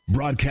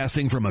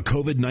Broadcasting from a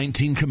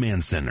COVID-19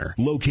 command center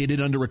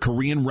located under a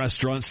Korean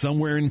restaurant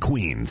somewhere in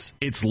Queens,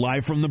 it's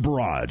live from the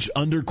barrage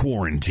under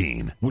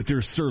quarantine with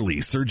their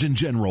surly Surgeon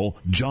General,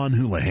 John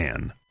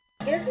Houlihan.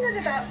 Isn't it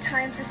about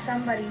time for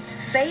somebody's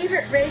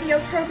favorite radio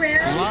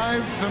program?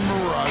 Live from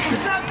Mirage.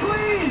 It's not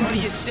clean! What do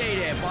you say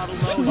there,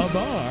 bottlenose? A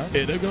bar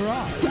in a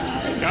garage.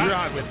 You're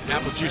on with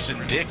apple juice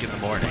and dick in the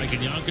morning. Mike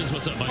and Yonkers,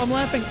 what's up, Mike? I'm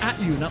laughing at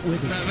you, not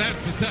with you.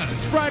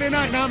 It's Friday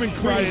night and I'm in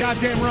Queens.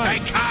 Goddamn right.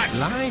 Hey, God.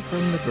 Live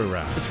from the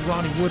garage. It's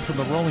Ronnie Wood from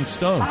the Rolling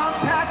Stones. I'm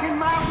packing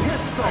my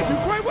pistol. I do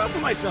quite well for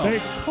myself. They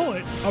call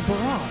it a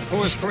barrage.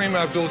 Who is Kareem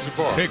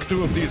Abdul-Jabbar? Take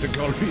two of these and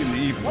call me in the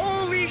evening.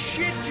 Holy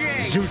shit, Jay!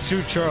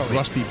 Zoot Charlie.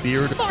 Rusty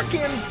Beard.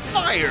 Fucking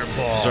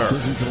fireball! Sir.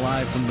 Listen to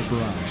Live from the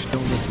Barrage.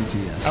 Don't listen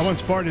to us. I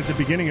once farted at the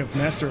beginning of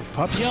Master of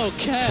Puppets. Yo,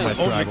 Kev.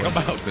 Only come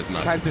out at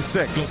night. 10 to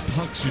 6. Go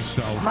punks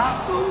yourself. My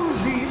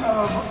Uzi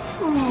of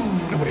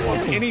ooze. Nobody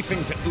wants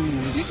anything to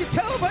ooze. You can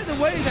tell by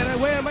the way that I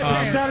wear my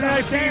pants. Saturday Night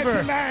I'm a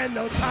Fever. man,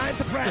 no time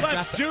to practice.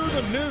 Let's do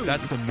the news.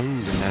 That's the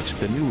news, and that's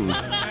the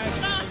news.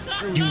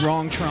 You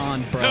wrong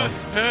Tron, bro.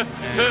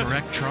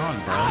 Correct Tron,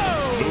 bro.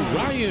 The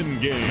Ryan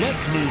game.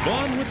 Let's move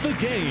on with the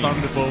game.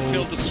 Thunderbolt.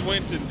 Tilda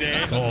Swinton,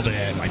 Dan. All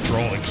day,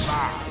 hydraulics.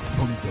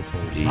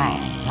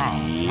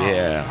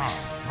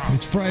 Yeah.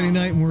 It's Friday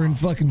night and we're in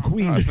fucking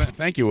Queens.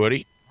 Thank you,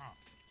 Woody.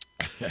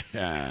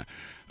 Yeah.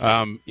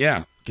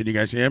 Can you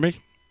guys hear me?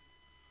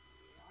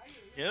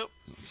 Yep.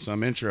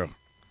 Some intro.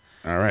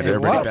 All right,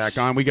 everybody back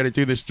on. We got to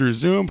do this through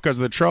Zoom because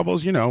of the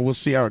troubles. You know, we'll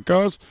see how it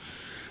goes.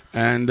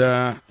 And,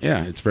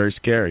 it's very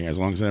scary as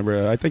long as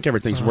I think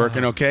everything's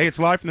working okay. It's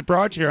live from the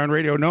barrage here on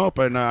Radio Nope.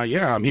 And,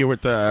 I'm here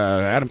with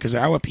Adam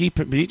Kazawa, Pete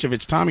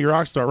Beachevich, Tommy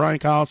Rockstar, Ryan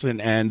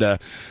Collison, and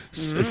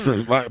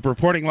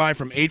reporting live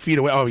from 8 feet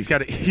away. Oh, he's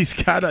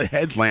got a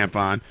headlamp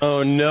on.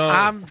 Oh, no.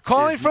 I'm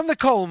calling from the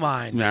coal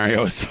mine.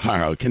 Mario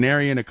Sorrow,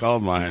 canary in a coal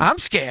mine. I'm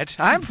scared.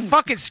 I'm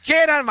fucking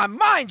scared out of my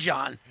mind,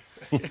 John.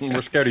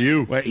 We're scared of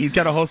you. Wait, he's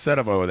got a whole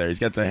setup over there. He's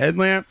got the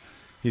headlamp.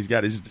 He's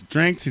got his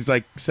drinks. He's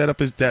like set up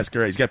his desk.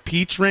 All right. He's got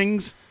peach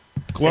rings,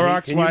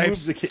 Clorox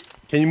wipes.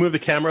 Can you move the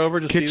camera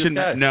over to see this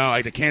guy? No,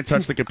 I can't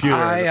touch the computer.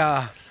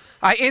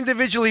 I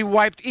individually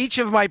wiped each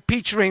of my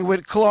peach ring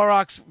with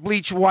Clorox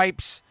bleach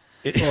wipes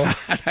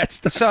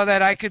so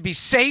that I could be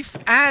safe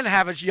and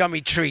have a yummy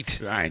treat.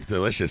 Right,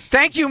 delicious.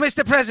 Thank you,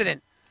 Mr.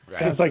 President. Right.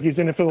 Sounds like he's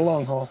in it for the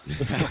long haul.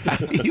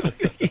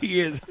 He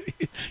is.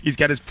 He's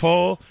got his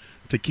pole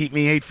to keep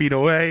me 8 feet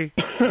away.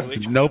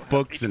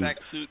 Notebooks and.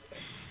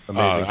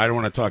 I don't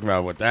want to talk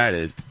about what that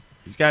is.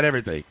 He's got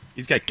everything.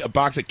 He's got a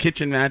box of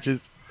kitchen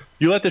matches.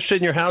 You let this shit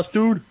in your house,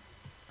 dude?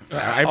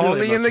 I really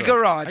Only have in no the choice.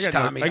 garage,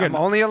 Tommy. I'm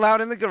only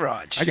allowed in the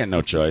garage. I got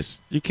no choice.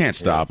 You can't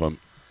stop him.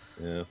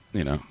 Yeah.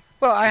 You know.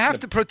 Well, I have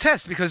to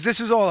protest because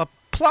this was all a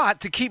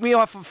plot to keep me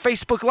off of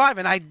Facebook Live,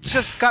 and I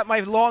just got my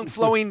long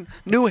flowing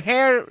new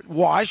hair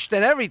washed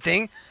and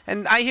everything,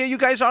 and I hear you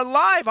guys are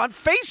live on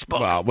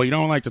Facebook. Well, you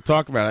don't like to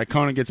talk about it.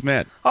 Conan gets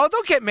mad. Oh,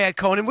 don't get mad,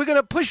 Conan. We're going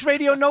to push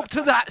Radio Nope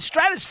to the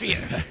stratosphere.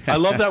 I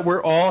love that we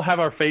all have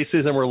our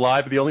faces and we're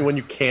live, but the only one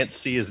you can't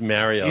see is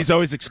Mario. He's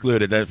always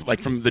excluded, like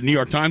from the New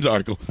York Times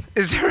article.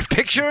 Is there a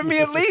picture of me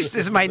at least?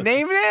 Is my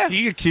name there?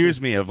 He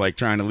accused me of like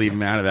trying to leave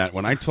him out of that.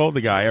 When I told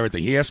the guy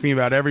everything, he asked me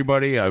about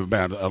everybody,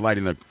 about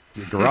lighting the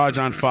garage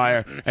on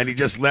fire, and he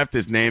just left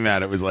his name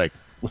out. It was like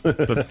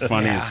the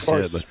funniest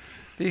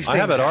shit. I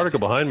have that article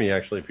behind me,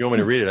 actually. If you want me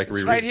to read it, I can read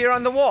it. It's right here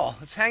on the wall.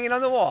 It's hanging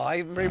on the wall.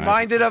 I'm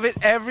reminded of it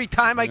every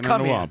time I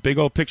come here. Big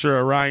old picture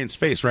of Ryan's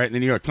face right in the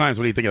New York Times.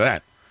 What do you think of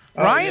that?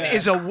 Ryan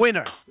is a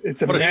winner.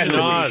 It's a What a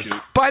masterpiece.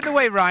 schnoz. By the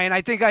way, Ryan,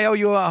 I think I owe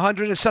you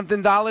 $100 or something.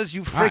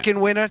 You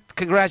freaking winner.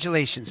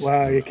 Congratulations.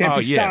 Wow, you can't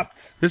be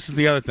stopped. This is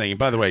the other thing. And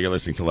by the way, you're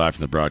listening to Live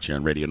from the Barrage here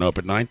on Radio Nope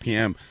at 9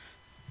 p.m.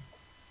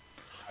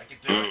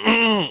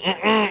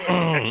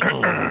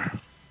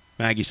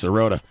 Maggie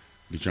Sirota.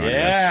 Be joining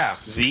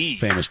us. The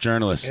famous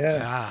journalist.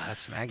 Yeah.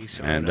 That's Maggie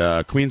Sirota.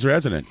 And Queens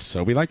resident.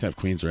 So we like to have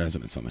Queens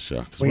residents on the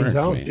show. Queens we're in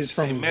home. Queens. She's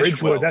from Hey,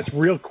 Ridgewood. Meshwell. That's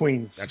real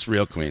Queens. That's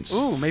real Queens.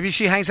 Ooh, maybe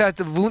she hangs out at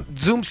the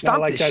Zoom Not Stomp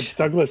like that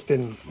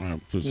Douglaston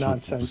We'll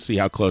nonsense. see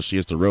how close she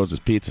is to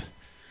Rose's Pizza.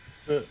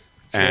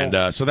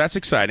 And so that's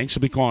exciting. She'll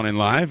be calling in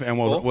live, and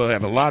we'll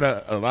have a lot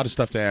of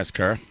stuff to ask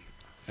her.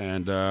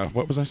 And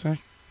what was I saying?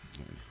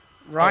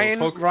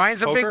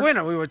 Ryan's a big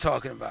winner we were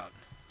talking about.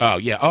 Oh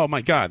yeah. Oh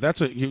my God.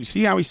 That's you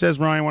see how he says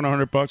Ryan won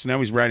 $100, and now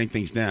he's writing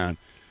things down.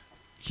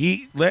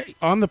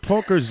 On the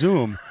poker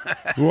Zoom.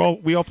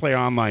 we all play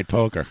online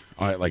poker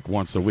like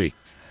once a week,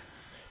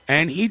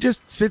 and he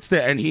just sits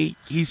there and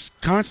he's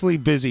constantly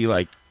busy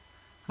like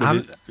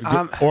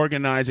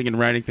organizing and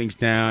writing things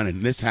down,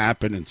 and this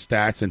happened and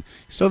stats, and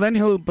so then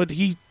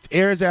he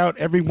airs out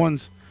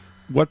everyone's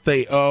what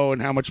they owe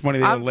and how much money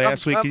they owe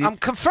last week. I'm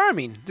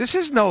confirming. This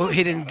is no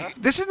hidden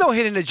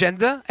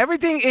agenda.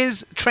 Everything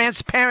is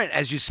transparent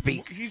as you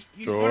speak. He's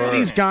one of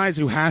these guys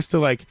who has to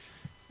like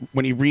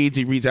when he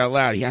reads out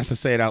loud. He has to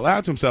say it out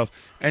loud to himself.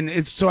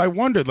 And so I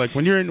wondered, like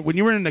when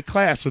you were in the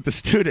class with the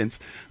students,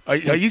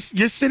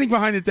 you're sitting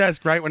behind the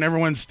desk, right, when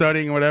everyone's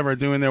studying or whatever,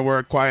 doing their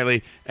work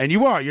quietly, and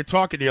you're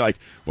talking. You're like,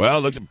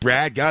 well, looks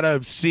Brad got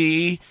a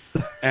C,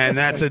 and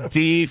that's a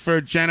D for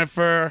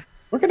Jennifer.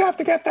 We're going to have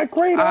to get that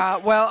grade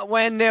up. Well,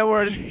 when there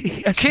were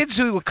kids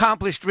who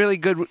accomplished really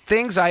good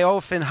things, I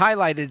often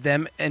highlighted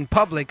them in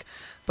public.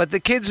 But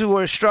the kids who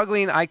were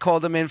struggling, I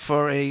called them in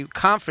for a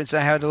conference. I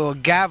had a little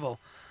gavel.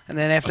 And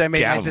then after I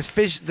made my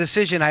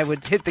decision, I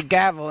would hit the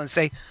gavel and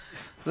say,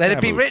 let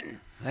it be written.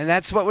 And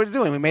that's what we're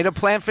doing. We made a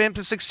plan for him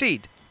to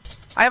succeed.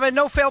 I have a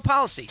no-fail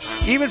policy,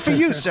 even for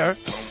you, sir.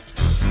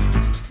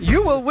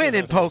 You will win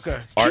in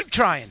poker. Keep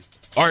trying.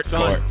 Art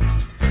court.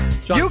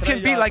 John, you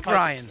can be like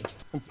Ryan.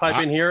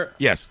 Pipe in here.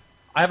 Yes.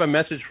 I have a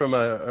message from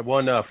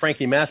one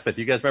Frankie Maspeth.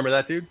 You guys remember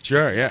that dude?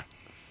 Sure, yeah.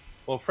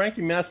 Well,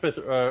 Frankie Maspeth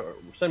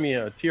sent me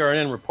a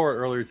TRN report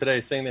earlier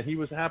today saying that he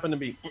happened to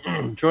be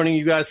joining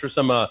you guys for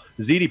some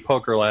ZD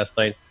poker last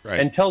night,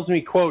 and tells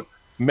me, quote,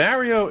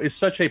 Mario is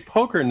such a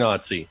poker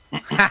Nazi.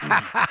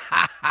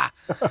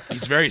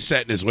 He's very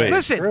set in his ways.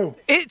 Listen,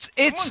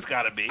 it's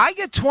gotta be. I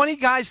get 20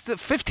 guys to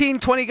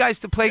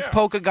play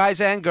poker, guys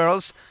and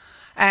girls,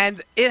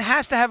 and it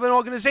has to have an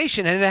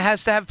organization, and it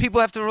has to have people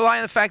have to rely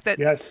on the fact that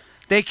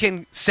they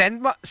can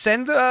send what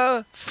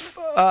do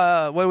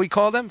we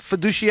call them,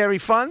 fiduciary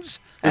funds,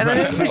 and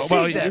then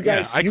receive them.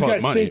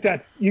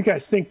 You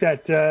guys think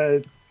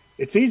that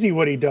it's easy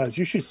what he does.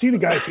 You should see the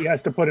guys he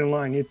has to put in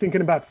line. You're thinking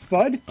about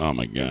FUD? Oh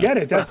my God! Get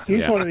it?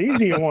 He's one of the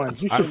easier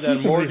ones. You should see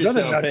some of these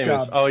other nut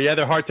jobs. Oh yeah,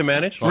 they're hard to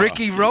manage.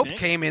 Ricky Rope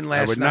came in last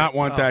night. I would not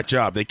want that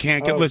job. They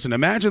can't get. Listen,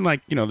 imagine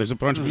there's a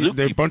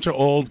bunch of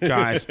old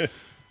guys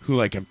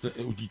who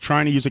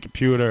trying to use a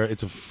computer.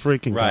 It's a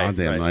freaking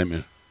goddamn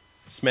nightmare.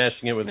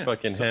 Smashing it with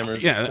fucking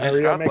hammers. Yeah,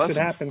 Mario makes it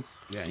happen.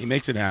 Yeah, he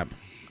makes it happen.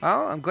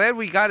 Well, I'm glad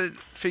we got it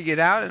figured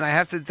out, and I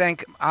have to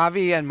thank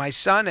Avi and my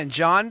son and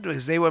John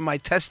because they were my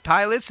test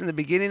pilots in the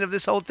beginning of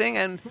this whole thing,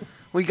 and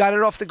we got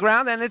it off the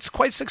ground, and it's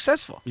quite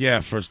successful. Yeah,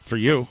 for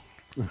you.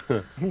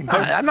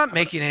 I'm not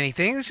making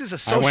anything. This is a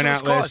socialist I went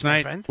out last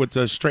night with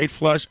a straight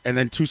flush, and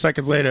then 2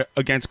 seconds later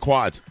against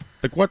quads.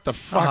 Like, what the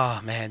fuck? Oh,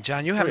 man,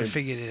 John, you haven't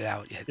figured it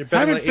out yet. I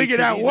haven't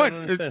figured out what?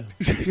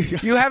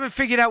 You haven't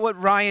figured out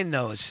what Ryan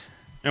knows.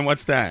 And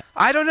what's that?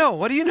 I don't know.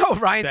 What do you know,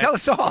 Ryan? Tell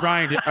us all.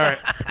 Ryan, all right.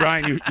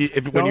 Ryan,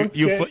 Don't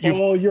get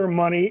all your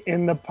money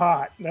in the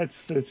pot.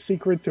 That's the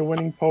secret to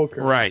winning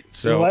poker. Right.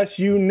 So unless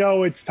you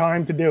know it's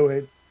time to do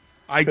it.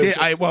 I did.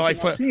 All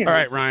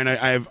right, Ryan.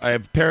 I have a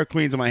pair of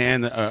queens in my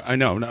hand. I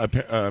know. I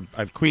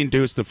have queen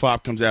deuce. The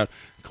flop comes out.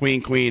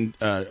 Queen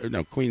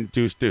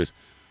deuce deuce.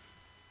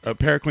 A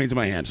pair of queens in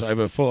my hand. So I have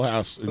a full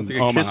house in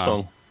Omaha. Kiss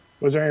song.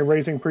 Was there any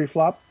raising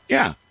pre-flop?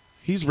 Yeah.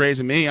 He's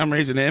raising me. I'm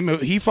raising him.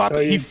 He flopped a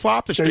straight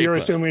So you're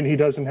flush. assuming he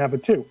doesn't have a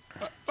 2.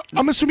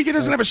 I'm assuming he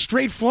doesn't have a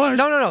straight flush.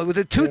 No. With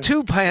the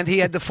 2-2 hand, he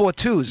had the 4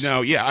 2s.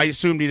 No, yeah, I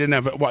assumed he didn't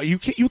have it. Well, you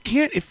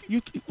can't. If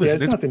you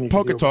listen, it's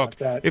poker talk.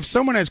 If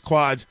someone has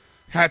quads,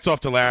 hats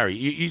off to Larry.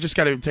 You just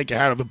got to take your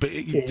hat off.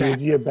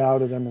 You bow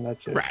to them, and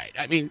that's it. Right.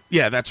 I mean,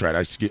 yeah, that's right.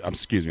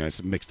 Excuse me. I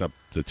mixed up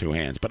the two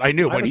hands, but I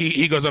knew when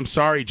he goes, "I'm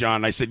sorry,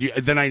 John." I said,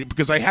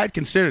 because I had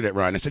considered it,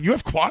 Ryan. I said, "You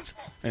have quads,"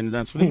 and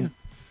that's what he had.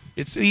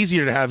 It's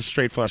easier to have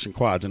straight flush and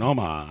quads in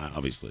Omaha,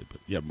 obviously,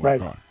 but you have more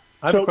cards.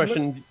 I have a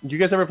question. Do you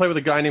guys ever play with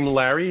a guy named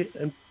Larry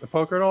in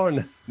poker at all,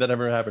 or that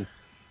ever happened?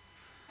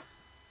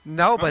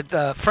 No,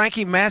 but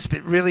Frankie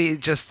Maspeth really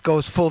just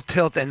goes full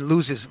tilt and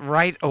loses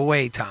right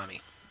away,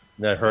 Tommy.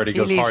 I heard he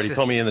goes hard. He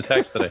told me in the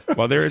text today.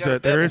 Well, there is a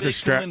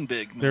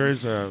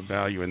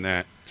value in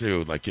that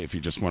too. Like if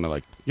you just want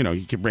to,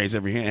 you can raise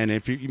every hand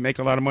if you make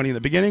a lot of money in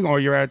the beginning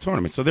or you're at a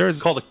tournament. So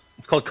it's called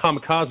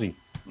kamikaze.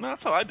 No,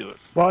 that's how I do it.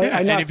 Well,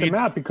 I knocked him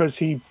out because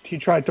he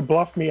tried to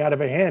bluff me out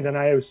of a hand, and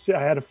I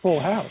had a full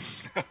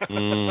house.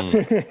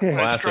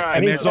 Classic.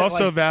 And there's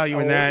also value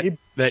in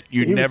that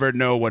you never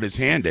know what his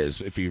hand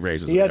is if he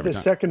raises. He had the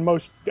second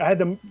most.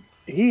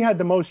 He had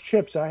the most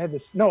chips. He had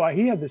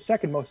the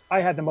second most.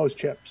 I had the most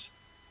chips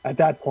at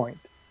that point.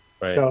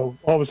 Right. So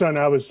all of a sudden,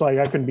 I was like,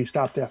 I couldn't be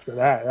stopped after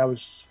that. I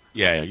was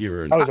a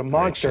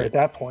monster at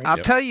that point. I'll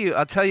tell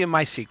you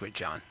my secret,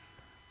 John.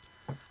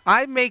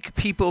 I make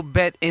people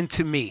bet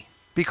into me.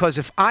 Because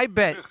if I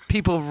bet,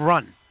 people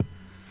run.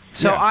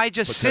 So I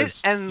just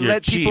sit and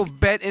let people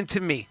bet into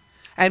me.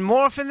 And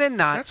more often than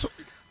not,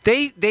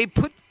 they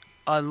put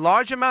a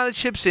large amount of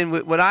chips in.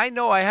 When I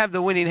know I have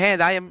the winning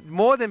hand, I am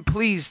more than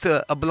pleased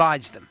to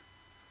oblige them.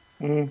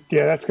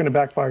 Yeah, that's going to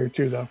backfire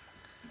too, though.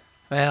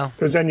 Well,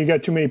 because then you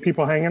got too many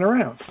people hanging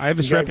around. I have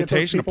this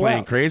reputation of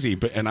playing crazy,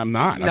 and I'm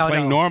not. I'm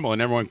playing normal, and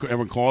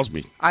everyone calls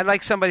me. I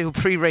like somebody who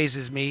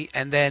pre-raises me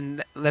and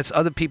then lets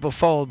other people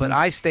fold, but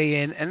I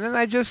stay in, and then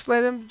I just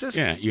let them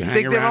you hang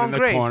dig their around own in the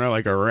grave. corner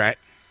like a rat.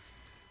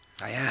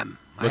 I am.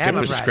 Looking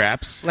for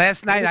scraps.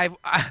 Last night,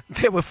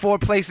 there were 4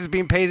 places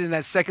being paid in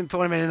that second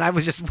tournament, and I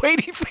was just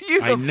waiting for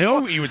you. I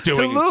know what you were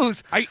doing to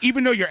lose.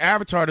 Even though your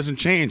avatar doesn't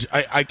change,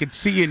 I could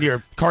see in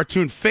your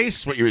cartoon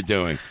face what you were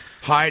doing.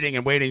 hiding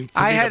and waiting for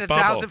I me had to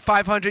bubble.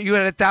 1,500. You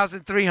had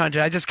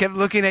 1,300. I just kept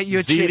looking at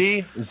your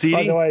chips.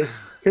 By the way,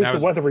 here's That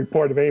was- the weather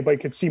report if anybody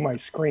could see my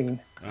screen.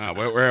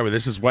 Where are we?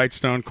 This is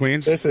Whitestone,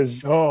 Queens? This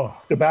is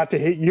about to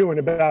hit you in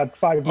about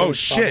 5 minutes. Oh,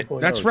 shit.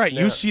 probably. That's right.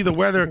 You see the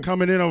weather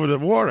coming in over the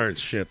water and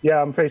shit.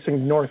 Yeah, I'm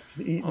facing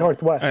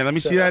northwest. Hey, let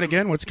me see that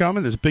again. What's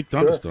coming? There's a big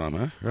thunderstorm,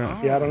 huh?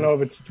 Right. Yeah, I don't know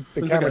if it's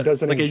the camera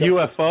doesn't like a show.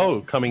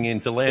 UFO coming in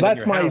to land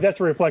That's in your house. that's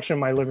a reflection of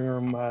my living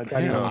room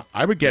dining room.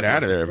 I would get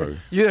out of there.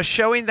 You're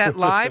showing that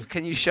live?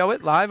 Can you show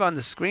it live on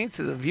the screen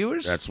to the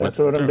viewers? That's what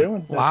I'm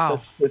doing. Wow.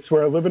 That's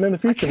where I'm living in the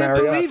future, I can't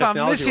Mario. believe I'm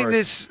Technology missing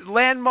works. this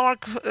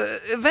landmark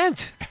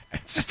event.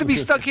 It's just to be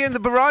stuck here in the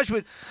barrage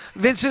with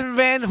Vincent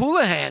Van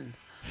Houlihan.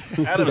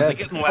 Adam, is it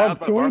getting loud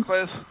by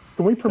Barclays?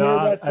 Can we premiere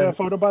that I-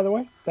 photo, by the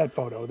way? That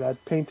photo,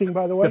 that painting,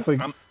 by the way? Definitely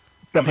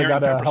hearing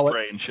got a pepper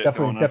spray and shit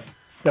going on.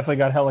 definitely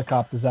got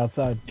helicopters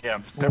outside. Yeah,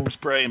 it's pepper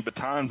spray and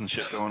batons and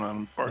shit going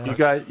on.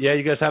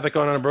 You guys have that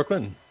going on in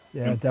Brooklyn?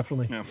 Yeah,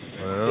 definitely. Yeah.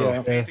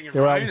 Oh. They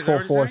were out in full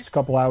force a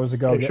couple hours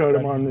ago. They showed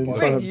them on the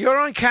front of You're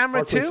on camera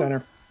Barclays too?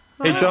 Center.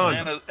 Hey, John.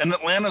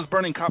 Atlanta's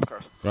burning cop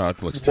cars. Oh,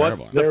 it looks What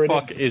terrible. the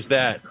fuck is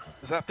that?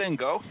 Does that thing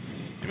go?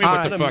 I mean,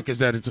 what the fuck is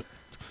that?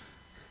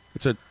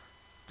 It's a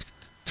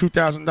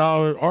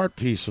 $2,000 art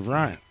piece of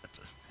Ryan.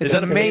 It's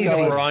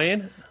amazing.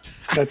 Ryan?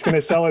 That's going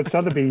to sell at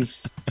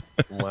Sotheby's.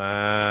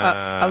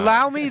 Wow.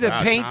 Allow me to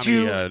paint Tommy,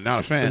 you. Not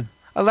a fan.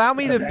 Allow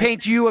me to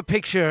paint you a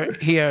picture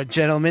here,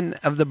 gentlemen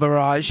of the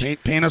barrage.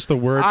 Paint us the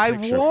word I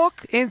picture.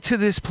 walk into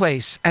this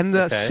place, and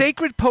the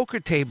sacred poker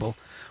table,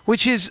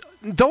 which is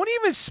don't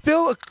even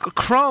spill a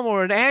crumb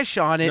or an ash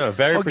on it, No,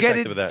 very or get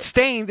protective it of that.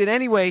 stained in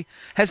any way,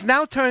 has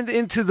now turned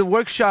into the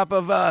workshop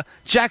of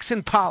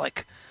Jackson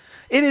Pollock.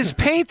 It is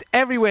paint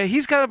everywhere.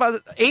 He's got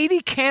about 80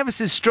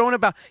 canvases strewn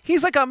about.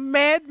 He's like a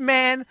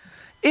madman,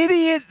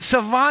 idiot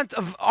savant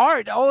of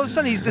art. All of a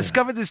sudden, he's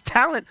discovered this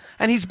talent,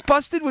 and he's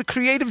busted with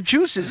creative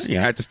juices. You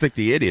had to stick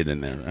the idiot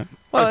in there, right?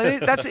 Well,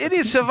 that's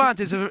idiot savant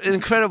is an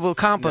incredible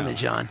compliment,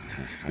 John.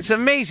 It's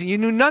amazing. You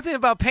knew nothing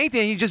about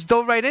painting, and you just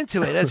dove right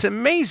into it. That's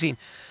amazing.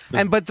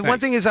 But the one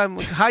thing is,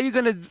 what are you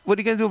gonna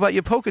do about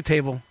your poker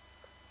table?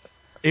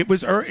 It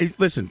was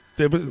listen.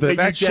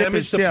 That ship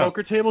damaged is the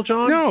poker table,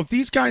 John? No,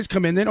 these guys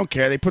come in. They don't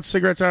care. They put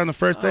cigarettes out on the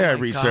first day. I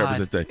resurface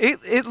God. it. Thing.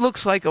 It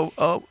looks like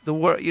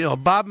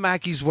Bob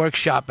Mackey's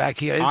workshop back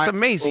here. It's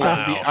amazing.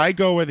 I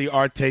go where the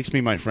art takes me,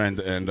 my friend.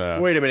 And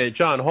Wait a minute,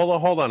 John. Hold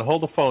on.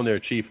 Hold the phone there,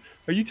 Chief.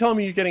 Are you telling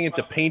me you're getting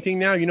into painting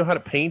now? You know how to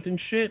paint and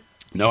shit?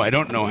 no, I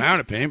don't know how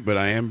to paint, but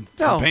I am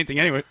No. painting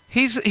anyway.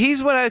 He's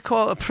what I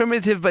call a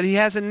primitive, but he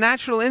has a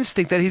natural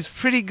instinct that he's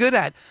pretty good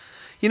at.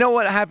 You know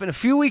what happened a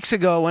few weeks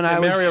ago when I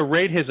was Mario,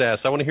 rate his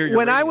ass. I want to hear your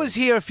when I rating. was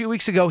here a few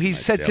weeks ago. He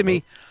said to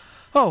me,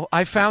 "Oh,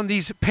 I found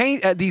these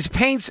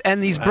paints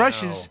and these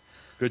brushes.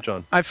 Good,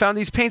 John. I found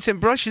these paints and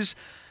brushes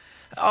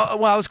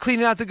while I was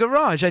cleaning out the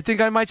garage. I think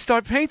I might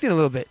start painting a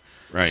little bit."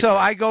 Right. So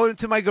I go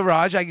into my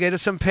garage. I get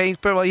some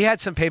paper. Well, he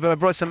had some paper. I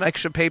brought some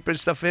extra paper and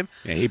stuff in.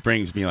 Yeah, he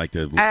brings me like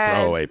the And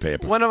throwaway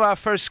paper. One of our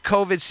first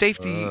COVID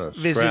safety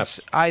visits,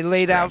 scraps. I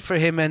laid out for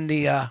him in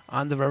the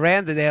on the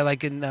veranda there,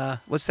 like in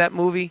what's that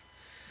movie?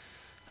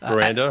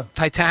 Veranda?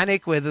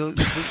 Titanic, where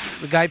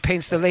the guy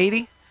paints the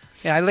lady.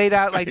 Yeah, I laid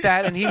out like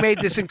that, and he made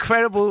this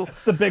incredible.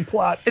 It's the big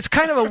plot. It's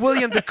kind of a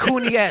William de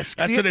Kooning-esque.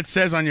 That's what it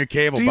says on your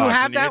cable do you box.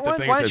 have when you that get the one?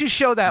 thing Why that don't you says,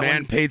 show that Man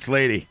one? paints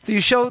lady. Do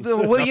you show the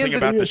William Nothing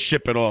about the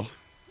ship at all.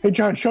 Hey,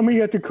 John, show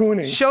me at the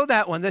Kooning. Show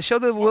that one. Show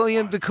the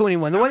William de Kooning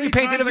one. The one you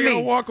painted of times are you me.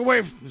 gonna walk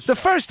away from The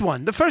first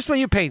one. The first one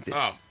you painted.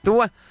 Oh. The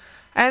one.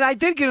 And I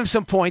did give him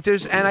some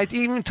pointers, and I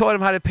even taught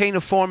him how to paint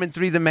a form in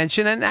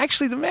 3-dimension, and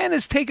actually the man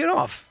has taken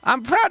off.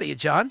 I'm proud of you,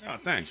 John. Oh,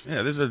 thanks.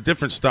 Yeah, this is a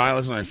different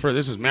style.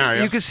 This is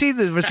Mario. You can see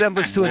the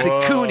resemblance to a de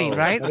Kooning,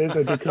 right? That is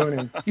a de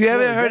Kooning. You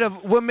ever heard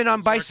of Women on Working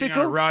on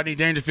Bicycle? Rodney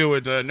Dangerfield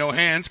with no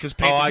hands because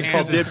painting I hands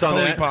call is dibs on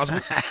totally that.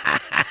 possible.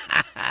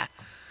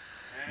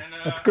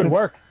 That's good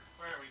work.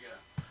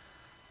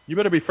 You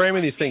better be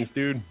framing these things,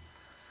 dude.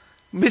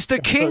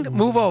 Mr. King,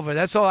 move over.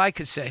 That's all I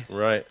could say.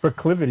 Right.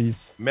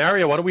 Proclivities.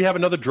 Mario, why don't we have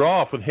another draw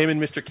off with him and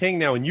Mr. King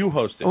now, and you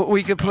host it?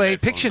 We could play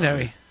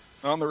Pictionary.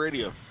 On the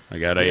radio. I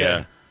got a.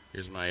 Yeah.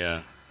 Here's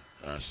my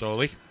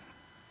Soli.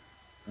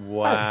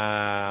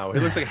 Wow. He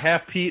looks like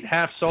half Pete,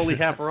 half Sully,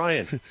 half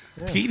Ryan.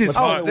 Pete is Oh,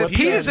 hard. the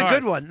Pete is a hard.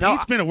 good one. No,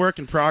 Pete's been a work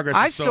in progress.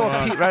 I for so saw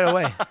long. Pete right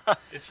away.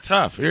 It's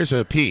tough. Here's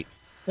a Pete.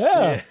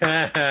 Yeah.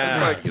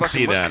 You can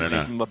see that or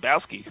not?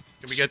 Lebowski.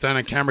 Can we get that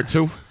on camera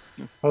too?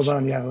 Hold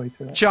on, yeah, wait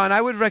till that. John,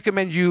 I would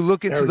recommend you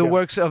look into There we the go.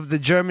 works of the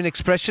German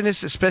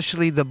expressionists,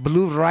 especially the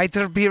Blue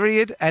Reiter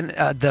period and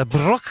the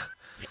Bruck.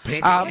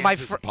 My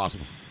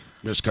Possible.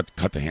 Just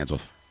cut the hands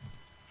off.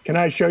 Can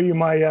I show you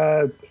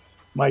my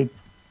my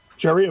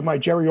Jerry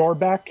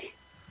Orbach?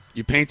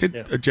 You painted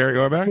a Jerry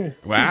Orbach?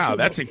 Wow,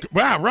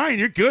 wow, Ryan,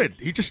 you're good.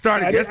 You just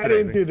started I yesterday.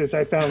 didn't do this.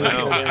 I found this.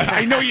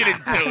 I know you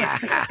didn't do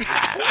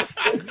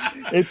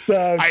it. It's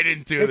I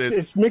didn't do this.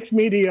 It's mixed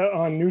media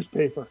on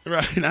newspaper.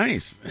 Right,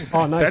 nice.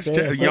 Oh, nice. That's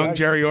Yeah, young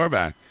Jerry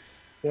Orbach.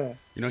 Yeah.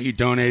 You know, he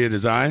donated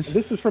his eyes.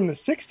 This is from the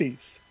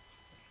 '60s.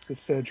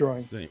 This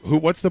drawing.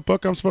 What's the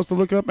book I'm supposed to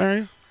look up,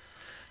 Mario?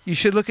 You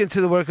should look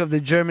into the work of the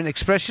German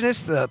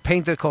expressionist, the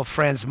painter called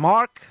Franz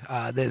Marc.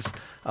 There's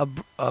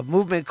a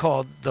movement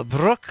called the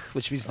Bruck,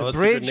 which means the that's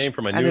bridge. a good name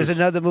for my and there's news.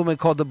 another movement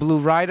called the Blue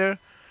Rider,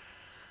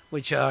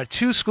 which are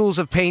two schools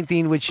of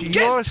painting, which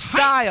your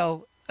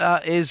style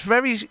is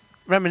very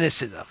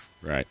reminiscent of.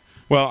 Right.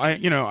 Well,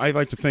 I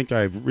like to think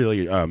I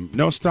really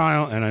no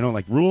style and I don't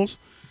like rules.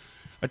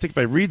 I think if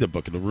I read the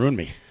book, it'll ruin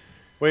me.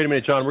 Wait a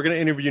minute, John. We're going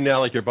to interview you now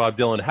like you're Bob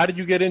Dylan. How did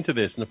you get into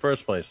this in the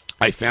first place?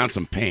 I found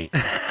some paint.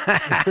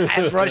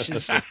 And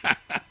brushes.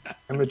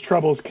 And the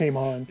troubles came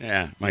on.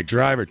 Yeah, my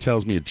driver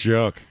tells me a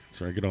joke. That's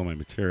where I get all my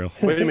material.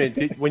 Wait a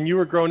minute. When you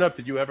were growing up,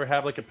 did you ever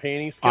have like a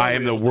painting skill? I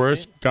am the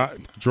worst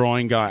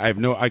drawing guy.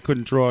 I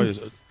couldn't draw.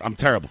 I'm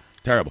terrible.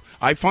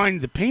 I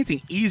find the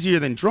painting easier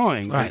than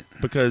drawing, right?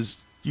 Because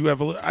you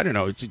have I don't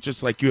know. It's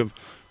just like you have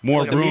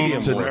more Like a room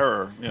medium to. or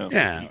error,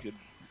 yeah.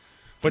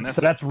 But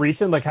so that's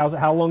recent. Like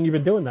how long you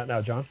been doing that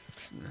now, John?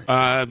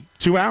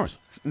 2 hours.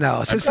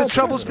 No, since the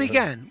troubles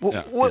began.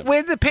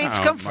 Where did the paints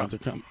come from?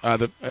 I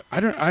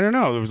don't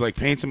know. There was like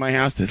paints in my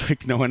house that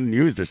like no one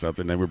used or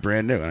something. They were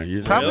brand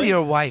new. Probably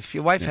your wife.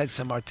 Your wife had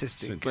some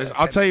artistic.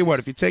 I'll tell you what.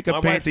 If you take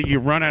a painting, you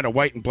run out of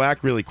white and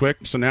black really quick.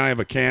 So now I have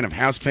a can of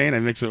house paint. I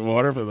mix it with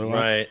water for the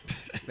right.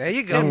 There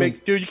you go,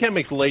 dude. You can't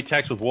mix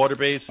latex with water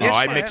base. Oh,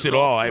 I mix it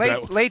all.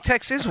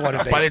 Latex is water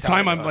based. By the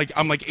time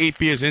I'm like 8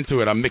 beers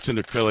into it, I'm mixing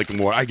acrylic and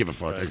water. I give a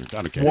fuck. I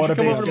don't care.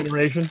 Water-based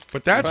generation.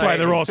 But that's why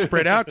they're all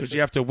spread out because you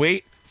have to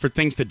wait for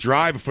things to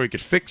dry before you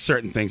could fix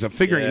certain things. I'm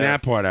figuring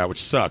that part out,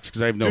 which sucks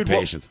because I have no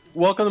patience.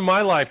 Welcome to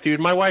my life, dude.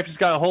 My wife has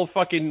got a whole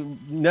fucking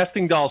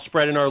nesting doll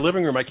spread in our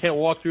living room. I can't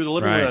walk through the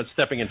living room without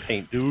stepping in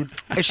paint, dude.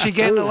 Is she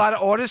getting a lot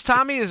of orders,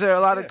 Tommy? Is there a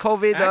lot of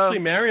COVID? Actually,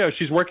 Mario,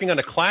 she's working on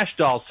a Clash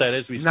doll set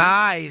as we speak.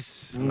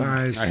 Nice.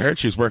 I heard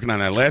she was working on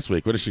that last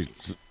week. What is she?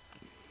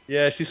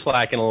 Yeah, she's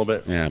slacking a little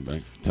bit. Yeah,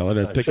 but tell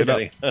her to pick it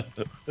up.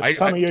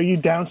 Tommy, are you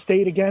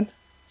downstate again?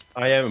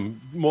 I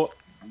am more.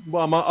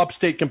 Well, I'm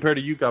upstate compared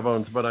to you,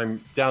 Gavones, but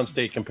I'm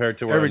downstate compared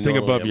to where everything I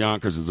normally above am.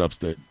 Yonkers is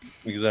upstate.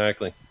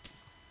 Exactly.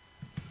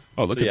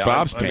 Oh, look So, at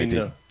Bob's painting.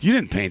 I mean, you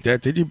didn't paint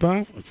that, did you,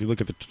 Bob? If you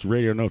look at the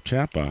Radio No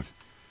chat box,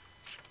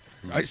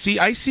 I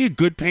see a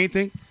good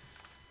painting,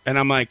 and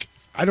I'm like,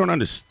 I don't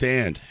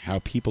understand how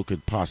people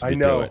could possibly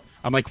do it.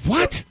 I'm like,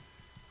 what?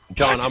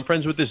 John, I'm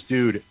friends with this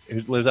dude who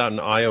lives out in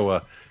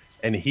Iowa,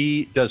 and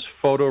he does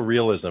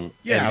photorealism.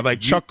 Yeah, and like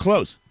Chuck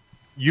Close.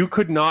 You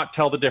could not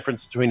tell the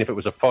difference between if it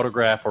was a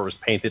photograph or it was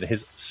painted.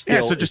 His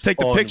still so just take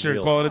the picture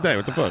and call it a day.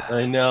 What the fuck?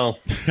 I know.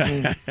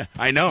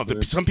 I know.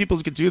 Some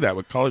people could do that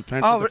with colored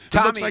pencils. Oh, It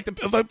Tommy. looks like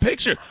the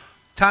picture.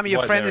 Tommy, your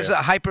What, friend Mario? is a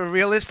hyper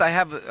realist. I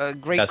have a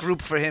great Yes.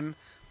 group for him.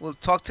 We'll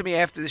talk to me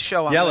after the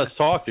show. Yeah, let's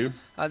talk, dude.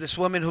 This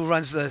woman who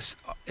runs this,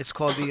 it's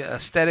called the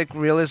Aesthetic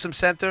Realism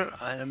Center,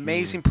 an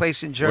amazing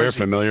place in Jersey. We're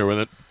familiar with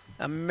it.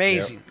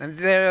 Amazing. And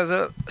there's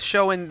a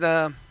show in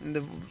the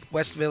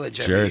West Village.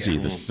 every Jersey,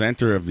 year. the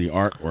center of the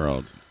art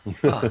world.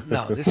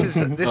 No, this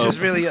is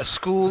really a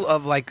school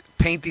of like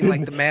painting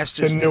like the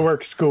masters. The do.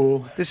 Newark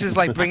School. This is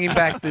like bringing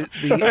back the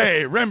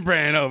Hey,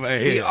 Rembrandt over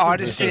here. the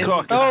artisan,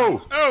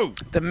 Oh,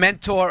 the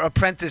mentor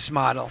apprentice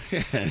model.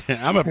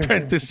 I'm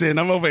apprenticing.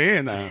 I'm over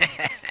here now.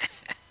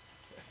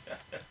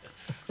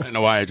 I don't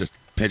know why I just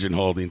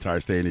pigeonholed the entire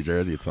state of New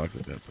Jersey. It talks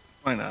like that. But.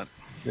 Why not?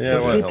 Yeah,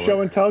 Let's why keep not?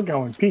 show and tell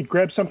going. Pete,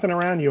 grab something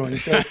around you and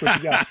show us what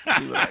you got.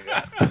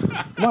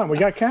 Come on, we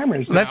got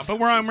cameras. Now, but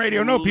we're on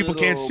radio. No, people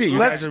can't see. You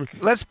guys are,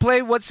 Let's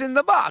play what's in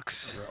the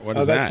box. what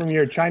Oh, is that's that? from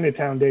your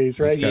Chinatown days,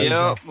 right?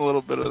 Yeah, a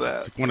little bit of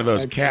that. It's one of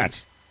those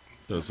cats.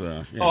 Those.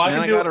 Yeah. Oh, I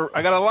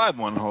I got a live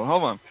one.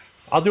 Hold on.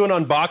 I'll do an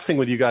unboxing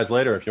with you guys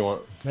later if you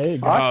want. There you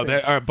go. Oh,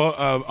 they are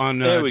on.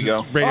 There we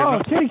go. Radio.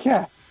 Oh, kitty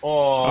cat.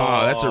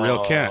 Oh, that's a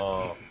real cat.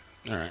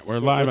 All right, we're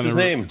live What's on his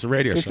the name? It's a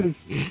radio This show.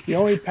 is the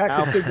only pack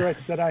of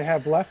cigarettes that I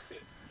have left.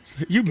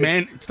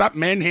 Stop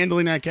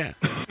manhandling that cat.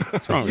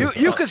 What's wrong with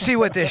You could see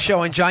what they're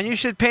showing, John. You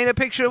should paint a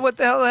picture of what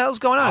the hell's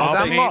going on. 'cause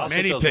I'll I'm paint lost.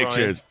 many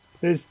pictures.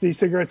 These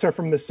cigarettes are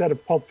from the set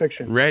of Pulp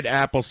Fiction. Red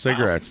Apple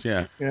cigarettes,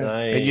 yeah.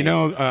 Nice. And you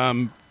know,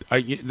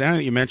 now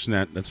that you mention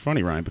that, that's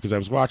funny, Ryan, because I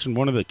was watching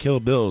one of the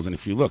Kill Bills, and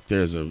if you look,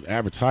 there's an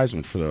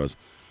advertisement for those.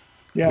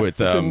 Yeah,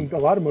 with, it's in a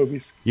lot of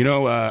movies. You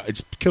know,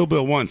 it's Kill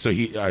Bill 1, so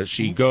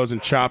she goes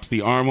and chops the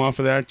arm off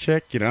of that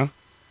chick, you know?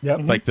 Yep.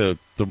 Like the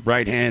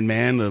right-hand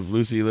man of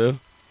Lucy Liu.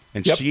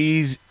 And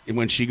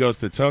when she goes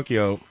to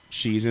Tokyo,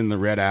 she's in the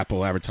Red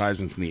Apple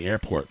advertisements in the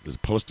airport. There's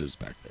posters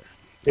back there.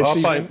 It's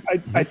even,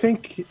 I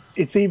think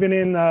it's even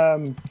in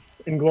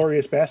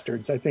Inglourious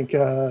Bastards. I think.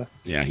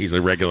 Yeah, he's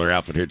a regular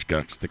Alfred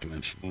Hitchcock sticking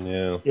that shit.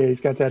 Yeah. Yeah,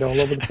 he's got that all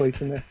over the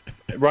place in there.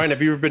 Ryan,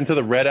 have you ever been to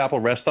the Red Apple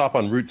rest stop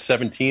on Route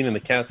 17 in the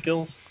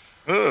Catskills?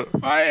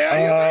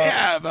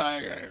 I have.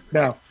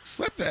 No.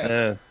 Slept that.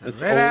 Yeah,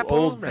 it's Red Apple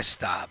old. rest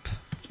stop.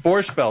 It's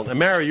Borscht Belt. And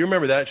Mary, you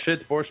remember that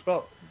shit, Borscht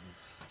Belt?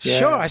 Yeah.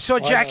 Sure, I saw Why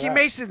Jackie not?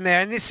 Mason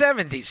there in the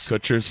 70s.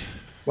 Kutchers.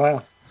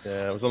 Wow.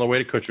 Yeah, I was on the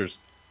way to Kutcher's.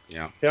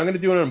 Yeah. Hey, I'm going to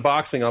do an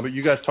unboxing. I'll bet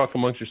you guys talk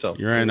amongst yourselves.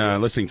 You're in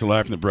listening to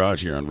Live from the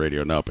Barrage here on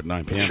Radio Nup at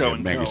 9 p.m. Show on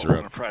and Maggie's tell on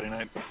Road. a Friday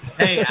night.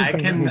 Hey,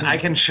 I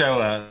can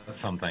show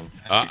something.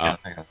 Uh-oh.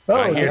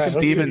 Oh, Here's yeah, let's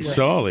Stephen see.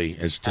 Soley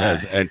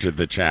has entered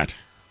the chat.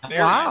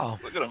 There Wow.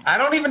 he is. Look at him. I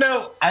don't even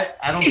know. I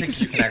don't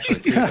think you can actually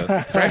see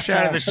this. Fresh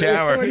out of the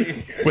shower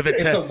with a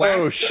It's a wax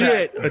Oh,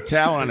 shit. a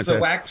towel on It's his a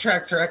head. Wax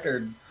Tracks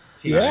Records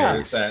Yeah.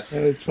 t-shirt that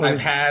It's funny.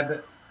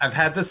 I've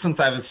had this since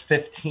I was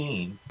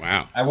 15.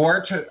 Wow. I wore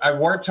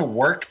it to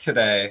work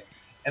today,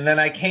 and then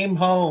I came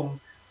home.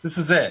 This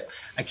is it.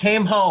 I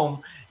came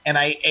home and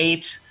I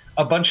ate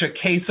a bunch of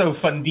queso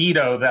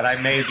fundido that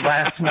I made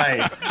last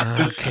night.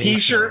 This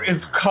t-shirt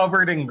is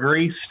covered in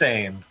grease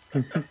stains.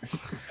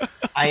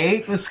 I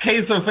ate this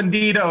queso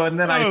fundido and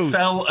then I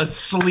fell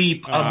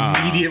asleep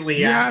immediately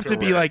You have afterward.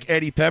 to be like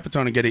Eddie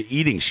Pepitone and get an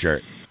eating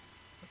shirt.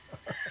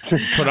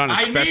 Put on a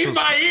I special. need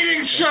my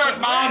eating shirt,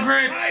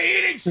 Margaret. My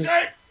eating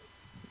shirt,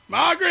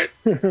 Margaret,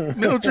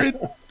 Mildred.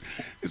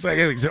 It's like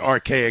it's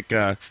archaic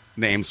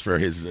names for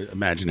his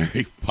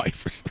imaginary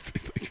wife or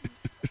something.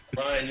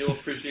 Brian, you'll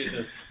appreciate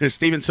this.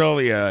 Stephen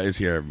Soley is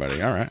here,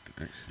 everybody. All right,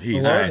 he's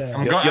Hello all right. there.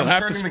 I'm You'll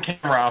have turning to. the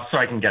camera off so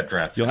I can get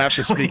dressed. You'll have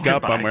to speak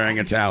up. Goodbye. I'm wearing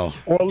a towel.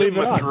 Or leave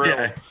it Give him a on.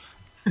 thrill.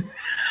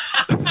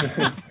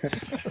 Yeah.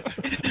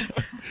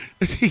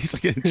 He's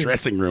like in a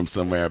dressing room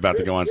somewhere, about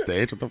to go on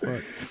stage. What the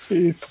fuck?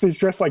 He's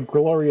dressed like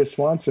Gloria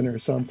Swanson or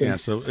something. Yeah.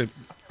 So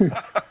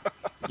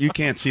you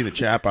can't see the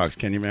chat box,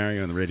 can you,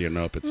 Mario? On the radio,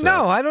 nope. It's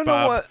No, I don't know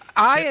Bob what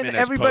I Pittman and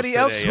has everybody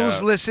posted else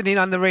who's listening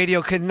on the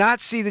radio could not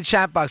see the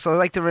chat box. So I'd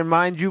like to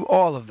remind you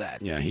all of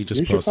that. Yeah, he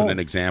just Use your posted phone. an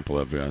example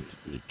of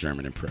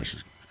German impression.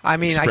 I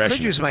mean, I could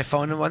Expression. use my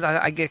phone, and when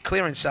I get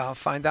clearance, I'll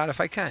find out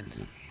if I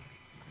can.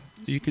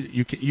 You could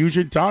use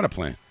your data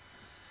plan.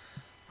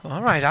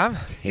 All right, I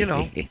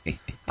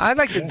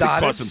like the It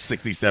cost him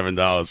Dadas.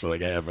 $67 for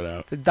like half an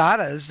hour. The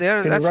Dadas,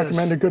 there. Can That's you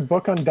recommend a good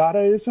book on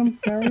Dadaism,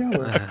 Mario?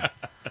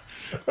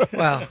 Or-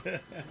 well,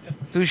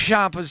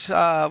 Duchamp was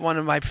one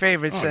of my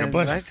favorites, Oh, God and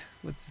bless you. right.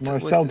 With,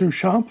 Marcel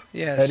Duchamp?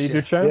 Yes. Eddie yeah.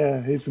 Duchamp?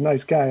 Yeah, he's a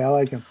nice guy. I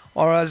like him.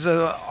 Or as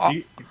a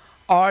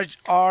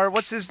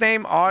what's his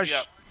name?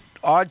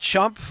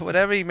 Chump,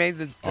 whatever. He made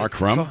the R.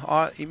 Crumb?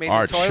 he made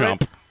R. the toilet.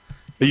 Chump.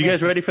 Are you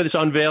guys ready for this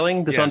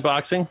unveiling, this Yeah.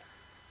 unboxing?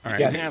 All right.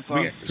 Yes. Show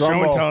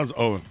and tell us.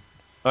 Oh, All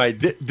right,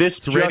 this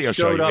it's a radio just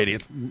show, showed you up.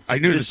 idiots. I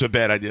knew this was a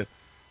bad idea.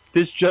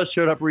 This just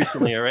showed up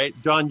recently. All right,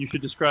 John, you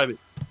should describe it.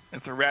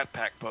 It's a Rat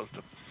Pack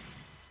poster.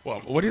 Well,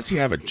 what does he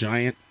have? A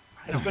giant?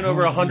 I spent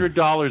over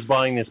 $100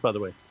 buying this, by the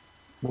way.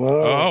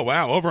 Whoa. Oh,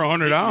 wow. Over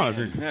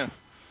 $100. Yeah.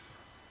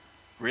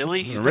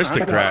 Really? An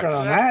aristocrat.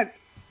 On that,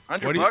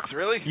 $100,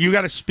 really? You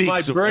got to speak.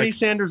 My so- Bernie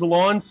Sanders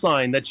lawn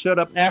sign that showed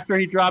up after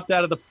he dropped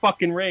out of the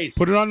fucking race.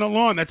 Put it on the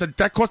lawn.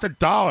 That cost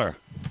 $1.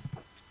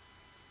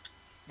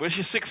 Where's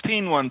your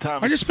 16 one,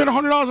 Tom? I just spent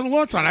 $100 on a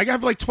lawn sign. I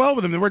got like 12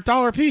 of them. They were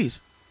 $1 a piece.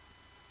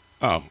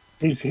 Oh,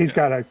 he's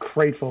got a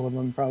crate full of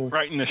them, probably.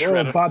 Right in the Oh,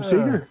 shredder. Bob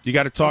Seger. you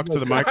got to talk to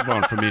the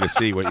microphone for me to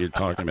see what you're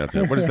talking about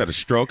there. What is that, a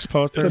Strokes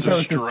poster? That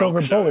was the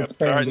Silver Bullets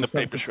band. Right in the or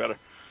something. paper shredder.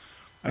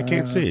 I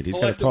can't see it. He's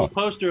got to Collectible talk.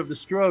 poster of the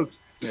Strokes.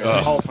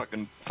 Yeah, Oh.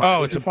 fucking.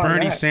 Oh, it's a you find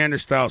Bernie that?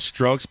 Sanders style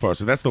Strokes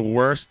poster. That's the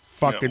worst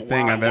fucking Yeah,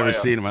 thing wow, I've ever wow.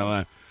 seen in my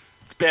life.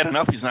 It's bad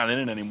enough he's not in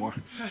it anymore.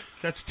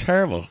 That's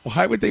terrible.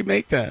 Why would they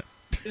make that?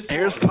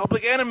 Here's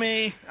Public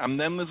Enemy.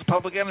 Then there's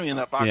Public Enemy in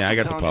that box. Yeah, I I'm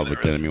got the telling you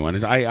Public there is. Enemy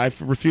one. I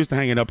refuse to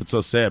hang it up. It's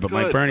so sad. But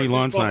my Good. Bernie But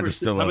lawn This signs bumper are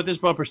still How up. about this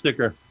bumper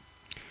sticker?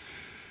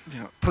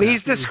 Yeah.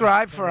 Please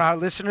describe for our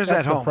listeners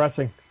That's at home.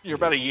 depressing. You're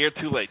about a year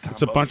too late, Tom.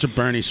 It's a bunch of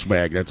Bernie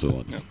swag. That's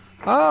all. Yeah,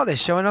 Oh, they're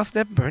showing off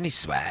their Bernie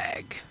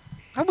swag.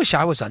 I wish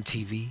I was on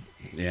TV.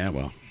 yeah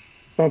well.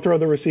 Don't throw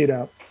the receipt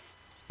out.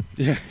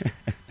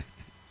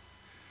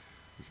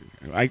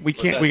 We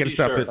can't. We got to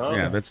stop it. t-shirt, huh?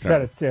 Yeah, that's Is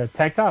that terrible. a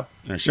tank top?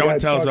 Show Yeah,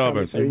 and tell's talk over.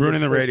 on it, so You're you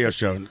ruining get the first radio dibs.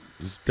 show.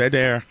 It's dead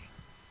air.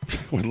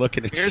 We're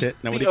looking at Here's shit.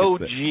 Nobody the can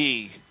OG.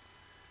 say.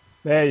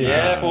 There you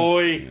Yeah, go.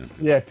 boy.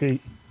 Yeah,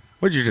 Pete.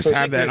 Would you just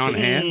have that on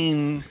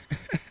hand?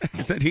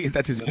 16.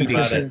 That's his eating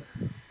About shit. it.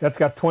 That's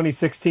got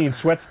 2016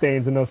 sweat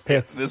stains in those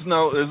pits. There's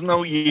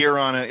no year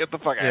on it. Get the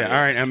fuck out Yeah, of all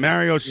here. right. And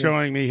Mario's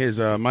showing me his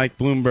Mike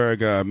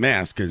Bloomberg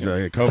mask, his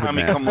COVID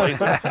Tommy, mask. come late.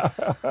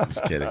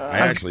 Just kidding. I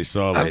actually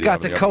saw a lady I've got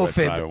over the the West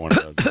Side COVID. with one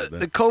of those.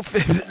 The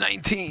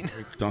COVID-19.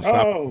 Don't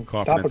stop Oh,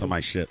 coughing stop into it. my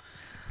shit.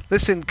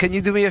 Listen, can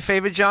you do me a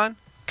favor, John?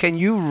 Can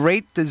you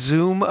rate the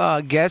Zoom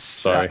guests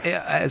Sorry.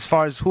 as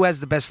far as who has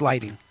the best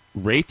lighting?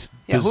 Rate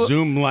Yeah, the who-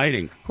 Zoom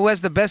lighting. Who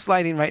has the best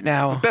lighting right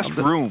now? Best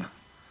room.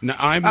 No,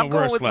 I'm I'm the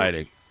going worst with-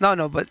 lighting.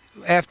 No, but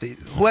after.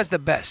 Who has the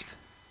best?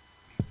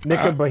 Nick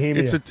of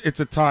Bohemia. It's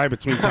a tie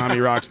between Tommy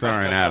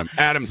Rockstar and Adam.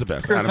 Adam's the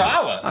best. Adam-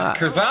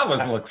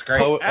 Kurzawa looks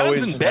great.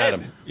 Always in bed.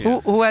 Adam. Yeah.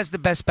 Who has the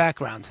best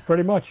background?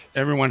 Pretty much.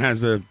 Everyone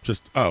has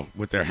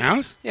with their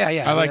house. Yeah.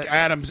 I like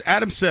Adam's.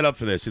 Adam's set up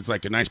for this. It's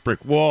like a nice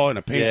brick wall and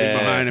a painting Yeah.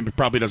 behind him. It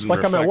probably doesn't. It's like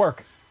I'm at reflect-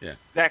 work. Yeah.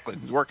 Exactly.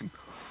 He's working.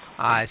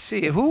 I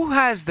see. Who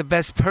has the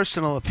best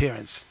personal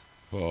appearance?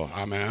 Oh,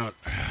 I'm out.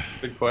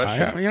 Good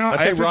question. I I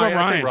say have to go Ryan.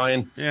 I say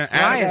Ryan. Yeah,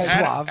 Ryan's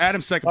Adam, suave.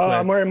 Adam's second Oh, place.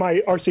 I'm wearing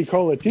my RC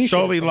Cola T-shirt.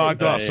 Solely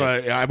logged off, so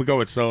Nice. I would go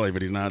with Solely,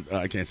 but he's not.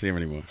 I can't see him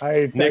anymore.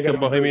 I Nick got of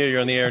Bohemia, you're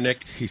on the air,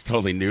 Nick. He's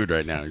totally nude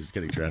right now. He's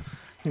getting dressed.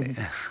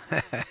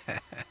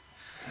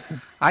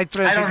 I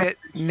threaten don't to get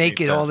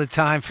naked all the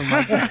time for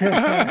my.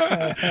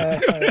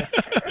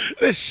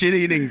 This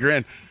shit-eating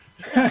grin.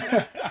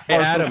 Hey,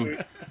 Adam.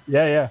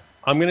 Yeah.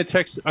 I'm going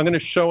to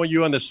show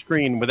you on the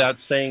screen without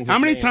saying his How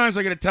many name. times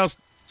I got to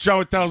show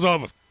it tells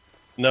over?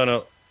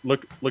 No.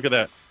 Look at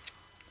that.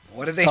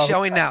 What are they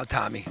showing now,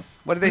 Tommy?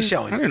 What are they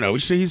showing? I don't know.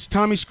 He's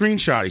Tommy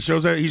screenshot.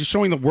 He's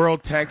showing the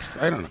world text.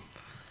 I don't know.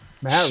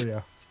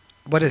 Mario.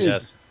 What is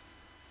it?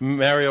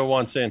 Mario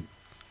wants in.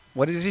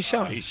 What is he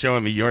showing? He's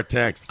showing me your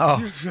text.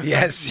 Oh,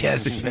 yes.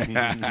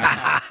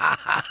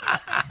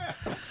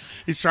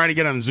 He's trying to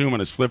get on Zoom on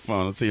his flip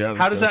phone. Let's see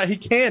How does that? He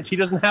can't. He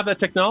doesn't have that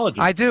technology.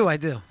 I do.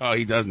 Oh,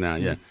 he does now.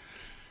 Yeah.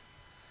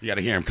 You got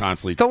to hear him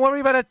constantly. Don't worry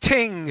about a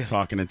ting.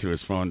 Talking into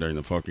his phone during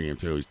the poker game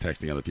too. He's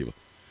texting other people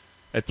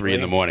at 3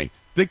 a.m.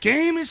 The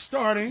game is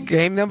starting.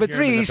 Game number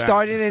 3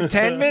 starting in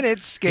 10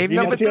 minutes. Game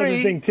number 3. That's the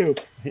other thing too.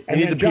 He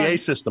needs a PA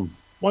system.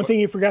 One thing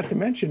you forgot to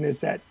mention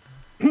is that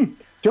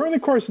during the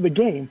course of the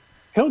game,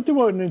 he'll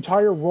do an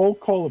entire roll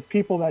call of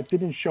people that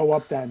didn't show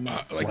up that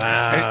night.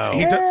 Wow.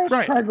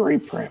 Where's Gregory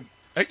Prim?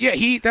 That's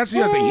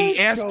the other thing. He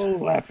asked. Joe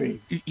Leffy.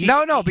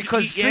 No,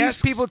 because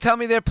these people tell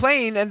me they're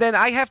playing, and then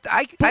I have to.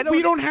 I don't.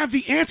 We don't have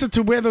the answer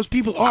to where those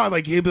people are.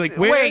 Like he'll be like,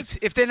 wait,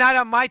 if they're not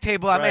on my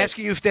table, I'm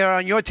asking you if they're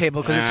on your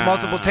table because it's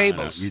multiple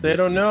tables. They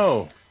don't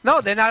know.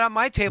 No, they're not on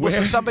my table.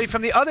 So somebody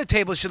from the other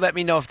table should let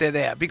me know if they're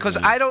there because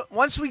I don't.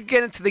 Once we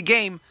get into the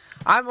game,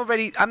 I'm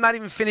not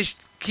even finished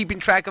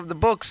keeping track of the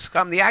books.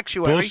 I'm the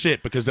actuary.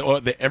 Bullshit, because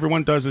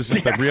everyone does this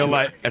at the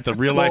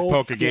real life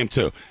poker game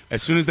too.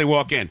 As soon as they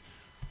walk in.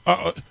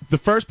 The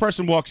first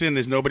person walks in,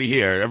 there's nobody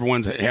here.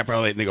 Everyone's half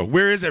hour late, and they go,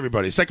 "Where is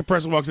everybody?" Second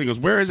person walks in, goes,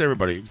 "Where is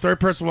everybody?" Third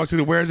person walks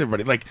in, "Where is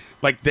everybody?"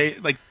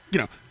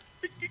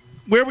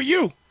 Where were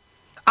you?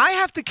 I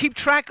have to keep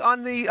track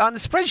on the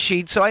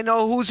spreadsheet so I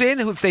know who's in,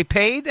 if they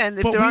paid, and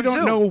if they're on Zoom. But we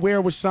don't know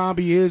where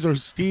Wasabi is, or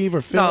Steve,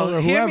 or Phil,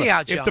 or whoever. Hear me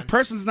out, John. If the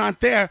person's not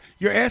there,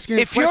 you're asking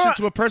a question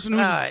to a person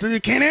who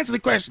can't answer the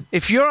question.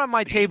 If you're on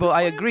my table,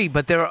 I agree,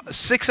 but there are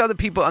 6 other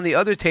people on the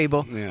other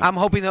table. Yeah. I'm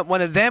hoping that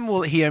one of them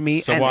will hear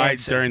me. So why,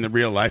 during the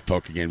real life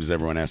poker game, does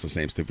everyone ask the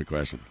same stupid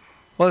question?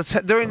 Well, it's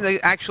during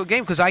the actual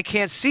game because I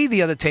can't see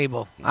the other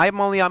table.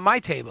 I'm only on my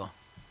table.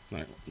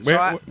 Right.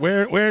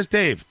 Where's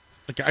Dave?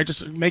 I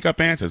just make up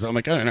answers. I'm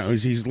like, I don't know.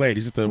 He's late.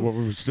 He's at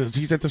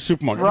the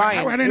supermarket. Right.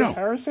 How do I know?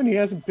 Harrison, he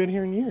hasn't been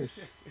here in years.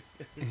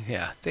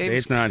 Yeah,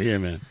 Dave's not here,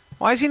 man.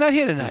 Why is he not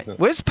here tonight?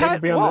 Where's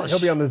Pat Walsh? He'll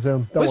be on the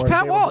Zoom. Where's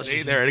Pat Walsh?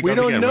 We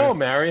don't know,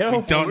 Mario.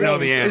 We don't know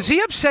the answer. Is he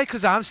upset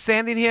because I'm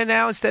standing here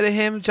now instead of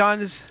him? John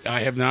is.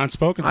 I have not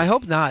spoken to him. I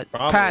hope not.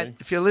 Probably. Pat,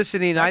 if you're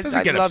listening, I love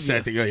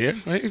you. That you're here.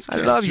 I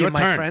love you,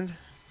 my friend.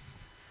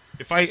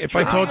 If I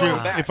told you,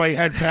 if I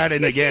had Pat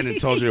in again and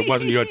told you it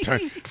wasn't your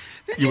turn,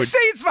 Did you say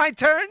it's my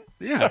turn?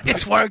 Yeah,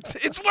 it's worked.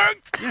 It's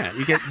worked. Yeah,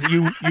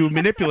 you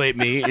manipulate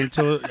me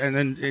until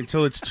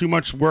it's too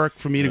much work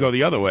for me to go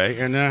the other way,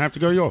 and then I have to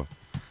go your.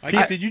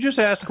 Pete, did you just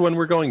ask when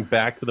we're going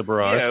back to the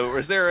barrage? Yeah,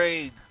 was there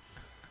a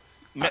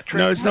metric?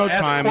 No, there's no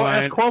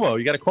timeline. Ask Cuomo.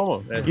 You got a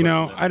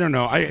Cuomo. I don't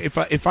know.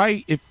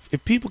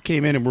 If people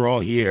came in and we're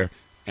all here.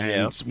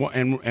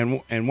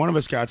 And one of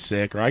us got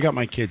sick, or I got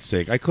my kid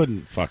sick. I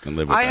couldn't fucking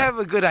live with that. I have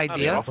a good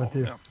idea.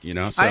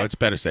 It's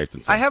better safe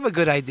than sorry. I have a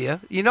good idea.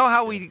 You know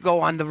how we go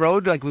on the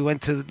road? Like we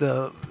went to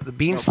the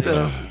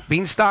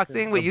beanstalk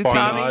thing with you,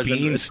 Tommy?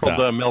 It's called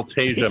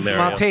Maltasia, Mario.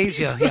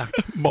 Maltasia, yeah.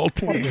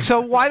 Maltasia. So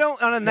why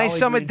don't, on a nice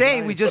summer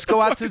day, we just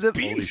go out to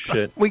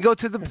the we go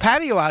to the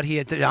patio out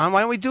here, John?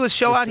 Why don't we do a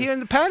show out here in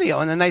the patio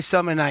on a nice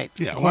summer night?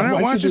 Yeah, why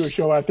don't you do a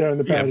show out there in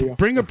the patio?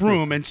 Bring a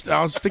broom and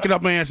I'll stick it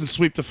up my ass and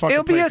sweep the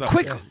fucking place up. It'll be a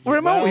quick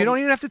remote. You don't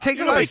even have to take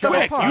a lot of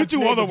stuff apart. You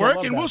do all the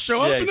work and we'll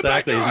show up in the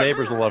backyard. His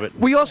neighbors will love it.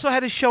 We also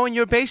had a show in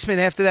your basement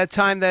after that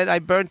time that I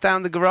burnt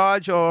down the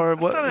garage or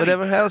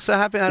whatever else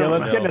happened.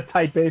 Let's get in a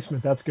tight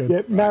basement. That's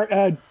good.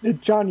 Yeah,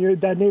 John,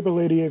 that neighbor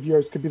lady of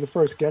yours could be the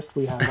first guest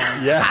we have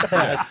on.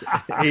 Yes,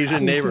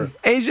 Asian neighbor.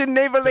 Asian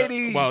neighbor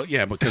lady. Well,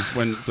 yeah, because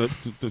when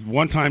the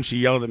one time she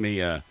yelled at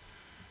me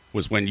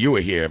was when you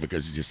were here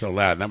because you're so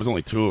loud, and that was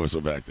only 2 of us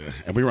were back there,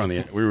 and we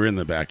were in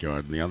the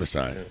backyard on the other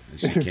side, and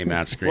she came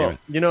out screaming.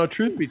 Well,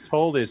 truth be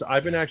told is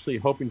I've been actually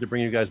hoping to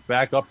bring you guys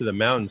back up to the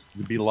mountains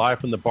to be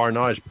live from the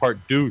Barnage Part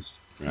Deuce.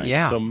 Right.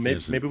 Yeah. So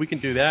maybe we can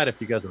do that if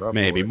you guys are up.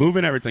 Maybe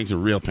moving everything's a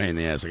real pain in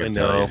the ass. I gotta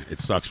tell you,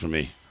 it sucks for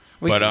me.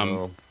 But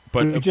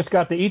we just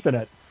got the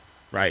Ethernet.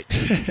 Right.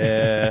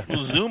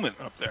 We'll zoom it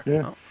up there.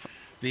 Yeah.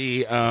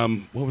 The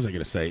what was I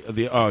gonna say?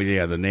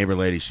 The neighbor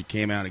lady. She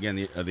came out again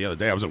the other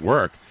day. I was at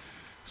work.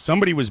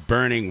 Somebody was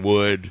burning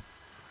wood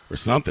or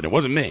something. It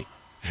wasn't me.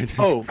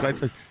 Oh,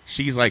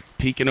 she's like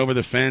peeking over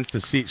the fence to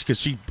see because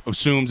she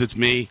assumes it's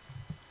me.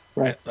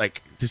 Right.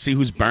 Like to see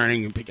who's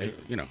burning.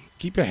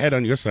 Keep your head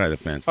on your side of the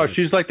fence. Oh,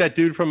 she's like that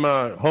dude from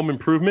Home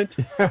Improvement.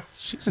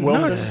 She's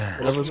nuts.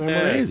 She's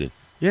crazy.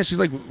 Yeah, she's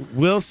like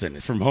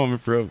Wilson from Home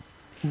Improvement.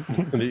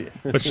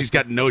 But she's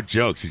got no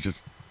jokes. She's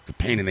just a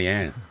pain in the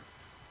ass.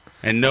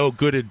 And no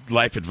good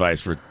life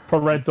advice for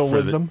parental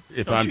wisdom.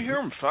 Don't you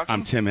hear him fucking?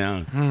 I'm Tim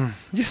Allen.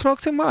 You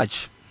smoke too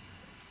much.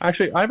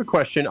 Actually, I have a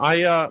question.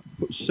 I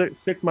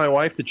sicked my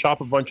wife to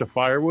chop a bunch of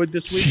firewood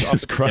this week.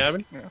 Jesus off the Christ.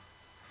 cabin. Yeah.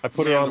 I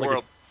put her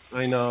on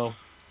I know.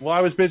 Well,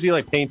 I was busy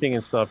painting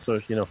and stuff, so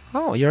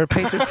Oh, you're a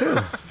painter too.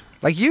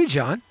 Like you,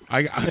 John.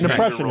 An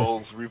impressionist.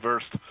 Roles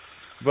reversed.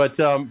 But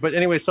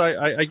anyway, so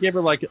I gave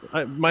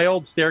her my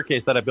old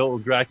staircase that I built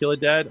with Dracula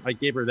Dead. I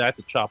gave her that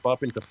to chop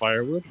up into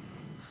firewood.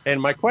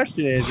 And my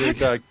question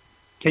is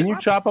can you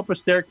chop up a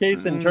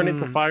staircase and turn it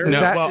into firewood? Is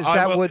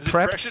that wood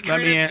prep?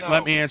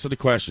 Let me answer the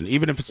question.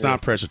 Even if it's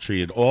not pressure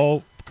treated,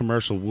 all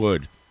commercial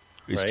wood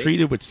is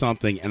treated with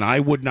something, and I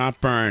would not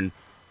burn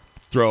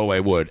throwaway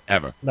wood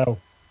ever. No.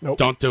 Nope.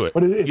 Don't do it.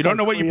 You don't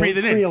know what you're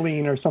breathing in.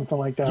 Creoline or something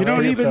like that. You don't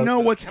right? even know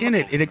what's in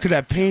it. And it could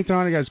have paint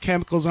on it, it has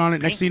chemicals on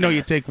it. Next thing you know,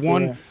 you take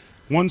one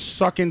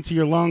suck into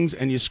your lungs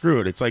and you screw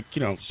it. It's like,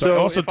 so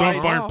also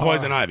don't burn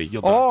poison ivy.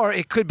 You'll die. Or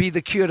it could be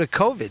the cure to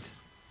COVID.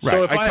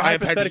 So if I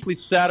hypothetically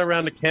sat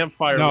around a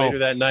campfire later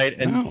that night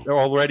and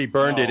already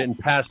burned it in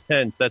past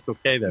tense, that's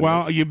okay then.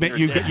 Well, you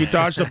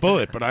dodged a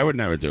bullet, but I would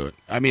never do it.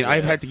 I mean,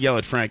 I've had to yell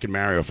at Frank and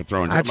Mario for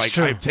throwing. That's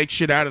true. I take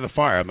shit out of the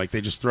fire. I'm like,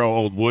 they just throw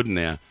old wood in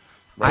there.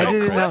 I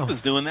didn't know.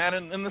 was doing that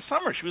in the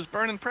summer. She was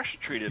burning pressure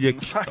treated.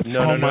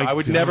 No. I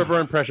would never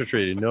burn pressure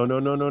treated. No.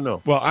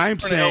 Well, I'm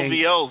saying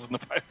LVLs in the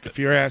fire. If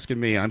you're asking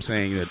me, I'm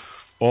saying that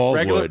all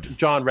wood.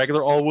 John,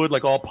 regular all wood,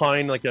 like all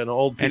pine, like an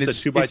old piece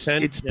of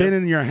 2x10. It's been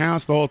in your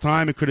house the whole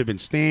time. It could have been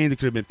stained. It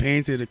could have been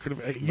painted. It could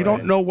have. You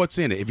don't know what's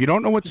in it. If you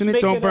don't know what's in it,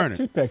 don't burn it.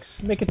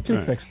 Toothpicks. Make it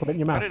toothpicks. Put it in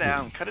your mouth.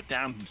 Cut it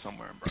down from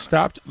somewhere.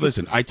 Stop.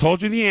 Listen, I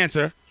told you the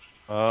answer.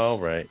 All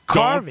right.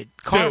 Carve it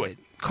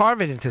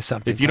into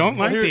something. If you don't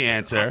like the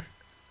answer.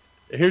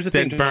 Here's the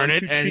thing. Then burn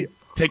it and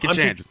take a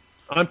chance.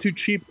 I'm too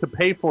cheap to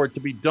pay for it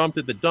to be dumped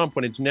at the dump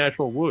when it's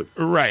natural wood.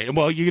 Right.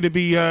 Well, you're going to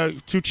be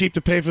too cheap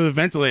to pay for the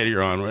ventilator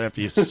you're on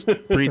after you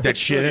breathe that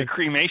shit in.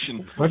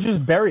 Cremation. Why don't you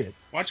just bury it?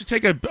 Why don't you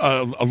take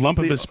a lump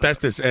of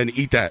asbestos and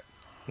eat that?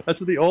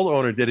 That's what the old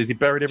owner did. Is he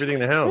buried everything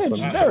in the house? Yeah,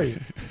 just bury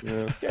it.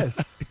 Yeah. Yes.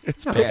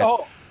 It's bad.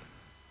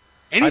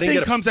 Anything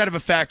that comes out of a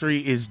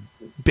factory is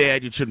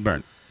bad. You shouldn't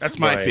burn. That's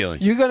my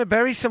feeling. You going to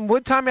bury some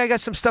wood, Tommy? I got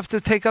some stuff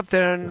to take up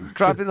there and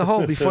drop in the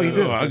hole before you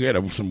do. I'll get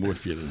some wood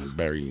for you to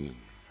bury.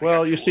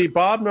 Well, you see,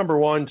 Bob number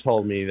one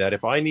told me that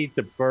if I need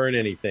to burn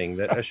anything,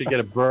 that I should get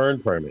a burn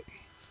permit.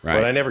 Right.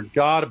 But I never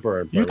got a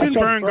burn permit. You can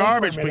burn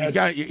garbage, but you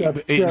got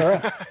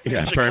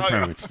burn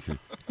permits.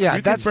 Yeah,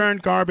 you can burn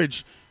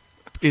garbage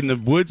in the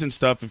woods and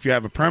stuff if you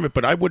have a permit,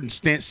 but I wouldn't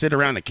sit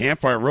around a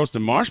campfire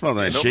roasting marshmallows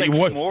and shit.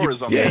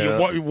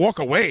 You walk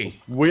away.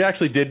 We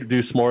actually did do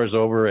s'mores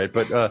over it,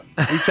 but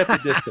we kept the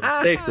distance,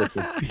 safe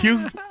distance.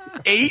 You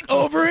ate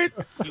over it?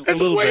 That's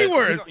way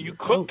worse. You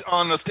cooked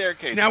on the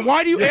staircase. Now,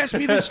 why do you ask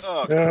me this?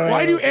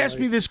 Why do you ask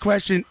me this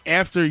question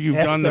after you've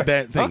done the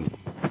bad thing?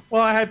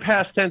 Well, I had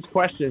past tense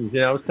questions.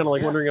 I was kind of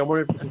like wondering, I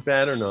wonder if this is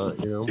bad or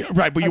not. Yeah,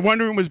 right, but you're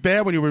wondering it was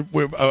bad when you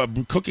were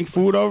cooking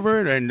food over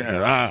it,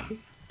 and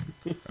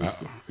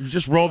you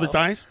just roll the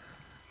dice.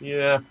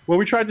 Yeah. Well,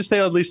 we tried to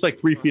stay at least like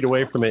 3 feet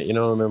away from it, and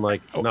then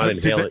not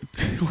inhale it.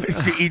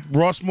 Did you eat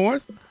raw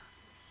s'mores?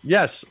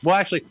 Yes. Well,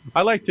 actually,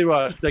 I like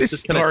to. This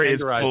story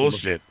is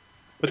bullshit.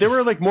 But they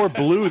were more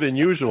blue than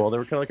usual. They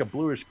were kind of like a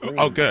bluish green.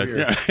 Oh, good.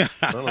 Yeah.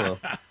 I don't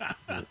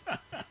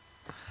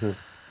know.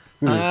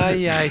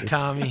 Aye,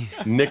 Tommy.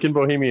 Nick in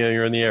Bohemia,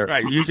 you're in the air.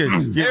 Right.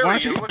 Why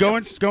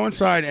don't you go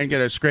inside and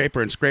get a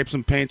scraper and scrape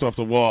some paint off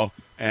the wall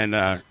and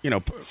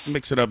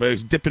mix it up.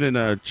 Dip it in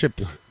a chip.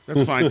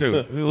 That's fine too.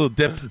 A little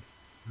dip.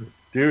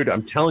 Dude,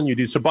 I'm telling you,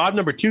 dude. So Bob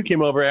number 2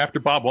 came over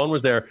after Bob 1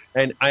 was there,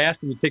 and I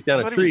asked him to take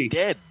down a tree. He was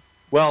dead.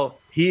 Well,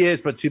 he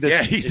is, but see this.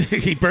 Yeah,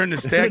 he burned the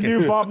stack.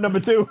 New Bob number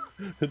 2.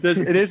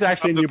 It is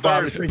actually new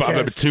Bob. It's Bob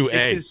number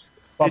 2A.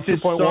 It's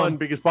his son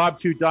because Bob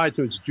 2 died,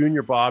 so it's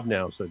Junior Bob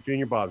now. So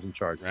Junior Bob's in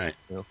charge. Right.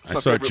 I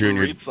saw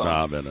Junior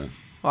Bob at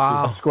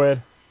a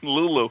squared.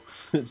 Lulu.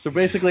 So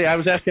basically, I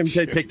was asking him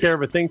to take care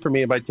of a thing for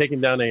me by taking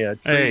down a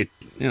tree. Hey,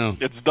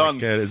 it's done.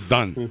 It's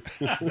done.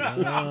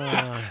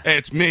 Hey,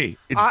 it's me.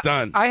 It's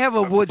done. I have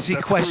a woodsy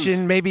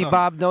question. Maybe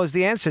Bob knows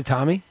the answer,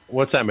 Tommy.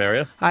 What's that,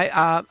 Mario?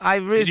 I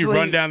recently Did you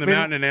run down the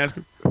mountain and ask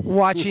him?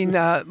 Watching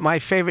my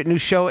favorite new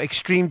show,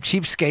 Extreme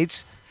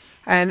Cheapskates.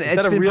 And Is it's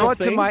that a been real brought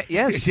thing? to my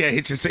yes. Yeah,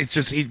 it's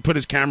just he put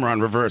his camera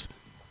on reverse.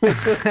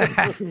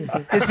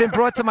 It's been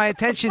brought to my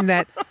attention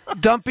that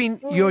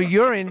dumping your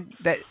urine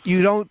that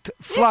you don't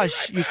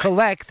flush, you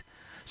collect,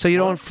 so you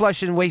don't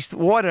flush and waste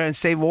water and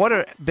save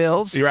water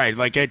bills. You're right,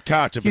 like Ed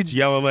Koch. If it's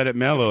yellow, let it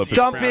mellow. If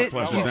Dump it's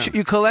brown, flush it.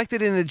 You collect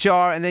it in a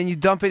jar and then you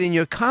dump it in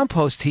your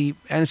compost heap,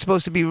 and it's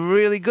supposed to be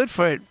really good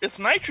for it. It's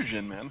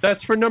nitrogen, man.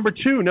 That's for number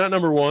 2, not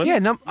number 1.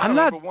 Yeah, I'm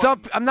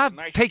not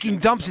taking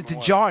dumps into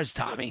jars,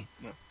 Tommy.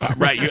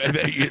 Right,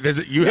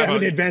 you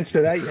haven't advanced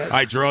to that yet.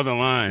 I draw the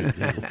line.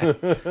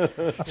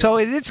 So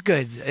it is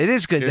good. It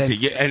is good.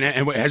 And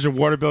has your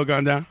water bill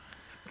gone down?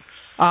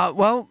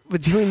 Well,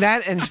 with doing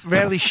that and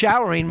rarely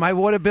showering, my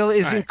water bill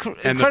is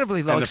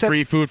incredibly low. And the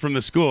free food from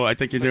the school, I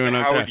think you're doing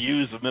okay. Howard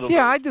Hughes of Middle.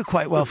 Yeah, I do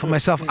quite well for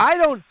myself. I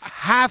don't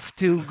have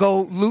to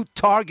go loot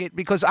Target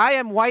because I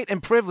am white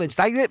and privileged.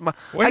 I get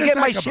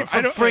my shit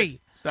for free.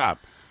 Stop.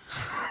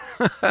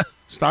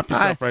 Stop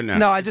yourself right now.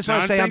 No, I just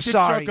want to say I'm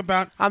sorry.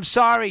 I'm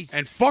sorry.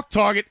 And fuck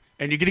Target,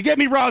 and you're going to get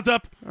me riled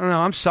up. No,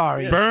 I'm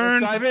sorry.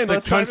 Burn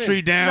the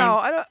country down. No,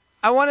 I don't.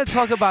 want to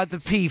talk about the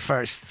pee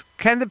first.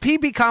 Can the pee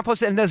be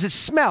composted, and does it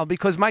smell?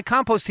 Because my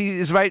compost tea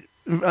is right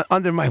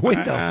under my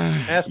window.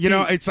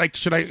 It's like,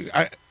 should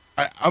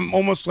I'm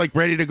almost like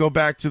ready to go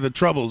back to the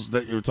troubles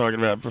that you were talking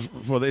about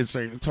before this.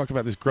 Talk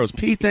about this gross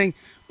pee thing,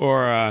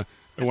 or I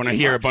want to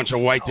hear a bunch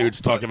of white dudes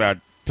talk about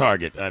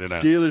Target. I don't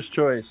know. Dealer's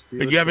choice.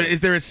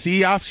 Is there a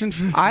C option?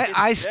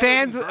 I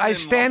stand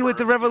with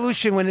the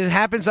revolution. When it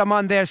happens, I'm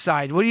on their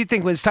side. What do you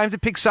think? When it's time to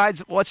pick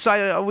sides, what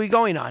side are we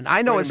going on?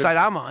 I know what side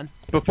I'm on.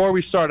 Before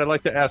we start, I'd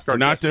like to ask our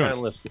guest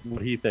panelist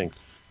what he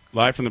thinks.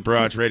 Live from the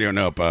Barrage Radio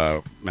Nope.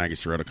 Maggie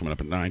Sirotto coming up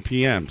at 9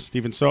 p.m.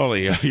 Stephen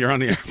Soley, you're on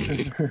the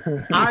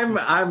air.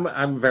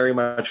 I'm very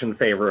much in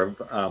favor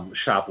of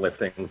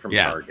shoplifting from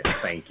Target.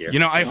 Thank you.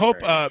 I hope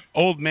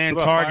old man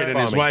Target and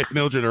his wife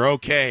Mildred are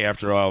okay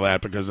after all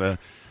that, because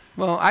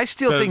well, I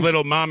still think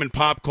little mom and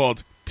pop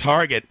called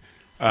Target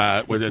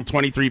with a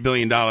 $23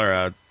 billion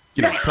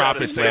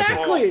profit center.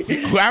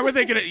 Exactly. How are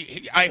they going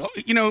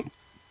to?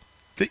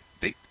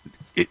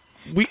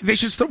 We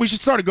should start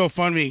a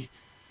GoFundMe.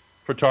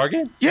 For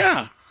Target?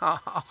 Yeah.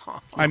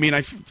 I mean,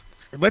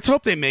 let's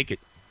hope they make it.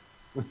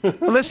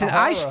 Listen,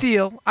 I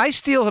steal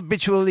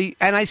habitually,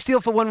 and I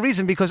steal for one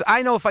reason, because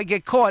I know if I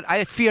get caught,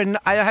 I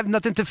have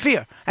nothing to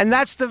fear, and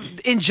that's the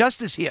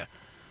injustice here.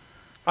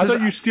 I thought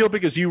you steal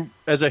because you,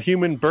 as a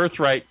human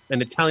birthright,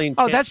 an Italian.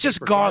 Oh, that's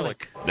just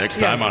garlic. Next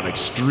time on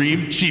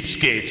Extreme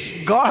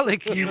Cheapskates.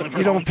 Garlic, you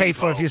don't pay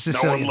for if you're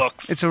Sicilian. No one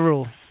looks. It's a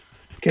rule.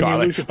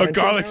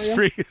 Garlic's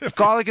free.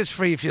 Garlic is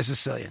free if you're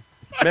Sicilian.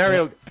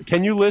 Mario,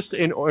 can you list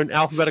in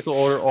alphabetical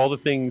order all the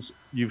things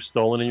you've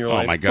stolen in your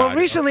life? Oh, my God. Well,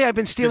 recently I've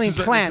been stealing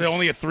plants. This is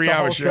only a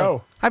 3-hour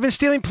show. I've been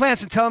stealing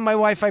plants and telling my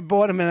wife I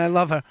bought them and I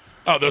love her.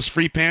 Oh, those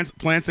free plants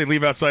they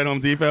leave outside Home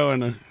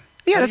Depot?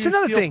 Yeah, that's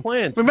another thing.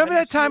 Plants? Remember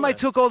that time I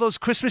took all those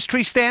Christmas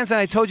tree stands and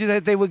I told you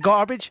that they were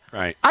garbage?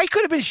 Right. I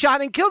could have been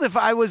shot and killed if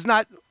I was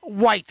not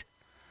white.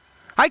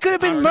 I could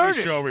have been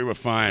murdered. Sure, we were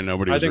fine.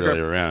 Nobody was really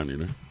around,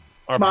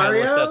 Our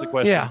Mario? panelist has a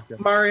question. Yeah.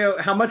 Mario,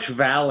 how much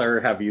valor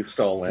have you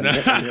stolen?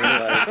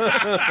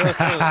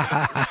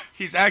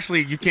 He's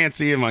actually, you can't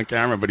see him on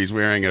camera, but he's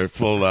wearing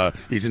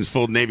he's in his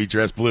full Navy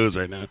dress blues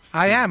right now.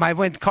 I am. I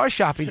went car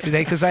shopping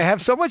today because I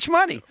have so much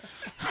money.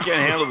 You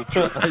can't handle the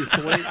truth.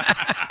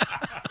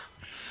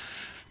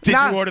 Did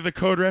you order the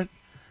code red?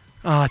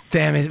 Oh,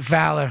 damn it.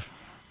 Valor.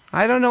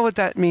 I don't know what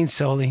that means,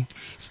 Soli.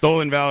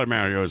 Stolen valor,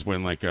 Mario, is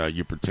when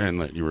you pretend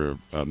that you were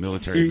a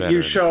military veteran.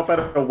 You show up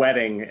at a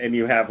wedding and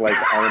you have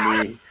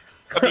army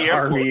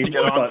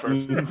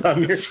buttons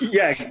on your.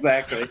 Yeah,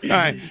 exactly. All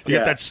right, you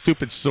get that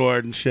stupid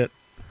sword and shit.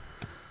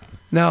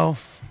 No.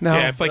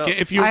 Yeah,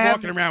 if you were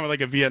walking around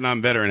with a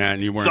Vietnam veteran hat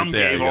and you weren't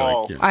there,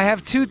 I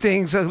have two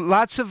things: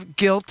 lots of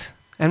guilt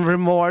and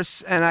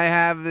remorse, and I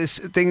have this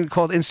thing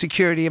called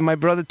insecurity. And my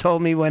brother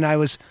told me when I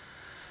was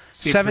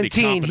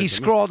 17, he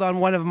scrawled on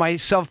one of my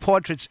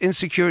self-portraits,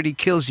 "Insecurity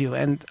kills you,"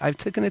 and I've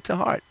taken it to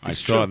heart. I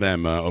saw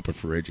them open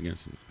for Rage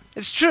Against It.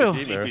 It's true.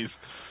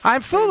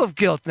 I'm full of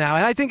guilt now,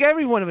 and I think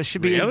every one of us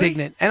should be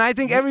indignant. And I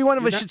think every one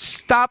of us should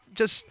stop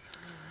just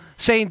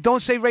saying,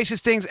 don't say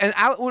racist things, and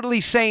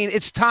outwardly saying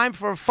it's time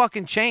for a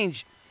fucking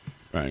change.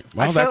 Right.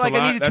 Well, that's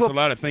a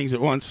lot of things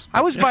at once.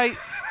 I was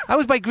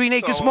by Green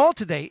Acres Mall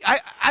today.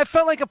 I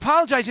felt like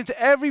apologizing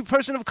to every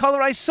person of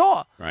color I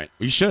saw. Right.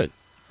 You should.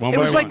 It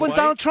was like when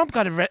Donald Trump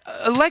got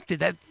elected.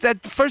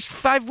 That first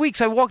 5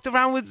 weeks, I walked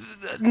around with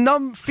a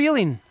numb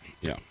feeling.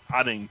 Yeah.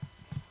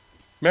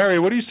 Mary,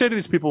 what do you say to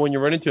these people when you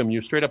run into him? You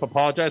straight up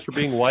apologize for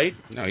being white?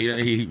 No,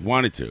 he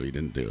wanted to. He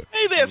didn't do it.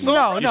 Hey there,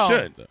 No. You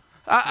should.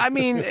 I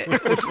mean,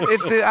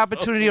 if the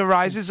opportunity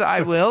arises, I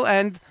will.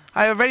 And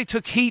I already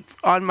took heat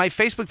on my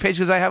Facebook page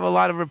because I have a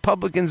lot of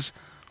Republicans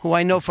who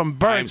I know from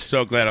birth. I'm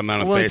so glad I'm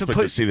not on Facebook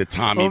to see the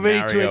Tommy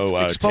Mario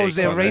expose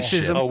their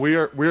racism. Oh,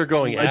 we're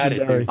going at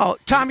it. Oh,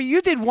 Tommy,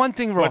 you did one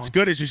thing wrong. What's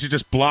good is you should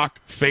just block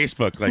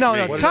Facebook.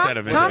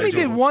 Tommy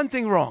did one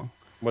thing wrong.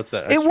 What's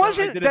that? It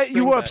wasn't that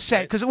you were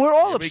upset, because we're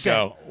all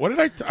upset. What did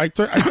I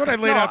thought I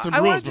laid out some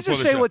rules. I wanted to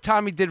just say what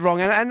Tommy did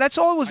wrong, and that's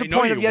all was the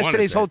point of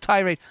yesterday's whole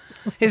tirade,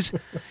 is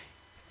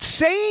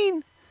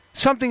saying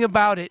something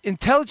about it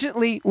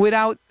intelligently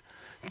without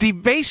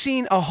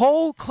debasing a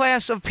whole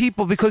class of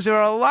people, because there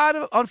are a lot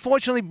of,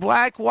 unfortunately,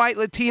 black, white,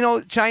 Latino,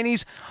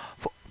 Chinese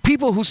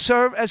people who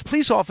serve as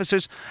police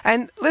officers.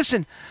 And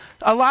listen,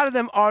 a lot of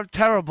them are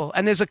terrible,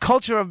 and there's a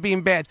culture of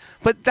being bad.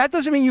 But that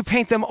doesn't mean you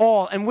paint them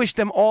all and wish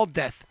them all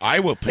death. I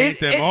will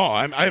paint them all.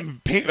 I've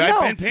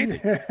been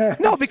painting.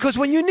 No, because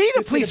when you need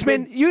a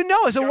policeman,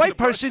 as a white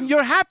person,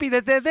 you're happy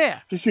that they're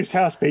there. Just use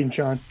house paint,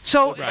 John.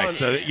 So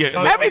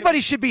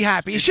everybody should be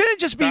happy. It shouldn't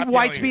just be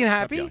whites being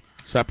happy.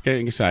 Stop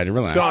getting excited.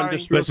 Relax. John,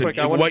 just real quick,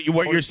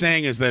 what you're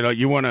saying is that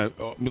you want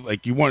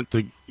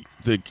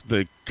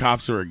the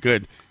cops who are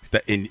good,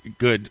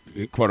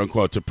 quote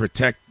unquote, to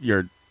protect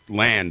your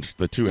land,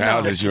 the two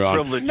houses you're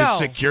on, the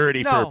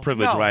security for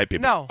privileged white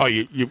people. No. Oh,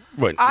 you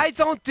wouldn't. I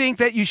don't think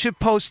that you should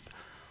post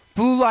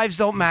 "Blue Lives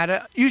Don't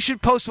Matter." You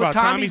should post what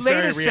Tommy Tommy's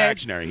later very said.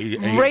 Reactionary.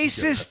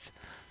 Racist,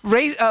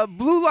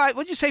 blue light.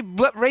 What'd you say?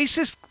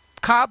 Racist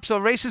cops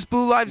or racist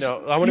blue lives.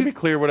 No, I want to be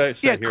clear what I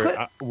said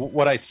here.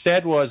 What I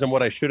said was, and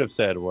what I should have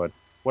said was,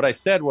 what I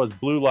said was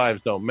blue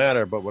lives don't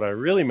matter, but what I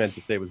really meant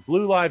to say was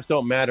blue lives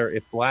don't matter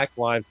if black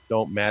lives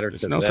don't matter to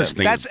them.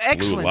 That's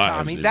excellent,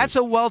 Tommy. That's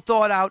a well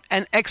thought out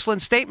and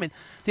excellent statement.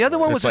 The other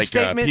one was a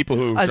statement people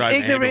who as drive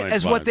ignorant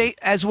as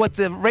ambulance what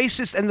the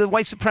racist and the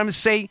white supremacists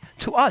say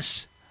to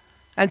us,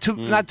 and to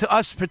not to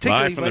us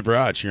particularly. Live from the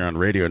garage here on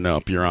Radio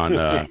Nope. You're on.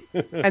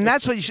 And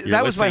that's what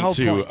that was my whole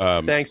point.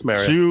 Thanks,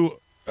 Mario. Two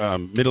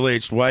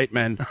middle-aged white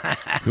men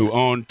who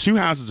own 2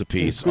 houses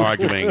apiece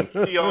arguing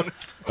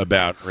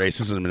about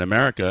racism in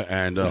America,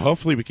 and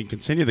hopefully we can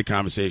continue the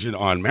conversation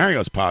on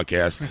Mario's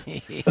podcast.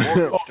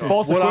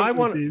 What I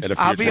want,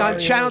 I'll be on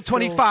Channel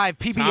 25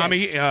 PBS.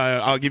 Tommy,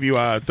 I'll give you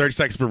 30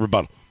 seconds for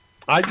rebuttal.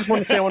 I just want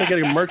to say I want to get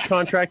a merch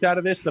contract out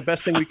of this. The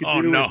best thing we could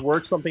do is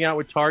work something out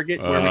with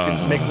Target where we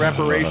can make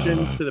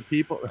reparations to the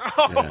people.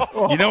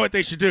 You know what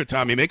they should do,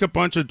 Tommy? Make a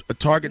bunch of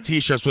Target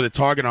T-shirts with a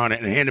Target on it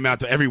and hand them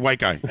out to every white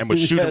guy, and we'll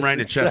shoot them right in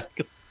the chest.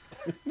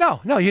 No.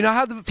 You know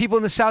how the people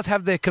in the South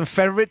have their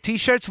Confederate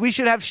T-shirts? We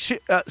should have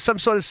some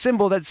sort of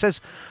symbol that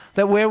says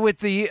that we're with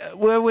the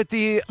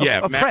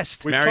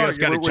oppressed. Mario's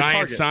got a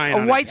giant sign.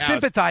 A white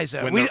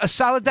sympathizer. A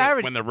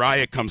solidarity. When the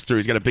riot comes through,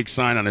 he's got a big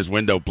sign on his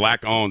window,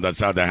 black owned,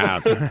 outside the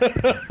house.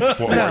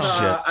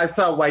 I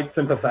saw a white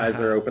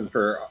sympathizer open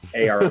for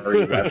AR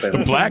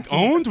weapons. Black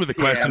owned with a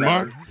question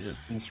mark?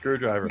 And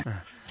screwdriver.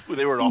 Ooh,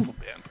 they were an awful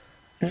band.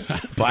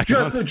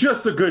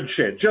 Just a good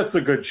shit. Just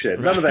a good shit.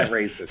 None of that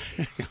racist.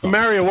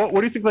 Mario, what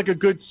do you think like a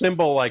good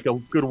symbol, like a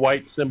good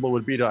white symbol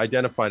would be to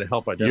help identify?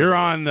 You're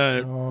on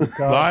the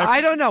live.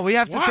 I don't know. We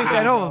have to think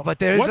that over. But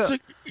there's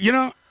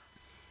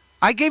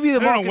I gave you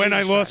the I don't know when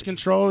I lost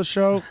control of the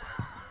show.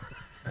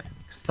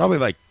 Probably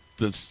like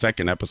the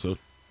second episode.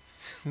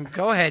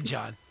 Go ahead,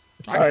 John.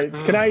 All right.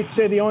 Can I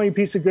say the only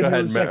piece of good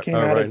news that came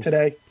out of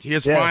today? He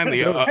is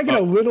finally Can I get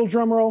a little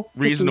drum roll?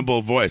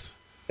 Reasonable voice.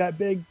 That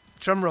big.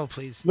 Drum roll,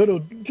 please.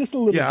 Just a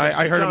little. Yeah,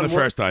 I heard him the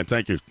first time.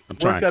 Thank you. I'm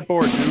trying. Work that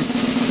board, dude.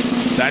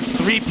 That's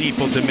 3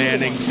 people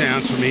demanding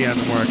sounds from me as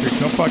a worker.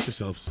 Go fuck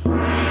yourselves. All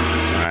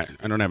right.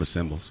 I don't have a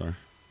symbol. Sorry.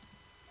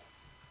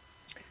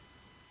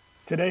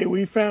 Today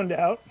we found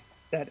out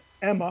that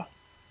Emma,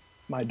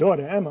 my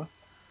daughter Emma,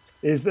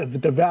 is the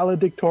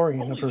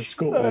valedictorian of her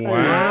school.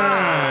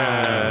 Wow.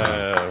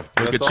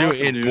 Look at you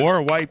in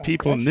more white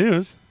people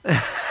news.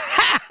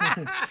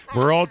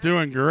 We're all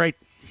doing great.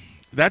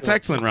 That's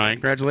excellent, Ryan.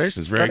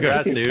 Congratulations. Very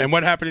good. Dude. And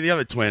what happened to the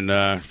other twin?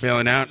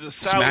 Failing out?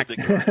 Smack.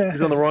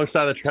 He's on the wrong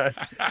side of the track.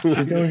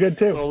 She's doing good,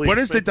 too. What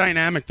is the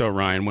dynamic, though,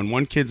 Ryan, when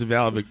one kid's a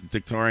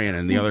valedictorian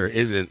and the other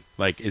isn't?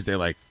 Like, is there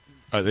like,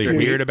 are they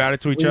weird about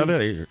it to each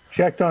other?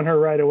 Checked on her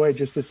right away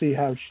just to see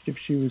if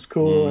she was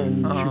cool,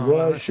 and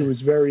she was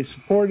very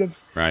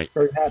supportive. Right.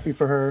 Very happy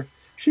for her.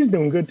 She's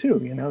doing good,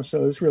 too,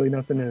 so there's really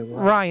nothing new.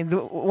 Ryan, the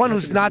one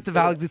who's not the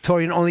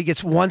valedictorian only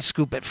gets 1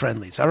 scoop at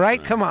Friendly's, all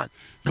right? Come on.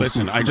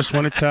 Listen, I just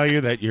want to tell you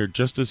that you're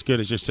just as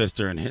good as your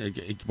sister, and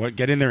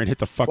get in there and hit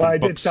the fucking I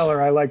books. did tell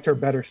her I liked her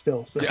better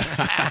still. So.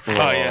 Yeah,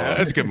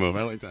 that's a good move.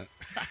 I like that.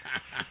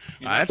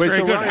 That's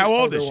very good. Ryan, how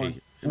old is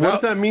she? What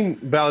does that mean,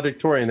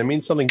 valedictorian? That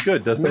means something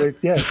good, doesn't it?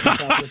 Yeah, it's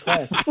top of the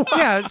class.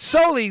 Yeah,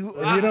 Soli.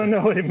 You don't know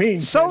what it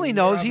means. Soli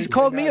knows. He's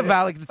called me a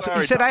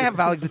valedictorian. He said I have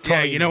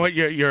valedictorian. Yeah, you know what?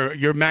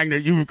 You're magna.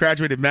 You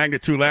graduated magna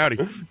cum laude.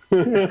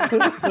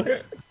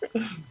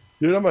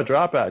 Dude, I'm a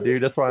dropout,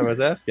 dude. That's why I was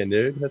asking,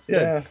 dude. That's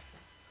good. Yeah.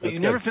 Wait, you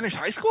never finished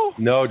high school?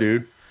 No,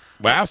 dude.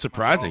 Wow,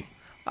 surprising.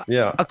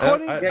 Yeah.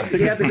 According,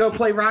 you had to go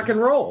play rock and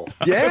roll.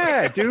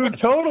 Yeah, dude,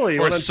 totally.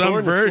 Or some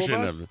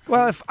version of it.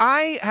 Well, if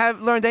I have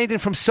learned anything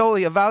from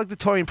Soli, a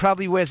valedictorian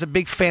probably wears a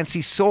big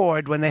fancy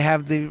sword when they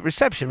have the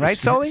reception, right,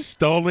 Soli?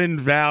 Stolen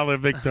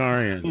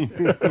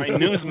valedictorian. My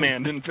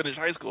newsman didn't finish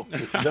high school.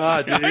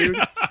 Nah, dude.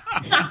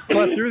 I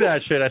slept through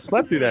that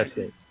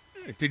shit.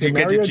 Did you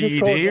get your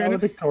GED or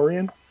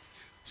valedictorian?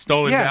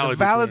 Stolen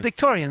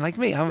valedictorian like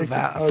me. I'm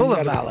full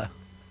of valor.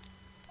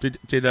 Did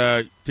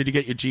you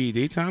get your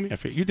GED, Tommy?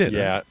 You did.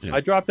 Yeah. Right? I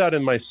dropped out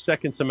in my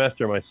second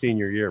semester of my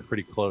senior year,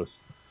 pretty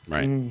close.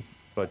 Right.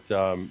 But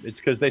it's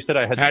because they said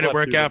I had. How'd it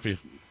work out for you?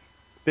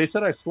 They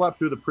said I slept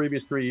through the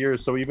previous 3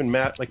 years, so even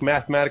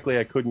mathematically,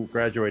 I couldn't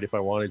graduate if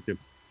I wanted to.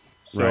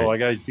 So I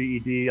got a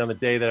GED on the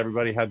day that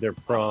everybody had their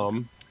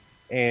prom.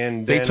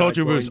 And they told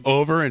you it was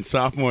over in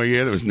sophomore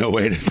year. There was no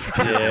way to.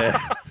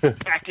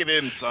 Pack it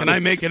in, son. Can I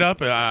make it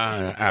up?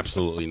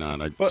 Absolutely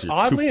not. But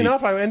oddly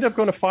enough, I ended up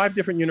going to 5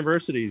 different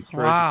universities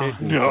for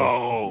education.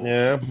 No.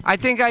 Yeah. I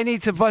think I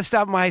need to bust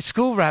out my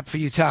school rap for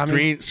you,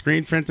 Tommy.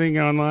 Screen printing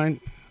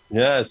online.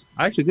 Yes,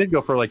 I actually did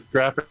go for like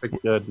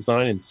graphic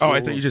design and. Oh,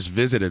 I thought you just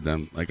visited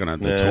them, like on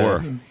the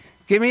tour.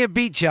 Give me a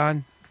beat,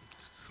 John.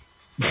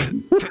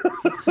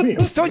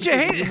 Don't you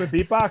hate it?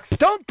 Beatbox.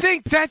 Don't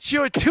think that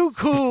you're too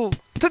cool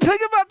to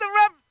think about the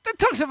rap that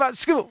talks about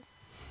school.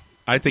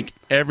 I think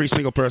every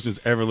single person who's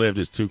ever lived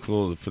is too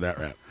cool for that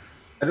rap.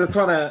 I just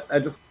want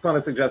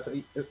to suggest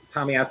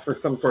Tommy asked for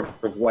some sort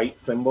of white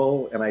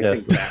symbol, and I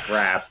think that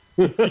rap.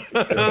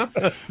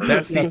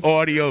 That's the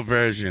audio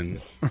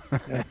version.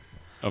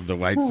 Of the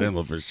white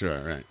symbol for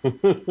sure,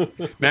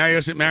 right?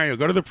 Mario,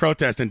 go to the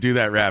protest and do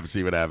that rap and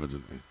see what happens.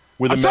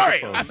 I'm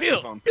sorry, I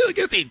feel really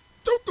guilty.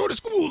 Don't go to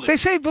school. They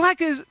say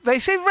rap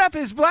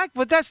is black,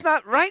 but that's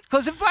not right.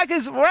 Because if black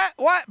is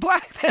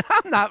black, then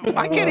I'm not.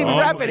 I can't even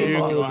rap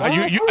anymore.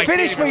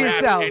 Finish for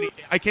yourself.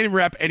 I can't even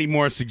rap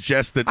anymore.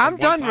 Suggest that I'm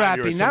done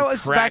rapping. That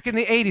was back in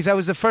the '80s. I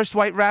was the first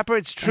white rapper.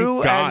 It's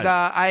true, and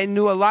I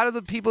knew a lot of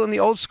the people in the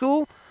old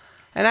school.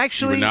 And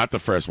actually, you were not the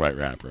first white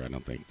rapper. I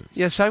don't think that's.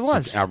 Yes, I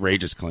was. Such an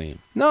outrageous claim.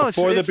 No,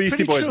 before it's the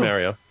Beastie Boys, true.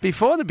 Mario.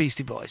 Before the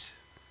Beastie Boys.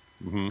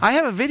 Mm-hmm. I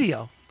have a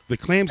video. The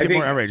claims get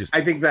more outrageous.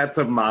 I think that's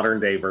a modern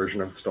day version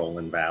of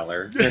Stolen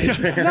Valor.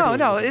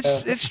 No,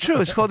 it's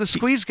true. It's called the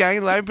Squeeze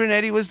Gang. Larry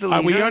Bernetti was the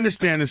leader. We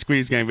understand the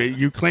Squeeze Gang, but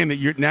you claim that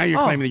you're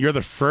claiming that you're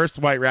the first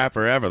white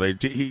rapper ever.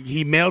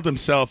 He mailed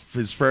himself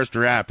his first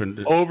rap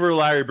over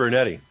Larry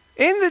Bernetti.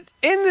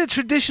 In the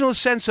traditional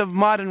sense of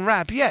modern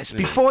rap, yes.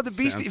 Before the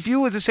Beastie, if you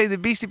were to say the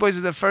Beastie Boys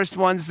were the first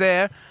ones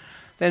there,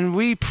 then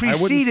we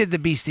preceded the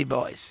Beastie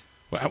Boys.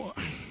 Well,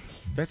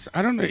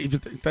 I don't know if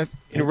that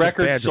in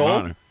record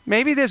sold.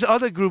 Maybe there's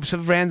other groups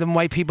of random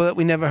white people that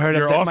we never heard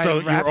of.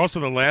 You're also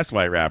the last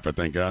white rapper,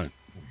 thank God.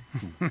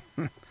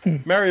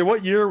 Mario,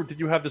 what year did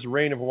you have this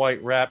reign of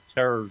white rap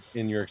terror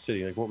in New York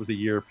City? Like, what was the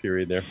year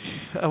period there?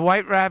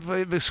 White rap,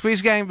 the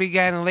Squeeze Gang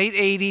began in late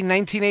 80,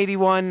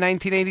 1981,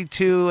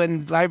 1982,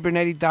 and Larry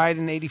Bernetti died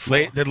in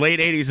 84. The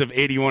late 80s of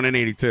 81 and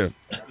 82.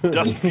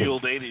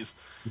 Dust-fueled 80s.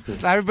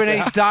 Larry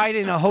Bernetti died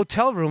in a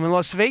hotel room in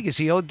Las Vegas.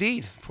 He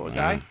OD'd. Poor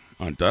guy.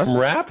 On dust?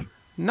 From rap?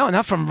 No,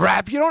 not from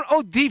rap. You don't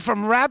OD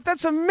from rap.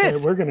 That's a myth. Yeah,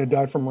 we're going to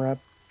die from rap.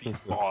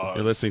 You're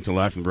listening to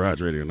Live from Barrage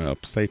Radio now.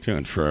 Stay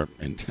tuned for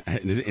an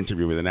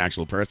interview with an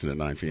actual person at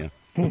 9 p.m.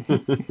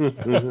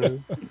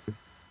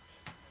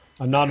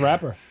 A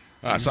non-rapper.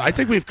 So I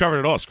think we've covered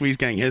it all. Squeeze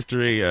Gang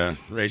history,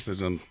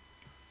 racism.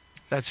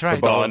 That's right.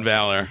 Stolen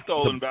Valor.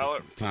 Stolen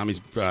Valor. Tommy's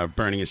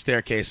burning his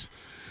staircase.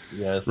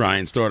 Yes.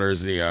 Ryan's daughter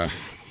is the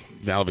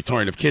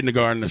valedictorian of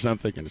kindergarten or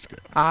something. And it's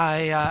good.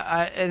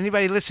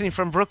 Anybody listening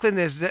from Brooklyn,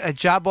 there's a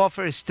job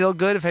offer is still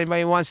good. If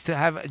anybody wants to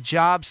have a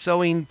job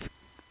sewing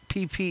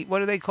PP,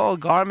 what are they called?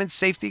 Garments,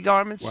 safety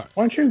garments?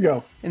 Why don't you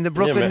go? In the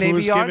Brooklyn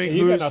Navy Yard?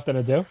 You got nothing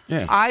to do.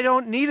 Yeah. I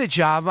don't need a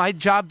job. My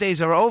job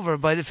days are over.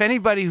 But if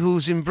anybody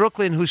who's in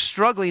Brooklyn who's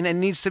struggling and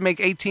needs to make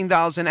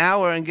 $18 an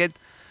hour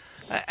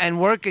and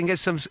work and get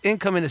some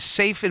income in a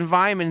safe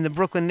environment in the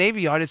Brooklyn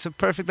Navy Yard, it's a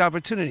perfect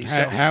opportunity. Who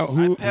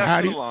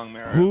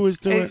is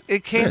doing it?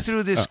 It came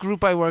through this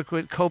group I work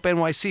with, Cope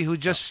NYC, who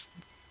just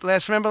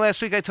remember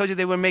last week I told you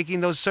they were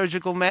making those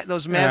surgical masks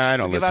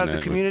to give out to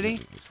the community?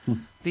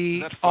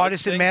 The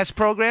Artists in Mask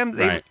program.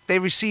 They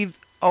received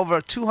over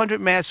 200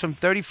 masks from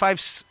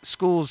 35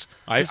 schools.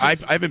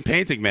 I've been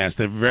painting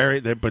masks.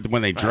 But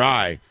when they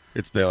dry,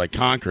 they're like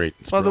concrete.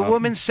 Well, the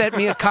woman sent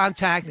me a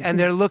contact, and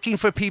they're looking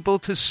for people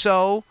to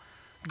sew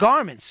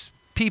garments,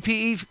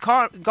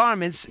 PPE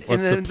garments.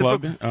 What's the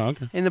plug?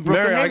 In the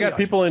Brooklyn Mary, I Navy got Yard.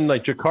 people in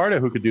like Jakarta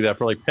who could do that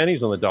for like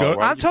pennies on the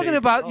dollar. I'm talking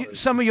about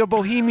some of your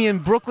bohemian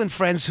Brooklyn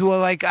friends who are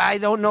like, I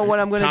don't know what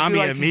I'm going to do.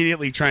 Tommy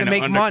immediately trying to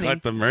make undercut money.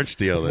 the merch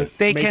deal.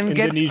 They could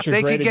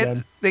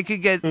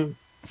get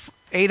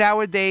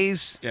 8-hour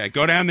days. Yeah,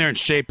 go down there and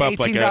shape up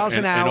like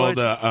an old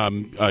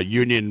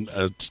union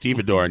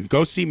stevedore, and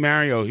go see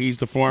Mario. He's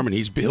the foreman.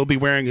 He'll be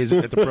wearing at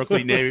the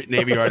Brooklyn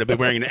Navy Yard. He'll be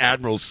wearing an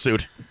admiral's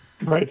suit.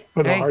 Right,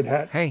 with a hard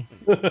hat. Hey,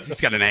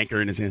 he's got an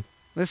anchor in his hand.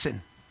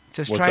 Listen,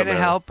 just try to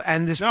help.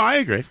 And this. No, I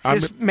agree.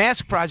 This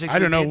mask project. I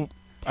don't know.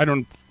 I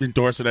don't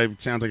endorse it. It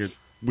sounds like a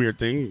weird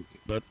thing,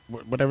 but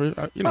whatever.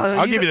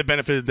 I'll give you the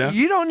benefit of the doubt.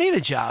 You don't need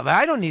a job.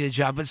 I don't need a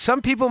job, but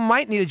some people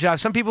might need a job.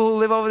 Some people who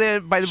live over there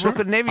by the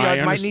Brooklyn Navy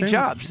Yard might need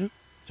jobs.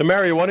 So,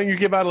 Mario, why don't you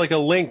give out like a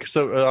link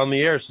on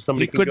the air so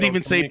somebody? He couldn't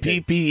even say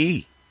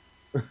PPE.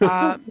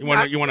 You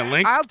want a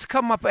link? I'll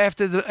come up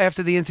after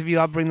the interview.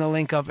 I'll bring the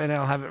link up and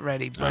I'll have it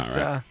ready.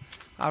 But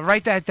I'll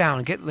write that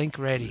down. Get link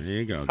ready. There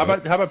you go. How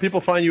about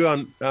people find you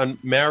on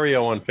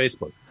Mario on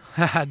Facebook?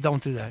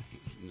 Don't do that.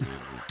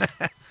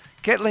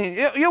 Get link.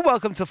 You're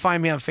welcome to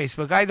find me on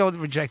Facebook. I don't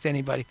reject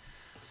anybody.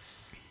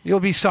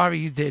 You'll be sorry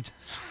you did.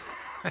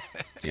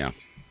 Yeah.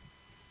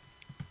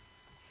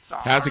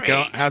 Sorry. How's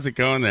it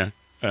going there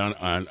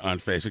on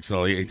Facebook?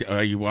 So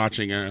are you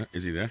watching?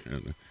 Is he there? I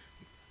don't know.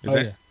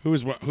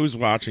 Who's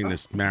watching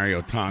this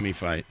Mario Tommy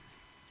fight?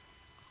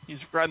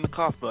 He's riding the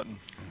cough button.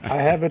 I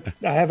have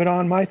it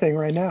on my thing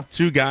right now.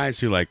 Two guys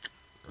who are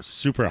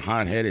super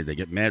hot-headed. They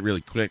get mad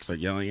really quick. It's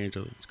like yelling at each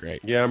other. It's great.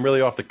 Yeah, I'm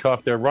really off the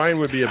cuff there. Ryan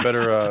would be a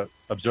better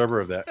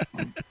observer of that.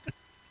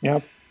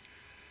 Yep.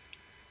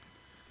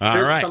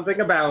 There's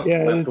something about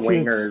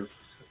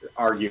left-wingers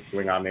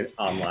arguing on it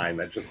online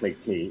that just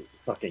makes me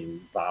fucking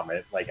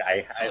vomit. Like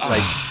I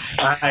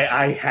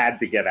had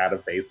to get out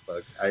of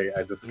Facebook.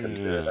 I just couldn't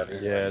do it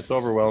anymore. Yeah, it's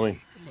overwhelming.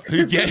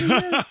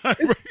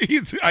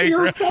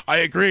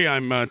 I agree.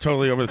 I'm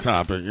totally over the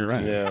top, but you're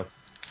right. Yeah.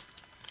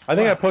 I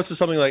think I posted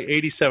something like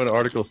 87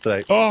 articles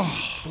today. Oh,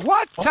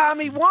 what,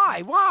 Tommy?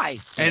 Why?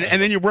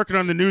 And then you're working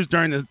on the news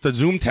during the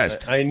Zoom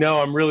test. I know.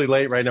 I'm really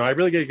late right now. I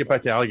really got to get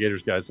back to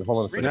alligators, guys. So hold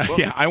on a second.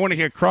 Yeah, I want to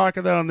hear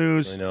crocodile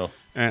news. I know.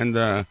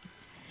 And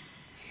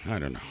I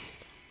don't know.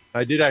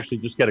 I did actually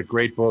just get a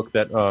great book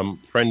that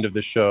friend of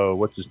the show,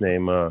 what's his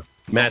name?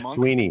 Matt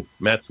Sweeney.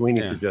 Matt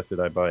Sweeney suggested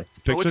I buy.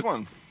 Oh, which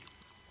one?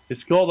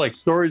 It's called like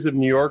Stories of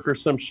New York or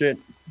some shit.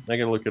 I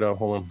gotta look it up.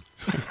 Hold on.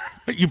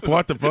 You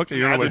bought the book and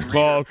you don't know what it's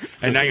called,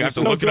 and now you have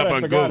to look it up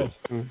on Google.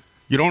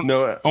 You don't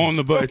own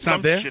the book. It's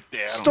not there.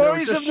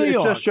 Stories of New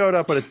York. It just showed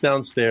up, but it's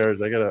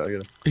downstairs. I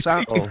gotta.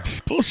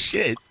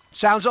 Bullshit.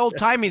 Sounds old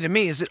timey to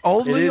me. Is it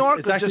old New York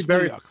It's or actually just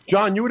very. New York?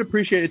 John, you would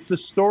appreciate it. It's the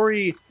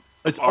story.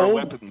 It's Our old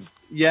weapons.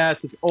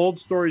 Yes, it's old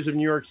stories of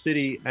New York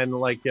City, and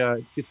like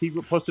because he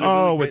posted.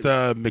 With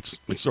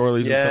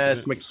McSorley's. Yes, and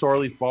stuff.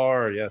 McSorley's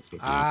bar. Yes.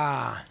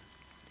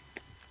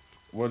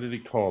 What did he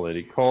call it?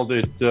 He called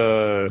it.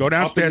 Go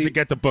downstairs and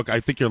get the book. I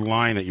think you're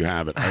lying that you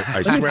have it.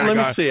 I swear. Let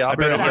me see. I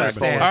bet I'll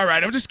it. All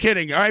right, I'm just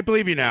kidding. All right, I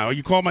believe you now.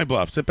 You call my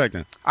bluff. Sit back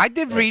down. I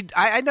did read.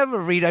 I never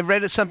read. I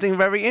read something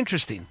very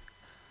interesting.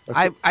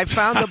 I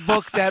found a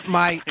book that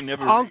my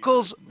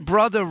uncle's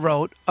brother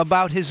wrote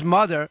about his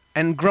mother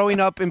and growing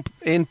up in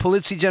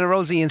Polizzi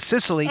Generosi in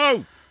Sicily.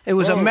 It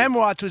was a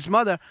memoir to his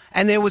mother,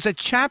 and there was a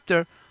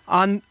chapter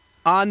on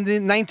the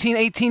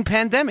 1918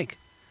 pandemic.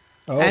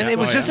 It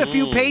was just a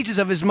few pages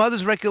of his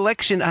mother's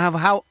recollection of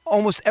how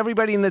almost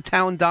everybody in the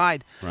town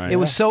died. Right. It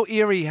was so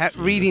eerie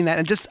reading that.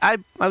 And just I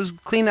was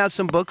cleaning out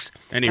some books.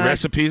 Any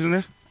recipes in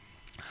there?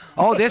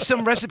 Oh, there's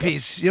some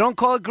recipes. You don't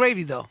call it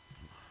gravy, though.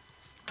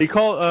 He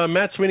called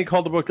Matt Sweeney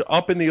called the book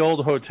 "Up in the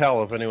Old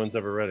Hotel." If anyone's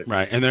ever read it,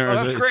 right? And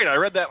that's great. I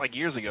read that like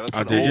years ago. It's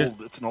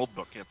it's an old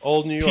book. It's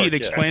old New York. Pete,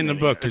 explain the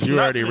book because you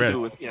already read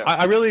it.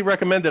 I really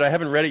recommend it. I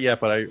haven't read it yet,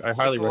 but I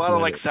highly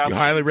recommend it. You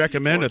highly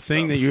recommend a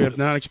thing that you have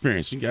not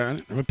experienced. You got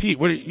it. But Pete,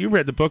 you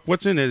read the book.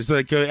 What's in it? Is it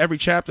like every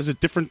chapter is a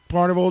different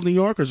part of old New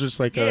York, or is it just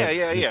like yeah.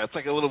 It's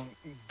like a little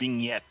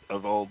vignette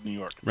of old New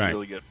York. It's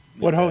really good.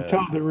 What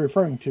hotel they're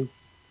referring to?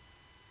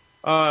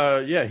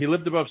 He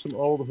lived above some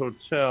old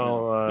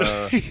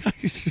hotel.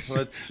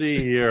 Let's see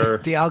here.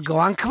 The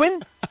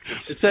Algonquin?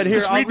 It said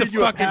here. I'll read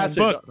you a passage.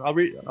 Book. I'll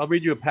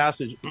read you a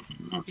passage.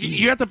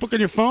 You got the book on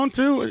your phone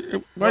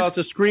too? Well, it's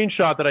a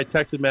screenshot that I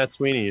texted Matt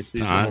Sweeney.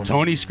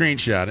 Tony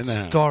screenshot in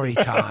that. Story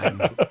time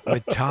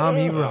with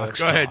Tommy Rockstar.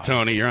 Go ahead,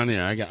 Tony. You're on the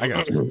air. I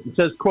got you. It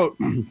says, "Quote: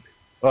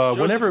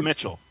 Whenever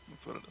Mitchell.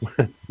 That's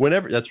what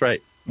it is. That's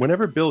right.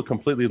 Whenever Bill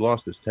completely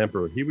lost his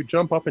temper, he would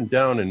jump up and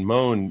down and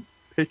moan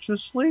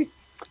piteously."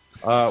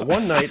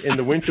 One night in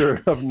the winter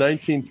of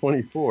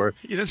 1924,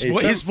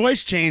 his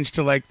voice changed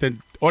to like the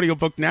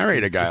audiobook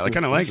narrator guy. I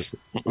kind of like it.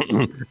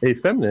 A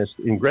feminist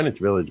in Greenwich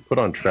Village put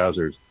on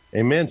trousers,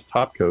 a man's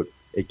top coat,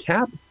 a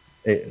cap,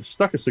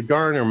 stuck a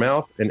cigar in her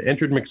mouth, and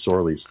entered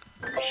McSorley's.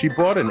 She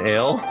bought an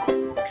ale.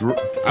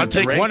 I'll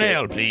take one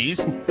ale,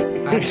 please.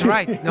 That's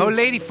right. No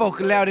lady folk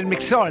allowed in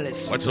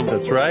McSorley's.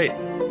 That's right.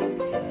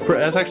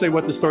 That's actually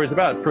what the story's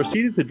about.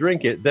 Proceeded to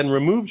drink it, then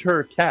removed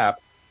her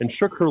cap and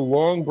shook her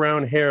long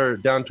brown hair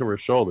down to her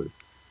shoulders.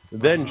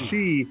 Then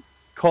she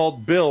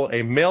called Bill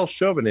a male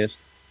chauvinist,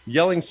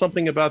 yelling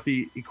something about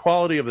the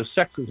equality of the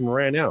sexes, and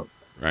ran out.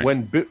 Right.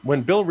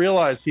 When Bill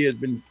realized he had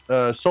been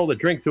sold a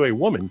drink to a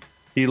woman,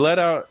 he let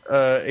out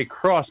a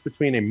cross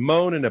between a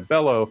moan and a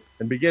bellow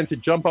and began to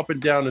jump up and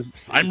down as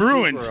I'm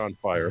ruined. Were on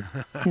fire.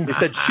 He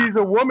said, "She's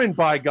a woman,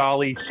 by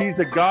golly. She's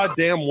a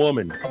goddamn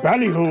woman."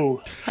 Ballyhoo.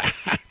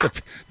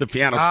 The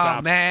piano stopped.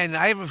 Oh, man.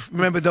 I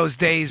remember those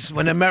days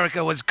when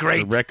America was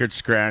great. The record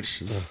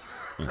scratched.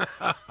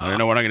 I don't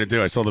know what I'm going to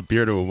do. I sold a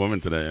beer to a woman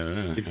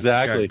today.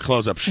 Exactly.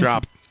 Close up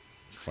shop.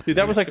 Dude,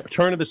 that was like a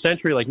turn of the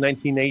century, like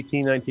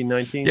 1918,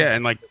 1919. Yeah,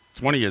 and like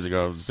 20 years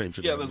ago, it was the same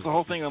shit. Yeah, there's the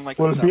whole thing on like.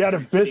 Well, it'd be out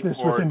of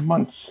business within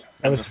months.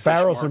 It was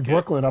Farrell's in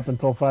Brooklyn up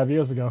until 5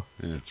 years ago.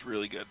 Yeah. It's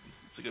really good.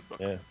 It's a good book.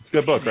 Yeah, it's a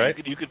good book,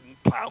 right? You could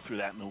plow through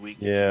that in a week.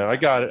 Yeah, I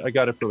got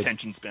it for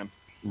attention span.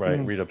 Right,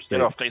 read upstate.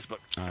 Get off Facebook.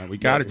 We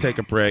got to take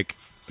a break,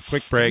 a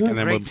quick break, and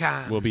then Break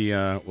we'll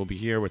be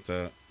here with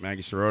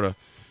Maggie Sirota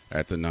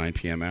at the 9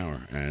 p.m.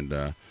 hour,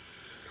 and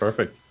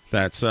perfect.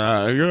 That's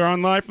you're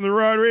on live from the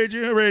Rod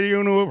Radio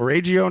Nope,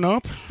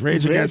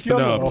 Rage Against the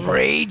Nope,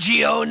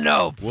 Radio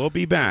Nope. We'll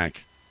be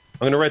back.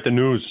 I'm gonna write the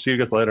news. See you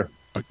guys later.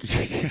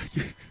 Fucking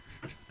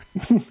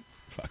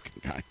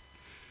guy.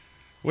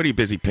 What are you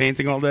busy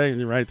painting all day? And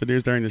you write the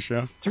news during the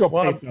show? Let's go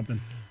paint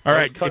something. All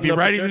right, if you're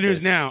writing the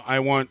news now, I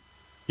want,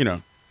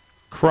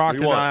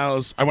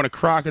 crocodiles. I want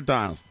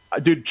crocodiles.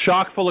 Dude,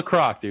 chock full of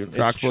croc, dude.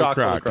 Chock full of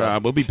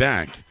croc. We'll be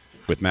back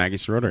with Maggie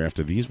Sirota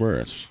after these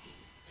words.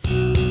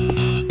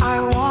 I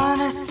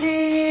wanna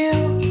see you,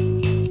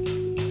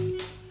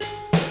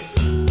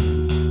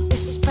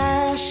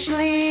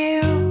 especially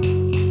you.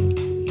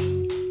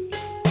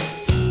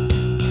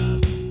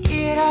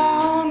 You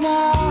don't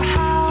know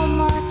how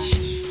much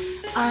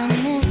I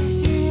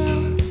miss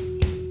you.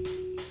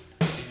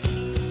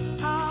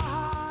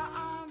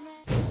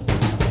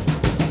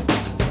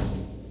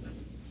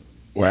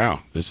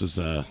 Wow, this is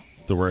the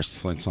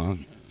worst Slint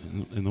song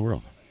in the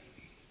world.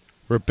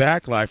 We're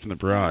back live from the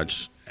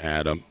barrage,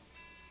 Adam.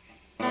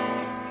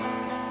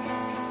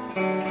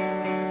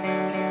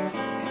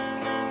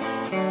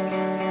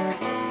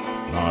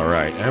 All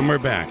right, and we're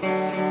back.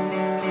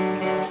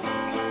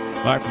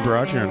 Live from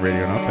Barrage here on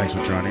Radio Now. Thanks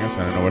for joining us.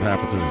 I don't know what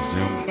happened to the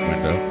Zoom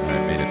window.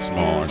 I made it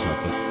small or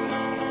something.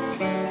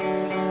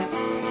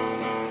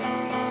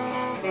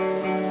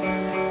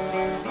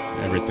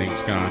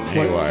 Everything's gone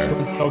haywire.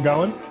 Slint's still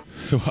going?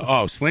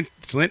 Oh,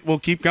 Slint will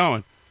keep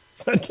going.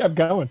 Slint kept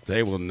going.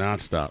 They will not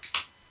stop.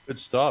 Good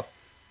stuff.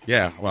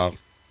 Yeah, well,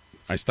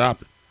 I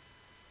stopped it.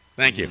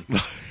 Thank you.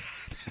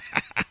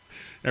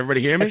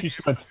 Everybody hear me? Thank you,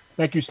 Slint.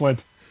 Thank you,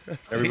 Slint.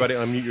 Everybody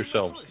unmute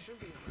yourselves.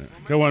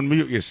 Go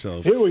unmute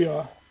yourself. Here we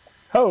are.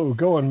 Oh,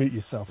 go unmute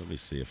yourself. Let me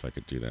see if I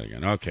could do that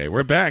again. Okay,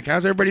 we're back.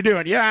 How's everybody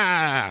doing?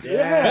 Yeah.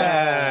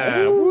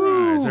 Yeah. All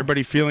right, is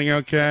everybody feeling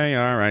okay?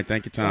 All right.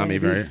 Thank you, Tommy.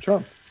 Very.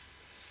 Trump.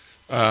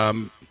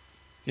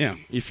 Yeah.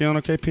 You feeling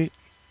okay, Pete?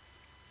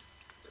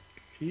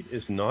 Pete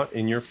is not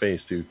in your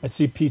face, dude. I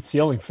see Pete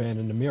Ceiling fan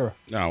in the mirror.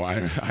 No,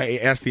 I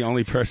asked the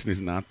only person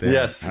who's not there.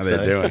 Yes, how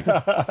they're doing.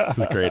 It's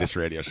the greatest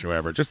radio show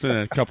ever. Just in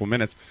a couple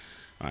minutes,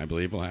 I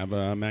believe we'll have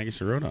Maggie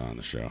Sirota on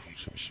the show.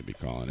 She should be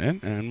calling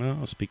in, and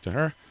we'll speak to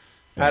her.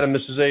 Adam,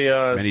 this is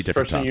a Many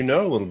different person you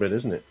know a little bit,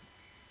 isn't it?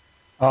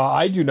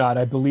 I do not.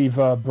 I believe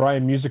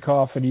Brian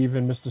Musikoff and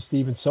even Mr.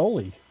 Stephen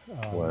Soley.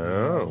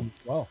 Wow.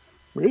 Wow.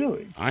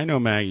 Really? I know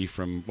Maggie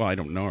from, well, I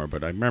don't know her,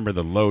 but I remember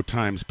the Low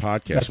Times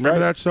podcast. That's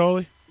Remember right. that,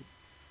 Soley?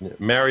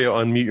 Mario,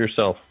 unmute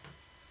yourself.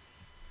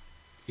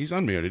 He's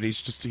unmuted.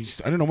 He's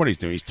I don't know what he's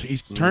doing.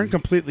 He's turned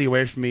completely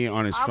away from me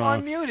on his I'm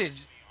phone. unmuted.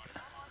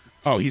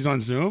 Oh, he's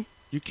on Zoom?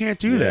 You can't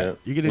do that.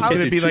 It's How going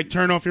to did be you- like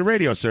turn off your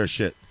radio, sir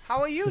shit. How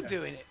are you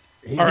doing it?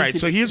 All right,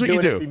 so here's what you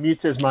do. He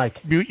mutes his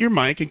mic. Mute your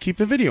mic and keep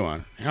the video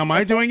on. How am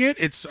I doing it?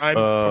 I'm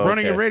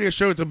running a okay. radio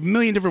show. It's a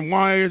million different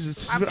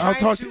wires. I'm I'll trying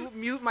talk to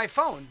mute my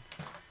phone.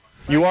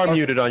 You are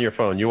muted on your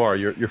phone. You are.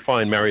 You're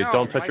fine, Mario. No,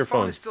 Don't touch my your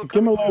phone. is still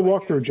Give him a coming little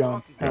through. walkthrough,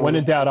 John. When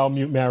in doubt, I'll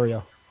mute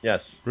Mario.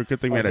 Yes. Good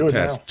thing we had I'll a do it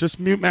test. now. Just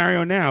mute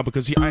Mario now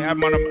because I have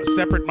him on a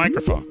separate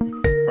microphone.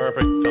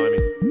 Perfect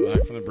timing.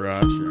 Live from the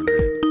barrage. Here on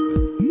radio.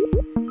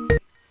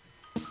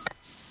 Let's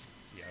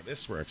see how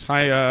this works.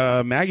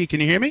 Hi, Maggie. Can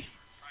you hear me?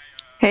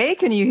 Hey,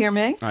 can you hear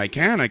me? I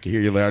can hear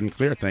you loud and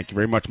clear. Thank you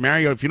very much.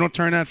 Mario, if you don't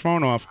turn that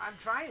phone off. I'm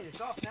trying. It's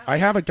off now. I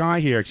have a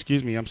guy here,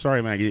 excuse me, I'm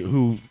sorry, Maggie,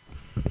 who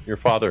Your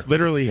father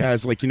literally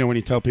has, like, when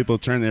you tell people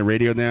to turn their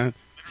radio down?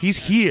 He's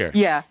here.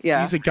 Yeah.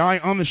 He's a guy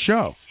on the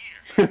show.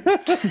 God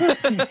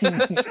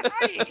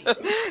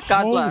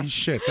Holy bless.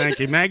 shit, thank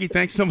you. Maggie,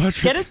 thanks so much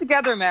for Get it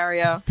together,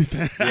 Mario.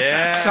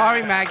 Yeah.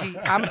 Sorry, Maggie.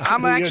 I'm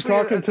You're actually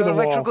talking to an the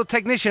wall. electrical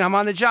technician. I'm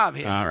on the job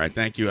here. All right,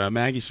 thank you.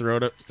 Maggie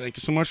Sirota, thank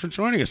you so much for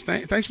joining us.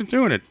 Thanks for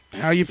doing it.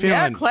 How are you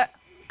Yeah,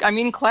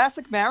 feeling?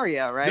 classic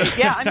Mario, right?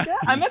 Yeah, I'm good.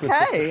 I'm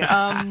okay.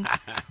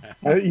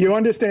 You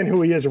understand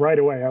who he is right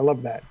away. I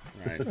love that.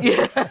 Thank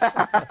you.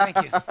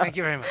 Thank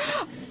you very much.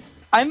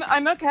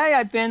 I'm okay.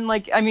 I've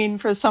been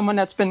for someone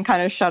that's been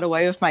kind of shut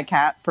away with my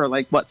cat for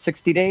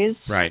 60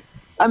 days. Right.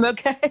 I'm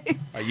okay.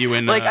 Are you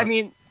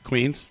in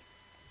Queens?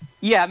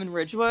 Yeah, I'm in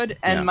Ridgewood,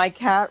 and Yeah. my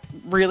cat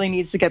really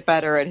needs to get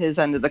better at his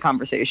end of the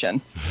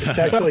conversation. It's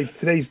actually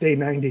today's day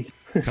 90.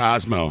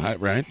 Cosmo,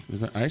 right?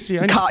 I see.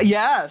 I know.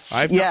 Yes.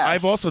 yes.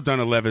 I've also done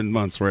 11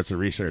 months worth of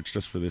research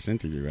just for this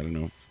interview. I don't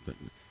know. But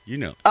you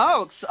know.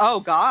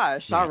 Oh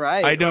gosh. Yeah. All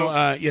right. I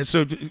don't. Yeah.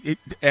 So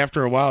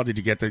after a while, are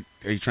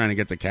you trying to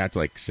get the cat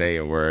to say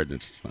a word and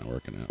it's just not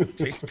working out?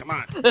 Jason, come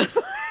on.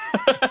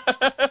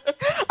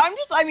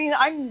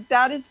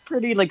 That is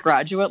pretty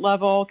graduate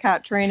level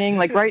cat training.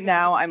 Right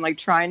now, I'm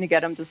trying to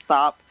get him to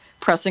stop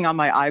pressing on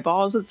my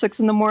eyeballs at 6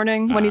 a.m.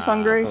 when he's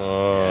hungry.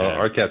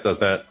 Our cat does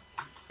that.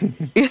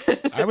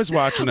 I was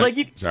watching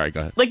sorry,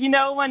 go ahead.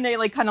 When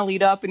they kind of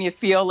lead up and you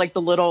feel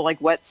the little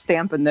wet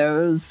stamp of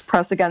nose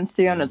press against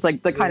you, and it's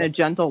the kind of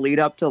gentle lead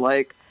up to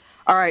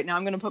all right, now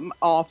I'm going to put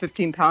all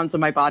 15 pounds of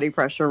my body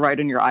pressure right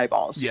in your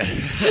eyeballs. Yeah,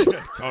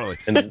 totally.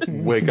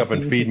 And wake up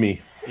and feed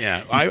me.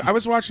 Yeah, I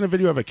was watching a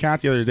video of a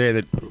cat the other day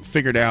that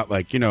figured out,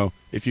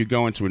 if you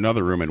go into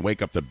another room and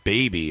wake up the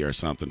baby or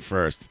something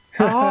first.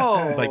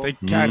 Oh. The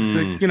cat,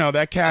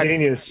 that cat.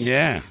 Genius.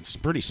 Yeah, it's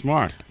pretty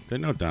smart. They're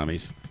no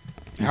dummies.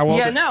 How old?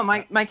 Yeah, no,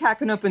 my cat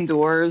can open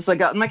doors.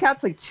 My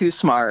cat's too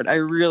smart. I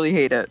really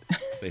hate it.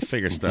 They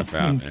figure stuff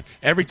out.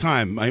 Every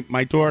time,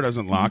 my door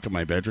doesn't lock in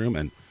my bedroom,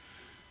 and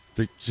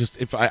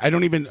if I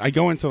don't even, I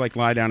go into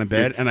lie down in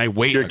bed and I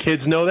wait. Your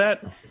kids know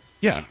that?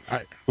 Yeah,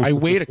 I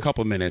wait a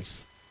couple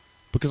minutes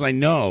because I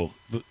know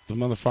the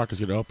motherfucker's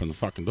gonna open the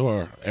fucking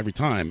door every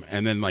time,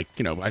 and then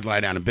I lie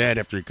down in bed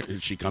after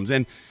she comes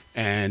in,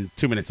 and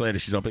 2 minutes later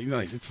she's open.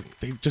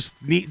 They just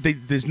need.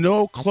 There's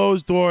no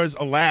closed doors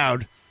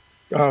allowed.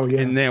 Oh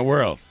yeah. In their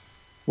world.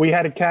 We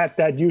had a cat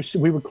that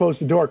we would close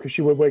the door because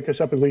she would wake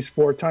us up at least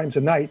 4 times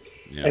a night.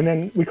 Yeah. And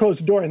then we close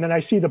the door, and then I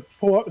see the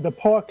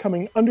paw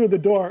coming under the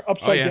door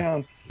upside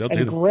down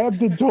and grab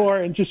the door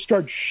and just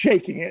start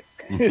shaking it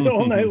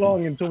all night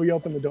long until we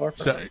open the door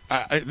for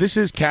her. This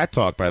is Cat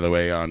Talk, by the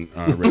way, on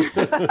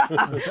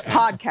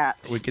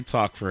Podcats. We could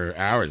talk for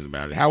hours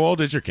about it. How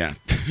old is your cat?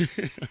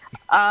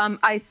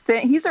 I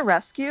think he's a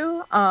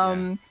rescue.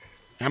 How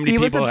many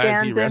people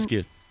has he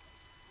rescued?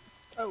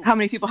 How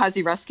many people has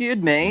he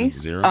rescued? Me.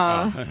 0.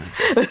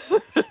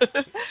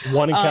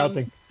 One and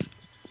counting.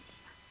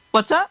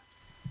 What's up?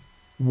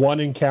 One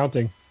and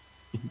counting.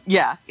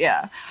 Yeah.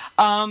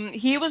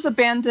 He was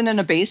abandoned in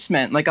a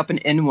basement, like up in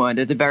Inwood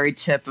at the very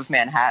tip of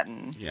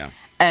Manhattan. Yeah.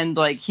 And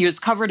like he was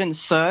covered in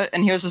soot,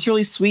 and he was this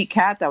really sweet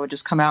cat that would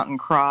just come out and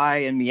cry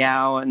and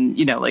meow and,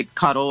 you know, like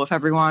cuddle with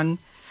everyone.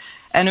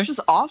 And it was just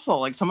awful.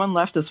 Like someone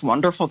left this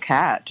wonderful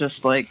cat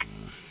just like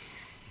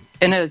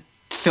in a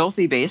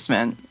filthy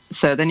basement.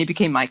 So then he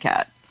became my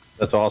cat.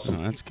 That's awesome.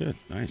 Oh, that's good.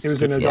 Nice. He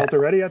was an adult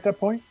already at that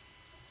point?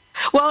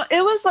 Well,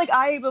 it was like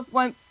I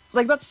went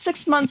like about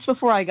 6 months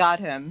before I got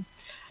him.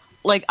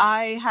 Like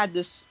I had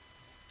this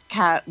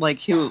cat, like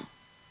I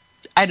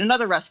had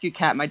another rescue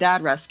cat my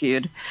dad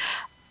rescued,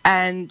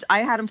 and I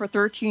had him for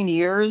 13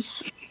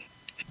 years.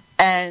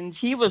 And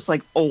he was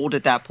like old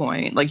at that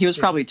point. Like he was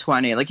probably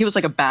 20. Like he was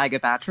like a bag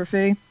of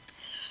atrophy.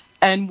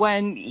 And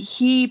when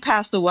he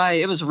passed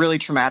away, it was really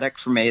traumatic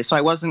for me. So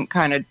I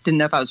didn't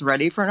know if I was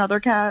ready for another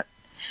cat.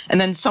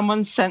 And then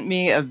someone sent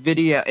me a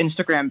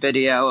Instagram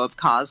video of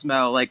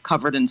Cosmo like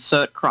covered in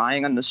soot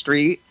crying on the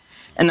street.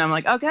 And I'm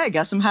like, okay, I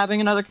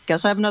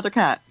have another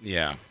cat.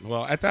 Yeah.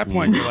 Well, at that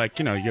point, you're like,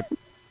 you know,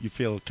 you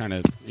feel kind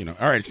of, you know,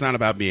 all right, it's not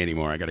about me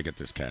anymore. I got to get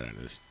this cat out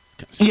of this.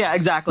 Yeah,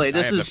 exactly.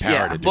 I have the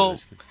power to do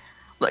this thing.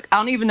 Look, I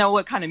don't even know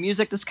what kind of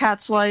music this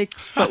cat's like,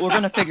 but we're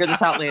going to figure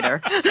this out later.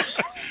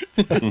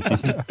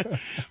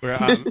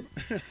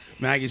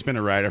 Maggie's been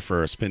a writer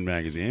for Spin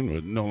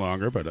Magazine, no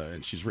longer, but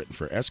and she's written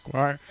for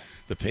Esquire,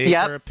 The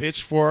Paper,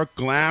 Pitchfork,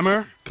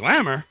 Glamour.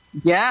 Glamour?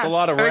 Yeah. A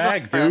lot of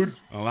rag, dude.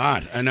 A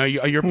lot. I know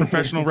you're a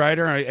professional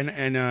witer,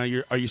 and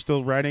are you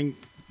still writing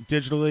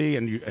digitally?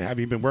 And have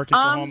you been working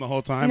from home the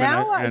whole time?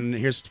 And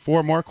here's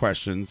 4 more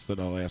questions that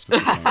I'll ask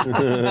at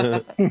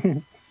the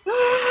same.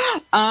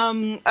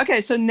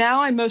 Okay, so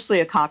now I'm mostly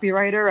a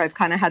copywriter. I've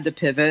kind of had to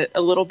pivot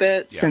a little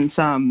bit since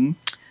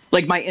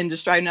like my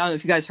industry. I don't know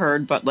if you guys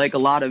heard, but like a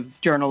lot of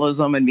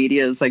journalism and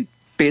media is like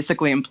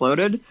basically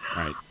imploded.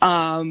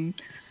 Right.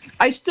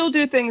 I still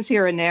do things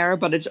here and there,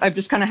 but I've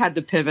just kind of had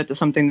to pivot to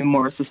something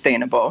more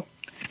sustainable.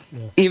 Yeah.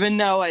 Even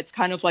though it's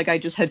kind of like I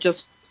had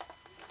just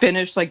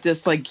finished like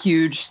this like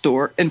huge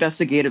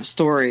investigative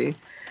story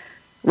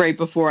right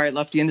before I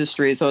left the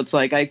industry. So it's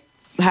like I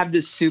have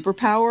this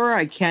superpower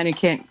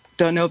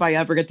don't know if I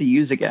ever get to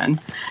use again.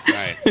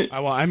 Right.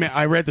 Well,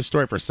 I read the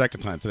story for a second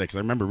time today because I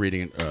remember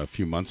reading it a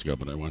few months ago,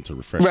 but I wanted to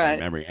refresh my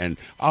memory. And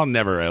I'll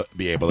never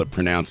be able to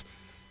pronounce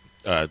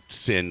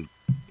Sin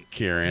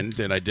Kieran.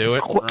 Did I do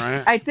it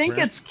right? I think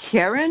it's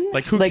Kieran.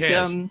 Like, who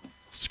cares?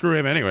 Screw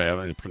him anyway. I'm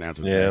going to pronounce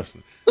his name.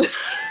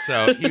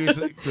 So, he was,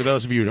 for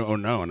those of you who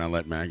don't know, and I'll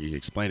let Maggie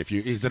explain,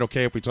 is it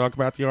okay if we talk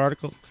about the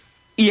article?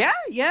 Yeah.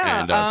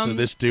 And so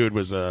this dude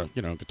was a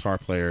guitar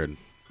player and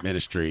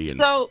Ministry and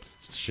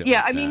shit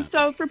like that.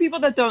 So for people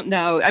that don't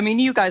know,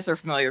 you guys are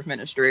familiar with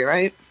Ministry,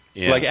 right?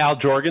 Yeah. Like Al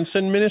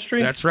Jorgensen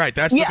Ministry? That's right.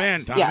 That's the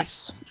band, Tommy.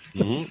 Yes.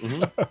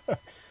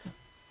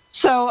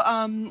 So,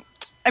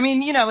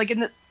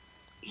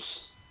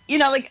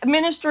 like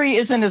Ministry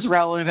isn't as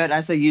relevant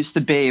as they used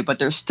to be, but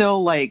they're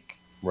still like,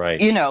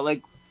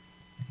 like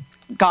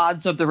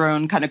gods of their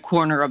own kind of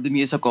corner of the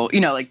musical,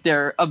 like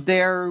they're of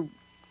their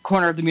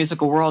corner of the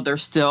musical world. They're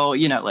still,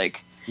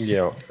 like.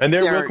 Yeah, and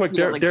they're real quick.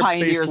 They're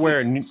based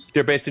where?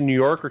 They're based in New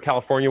York or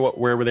California.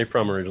 Where were they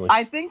from originally?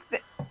 I think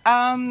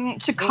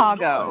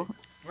Chicago.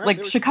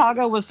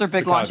 Chicago was their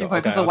big launching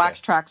point because of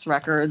Wax Trax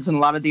Records and a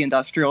lot of the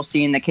industrial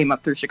scene that came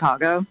up through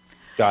Chicago.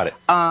 Got it.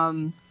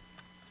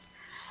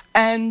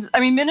 And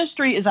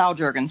Ministry is Al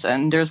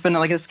Jorgensen. There's been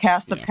like this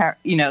cast of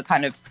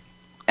kind of,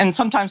 and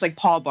sometimes like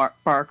Paul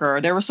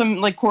Barker. There were some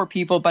like core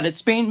people, but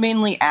it's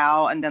mainly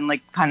Al, and then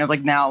like kind of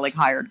like now like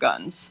hired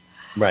guns.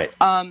 Right.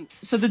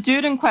 So the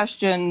dude in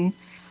question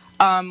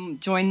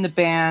joined the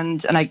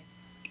band, and I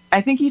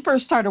think he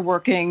first started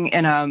working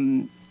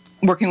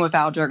with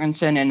Al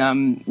Jorgensen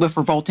and with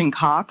Revolting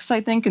Cocks, I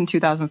think, in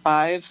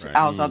 2005,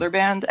 Al's other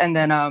band, and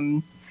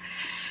then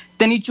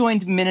he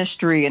joined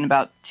Ministry in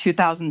about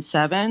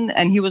 2007,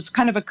 and he was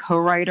kind of a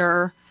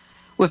co-writer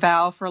with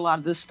Al for a lot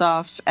of this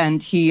stuff,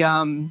 and he's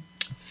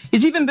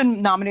even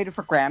been nominated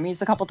for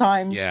Grammys a couple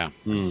times. Yeah,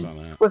 I saw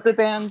that. With the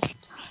band.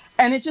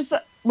 And it just,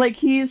 like,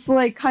 he's,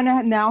 like, kind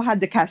of now had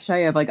the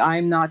cachet of, like,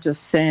 I'm not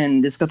just Sin,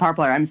 this guitar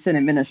player. I'm Sin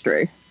in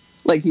Ministry.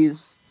 Like,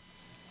 he's...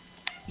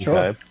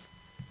 Sure.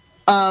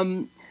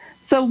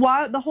 So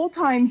while the whole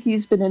time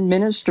he's been in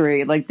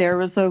Ministry, like, there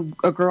was a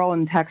girl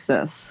in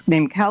Texas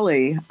named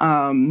Kelly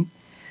who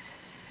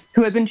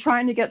had been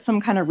trying to get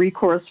some kind of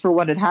recourse for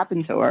what had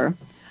happened to her.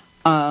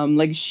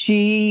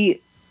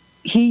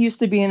 He used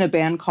to be in a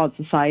band called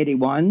Society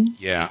One.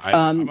 Yeah,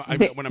 when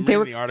I'm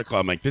reading the article,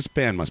 I'm like, this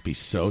band must be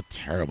so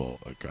terrible.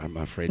 Like, I'm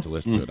afraid to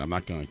listen to it. I'm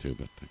not going to,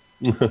 but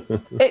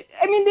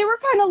they were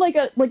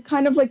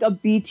kind of like a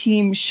B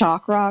team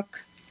shock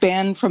rock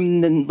band from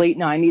the late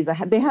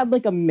 '90s. They had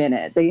like a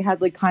minute. They had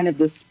like kind of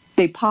this.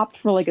 They popped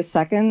for like a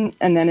second,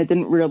 and then it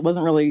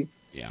wasn't really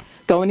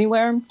go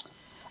anywhere.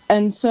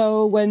 And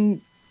so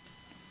when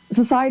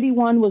Society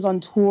One was on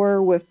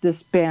tour with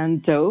this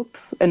band Dope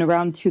in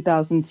around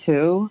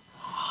 2002.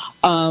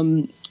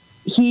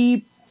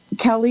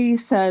 Kelly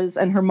says,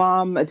 and her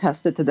mom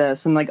attested to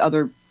this, and like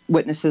other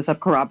witnesses have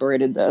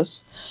corroborated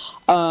this.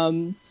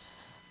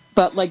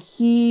 But like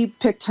he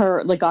picked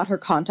her, like got her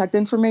contact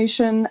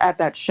information at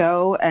that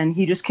show, and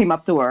he just came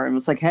up to her and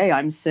was like, "Hey,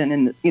 I'm Sin,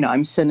 and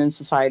I'm Sin in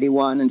Society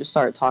 1," and just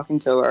started talking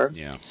to her.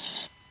 Yeah.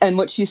 And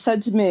what she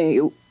said to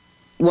me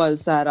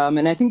was that,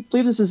 and I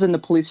believe this is in the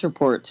police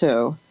report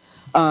too,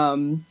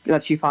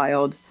 that she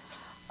filed,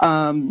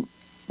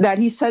 that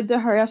he said to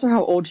her, asked her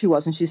how old she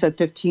was, and she said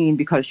 15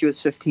 because she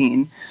was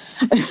 15.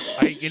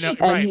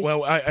 Right.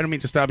 Well, I don't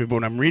mean to stop you, but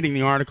when I'm reading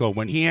the article,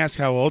 when he asks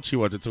how old she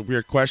was, it's a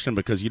weird question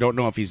because you don't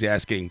know if he's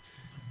asking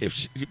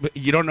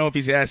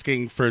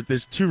for.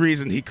 There's two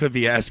reasons he could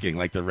be asking,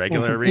 like the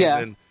regular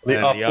reason,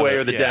 the up way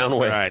or the down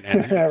way. Right.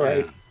 And,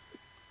 right.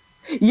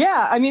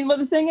 Yeah, I mean, well,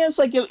 the thing is,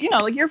 like,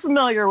 like you're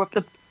familiar with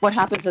what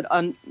happens at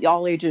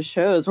all ages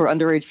shows where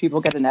underage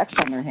people get an X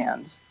on their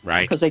hands,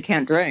 right? Because they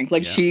can't drink.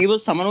 Like she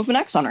was someone with an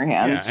X on her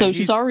hand, so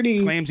she's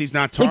already claims he's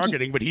not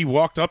targeting, but he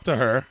walked up to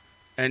her,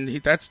 and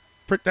that's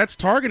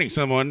targeting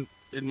someone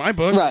in my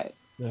book, right?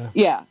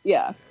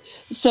 Yeah.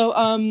 So,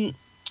 and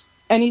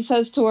he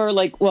says to her,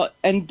 like, well,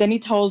 and then he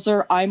tells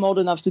her, "I'm old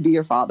enough to be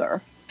your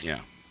father." Yeah.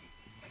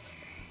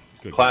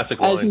 Good classic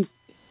line.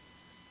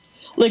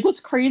 Like, what's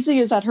crazy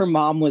is that her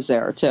mom was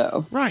there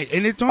too. Right,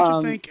 and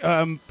don't you think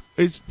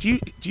do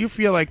you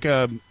feel like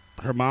her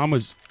mom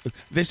was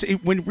this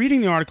when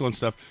reading the article and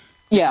stuff?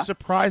 Yeah, it's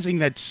surprising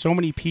that so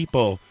many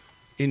people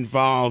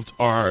involved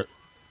are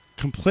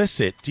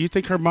complicit. Do you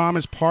think her mom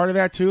is part of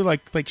that too?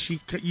 Like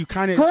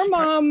her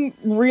mom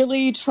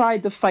really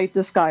tried to fight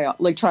this guy up.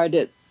 Like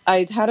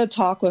I had a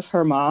talk with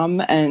her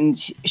mom, and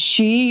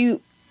she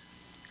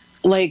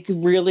like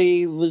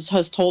really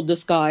has told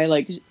this guy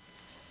like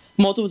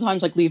multiple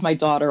times, like, leave my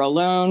daughter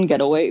alone,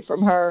 get away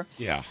from her.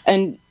 Yeah.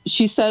 And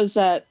she says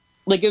that,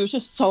 like, it was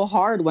just so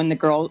hard when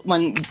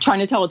trying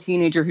to tell a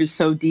teenager who's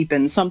so deep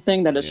in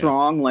something that it's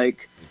wrong,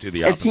 like,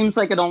 it seems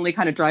like it only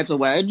kind of drives a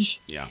wedge.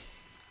 Yeah.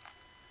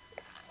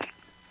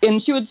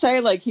 And she would say,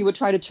 like, he would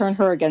try to turn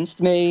her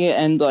against me,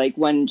 and, like,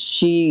 when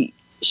she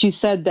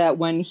said that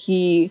when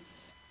she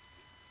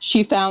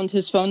found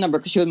his phone number,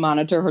 because she would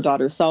monitor her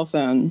daughter's cell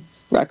phone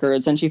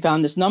records, and she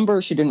found this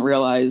number, she didn't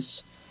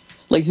realize,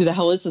 like, who the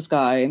hell is this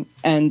guy?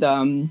 And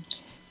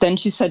then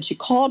she said she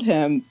called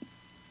him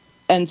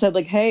and said,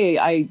 like,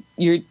 hey,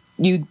 you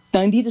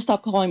need to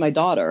stop calling my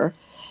daughter.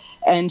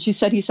 And he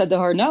said to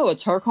her, no,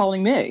 it's her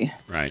calling me.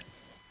 Right.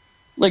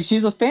 Like,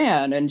 she's a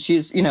fan, and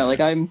she's,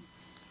 like,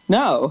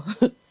 no.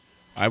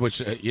 I would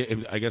say,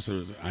 I guess it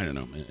was, I don't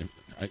know.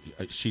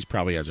 She's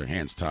probably has her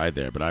hands tied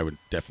there, but I would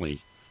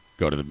definitely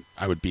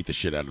I would beat the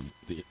shit out of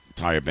the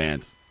entire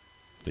band.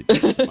 They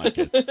did it to my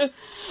kid.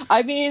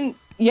 I mean,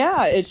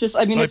 yeah, it's just,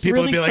 I mean, it's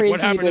people really would be like, crazy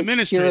what happened to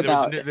Ministry?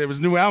 There was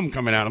a new album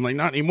coming out. I'm like,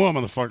 not anymore,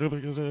 motherfucker,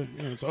 because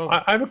it's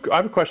over. I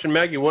have a question,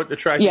 Maggie. What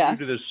attracted you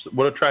to this?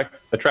 What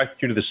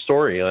attracted you to this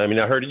story? I mean,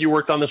 I heard you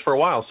worked on this for a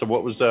while. So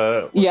what was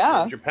what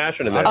was your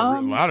passion in that?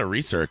 A lot of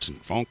research and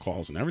phone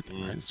calls and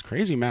everything. Right? It's a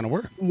crazy amount of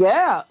work.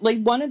 Yeah,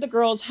 like one of the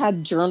girls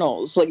had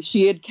journals. Like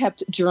she had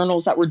kept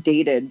journals that were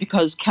dated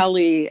because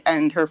Kelly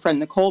and her friend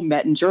Nicole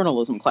met in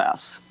journalism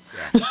class.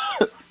 Yeah.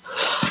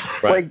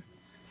 Right.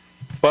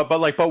 But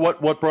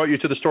what brought you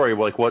to the story?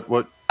 Like what?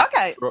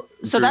 Okay,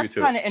 so that's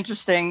kind of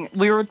interesting.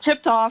 We were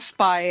tipped off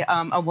by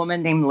a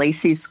woman named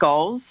Lacey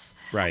Skulls,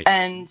 right?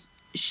 And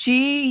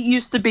she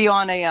used to be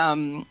on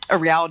a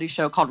reality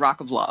show called Rock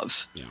of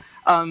Love. Yeah.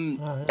 I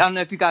don't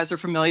know if you guys are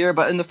familiar,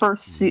 but in the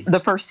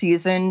first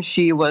season,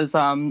 she was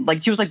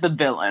like the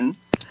villain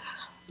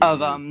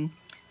of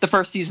the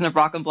first season of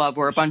Rock and Love,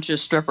 where a bunch of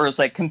strippers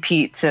like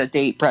compete to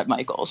date Bret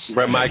Michaels.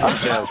 Bret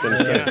Michaels, yeah, I was going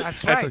to say.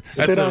 That's right. Is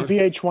it on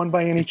VH1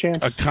 by any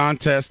chance? A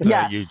contest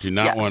you do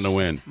not want to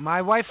win.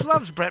 My wife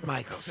loves Bret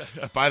Michaels.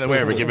 By the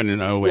way, we're giving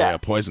away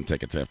Poison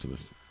tickets after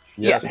this.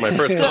 Yes, my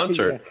first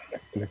concert.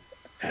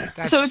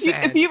 So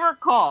if you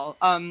recall,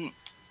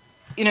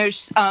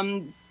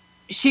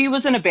 she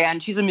was in a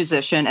band. She's a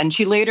musician, and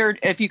she later,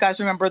 if you guys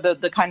remember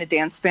the kind of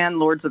dance band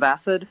Lords of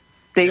Acid,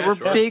 they were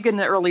big in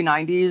the early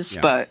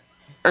 90s, but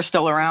are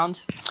still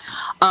around.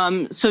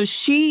 So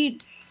she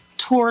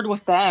toured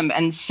with them,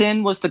 and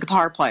Sin was the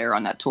guitar player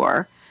on that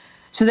tour.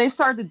 So they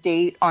started to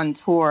date on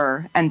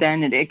tour, and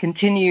then it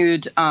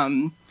continued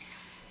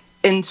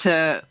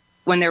into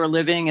when they were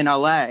living in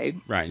LA.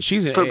 Right, and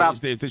she's age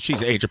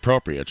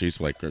appropriate.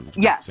 She's like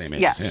same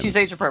age as him. She's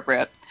age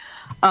appropriate.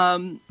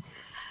 And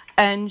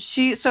when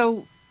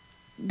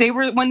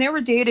they were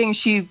dating,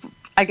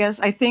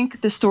 I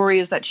think the story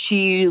is that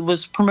she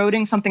was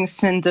promoting something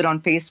Sin did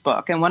on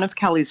Facebook, and one of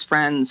Kelly's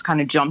friends kind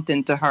of jumped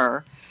into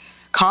her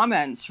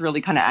comments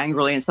really kind of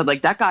angrily and said,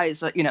 like, that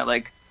guy's,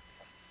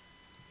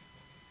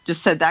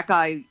 just said that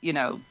guy,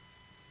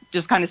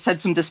 just kind of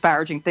said some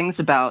disparaging things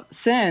about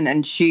Sin.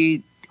 And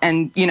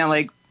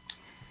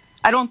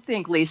I don't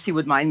think Lacey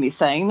would mind me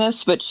saying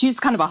this, but she's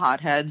kind of a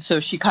hothead. So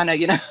she kind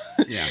of,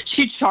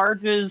 she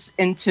charges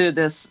into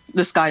this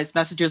guy's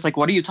messages, like,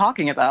 what are you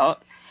talking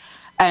about?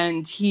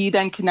 And he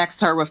then connects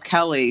her with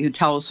Kelly, who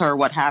tells her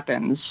what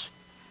happens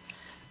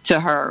to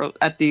her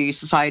at the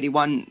Society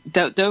 1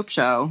 dope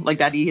show, like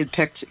that he had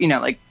picked,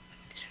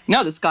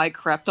 No, this guy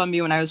crept on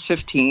me when I was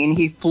 15.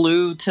 He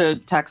flew to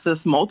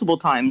Texas multiple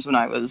times when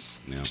I was,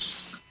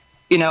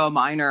 a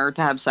minor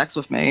to have sex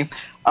with me.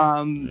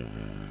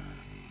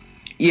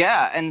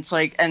 Yeah, and it's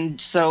like, and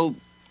so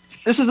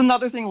this is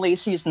another thing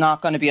Lacey's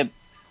not going to be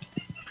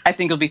I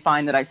think it'll be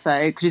fine that I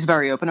say, because she's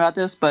very open about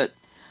this, but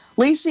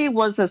Lacey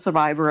was a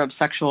survivor of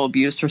sexual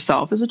abuse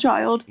herself as a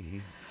child. Mm-hmm.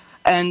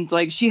 And,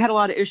 like, she had a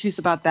lot of issues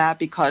about that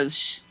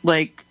because,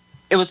 like,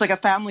 it was like a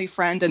family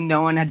friend and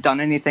no one had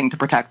done anything to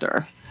protect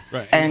her.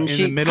 Right. And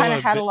she kind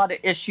of had a lot of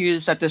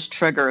issues that this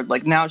triggered.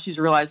 Like, now she's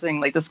realizing,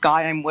 like, this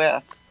guy I'm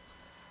with,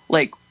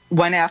 like,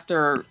 went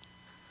after,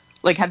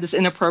 like, had this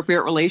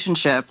inappropriate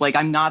relationship. Like,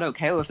 I'm not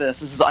okay with this.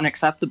 This is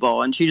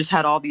unacceptable. And she just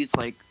had all these,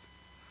 like,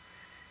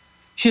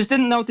 she just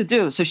didn't know what to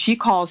do. So she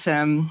calls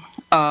him.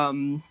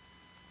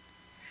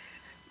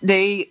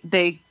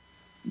 They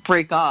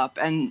break up,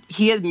 and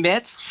he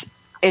admits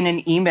in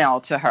an email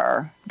to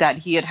her that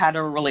he had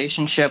a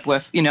relationship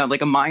with,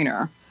 like a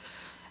minor.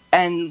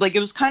 And, like,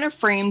 it was kind of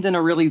framed in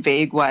a really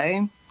vague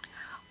way,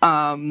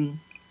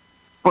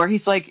 where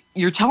he's like,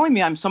 you're telling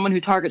me I'm someone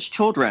who targets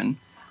children.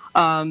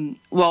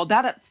 Well,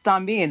 that's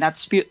not me, and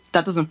that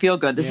doesn't feel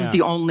good. This is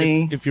the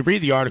only... If you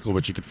read the article,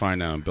 which you could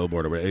find on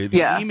Billboard,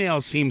 the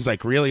email seems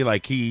like really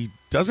like he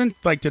doesn't,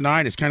 like, deny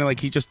it. It's kind of like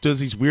he just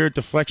does these weird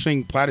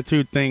deflection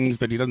platitude things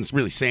that he doesn't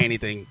really say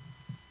anything.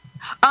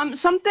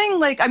 Something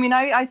like, I mean,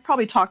 I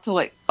probably talked to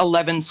like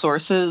 11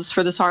 sources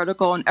for this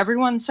article, and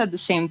everyone said the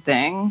same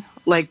thing.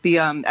 Like the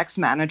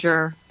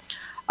ex-manager,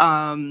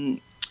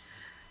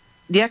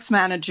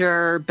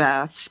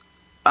 Beth,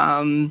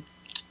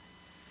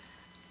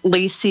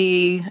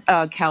 Lacey,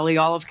 Kelly,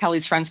 all of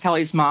Kelly's friends,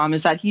 Kelly's mom,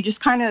 is that he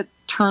just kind of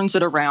turns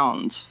it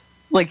around.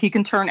 Like, he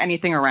can turn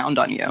anything around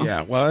on you.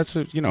 Yeah, well, that's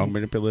a,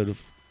 manipulative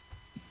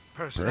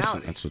personality.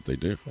 Person. That's what they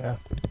do. Yeah.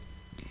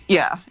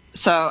 Yeah.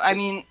 So, I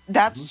mean,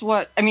 that's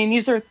what... I mean,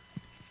 these are...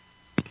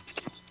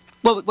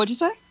 What'd you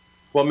say?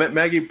 Well,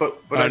 Maggie, but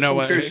I'm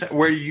curious,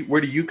 where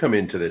do you come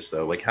into this,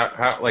 though? Like,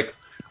 how like,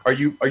 are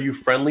you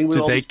friendly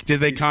with Did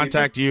they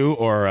contact you,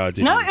 or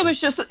No, it was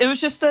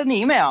just an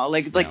email.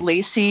 Like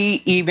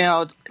Lacey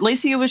emailed...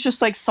 Lacey was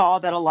just, like, saw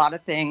that a lot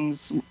of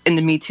things in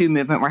the Me Too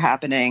movement were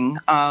happening.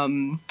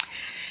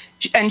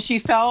 And she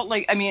felt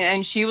like, I mean,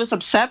 and she was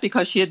upset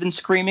because she had been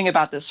screaming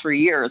about this for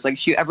years. Like,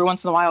 every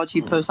once in a while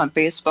she'd post on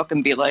Facebook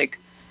and be like,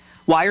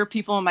 why are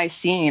people in my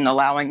scene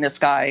allowing this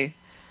guy?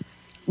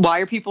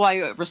 Why are people I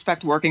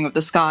respect working with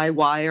this guy?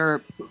 Why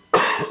are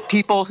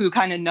people who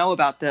kind of know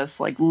about this,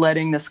 like,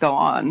 letting this go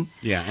on?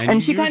 Yeah.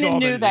 And she kind of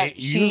knew that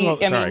go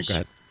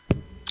ahead.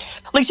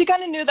 Like, she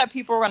kind of knew that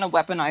people were going to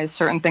weaponize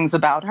certain things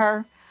about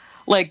her.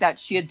 Like, that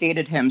she had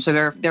dated him.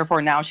 So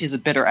therefore now she's a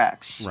bitter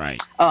ex.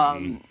 Right.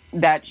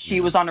 That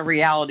she was on a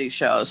reality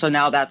show. So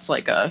now that's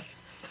like a,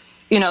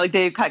 like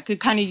they could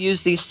kind of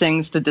use these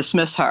things to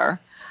dismiss her.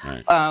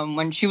 Right.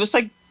 When she was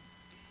like,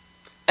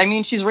 I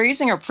mean, she's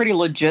raising a pretty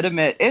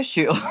legitimate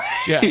issue.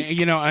 Yeah.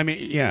 I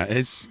mean, yeah,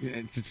 it's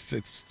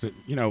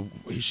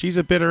she's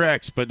a bitter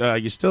ex,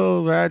 but you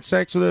still had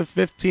sex with a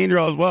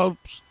 15-year-old. Well,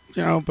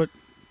 but,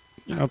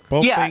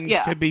 both things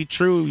could be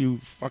true, you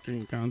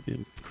fucking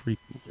goddamn creep.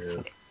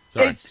 Yeah.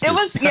 Sorry, it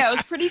was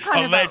pretty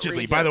kind of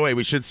allegedly. By the way,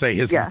 we should say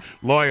his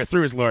lawyer,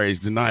 through his lawyer, he's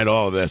denied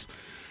all of this.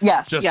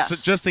 Yes,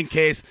 just in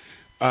case,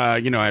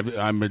 I'm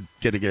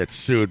gonna get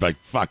sued by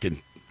fucking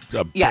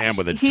a band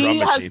with a drum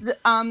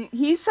machine.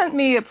 He sent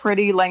me a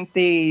pretty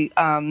lengthy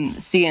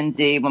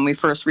C&D when we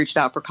first reached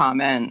out for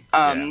comment.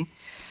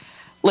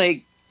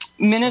 Like,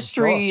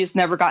 Ministry's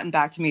never gotten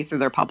back to me through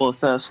their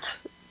publicist.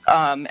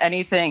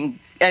 Anything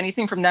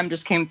from them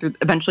just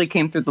eventually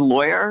came through the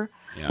lawyer,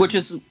 which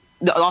is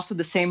also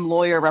the same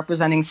lawyer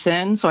representing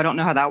Sin, so I don't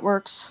know how that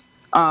works.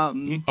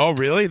 Oh,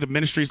 really? The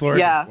Ministry's lawyer?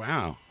 Yeah.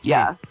 Wow.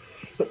 Yeah.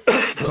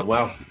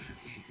 Wow.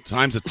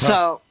 Times are tough.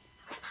 So,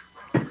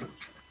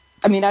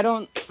 I mean, I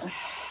don't...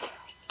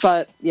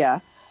 But, yeah.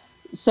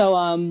 So,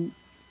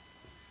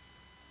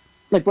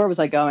 like, where was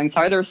I going?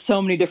 Sorry, there's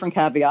so many different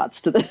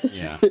caveats to this.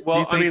 Yeah.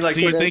 Well, do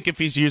you think if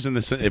he's using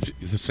if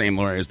it's the same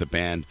lawyer as the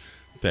band,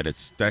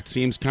 that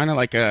seems kind of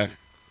like a...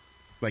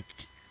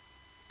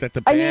 That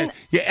the band,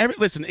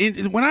 listen.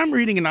 When I'm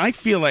reading, and I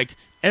feel like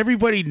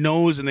everybody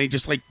knows, and they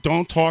just like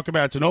don't talk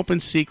about it. It's an open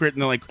secret,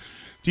 and they're like,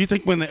 "Do you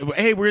think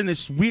hey, we're in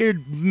this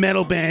weird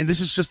metal band? This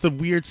is just the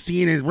weird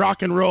scene in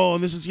rock and roll,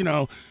 and this is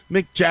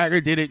Mick Jagger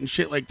did it and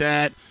shit like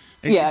that."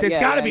 And there's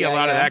got to be a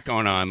lot of that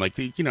going on, like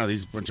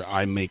these bunch of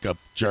eye makeup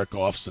jerk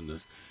offs and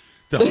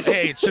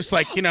hey, it's just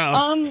like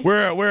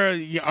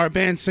where our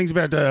band sings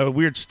about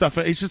weird stuff.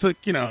 It's just like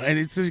and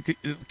it's just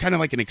kind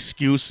of like an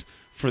excuse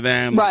for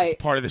them, right?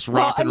 It's part of this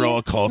rock and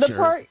roll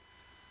culture.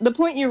 The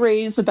point you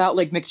raised about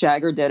like Mick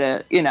Jagger did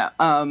it,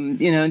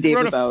 David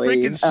wrote a Bowie,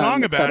 freaking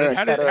song about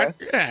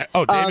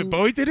it. David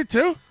Bowie did it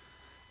too.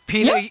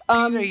 Peter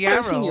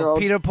Yarrow,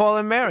 Peter, Paul,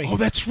 and Mary. Oh,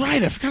 that's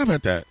right. I forgot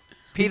about that.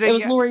 It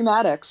was Laurie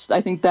Maddox,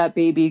 I think, that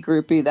baby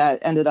groupie that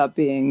ended up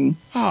being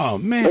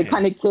like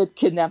kind of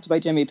kidnapped by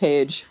Jimmy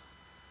Page.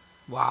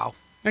 Wow.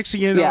 Next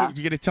thing you know,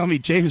 you're gonna tell me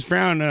James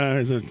Brown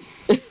is a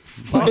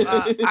Well,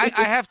 I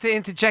have to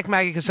interject,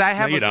 Maggie, because I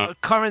have No, you a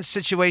don't. current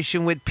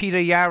situation with Peter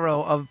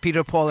Yarrow of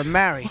Peter, Paul, and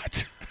Mary.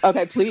 What?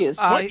 Okay, please.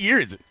 What year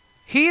is it?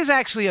 He is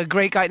actually a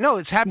great guy. No,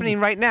 it's happening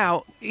right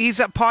now. He's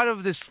a part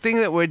of this thing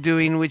that we're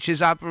doing, which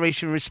is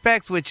Operation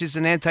Respect, which is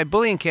an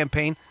anti-bullying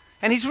campaign.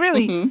 And he's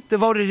really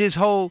devoted his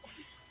whole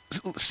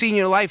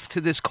senior life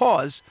to this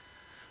cause.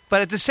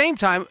 But at the same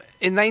time,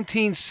 in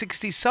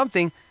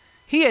 1960-something,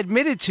 he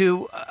admitted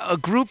to a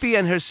groupie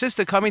and her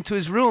sister coming to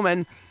his room,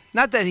 and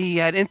not that he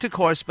had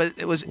intercourse, but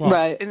it was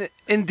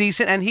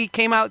indecent. And he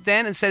came out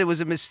then and said it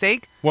was a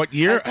mistake. What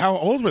year? How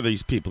old were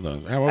these people,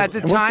 though? How old? At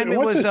the time, it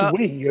was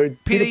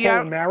Peter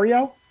Paul and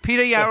Mario.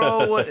 Peter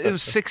Yarrow it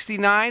was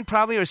 69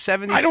 probably or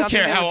 70. I don't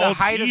care It how the old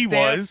height he of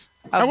their- was.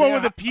 of How old their- were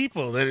the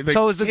people? So it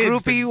was the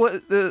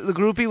groupie. The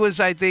groupie was,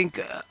 I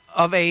think,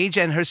 of age,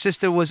 and her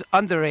sister was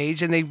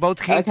underage, and they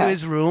both came to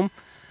his room,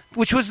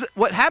 which was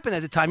what happened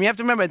at the time. You have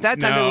to remember, at that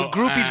time, there were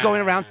groupies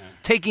going around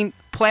taking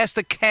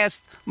plastic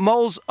cast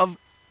molds of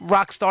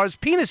rock stars'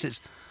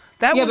 penises.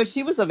 That but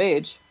she was of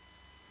age.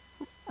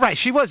 Right,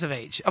 she was of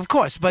age, of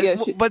course. But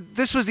but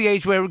this was the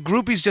age where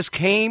groupies just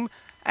came,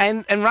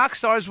 and rock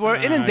stars were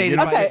inundated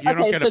by it.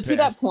 Okay, so to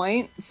that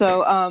point,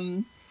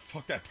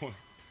 Fuck that point.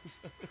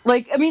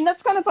 like, I mean,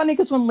 that's kind of funny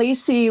because when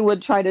Lacey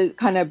would try to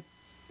kind of,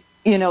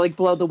 like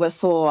blow the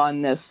whistle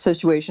on this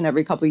situation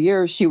every couple of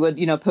years, she would,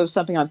 post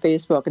something on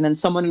Facebook, and then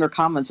someone in her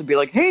comments would be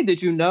like, "Hey,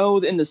 did you know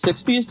in the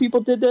 60s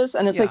people did this?"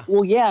 And it's like,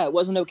 well, yeah, it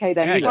wasn't okay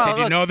then either.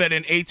 Did you know that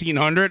in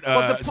 1800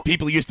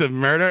 people used to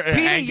murder and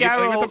Peter hang people? Like,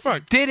 Yarrow what the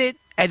fuck? did it,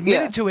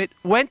 admitted to it,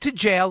 went to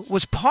jail,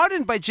 was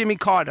pardoned by Jimmy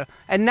Carter,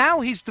 and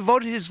now he's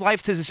devoted his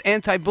life to this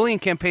anti-bullying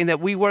campaign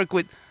that we work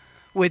with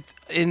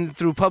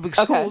through public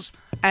schools,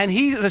 and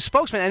he's the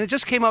spokesman. And it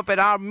just came up at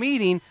our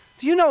meeting.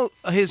 Do you know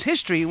his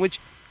history? Which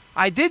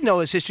I did know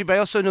his history, but I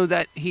also knew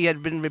that he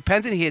had been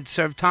repentant, he had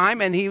served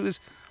time, and he was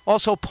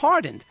also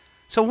pardoned.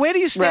 So where do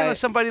you stand with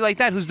somebody like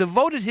that who's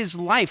devoted his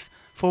life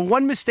for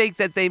one mistake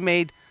that they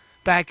made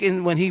back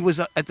in when he was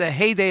at the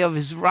heyday of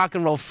his rock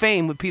and roll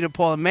fame with Peter,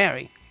 Paul, and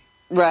Mary?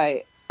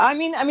 Right. I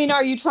mean,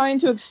 are you trying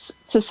to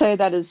say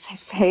that his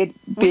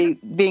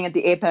being at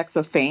the apex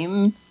of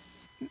fame?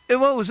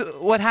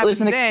 What happened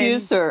was an then,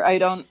 excuse, or I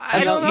don't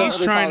know. He's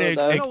trying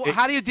to.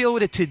 How do you deal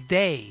with it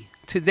today?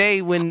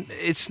 Today, when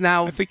it's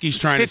now, I think he's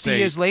trying 50 to say,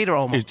 years later,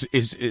 almost.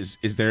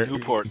 Is there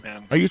Newport,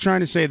 man? Are you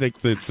trying to say that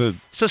the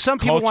so some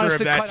people culture want us of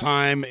to that cut,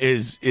 time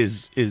is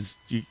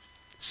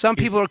some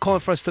people are calling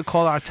for us to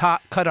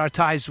cut our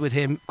ties with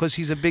him because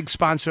he's a big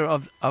sponsor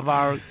of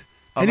our.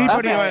 I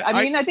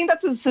think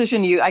that's a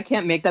decision I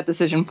can't make that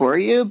decision for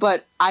you,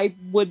 but I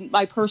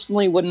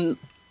personally wouldn't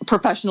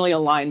professionally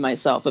align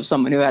myself with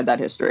someone who had that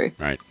history.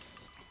 Right.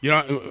 You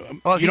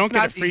don't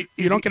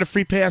get a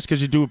free pass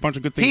because you do a bunch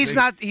of good things.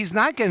 He's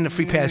not getting a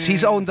free pass.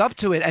 He's owned up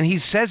to it, and he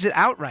says it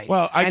outright.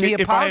 Well,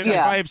 if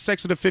I have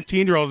sex with a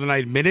 15-year-old and I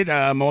admit it,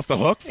 I'm off the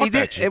hook. Fuck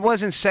that shit. It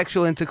wasn't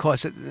sexual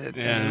intercourse.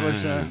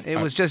 It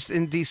was just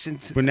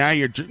indecent. But now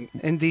you're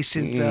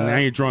indecent. Now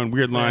you're drawing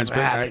weird lines.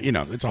 But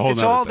it's a whole.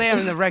 It's all there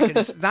in the record.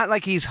 It's not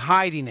like he's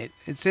hiding it.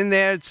 It's in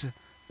there.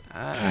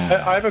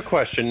 I have a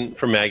question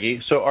for Maggie.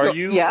 So, are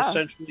you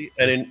essentially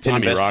an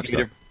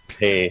investigative?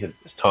 Hey,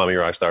 it's Tommy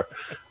Rockstar.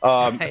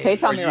 Hey,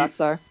 Tommy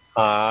Rockstar.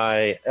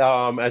 Hi.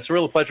 It's a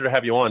real pleasure to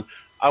have you on.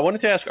 I wanted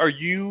to ask, are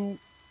you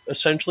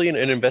essentially an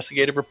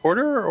investigative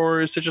reporter,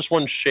 or is it just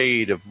one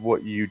shade of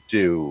what you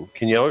do?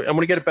 I'm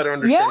going to get a better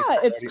understanding. Yeah,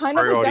 it's kind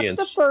of like,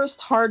 that's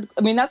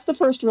the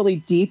first really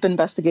deep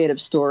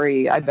investigative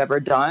story I've ever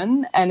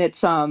done. And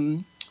it's,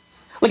 I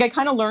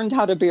kind of learned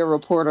how to be a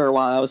reporter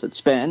while I was at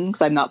Spin,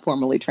 because I'm not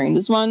formally trained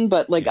as one,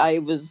 but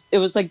it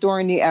was like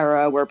during the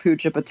era where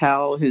Pooja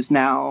Patel, she's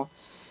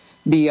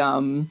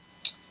the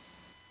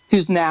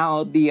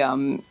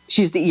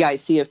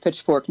EIC of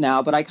Pitchfork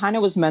now, but I kind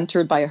of was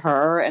mentored by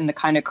her and the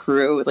kind of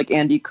crew, like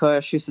Andy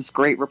Cush, who's this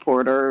great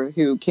reporter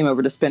who came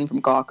over to Spin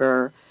from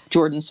Gawker,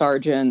 Jordan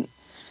Sargent,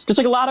 just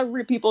like a lot of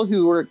people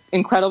who were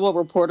incredible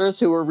reporters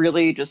who were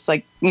really just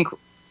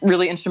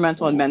really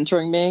instrumental in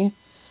mentoring me.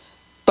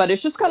 But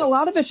it's just a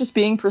lot of it's just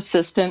being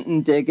persistent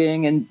and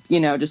digging and,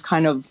 just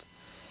kind of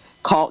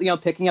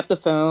picking up the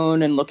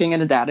phone and looking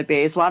at a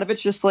database. A lot of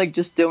it's just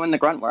just doing the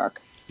grunt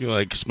work. You're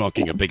like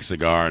smoking a big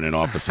cigar in an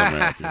office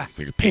somewhere. It's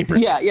like a paper.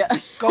 Yeah.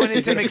 Going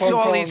into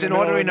McSorley's and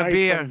ordering a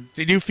beer.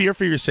 Did you fear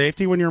for your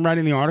safety when you were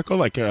writing the article,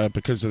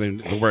 because of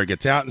the word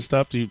gets out and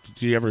stuff? Do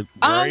you ever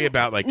worry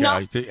about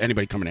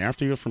anybody coming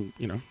after you from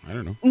I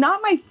don't know?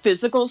 Not my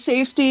physical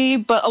safety,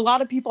 but a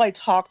lot of people I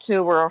talked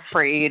to were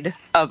afraid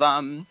of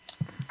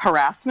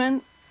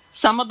harassment.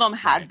 Some of them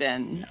had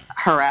been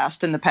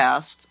harassed in the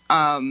past.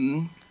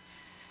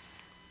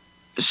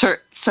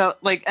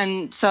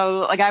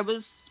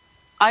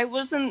 I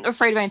wasn't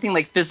afraid of anything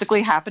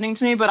physically happening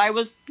to me, but I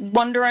was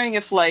wondering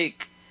if my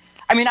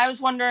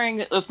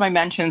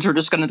mentions are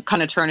just going to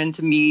kind of turn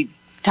into me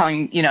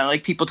telling,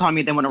 people telling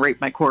me they want to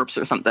rape my corpse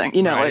or something,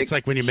 it's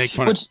like when you make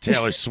fun of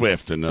Taylor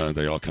Swift and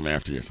they all come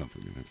after you or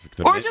something.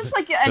 The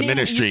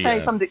Ministry, you say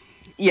something.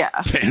 Yeah.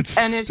 Pants.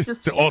 And it's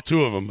just all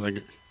two of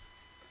them.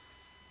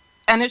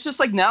 And it's just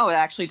like, no,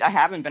 actually, I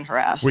haven't been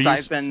harassed.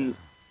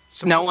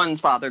 No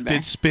one's bothered me.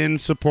 Did Spin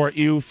support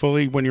you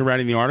fully when you're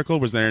writing the article?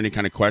 Was there any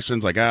kind of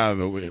questions like,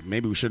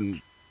 maybe we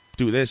shouldn't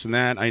do this and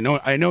that? I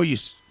know you.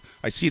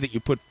 I see that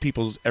you put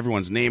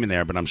everyone's name in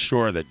there, but I'm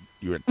sure that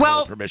you had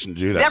permission to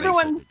do that.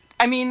 Everyone.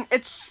 I mean,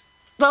 it's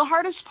the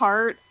hardest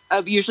part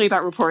of usually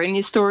about reporting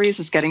these stories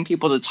is getting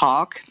people to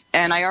talk.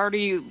 And I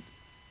already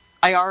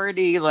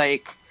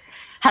like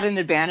had an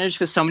advantage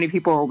because so many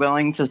people were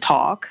willing to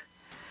talk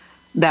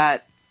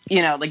that.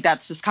 Like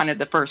that's just kind of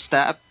the first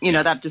step,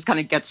 that just kind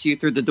of gets you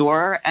through the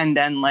door. And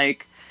then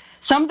like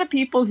some of the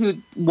people who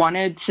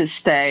wanted to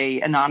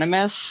stay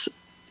anonymous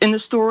in the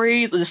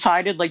story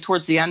decided like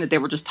towards the end that they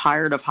were just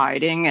tired of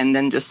hiding and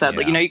then just said,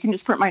 like, you can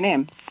just print my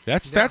name.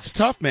 That's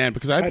tough, man,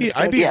 because I'd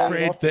be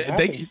afraid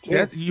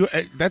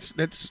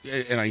that's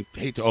and I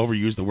hate to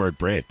overuse the word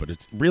brave, but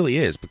it really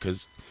is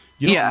because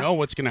you don't know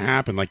what's going to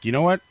happen. Like, you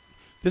know what?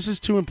 This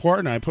is too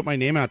important. I put my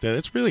name out there.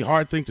 It's a really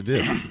hard thing to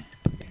do.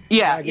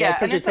 Yeah. And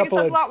it's like it says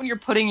a lot when you're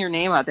putting your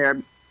name out there.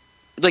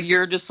 Like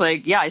you're just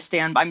like, I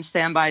stand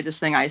by this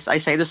thing. I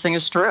say this thing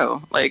is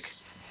true. Like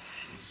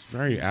it's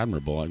very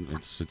admirable.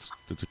 It's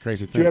a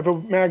crazy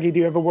thing. Maggie? Do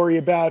you ever worry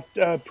about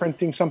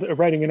printing something,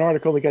 writing an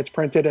article that gets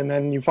printed, and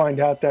then you find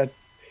out that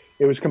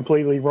it was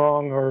completely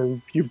wrong, or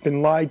you've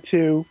been lied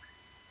to?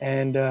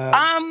 And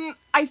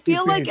I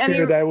feel like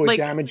that would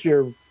damage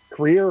your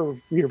career, or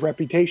your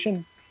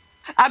reputation.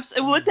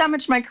 It would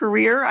damage my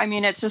career. I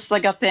mean, it's just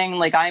like a thing.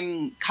 Like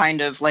I'm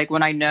kind of like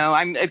when I know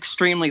I'm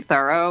extremely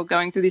thorough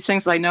going through these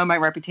things. I know my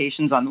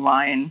reputation's on the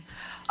line.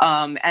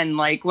 And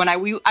like when I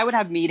would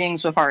have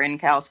meetings with our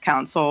in-house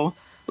counsel,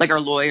 like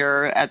our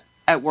lawyer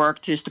at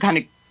work, just to kind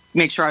of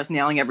make sure I was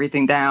nailing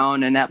everything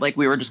down and that like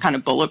we were just kind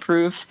of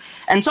bulletproof.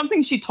 And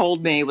something she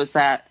told me was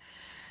that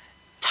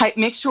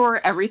make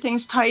sure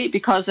everything's tight,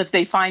 because if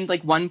they find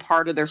like one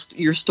part of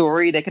your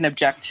story they can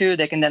object to,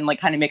 they can then like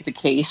kind of make the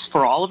case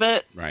for all of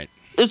it. Right.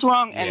 Is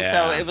wrong. And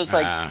so it was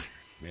like,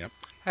 yep.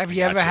 Have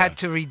you ever had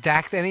to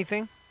redact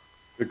anything?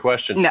 Good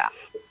question. No.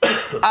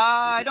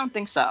 I don't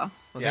think so.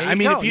 Well, yeah, I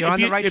mean,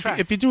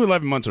 if you do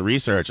 11 months of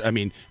research, I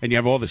mean, and you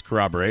have all this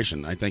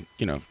corroboration, I think,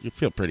 you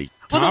feel pretty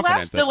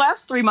confident. The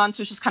last 3 months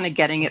was just kind of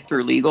getting it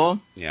through legal.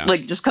 Yeah.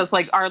 Like, just because,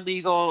 like, our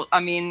legal, I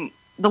mean,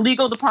 the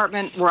legal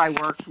department where I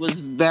worked was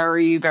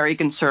very, very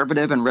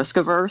conservative and risk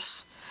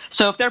averse.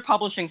 So if they're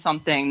publishing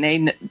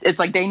something, it's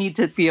like they need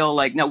to feel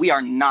like, no, we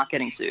are not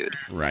getting sued.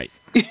 Right.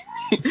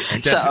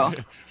 So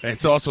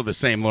it's also the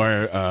same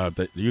lawyer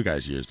that you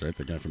guys used, right?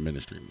 The guy from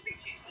Ministry.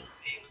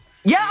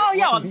 Yeah,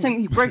 I'm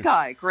saying great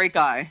guy.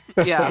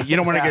 Yeah. You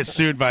don't want to get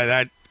sued by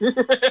that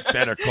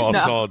Better Call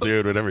Saul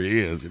dude, whatever he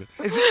is.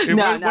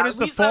 What is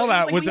the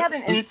fallout? We had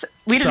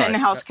an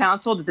in-house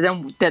counsel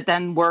that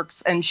then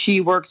works, and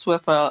she works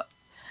with a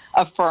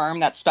firm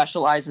that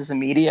specializes in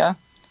media.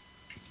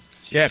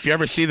 Yeah, if you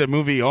ever see the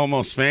movie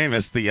Almost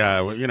Famous, I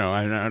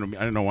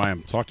don't know why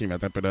I'm talking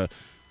about that, but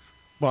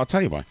I'll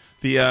tell you why.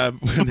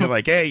 When they're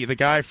like, hey, the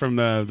guy from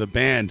the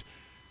band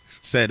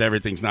said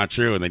everything's not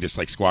true, and they just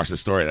like squash the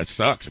story. That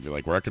sucks if you're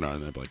like working on it.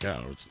 They'd be like,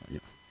 oh, it's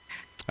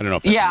I don't know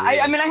if that's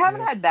real. I mean, I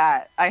haven't had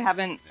that. I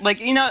haven't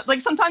like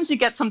sometimes you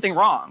get something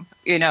wrong,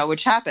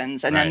 which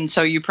happens, and then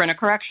so you print a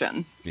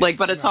correction. Yeah.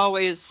 But it's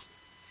always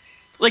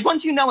like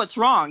once you know it's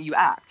wrong, you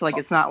act. Like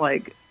it's not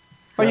like.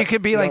 Or you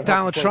could be like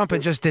Donald Trump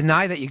and just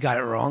deny that you got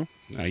it wrong.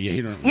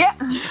 You don't. Yeah.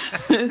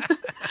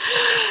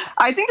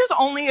 I think there's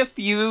only a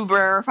few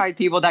verified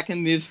people that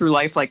can move through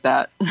life like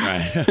that.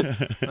 Right.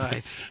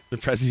 Right. The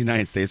President of the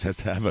United States has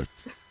to have a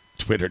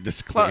Twitter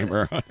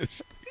disclaimer on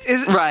his.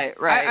 Right.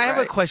 I have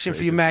a question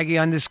for you, Maggie,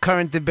 on this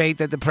current debate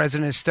that the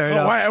president has stirred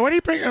up. Why do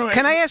you bring?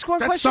 Can I ask one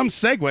question? That's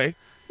some segue.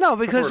 No,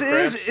 because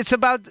it's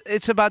about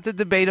the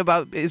debate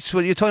about it's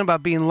what you're talking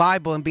about being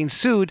liable and being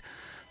sued.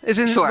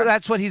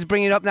 That's what he's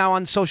bringing up now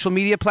on social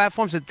media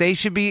platforms, that they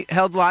should be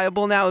held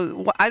liable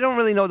now? I don't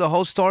really know the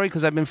whole story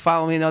because I've been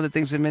following other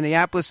things in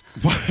Minneapolis.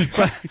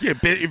 You're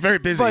very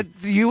busy. But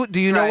do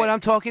you know what I'm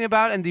talking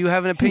about, and do you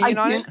have an opinion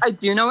on it? I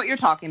do know what you're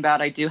talking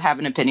about. I do have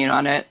an opinion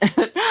on it.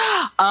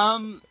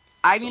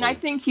 I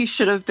think he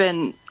should have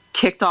been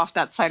kicked off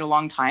that site a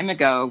long time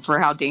ago for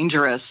how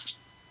dangerous.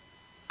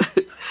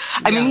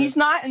 I mean, he's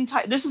not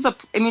entitled.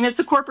 It's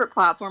a corporate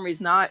platform.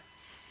 He's not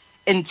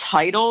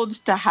entitled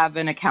to have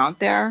an account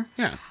there.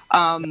 Yeah.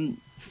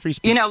 Free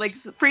speech. Like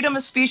freedom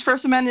of speech,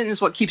 First Amendment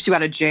is what keeps you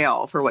out of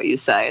jail for what you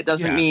say. It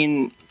doesn't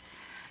mean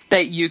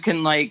that you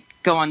can like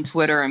go on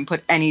Twitter and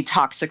put any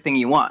toxic thing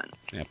you want.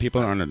 Yeah,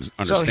 people don't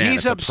understand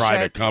it's a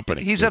private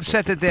company. He's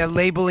upset that they're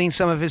labeling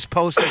some of his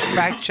posts as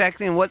fact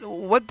checking. What's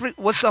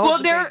the whole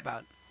debate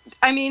about?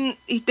 I mean,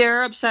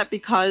 they're upset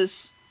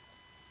because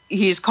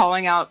he's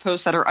calling out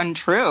posts that are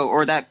untrue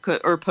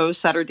or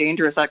posts that are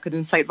dangerous that could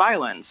incite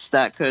violence,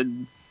 that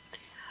could.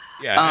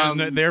 Yeah, and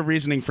their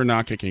reasoning for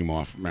not kicking him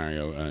off,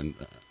 Mario,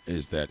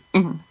 is that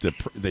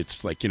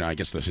it's like I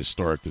guess the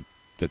historic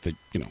that the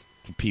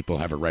people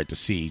have a right to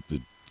see the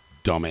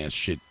dumbass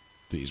shit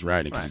he's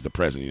writing because he's the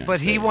president of the But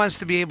United he States. wants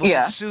to be able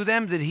Yeah. to sue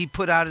them. Did he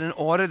put out an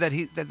order that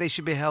they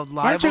should be held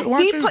Why don't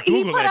liable? you He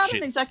Google put that out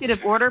shit? an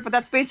executive order, but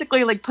that's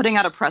basically like putting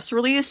out a press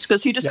release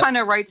because he just kind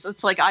of writes,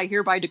 it's like, I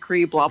hereby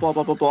decree, blah, blah,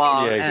 blah, blah,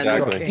 blah. Yeah,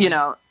 exactly. And, you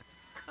know,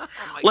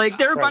 like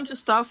there are a bunch of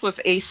stuff with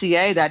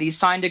ACA that he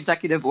signed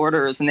executive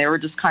orders, and they were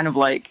just kind of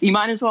like, he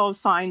might as well have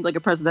signed like a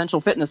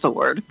presidential fitness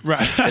award.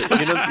 Right.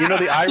 You know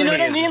the irony You know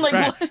what I is- mean? Like,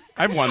 Right.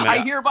 I've won that.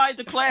 I hereby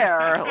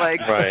declare, like,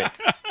 Right.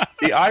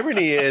 The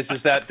irony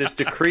is that this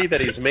decree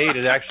that he's made,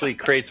 it actually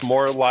creates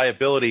more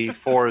liability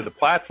for the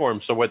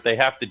platform. So what they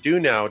have to do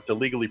now to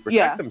legally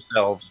protect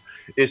themselves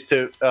is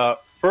to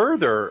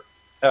further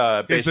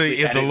basically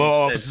If the edit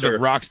law and offices censor.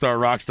 of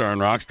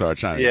Rockstar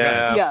trying to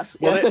Yeah. Yes.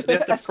 Well, yes. they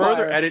have to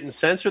further Esquire. edit and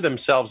censor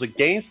themselves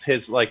against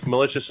his like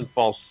malicious and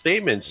false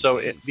statements.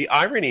 So the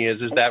irony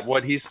is that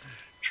what he's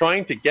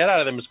trying to get out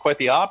of them is quite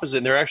the opposite,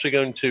 and they're actually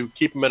going to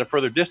keep him at a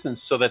further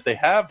distance so that they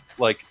have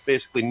like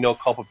basically no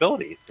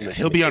culpability.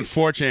 He'll be on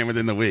 4chan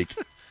within the week.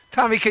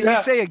 Tommy, can you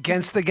say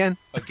against again?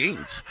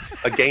 Against.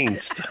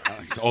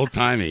 It's old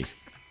timey.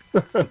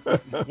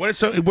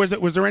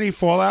 Was there any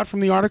fallout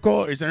from the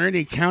article? Is there any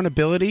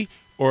accountability,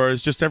 or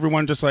is just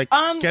everyone just like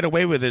get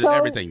away with it, so-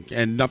 everything,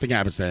 and nothing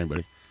happens to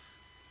anybody?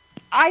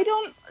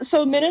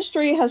 So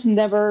ministry has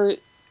never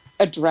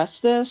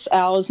addressed this.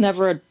 Al has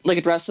never like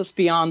addressed this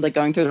beyond like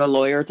going through the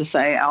lawyer to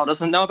say Al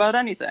doesn't know about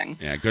anything.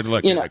 Yeah, good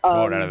luck You getting know, a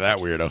quote out of that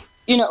weirdo.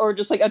 You know, or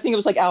just like I think it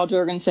was like Al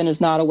Jorgensen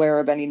is not aware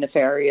of any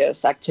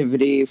nefarious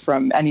activity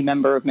from any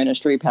member of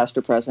ministry, past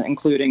or present,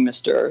 including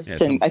Mr. Yeah,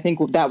 Singh. I think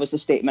that was the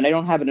statement. I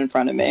don't have it in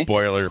front of me.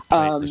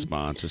 Boilerplate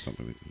response or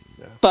something.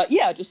 But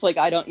yeah, just like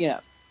I don't, you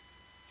know.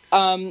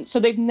 So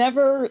they've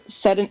never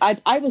said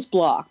I was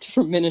blocked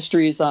from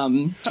ministries I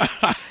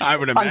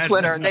would on imagine.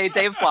 Twitter.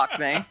 They've blocked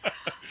me.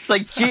 It's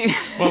like, gee.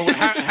 Well,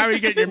 how are you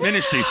getting your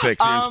ministry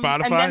fix? Are you on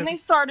Spotify? And then they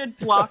started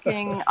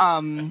blocking.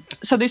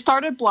 So they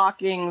started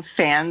blocking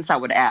fans that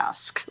would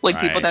ask, like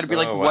people Right. that would be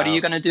like, Oh, "What are wow.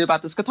 you going to do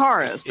about this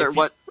guitarist?" Or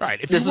what?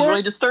 Right. This is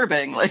really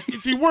disturbing. Like,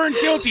 if you weren't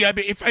guilty, I'd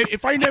be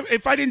if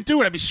I didn't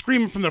do it, I'd be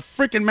screaming from the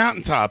freaking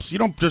mountaintops. You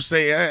don't just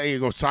say, "Hey," you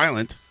go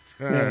silent.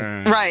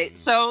 right.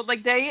 So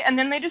like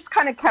then they just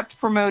kind of kept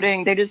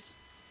promoting.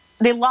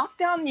 They locked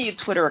down the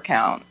Twitter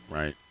account.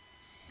 Right.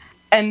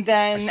 And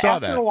then I saw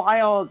after that. a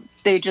while,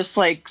 they just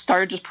like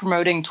started just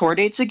promoting tour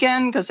dates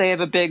again because they have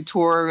a big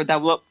tour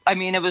that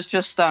it was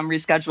just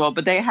rescheduled,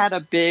 but they had a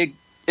big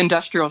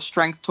industrial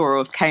strength tour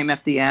with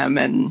KMFDM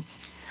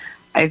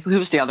and who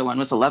was the other one?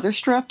 Was it Leather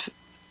Strip?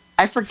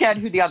 I forget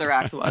who the other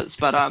act was,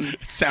 but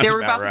Sounds they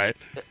were about right.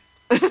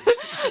 they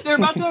were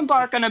about to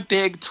embark on a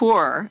big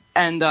tour,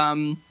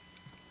 and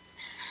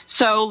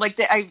so like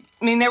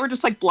they were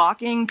just like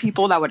blocking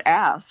people that would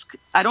ask.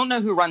 I don't know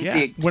who runs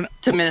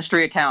the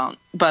ministry account,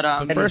 but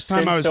The first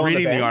time I was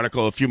reading the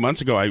article a few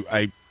months ago,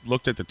 I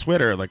looked at the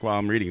Twitter like while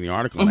I'm reading the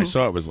article, and I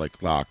saw it was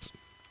like locked.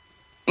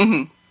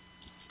 Mm-hmm.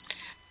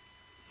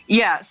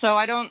 Yeah, so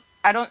I don't,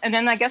 and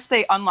then I guess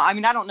they unlocked. I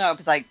mean, I don't know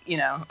because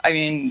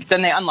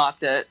then they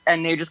unlocked it,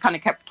 and they just kind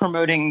of kept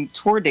promoting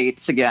tour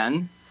dates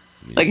again.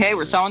 Like, hey,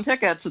 we're selling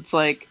tickets. It's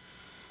like,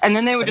 and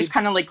then they would just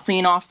kind of like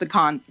clean off the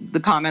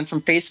comments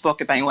from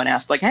Facebook if anyone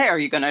asked, like, hey, are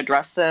you going to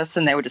address this?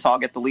 And they would just all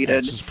get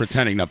deleted. Just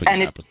pretending nothing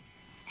And happened.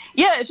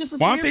 Yeah, it's just.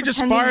 Why don't they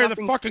just fire the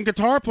fucking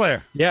guitar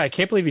player? Yeah, I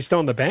can't believe he's still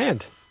in the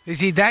band. Is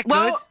he that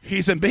good?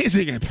 He's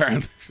amazing,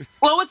 apparently.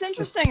 Well, what's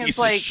interesting is Piece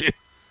of like shit.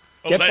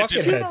 Get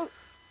Allegedly. Buckethead.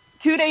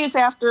 2 days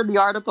after the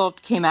article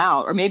came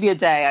out, or maybe a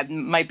day, it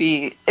might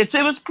be. It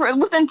was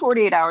within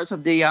 48 hours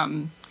of the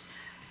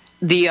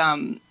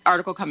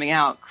article coming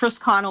out. Chris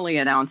Connolly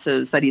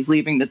announces that he's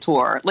leaving the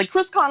tour. Like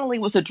Chris Connolly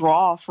was a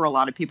draw for a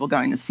lot of people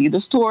going to see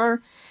this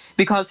tour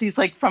because he's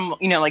like from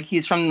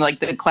he's from like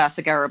the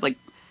classic era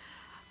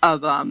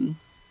of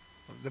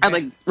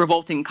like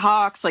Revolting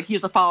Cocks. Like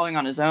he's a following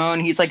on his own.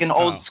 He's like an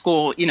old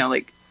school,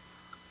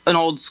 an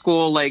old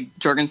school like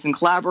Jorgensen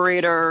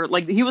collaborator.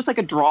 Like he was like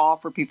a draw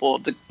for people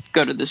to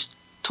go to this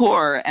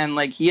tour, and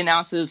like he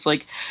announces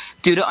like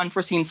due to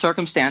unforeseen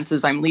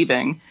circumstances I'm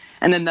leaving,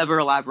 and then never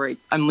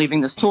elaborates I'm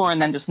leaving this tour,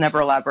 and then just never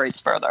elaborates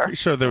further. Pretty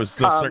sure there was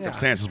those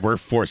circumstances were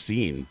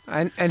foreseen.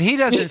 And he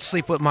doesn't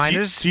sleep with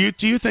minors. Do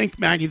you think,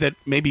 Maggie, that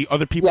maybe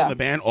other people in the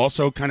band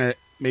also kind of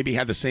maybe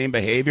had the same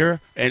behavior?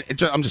 And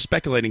I'm just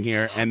speculating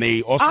here, and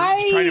they also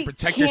trying to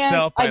protect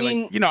yourself by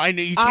I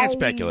know you can't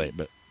speculate,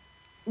 but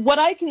what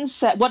I can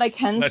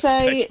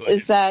say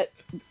is that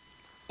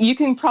you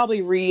can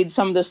probably read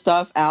some of the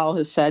stuff Al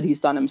has said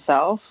he's done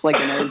himself, like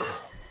in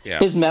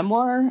his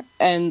memoir,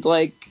 and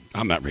like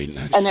I'm not reading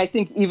that. And I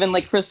think even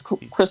like Chris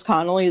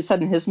Connolly has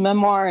said in his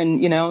memoir,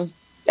 and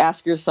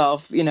ask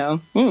yourself, Yeah.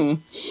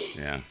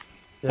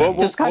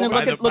 Just kind of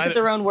look at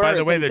their own words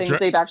and things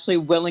they've actually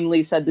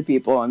willingly said to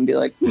people, and be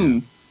like,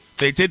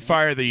 They did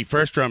fire the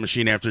first drum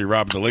machine after he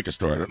robbed the liquor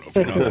store. I don't know if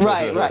you know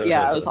that. Right.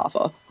 Yeah, it was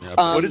awful. Yeah,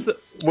 what was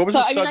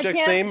the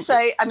subject's name?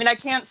 I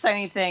can't say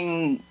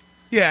anything.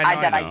 Yeah,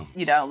 I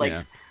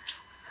know.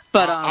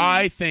 But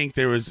I think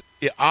there was.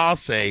 I'll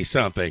say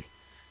something,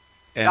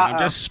 and I'm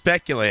just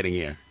speculating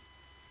here.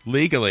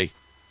 Legally,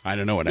 I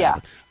don't know what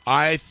happened.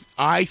 I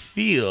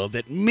feel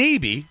that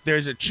maybe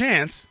there's a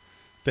chance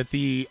that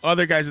the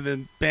other guys in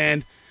the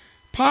band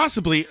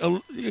possibly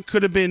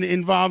could have been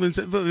involved in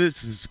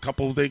this. Is a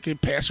couple they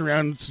could pass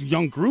around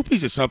young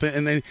groupies or something,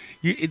 and then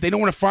they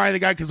don't want to fire the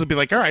guy because they'll be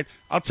like, all right,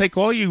 I'll take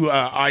all you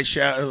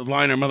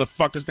eyeliner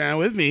motherfuckers down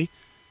with me.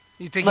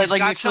 You think he's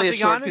got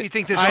something on him? You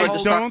think there's a whole...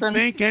 I don't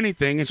think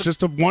anything. It's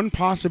just one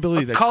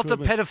possibility. A cult of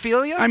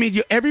pedophilia? I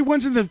mean,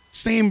 everyone's in the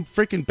same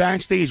freaking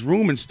backstage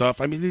room and stuff.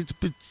 I mean, it's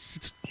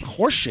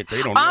horseshit.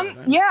 They don't know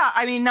that. Yeah,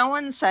 I mean, no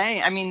one's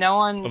saying... I mean, no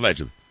one...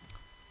 Allegedly.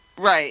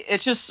 Right.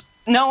 It's just...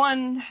 No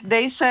one...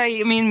 They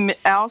say... I mean,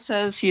 Al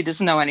says he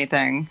doesn't know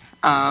anything.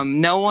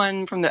 No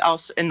one from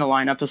else in the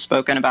lineup has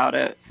spoken about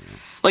it.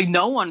 Like,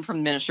 no one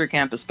from Ministry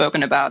Camp has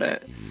spoken about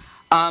it.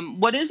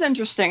 What is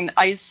interesting,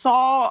 I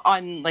saw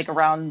on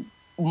around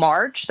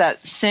March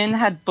that Sin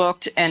had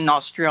booked in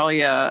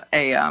Australia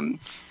a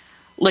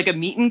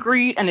meet and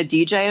greet and a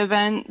DJ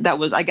event that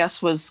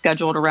was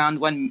scheduled around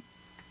when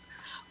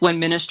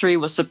Ministry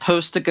was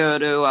supposed to go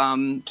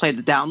to play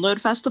the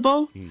Download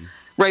Festival,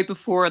 right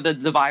before the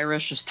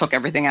virus just took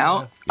everything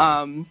out.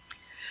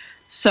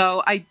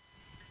 So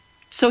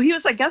he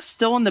was, I guess,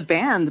 still in the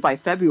band by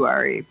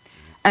February.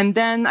 And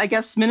then I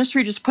guess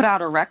Ministry just put out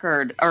a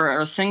record,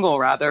 or a single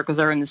rather, because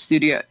they're in the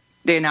studio.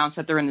 They announced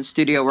that they're in the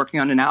studio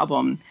working on an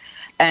album.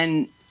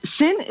 And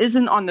Sin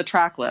isn't on the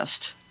track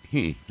list.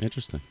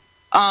 Interesting.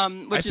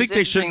 I think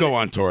they should go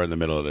on tour in the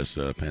middle of this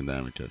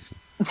pandemic.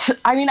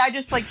 I mean,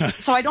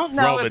 so I don't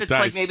know if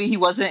it's maybe he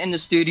wasn't in the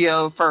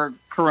studio for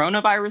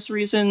coronavirus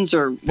reasons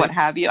or what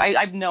have you. I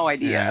have no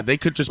idea. Yeah, they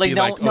could just be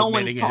no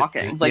one's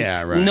talking.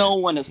 No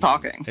one is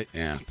talking.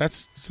 Yeah,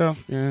 that's so.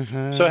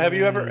 Yeah. So have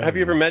you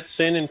ever met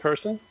Sin in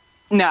person?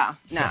 No.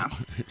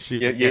 She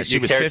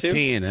was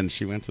 15 and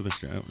she went to the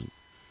show.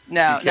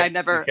 No, I've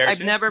never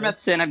met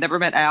Sin. I've never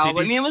met Al.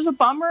 I mean, it was a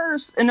bummer.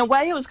 In a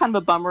way, it was kind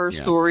of a bummer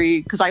story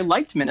because I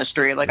liked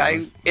Ministry.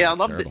 I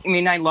loved it. I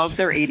mean, I loved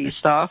their 80s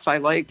stuff. I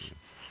liked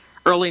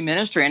early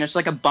Ministry, and it's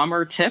like a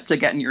bummer tip to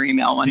get in your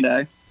email one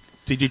day.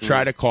 Did you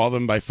try to call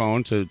them by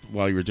phone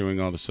while you were doing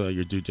all this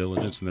your due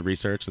diligence and the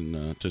research,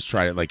 and just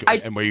try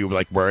to and were you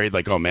worried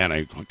oh man,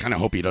 I kind of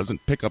hope he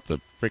doesn't pick up the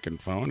freaking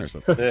phone or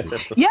something?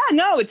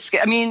 No,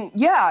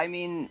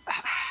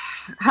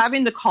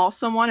 having to call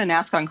someone and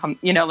ask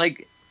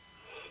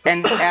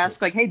and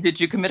ask hey, did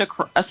you commit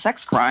a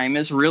sex crime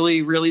is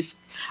really, really.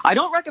 I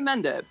don't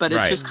recommend it, but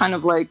it's just kind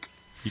of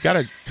you got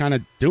to kind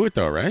of do it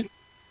though, right?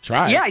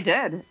 Try. Yeah, I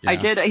did. Yeah. I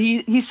did.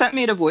 He sent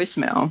me to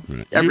voicemail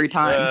every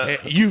time.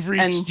 You've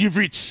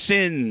reached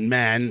Sin,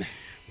 man.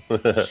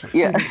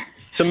 Yeah.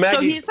 So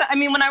Maggie,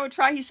 when I would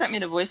try, he sent me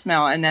to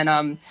voicemail, and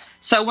then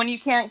so when you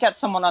can't get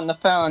someone on the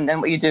phone, then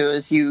what you do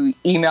is you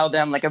email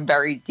them a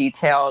very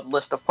detailed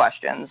list of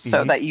questions,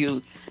 so that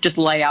you just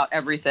lay out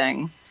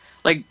everything.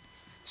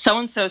 So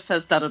and so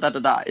says da da da da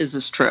da. Is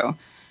this true?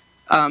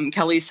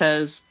 Kelly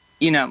says,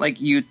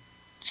 you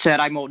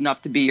said I'm old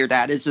enough to be your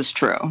dad. Is this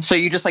true? So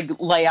you just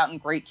lay out in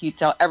great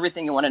detail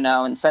everything you want to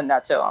know and send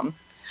that to him.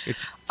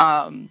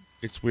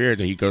 It's weird.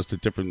 He goes to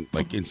different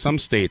in some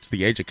states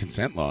the age of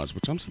consent laws,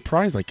 which I'm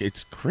surprised.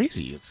 It's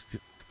crazy. It's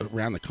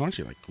around the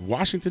country.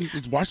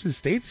 Washington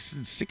State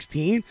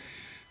 16.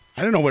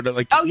 I don't know what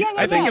I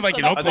think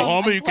in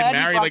Oklahoma you can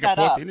marry a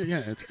 14.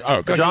 Yeah.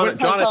 John,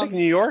 I think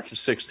New York is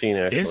 16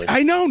 actually.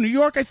 I know New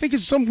York. I think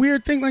is some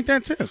weird thing like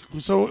that too.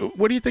 So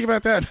what do you think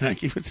about that,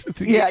 Maggie? So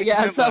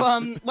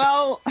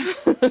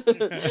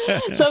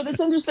so that's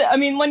interesting. I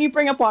mean, when you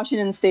bring up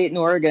Washington State and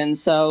Oregon,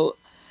 so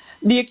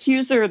the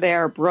accuser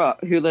there,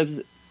 Brooke, who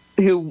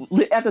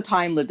at the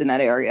time lived in that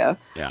area,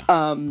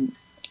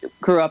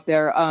 grew up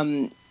there.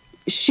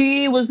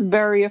 She was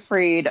very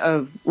afraid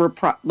of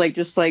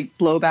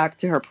blowback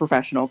to her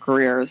professional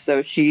career.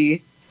 So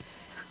she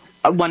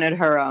wanted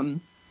her.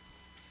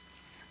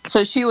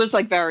 So she was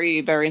very,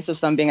 very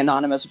insistent on being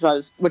anonymous,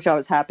 which I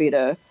was happy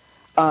to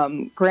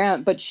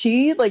grant. But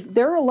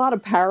there are a lot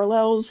of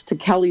parallels to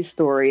Kelly's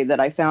story that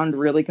I found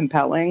really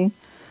compelling.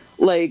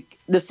 The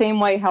same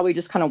way how he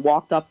just kind of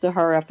walked up to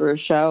her after a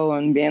show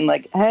and being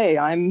like, "Hey,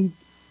 I'm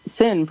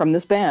Sin from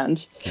this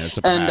band,"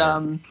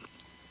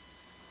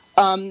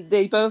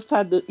 they both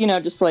had he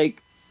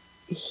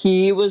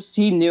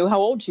knew how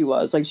old she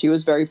was. She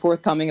was very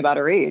forthcoming about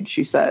her age,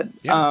 she said.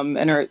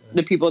 And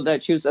the people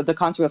that she was at the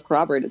concert have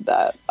corroborated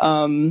that.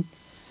 And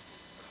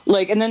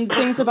then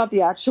things about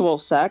the actual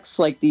sex,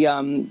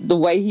 the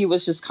way he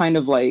was just kind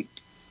of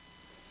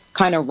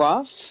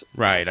rough.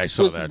 Right, I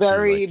saw that.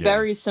 Very,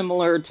 very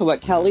similar to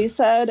what Kelly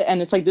said.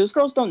 And it's those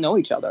girls don't know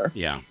each other.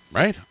 Yeah,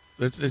 right.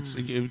 It's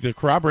the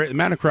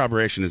amount of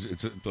corroboration is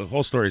the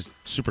whole story is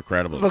super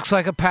credible. Looks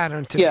like a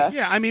pattern to me.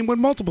 Yeah. I mean, when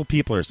multiple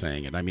people are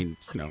saying it, I mean,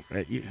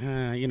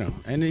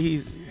 and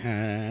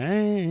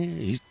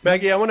he's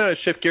Maggie. I want to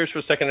shift gears for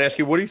a second and ask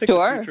you, what do you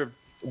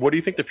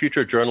think the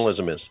future of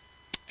journalism is?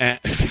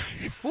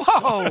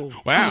 Whoa!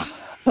 Wow,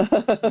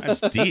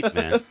 that's deep,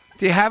 man.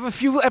 Do you have a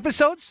few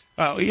episodes?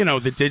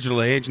 The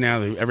digital age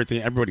now,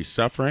 everybody's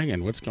suffering,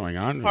 and what's going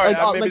on.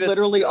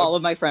 Literally, all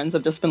of my friends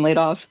have just been laid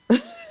off.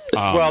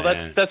 Well,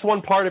 that's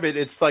one part of it.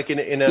 It's like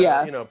in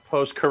a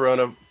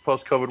post-corona,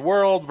 post-COVID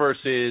world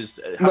versus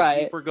how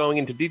deep we're going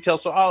into detail.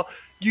 So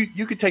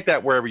you could take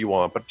that wherever you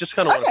want, but just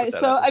kind of okay.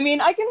 So I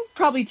mean, I can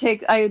probably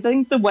take. I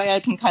think the way I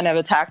can kind of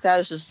attack that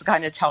is just to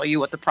kind of tell you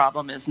what the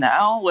problem is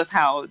now with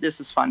how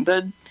this is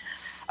funded.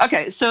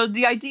 Okay, so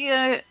the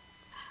idea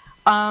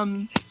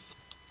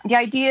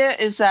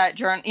is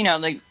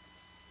that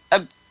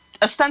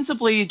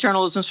ostensibly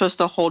journalism is supposed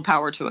to hold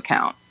power to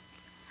account.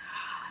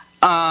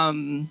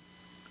 The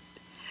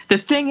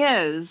thing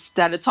is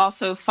that it's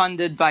also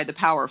funded by the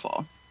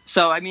powerful.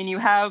 So, I mean, you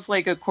have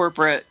like a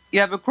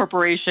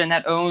corporation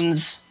that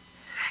owns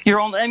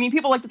your own. I mean,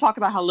 people like to talk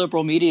about how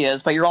liberal media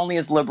is, but you're only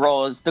as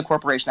liberal as the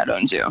corporation that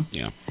owns you.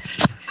 Yeah.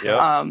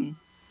 Yeah.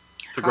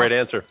 It's a great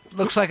answer.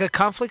 Looks like a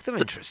conflict of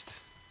interest.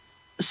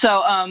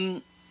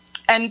 So,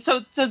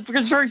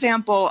 because for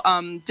example,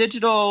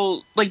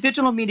 digital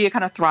media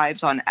kind of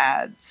thrives on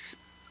ads,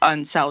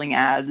 on selling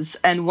ads,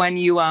 and when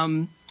you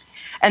and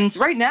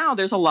right now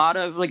there's a lot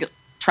of like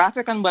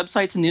traffic on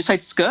websites and news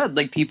sites is good.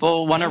 Like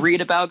people want to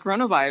read about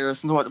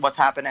coronavirus and what's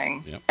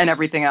happening and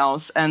everything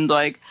else. And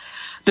like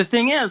the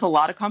thing is, a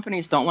lot of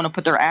companies don't want to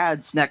put their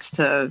ads next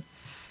to,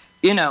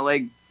 they don't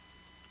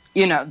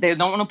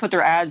want to put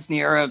their ads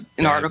near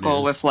an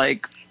article with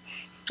like,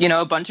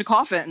 a bunch of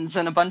coffins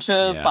and a bunch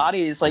of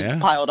bodies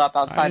piled up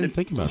outside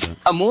of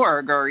a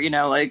morgue or,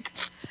 like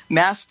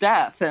mass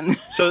death. And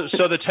so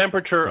the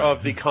temperature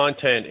of the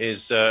content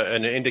is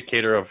an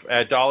indicator of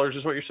ad dollars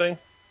is what you're saying?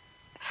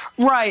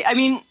 Right. I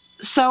mean,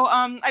 it's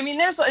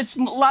a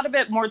lot of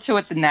bit more to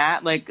it than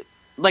that. Like,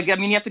 I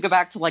mean, you have to go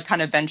back to like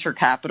kind of venture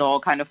capital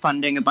kind of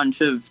funding a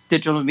bunch of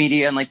digital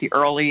media in like the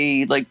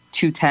early like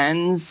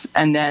 2010s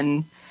and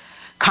then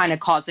kind of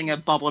causing a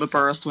bubble to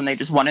burst when they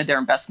just wanted their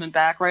investment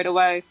back right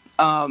away.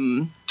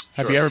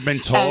 Have you ever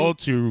been told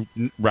to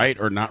write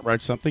or not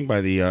write something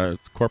by the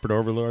corporate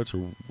overlords?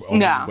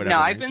 No,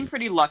 I've been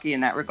pretty lucky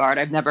in that regard.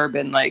 I've never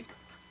been like,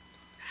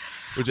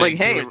 do it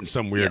in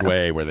some weird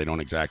way where they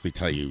don't exactly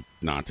tell you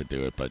not to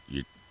do it, but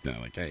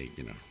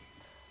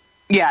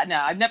Yeah, no,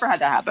 I've never had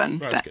that happen,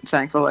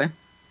 thankfully.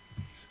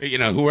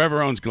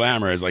 Whoever owns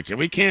Glamour is like,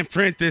 we can't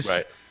print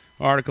this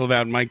article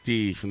about Mike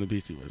D from the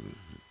Beastie Boys.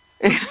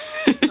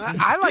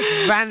 I like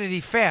Vanity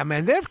Fair,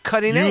 man. They're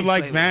cutting edge. You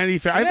like Vanity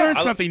Fair? I learn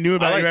something new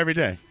about you every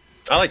day.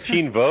 I like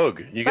Teen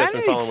Vogue. You guys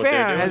been following what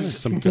they're doing?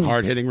 Some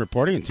hard-hitting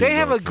reporting in Teen They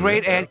have Vogue. a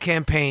great ad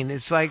campaign.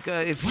 It's like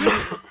if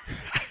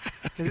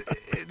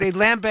they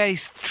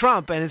lambaste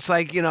Trump, and it's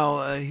like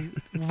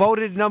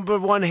voted number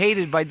one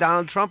hated by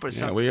Donald Trump or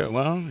something.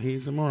 Yeah,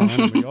 he's a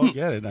moron. We all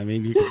get it. I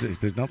mean,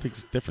 there's nothing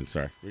different.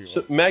 Sorry.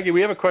 So Maggie, we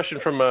have a question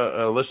from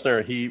a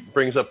listener. He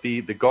brings up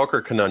the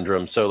Gawker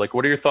conundrum. So, like,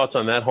 what are your thoughts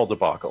on that whole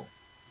debacle?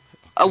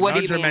 What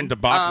do you mean? And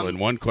debacle in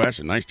one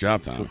question. Nice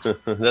job, Tom.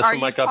 That's from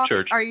Mike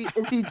Upchurch.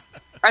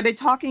 Are they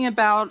talking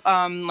about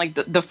like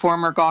the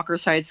former Gawker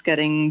sites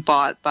getting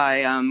bought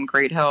by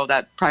Great Hill,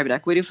 that private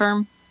equity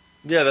firm?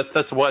 Yeah, that's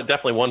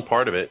definitely one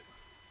part of it.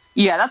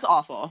 Yeah, that's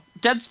awful.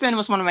 Deadspin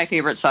was one of my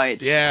favorite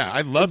sites. Yeah,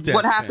 I love Deadspin.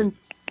 What happened?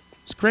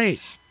 It's great.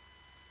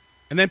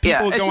 And then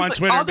people will go on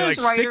Twitter and be like,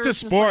 stick to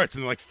sports.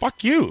 And they're like,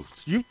 fuck you.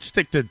 You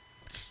stick to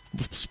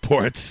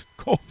sports.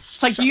 Cool.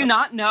 It's like, do you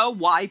not know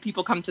why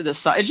people come to this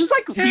site? It's just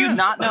like, do you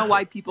not know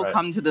why people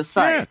come to this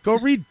site? Yeah, go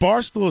read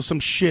Barstool or some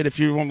shit if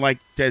you don't like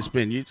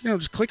Deadspin. You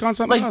just click on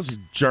something else. You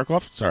jerk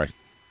off. Sorry.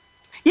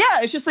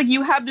 Yeah, it's just like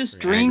you have this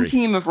dream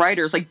team of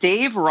writers, like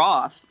Dave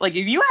Roth. Like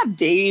if you have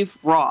Dave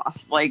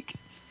Roth, like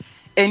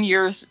in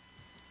your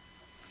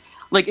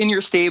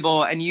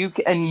stable, and you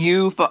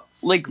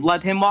like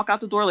let him walk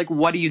out the door, like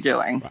what are you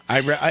doing?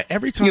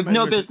 Every time you have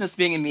no business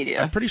being in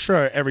media. I'm pretty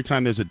sure every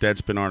time there's a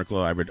Deadspin article,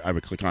 I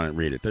would click on it and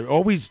read it. They're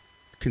always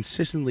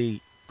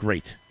consistently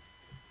great.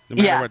 No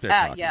matter what they're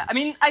talking. Yeah. I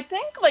mean, I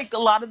think like a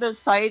lot of those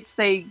sites,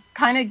 they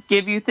kind of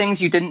give you things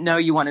you didn't know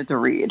you wanted to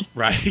read.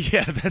 Right.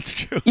 Yeah, that's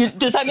true.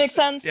 Does that make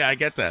sense? Yeah, I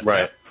get that.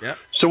 Right. Yeah.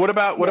 So what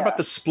about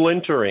the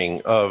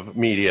splintering of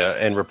media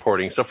and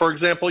reporting? So, for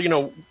example,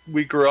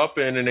 we grew up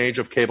in an age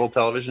of cable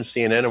television,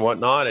 CNN and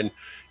whatnot, and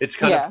it's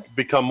kind of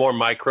become more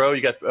micro.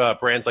 You got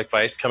brands like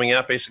Vice coming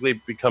out, basically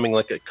becoming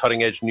like a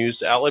cutting edge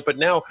news outlet. But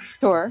now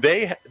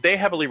they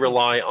heavily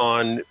rely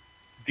on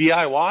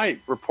DIY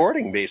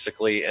reporting,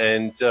 basically,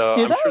 and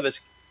I'm sure that's.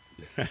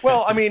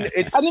 Well, I mean,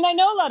 it's. I mean, I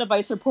know a lot of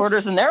Vice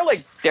reporters, and they're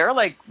like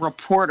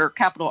reporter,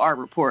 capital R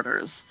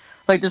reporters.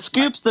 Like the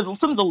scoops,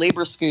 some of the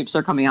labor scoops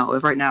they're coming out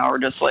with right now are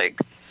just like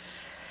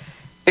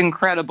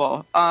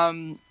incredible.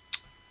 I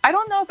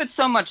don't know if it's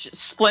so much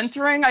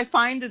splintering. I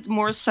find it's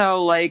more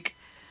so like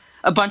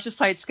a bunch of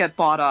sites get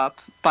bought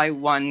up by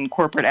one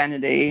corporate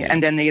entity,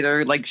 and then they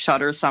either like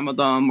shutter some of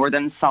them or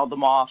then sell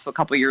them off a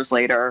couple years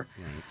later.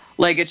 Right.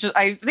 Like it's just,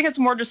 I think it's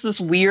more just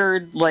this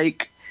weird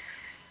like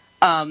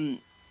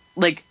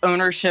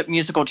ownership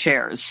musical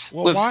chairs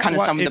with kind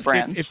of some of the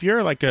brands. If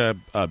you're like a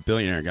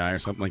billionaire guy or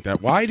something like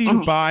that, why do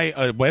you buy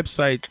a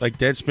website like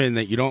Deadspin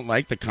that you don't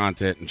like the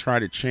content and try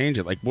to change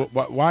it? Like,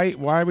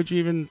 why would you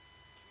even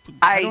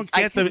I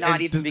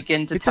cannot even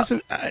begin to. It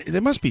doesn't.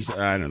 There must be.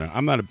 I don't know.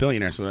 I'm not a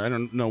billionaire, so I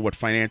don't know what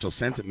financial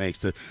sense it makes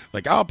to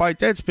I'll buy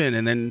Deadspin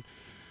and then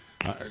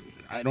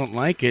I don't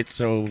like it,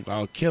 so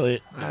I'll kill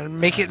it. I'll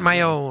make it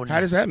my own. How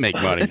does that make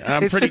money?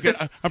 I'm pretty good.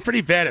 I'm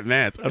pretty bad at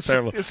math. I'm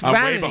terrible. It's I'm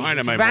vanity. way behind on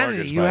It's my vanity.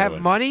 mortgage. You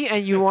have money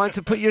and you want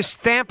to put your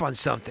stamp on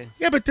something.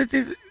 Yeah, but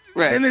then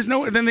there's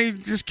no. Then they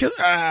just kill.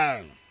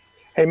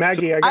 Hey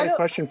Maggie, I got a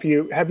question for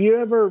you. Have you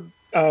ever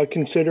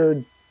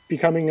considered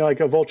becoming like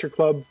a Vulture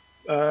Club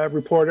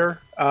reporter?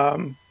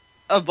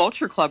 A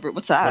Vulture Club?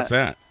 What's that? What's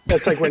that?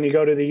 That's like when you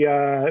go to the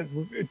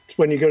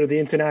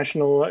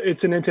international.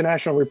 It's an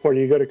international reporter.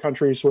 You go to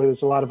countries where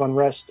there's a lot of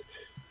unrest,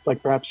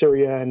 like perhaps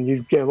Syria, and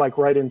you get like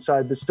right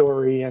inside the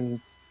story and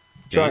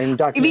try and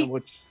document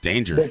what's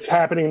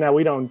happening that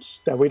we don't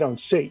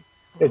see.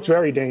 It's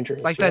very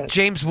dangerous. Like that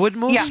James Wood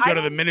movie? Yeah, go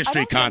to the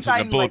Ministry concert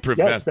in a bulletproof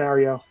vest. Yes,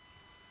 Mario.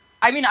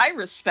 I mean, I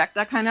respect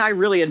that kind of. I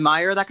really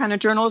admire that kind of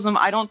journalism.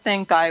 I don't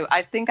think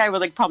I think I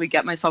would probably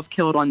get myself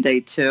killed on day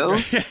 2.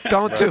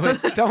 Don't do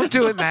it. Don't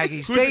do it,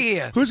 Maggie. Stay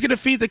here. Who's going to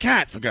feed the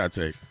cat, for God's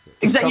sakes?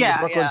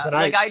 Yeah.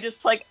 Like I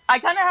just I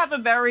kind of have a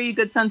very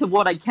good sense of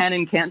what I can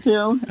and can't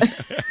do.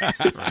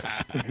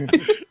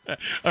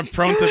 I'm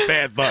prone to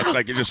bad luck.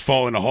 Like you just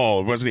fall in a hole.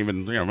 It wasn't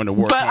even in a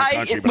war-torn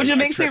country. Which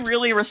makes me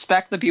really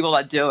respect the people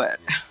that do it.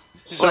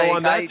 So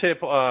on that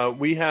tip,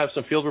 we have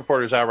some field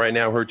reporters out right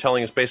now who are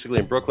telling us basically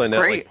in Brooklyn that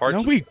like parts.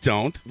 No, we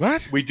don't.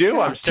 What? We do.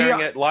 I'm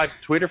staring at live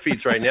Twitter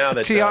feeds right now.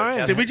 That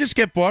TRN. Did we just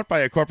get bought by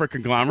a corporate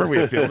conglomerate? We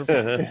have field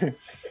reporters.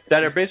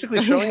 That are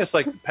basically showing us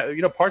like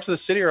parts of the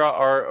city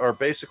are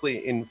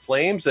basically in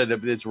flames. That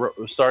it's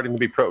starting to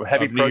be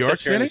heavy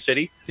protests here in the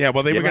city. Yeah,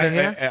 well, they were going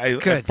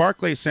to at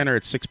Barclays Center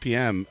at 6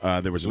 p.m.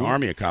 There was an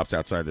army of cops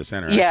outside the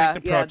center. Yeah,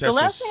 the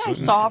last thing I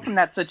saw from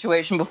that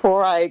situation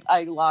before I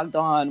logged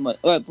on,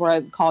 before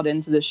I called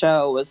into the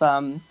show, was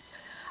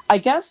I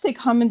guess they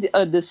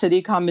the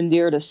city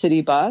commandeered a city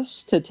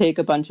bus to take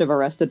a bunch of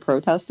arrested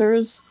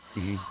protesters.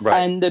 Mm-hmm.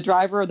 Right. And the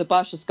driver of the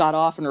bus just got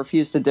off and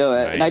refused to do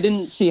it. Nice. And I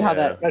didn't see how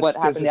what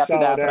happened after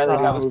that, but I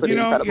thought that was pretty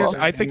incredible. Yes,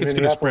 I think it's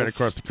going to spread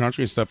across the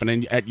country and stuff. And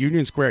then at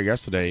Union Square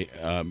yesterday,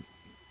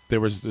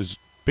 there was this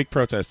big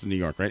protest in New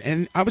York, right?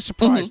 And I was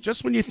surprised,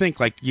 just when you think,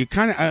 like,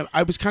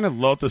 I was kind of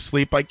lulled to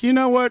sleep, like, you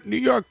know what, New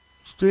York,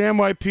 the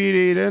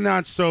NYPD, they're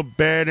not so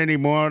bad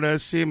anymore. They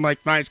seem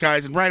like nice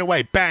guys. And right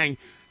away, bang,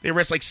 they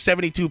arrest like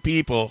 72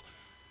 people.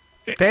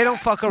 They don't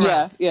fuck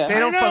around. Yeah. They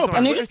don't fuck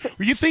around.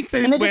 You think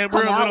we're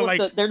a little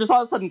like... They're just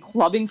all of a sudden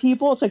clubbing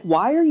people. It's like,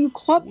 why are you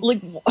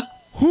Like,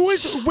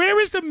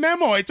 where is the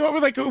memo? I thought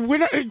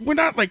we're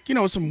not like,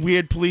 some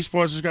weird police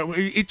forces.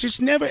 It just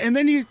never... And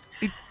then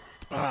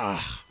I'm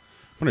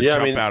going to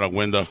jump out a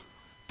window.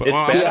 But it's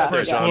on the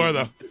first floor,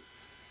 though.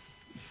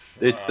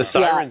 It's the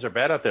sirens are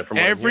bad out there. From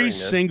every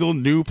single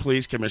new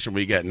police commissioner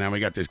we get. Now we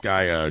got this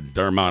guy,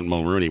 Dermot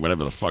Mulrooney,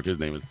 whatever the fuck his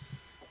name is.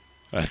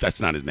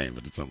 That's not his name,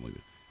 but it's something like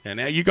that. And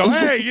now you go,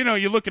 hey,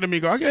 you look at him, you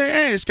go, okay,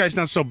 hey, this guy's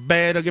not so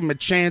bad. I'll give him a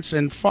chance.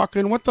 And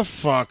fucking, what the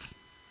fuck?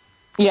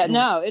 Yeah,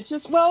 no, it's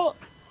just, well.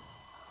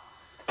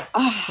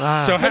 So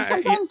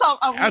sometimes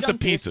I'll read how's the on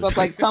pizza? Facebook,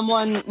 like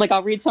someone, like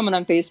I'll read someone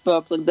on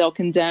Facebook, like they'll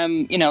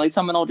condemn, like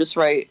someone will just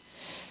write,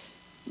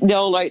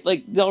 they'll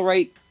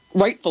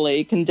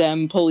rightfully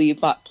condemn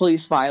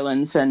police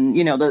violence and,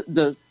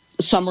 the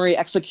summary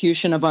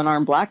execution of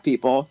unarmed black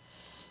people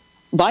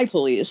by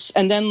police.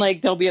 And then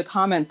there'll be a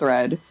comment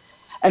thread.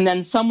 And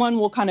then someone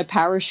will kind of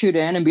parachute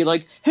in and be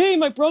like, hey,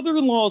 my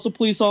brother-in-law is a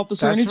police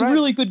officer, and he's a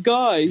really good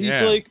guy. He's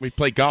like... We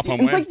play golf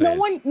on Wednesdays.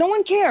 Like, no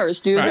one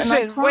cares, dude. Right. And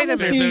I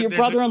promise you, your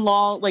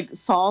brother-in-law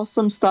saw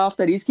some stuff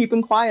that he's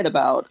keeping quiet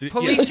about.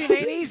 Policing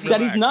ain't easy.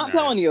 That he's not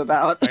telling you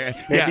about.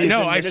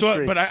 I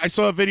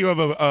saw a video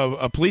of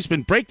a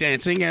policeman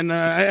breakdancing, and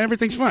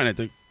everything's fine, I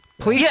think.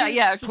 Policing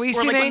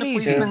ain't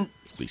easy.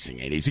 Policing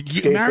ain't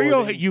easy.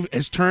 Mario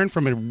has turned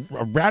from a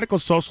radical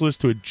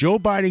socialist to a Joe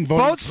Biden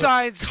voting. Both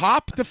sides.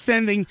 Cop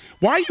defending.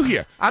 Why are you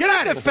here? I'm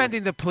not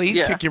defending the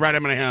police. Kick you right out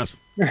of my house.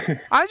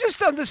 I'm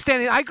just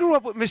understanding. I grew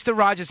up with Mr.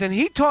 Rogers, and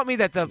he taught me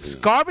that the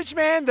garbage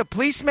man, the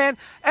policeman,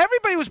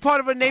 everybody was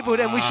part of a neighborhood,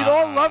 and we should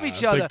all love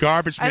each other. The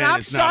garbage man and I'm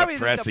is not sorry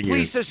that the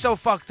police are so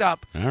fucked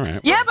up. All right.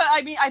 Yeah, but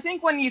I mean, I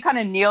think when you kind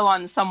of kneel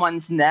on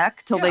someone's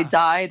neck till they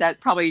die, that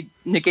probably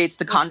negates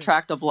the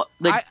contract of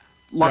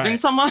loving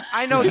someone.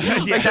 I know.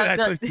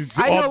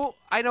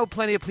 I know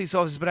plenty of police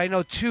officers, but I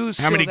know two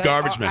still How many that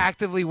garbage are men?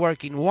 actively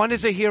working. One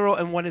is a hero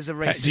and one is a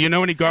racist. Do you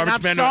know any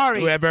garbage men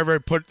who have ever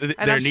put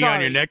their knee on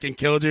your neck and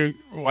killed your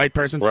white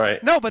person?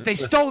 Right. No, but they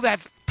stole that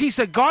piece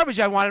of garbage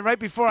I wanted right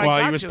before I got to it.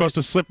 Well, you were supposed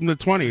to slip them the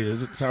 20.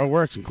 That's how it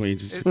works in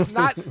Queens. It's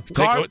not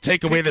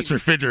take away this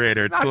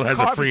refrigerator. It still has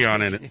a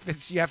Freon in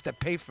it. You have to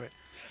pay for it.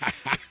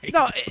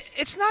 No,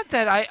 it's not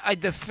that I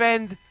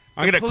defend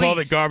I'm going to call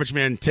the garbage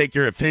man, take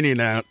your opinion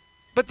out.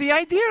 But the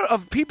idea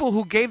of people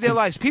who gave their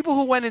lives, people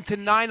who went into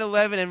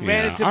 9/11 and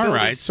ran into buildings. All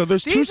right, so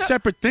there's two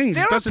separate things.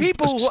 There it doesn't are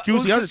people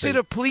excuse who the other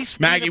consider thing.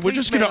 Maggie, we're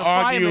just going to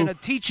argue a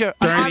teacher,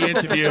 during the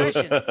interview.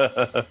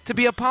 To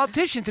be a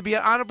politician, to be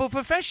an honorable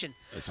profession.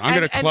 I'm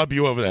going to club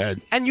you over the head.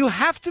 And you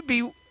have to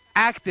be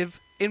active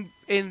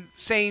in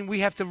saying we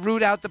have to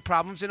root out the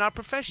problems in our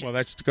profession. Well,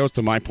 that goes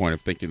to my point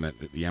of thinking that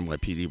the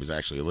NYPD was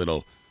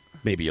actually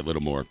maybe a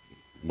little more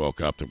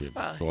woke up to be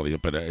all the,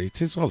 but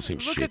it's all the same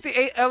Look shit. at the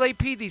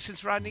LAPD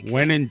since Rodney King.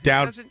 When in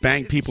doubt,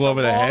 bang people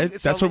over the head.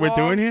 That's what we're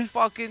doing here.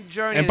 Fucking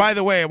journey. And by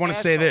the way, I want to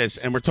say this,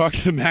 and we're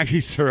talking to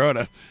Maggie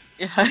Sirota.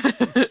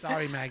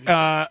 Sorry, Maggie.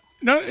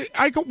 No,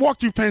 I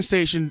walk through Penn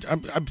Station.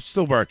 I'm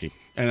still working,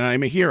 and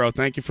I'm a hero.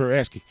 Thank you for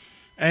asking.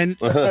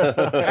 And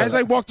as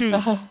I walk through,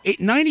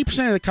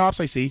 90% of the cops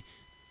I see,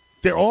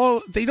 they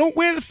don't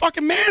wear the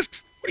fucking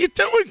masks. What are you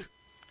doing?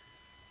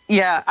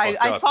 Yeah,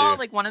 I saw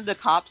like one of the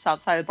cops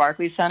outside the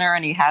Barclays Center,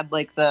 and he had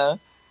like the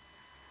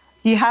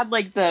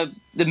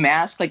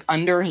mask like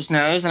under his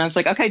nose, and I was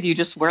like, okay, do you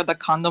just wear the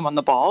condom on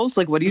the balls?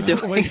 Like, what are you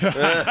doing? It's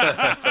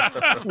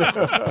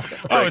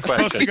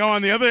supposed to go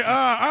on the other.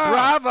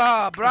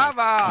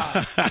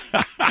 Brava.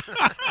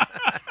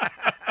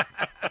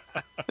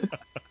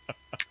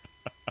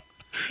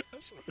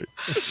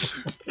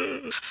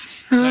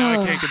 Now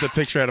I can't get the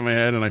picture out of my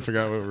head, and I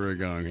forgot where we were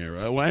going here.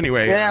 Well,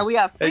 anyway. Yeah, we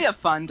have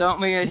fun, don't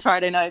we? It's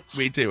Friday nights.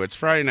 We do. It's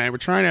Friday night. We're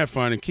trying to have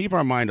fun and keep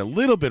our mind a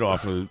little bit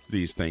off of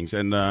these things.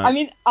 And I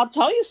mean, I'll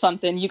tell you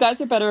something. You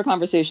guys are better at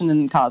conversation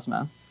than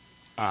Cosmo.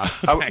 I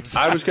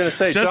was going to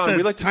say, just John,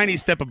 we like tiny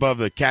step above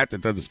the cat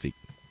that doesn't speak.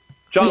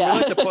 John, we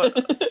like to put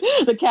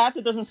the cat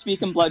that doesn't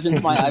speak and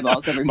bludgeons my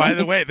eyeballs every By morning.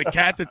 the way, the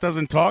cat that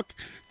doesn't talk,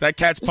 that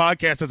cat's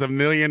podcast has 1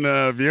 million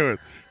viewers.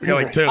 We got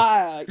like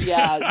 2.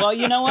 Yeah. Well,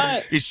 you know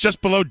what? He's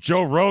just below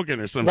Joe Rogan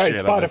or some Right,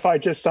 shit. Spotify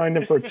just signed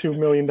him for $2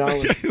 million.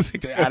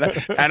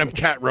 Adam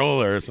Cat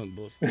Roller or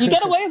something. You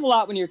get away with a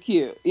lot when you're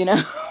cute, you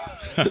know?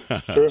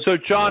 So,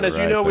 John, as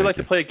you know, we thank like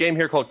to play a game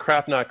here called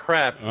Crap Not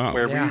Crap,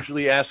 where we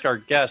usually ask our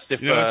guests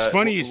if. You know, it's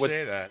funny you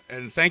say that,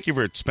 and thank you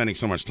for spending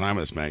so much time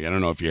with us, Maggie. I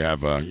don't know if you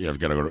have got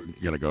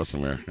to go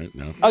somewhere. Right?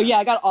 No. Oh yeah,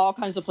 I got all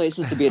kinds of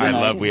places to be tonight.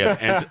 I love. We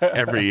have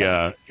every.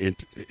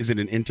 Is it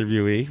an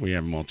interviewee? We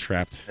have them all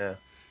trapped. Yeah.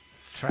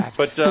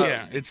 But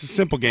yeah, it's a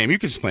simple game. You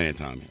can explain it,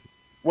 Tom.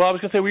 Well, I was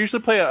going to say, we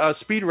usually play a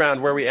speed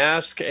round where we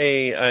ask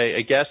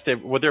a guest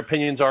what their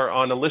opinions are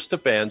on a list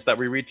of bands that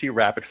we read to you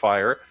rapid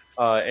fire.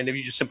 And if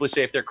you just simply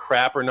say if they're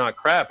crap or not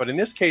crap. But in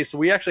this case,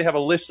 we actually have a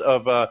list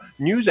of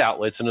news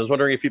outlets, and I was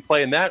wondering if you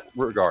play in that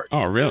regard.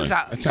 Oh, really?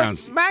 That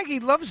sounds... Maggie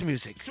loves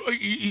music.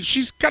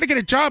 She's got to get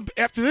a job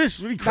after this.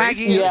 What are you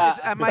crazy?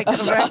 Maggie, am I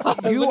correct?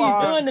 What are you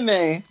doing to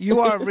me? You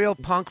are a real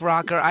punk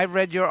rocker. I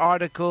read your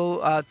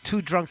article,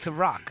 Too Drunk to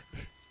Rock.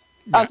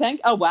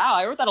 Oh, wow.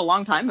 I wrote that a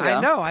long time ago.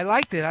 I know. I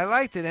liked it.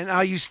 And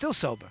are you still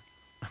sober?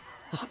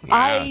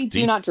 I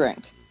do not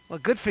drink. Well,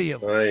 good for you.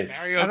 Nice.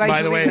 Mario,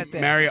 by the way,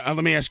 Mario,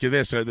 let me ask you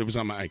this. There was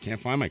I can't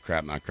find my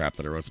crap, not crap,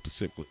 that I wrote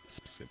specifically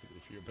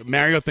for you. But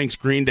Mario thinks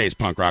Green Day's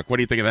punk rock. What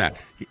do you think of that?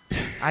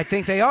 I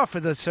think they are for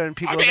the certain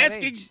people. I'm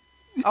asking.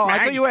 Oh, I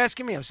thought you were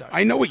asking me. I'm sorry.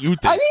 I know what you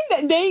think. I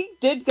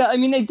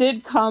mean, they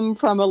did come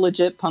from a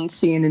legit punk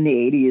scene in the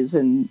 '80s,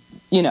 and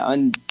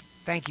and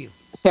thank you,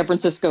 San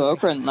Francisco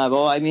Oakland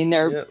level. I mean,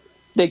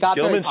 they got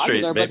Gilman very popular,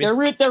 Street, but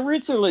their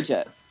roots are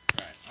legit.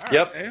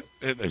 Yep.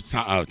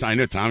 I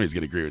know Tommy's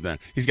going to agree with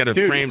that. He's got a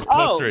framed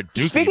poster at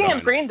Dookie. Speaking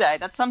of Green Day,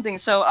 that's something.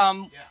 So,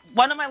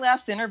 one of my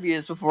last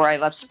interviews before I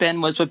left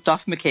Spin was with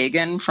Duff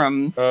McKagan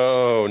from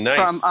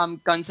nice. from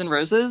Guns N'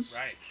 Roses.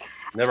 Right.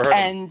 Never heard of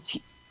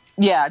him.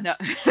 Yeah, no.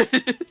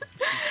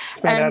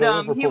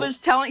 And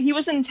he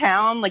was in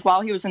town, like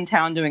while he was in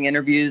town doing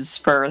interviews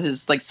for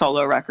his like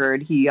solo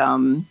record, he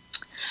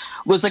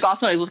was like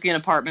also looking at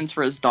apartments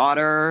for his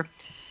daughter,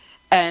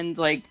 and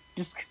like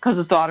just because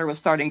his daughter was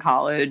starting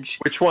college.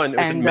 Which one?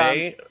 Was it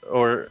May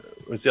or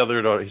was the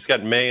other daughter? He's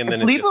got May, and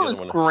then I believe it was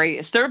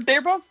Grace. They're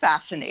both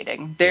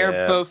fascinating.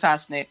 They're both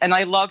fascinating, and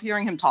I love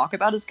hearing him talk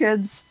about his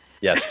kids.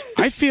 Yes,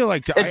 I feel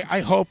like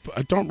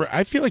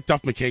I feel like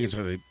Duff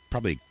McKagan's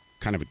probably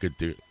kind of a good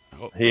dude.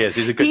 He is.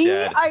 He's a good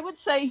dad. I would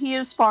say he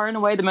is far and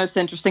away the most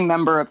interesting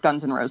member of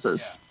Guns N'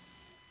 Roses.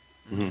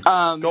 Yeah.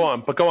 Mm-hmm. Go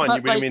on.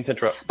 You didn't mean to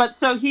interrupt. But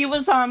so he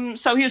was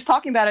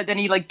talking about it. Then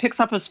he like picks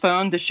up his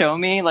phone to show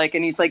me, like,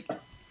 and he's like,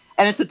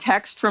 and it's a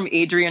text from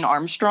Adrienne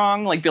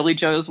Armstrong, like Billy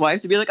Joe's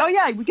wife, to be like, oh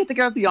yeah, we get to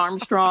go with the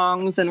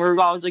Armstrongs, and we're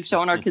all like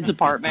showing our kids'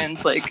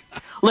 apartments, like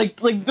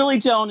Billy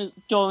Joe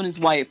and his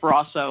wife were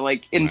also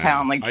like in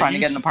town, like trying to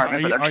get an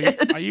apartment for their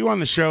kids. Are you on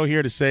the show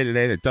here to say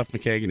today that Duff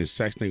McKagan is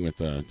sexting with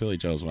Billy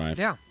Joe's wife?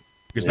 Yeah.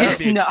 Because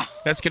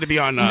that's going to be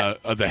on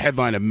the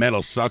headline of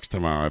Metal Sucks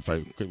tomorrow.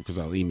 Because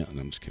I'll email. No,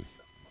 I'm just kidding.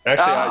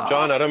 Actually,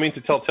 John, I don't mean to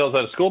tell tales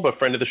out of school, but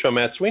friend of the show,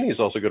 Matt Sweeney, is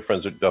also good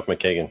friends with Duff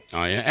McKagan.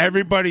 Oh yeah,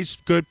 everybody's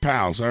good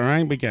pals. All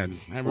right,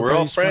 we're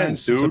all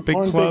friends, dude. It's a big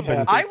club.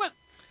 And I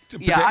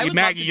would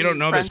Maggie, you don't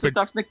know this, but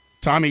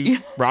Tommy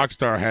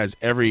Rockstar has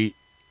every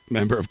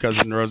member of Guns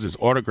N' Roses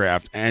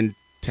autographed and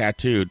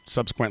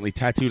subsequently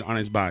tattooed on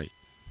his body.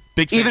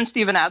 Big fan. Even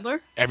Steven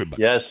Adler?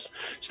 Everybody. Yes.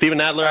 Steven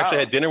Adler actually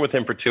had dinner with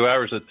him for 2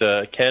 hours at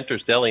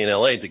Cantor's Deli in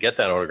L.A. to get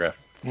that autograph.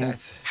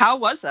 How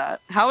was that?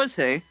 How is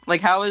he?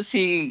 Like, how is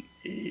he?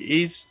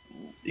 He's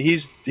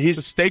the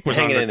steak was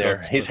hanging in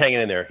there. He's hanging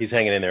in there.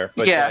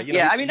 But, I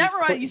mean, never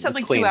mind. You said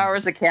like 2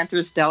 hours at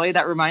Cantor's Deli.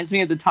 That reminds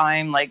me of the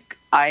time, like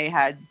I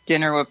had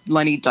dinner with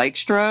Lenny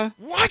Dykstra.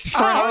 What?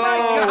 Oh,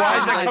 my Why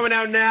is that God. coming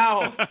out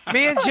now?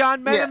 Me and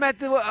John met him at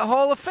the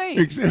Hall of Fame.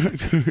 That's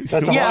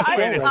a Yeah, lot.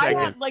 I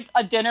had like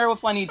a dinner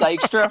with Lenny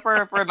Dykstra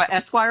for my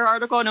Esquire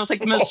article, and it was like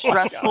the most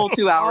stressful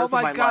 2 hours Oh, my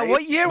of my God. life.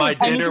 What year was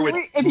My this? dinner And with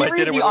if you my read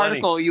dinner the with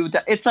Lenny.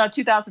 article, it's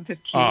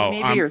 2015 Oh,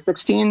 maybe or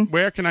 16.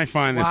 Where can I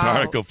find this Wow.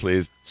 article,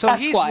 please? So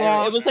he's Esquire.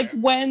 long. It was like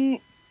when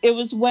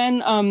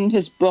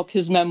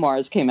his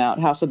memoirs came out,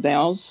 House of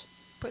Nails.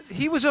 But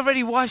he was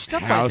already washed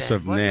up House by then,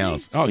 of wasn't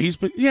Nails. Oh,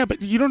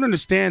 but you don't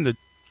understand that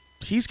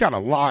he's got a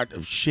lot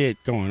of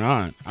shit going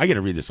on. I got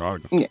to read this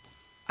article. he?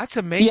 That's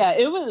amazing. Yeah,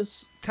 it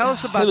was. Tell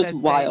us about it was that.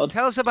 wild.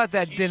 Tell us about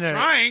that dinner.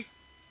 Trying.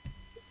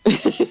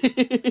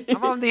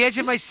 I'm on the edge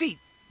of my seat.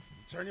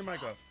 Turn your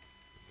mic off.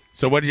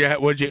 So what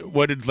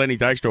did Lenny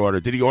Dykstra order?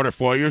 Did he order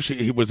for you?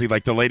 Was he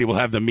like the lady will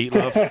have the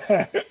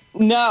meatloaf?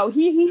 No,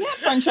 he had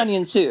French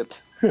onion soup.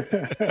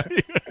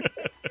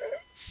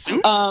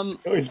 Soup?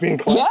 He's being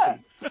classy. Yeah,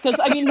 because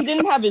I mean, he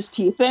didn't have his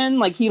teeth in.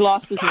 Like he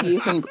lost his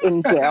teeth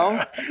in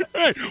jail.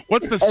 Right.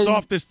 What's the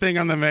softest thing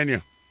on the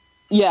menu?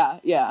 Yeah.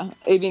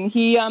 I mean,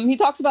 he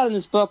talks about in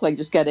his book like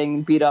just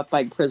getting beat up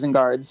by prison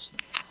guards.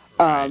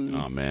 Oh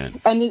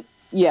man. And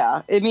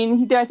I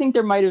mean, I think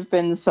there might have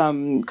been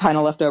some kind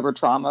of leftover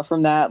trauma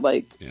from that.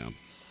 Like, yeah.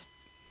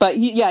 But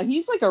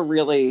he's like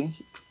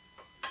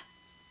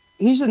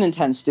he's an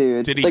intense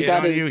dude. Did he like, hit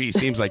on you? He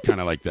seems like kind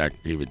of like that.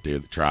 He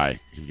would try.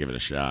 He'd give it a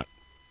shot.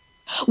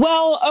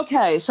 Well,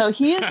 okay, so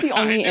he is the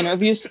only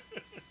interview.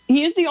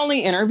 He is the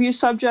only interview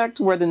subject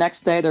where the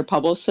next day their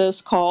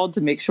publicist called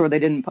to make sure they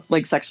didn't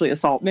like sexually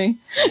assault me.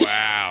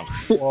 Wow.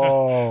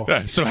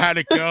 Whoa. So how'd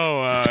it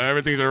go?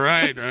 Everything's all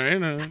right, right?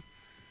 Wow.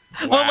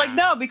 Well, like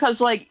no, because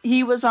like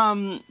he was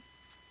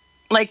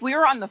like we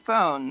were on the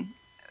phone.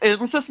 It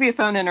was supposed to be a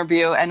phone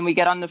interview, and we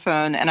get on the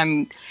phone,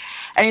 and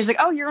he's like,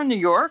 "Oh, you're in New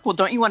York? Well,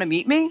 don't you want to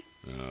meet me?"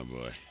 Oh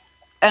boy.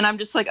 And I'm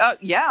just like, "Oh,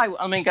 yeah.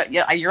 I mean,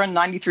 yeah, you're in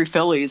 93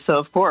 Phillies, so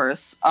of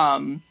course."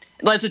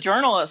 As a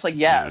journalist, like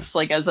yes,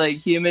 like as a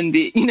human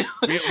being,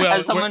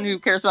 as someone who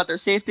cares about their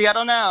safety, I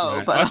don't know.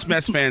 Right. But Us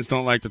Mets fans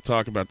don't like to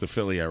talk about the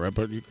Philly era,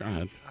 but you go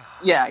ahead.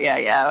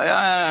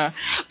 Yeah.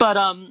 But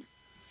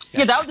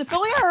that the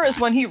Philly era is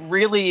when he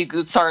really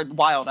started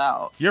wild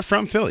out. You're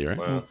from Philly, right?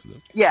 Wow.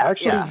 Yeah,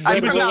 Actually, yeah.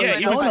 there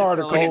was an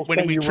article when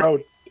that we you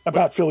wrote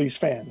about Phillies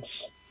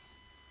fans.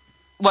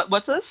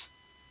 What's this?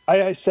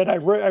 I said I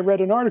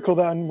read an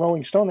article on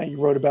Rolling Stone that you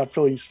wrote about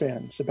Phillies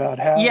fans about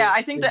how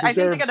I think they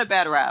get a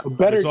bad rap. A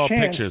better all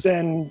chance pictures.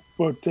 than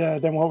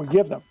what we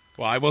give them.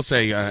 Well, I will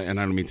say, and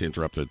I don't mean to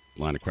interrupt the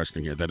line of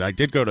questioning here, that I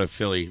did go to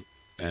Philly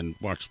and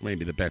watch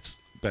maybe the best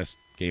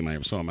game I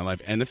ever saw in my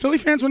life. And the Philly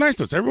fans were nice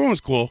to us. Everyone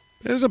was cool.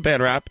 There was a bad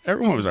rap.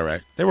 Everyone was all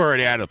right. They were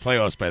already out of the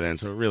playoffs by then,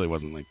 so it really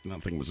wasn't like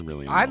nothing was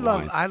really on the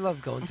line. I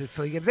love going to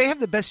Philly games. They have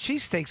the best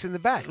cheesesteaks in the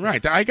back.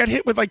 Right. I got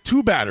hit with like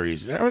 2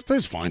 batteries. That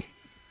was fine.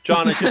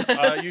 John, you should.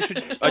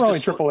 We're only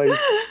triple A's.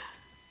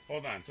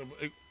 Hold on. So,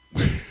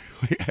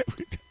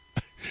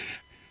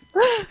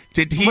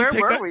 did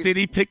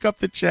he pick up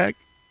the check?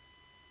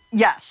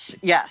 Yes,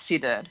 he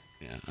did.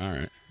 Yeah. All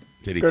right.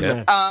 Did he Good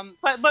tip? man.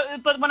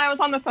 But when I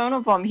was on the phone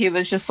with him, he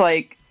was just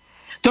like,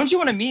 "Don't you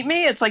want to meet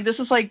me?" It's like this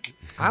is like,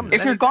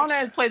 if you're going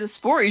to play the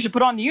sport, you should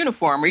put on the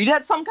uniform. Or you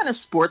had some kind of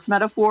sports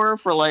metaphor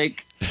for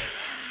like,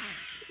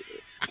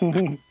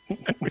 and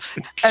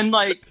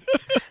right.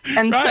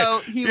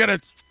 So you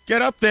gotta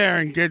get up there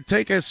and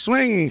take a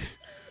swing.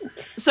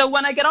 So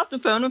when I get off the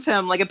phone with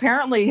him, like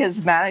apparently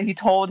he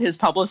told his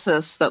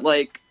publicist that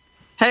like,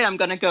 "Hey, I'm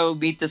gonna go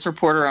meet this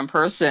reporter in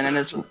person," and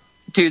his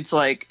dude's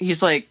like,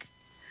 he's like,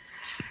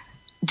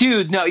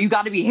 "Dude, no, you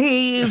got to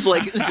behave."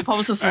 Like the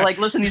publicist is like,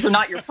 "Listen, these are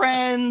not your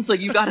friends. Like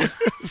you got to."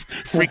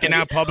 Freaking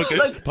out,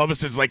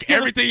 publicist like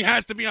everything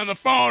has to be on the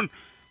phone.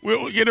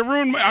 We're gonna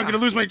ruin. I'm gonna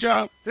lose my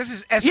job. This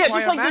is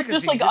Esquire magazine.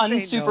 Just like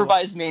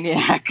unsupervised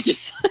maniac.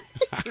 Just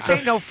this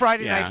ain't no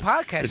Friday night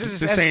podcast. This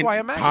is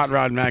Esquire magazine. Hot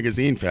Rod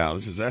magazine, pal.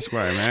 This is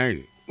Esquire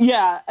magazine.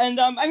 Yeah, and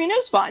I mean it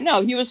was fine.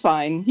 No, he was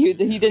fine. He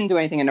didn't do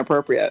anything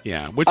inappropriate.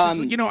 Yeah, which is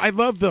I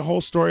love the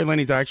whole story of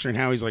Lenny Dykstra and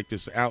how he's like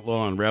this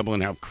outlaw and rebel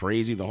and how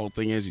crazy the whole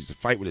thing is. He's a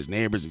fight with his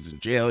neighbors. He's in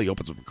jail. He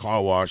opens up a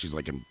car wash. He's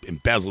like an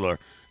embezzler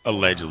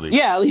allegedly.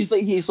 Yeah, he's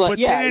like But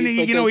then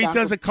he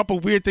does a couple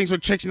weird things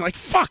with chicks and you're like,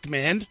 fuck,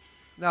 man.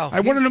 No,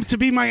 I wanted him to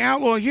be my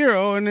outlaw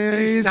hero, and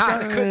he's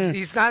not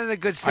in a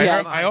good state.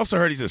 I also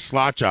heard he's a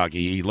slot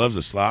jockey. He loves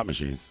the slot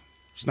machines.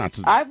 It's not.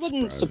 I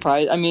wouldn't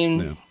surprise. I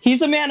mean,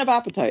 he's a man of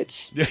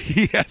appetites. Yeah,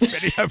 he has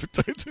many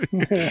appetites.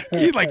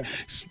 He like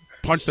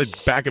punched the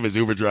back of his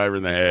Uber driver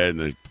in the head, and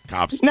the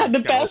cops. No, the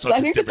best. I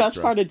think the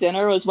best part of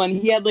dinner was when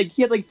he had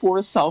like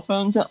 4 cell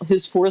phones.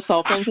 His 4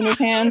 cell phones in his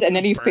hand, and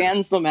then he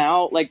fans them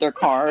out like they're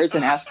cards,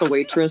 and asks the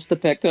waitress to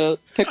pick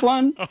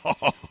one.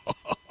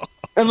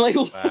 I'm like,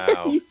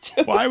 wow.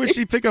 Why would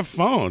she pick a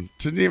phone?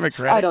 Didn't he have a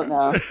credit? I don't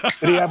know.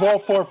 Did he have all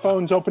 4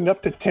 phones opened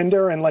up to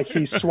Tinder and like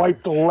he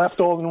swiped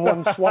left all in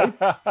one swipe?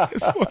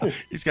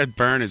 He's got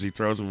burn as he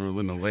throws them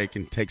in the lake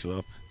and takes it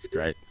off. It's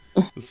great.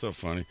 It's so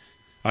funny.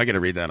 I got to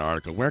read that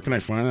article. Where can I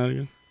find that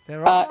again?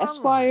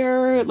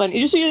 Esquire, Lenny.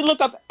 You just need to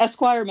look up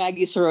Esquire,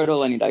 Maggie Sirotto,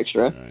 Lenny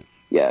Dykstra. Right.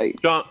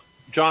 Yeah.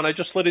 John, I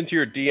just slid into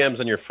your DMs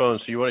on your phone,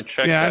 so you want to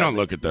check. Yeah, that I don't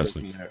look at those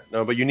things.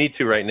 No, but you need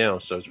to right now,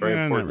 so it's very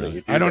important. Really. That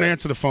you do I don't that.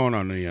 answer the phone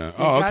on the.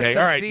 Oh, okay,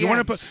 all right. DMs. You want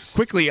to put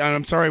quickly?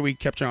 I'm sorry we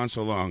kept you on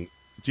so long.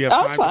 Do you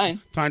Oh, have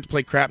fine. time to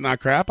play Crap Not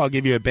Crap? I'll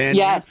give you a band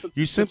Yes, name.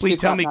 You simply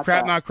let's do tell me Crap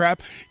Crap Not Not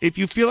Crap. If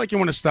you feel like you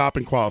want to stop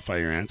and qualify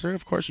your answer,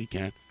 of course you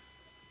can.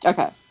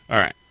 Okay. All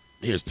right.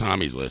 Here's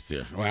Tommy's list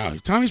here. Wow,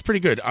 Tommy's pretty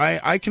good.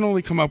 I can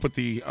only come up with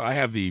I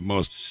have the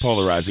most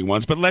polarizing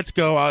ones, but let's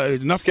go.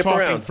 Enough Skip talking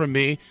around. from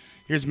me.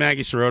 Here's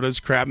Maggie Sirotto's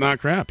Crap Not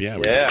Crap. Yeah,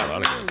 we got a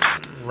lot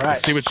of Right.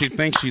 Let's see what she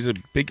thinks. She's a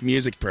big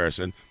music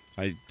person.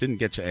 I didn't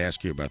get to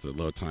ask you about the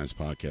Low Times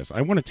podcast.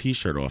 I want a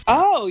T-shirt off there.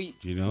 Oh.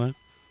 Do you know that?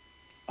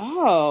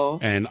 Oh.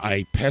 And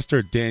I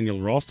pestered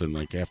Daniel Ralston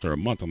like after a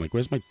month. I'm like,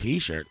 "Where's my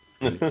T-shirt?"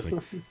 And it was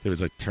like, there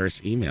was a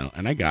terse email,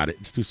 and I got it.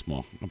 It's too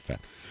small. I'm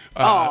fat.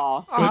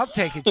 I'll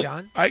take it,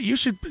 John. You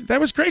should. That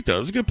was great, though. It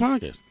was a good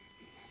podcast.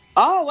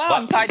 Oh, wow.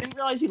 I'm sorry. I didn't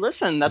realize you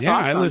listened. That's Yeah,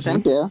 awesome. I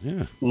listened. Thank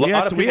you. Yeah, A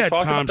lot of we people had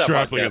talk Tom about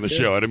that Sharpley on the podcast,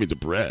 show. I didn't mean to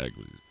brag.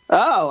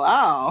 Oh,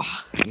 wow.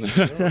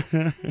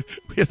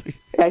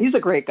 Yeah, he's a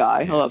great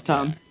guy. I love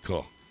Tom.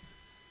 Cool.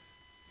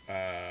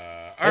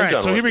 All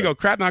right, so here we go.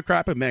 Crap Not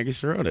Crap at Maggie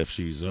Sirotto if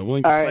she's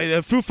willing to All right. play.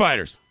 The Foo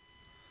Fighters.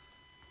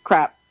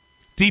 Crap.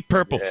 Deep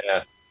Purple.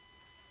 Yeah.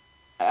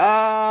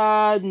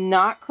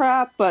 Not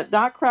crap, but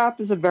not crap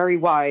is a very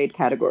wide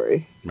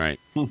category. Right.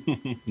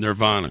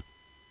 Nirvana.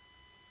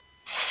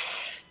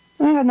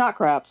 Not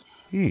crap.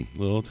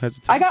 Little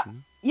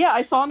hesitation.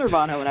 I saw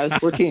Nirvana when I was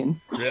 14.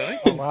 Really?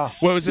 Oh, wow.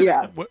 What was it?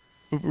 Yeah.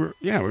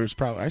 It was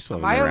probably. I saw.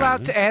 Am I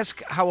allowed to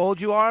ask how old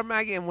you are,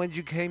 Maggie, and when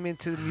you came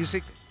into the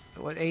music?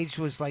 What age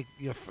was like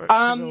your first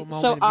moment?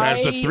 So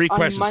That's the three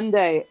questions.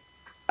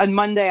 On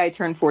Monday, I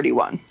turned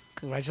 41.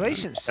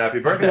 Congratulations! Happy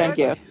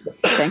birthday!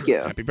 Thank you.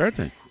 Happy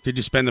birthday! Did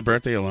you spend the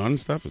birthday alone and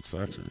stuff? It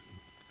sucks. Right?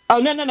 Oh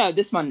no!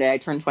 This Monday I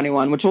turned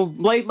 21, which will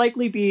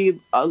likely be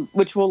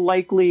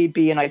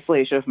in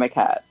isolation of my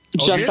cat.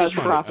 Just as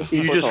prophecy.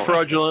 You just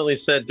fraudulently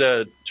said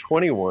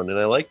 21, and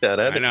I like that.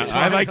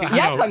 I like it.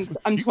 Yes,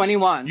 I'm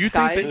 21. You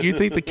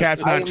think the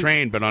cat's not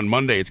trained, but on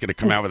Monday it's going to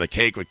come out with a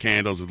cake with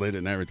candles and lit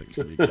and everything. It's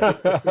gonna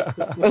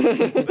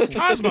be good.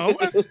 Cosmo.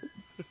 What?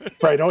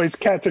 Right, all these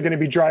cats are going to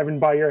be driving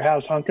by your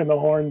house, honking the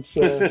horns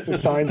and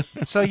signs.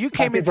 So you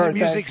came Happy into the birthday.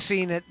 music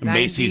scene at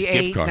Macy's gift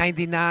 98, card.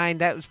 99.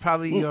 That was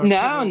probably your...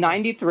 No,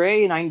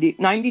 93,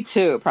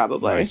 92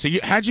 probably. Right, so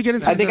how'd you get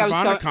into I think the I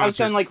Nirvana was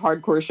concert doing like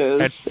hardcore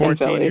shows at 14 in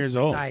Philly. years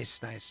old? Nice.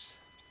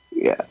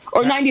 Yeah,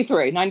 or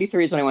 93.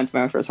 93 is when I went to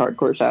my first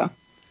hardcore show.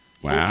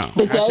 Wow.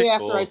 The day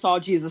after I saw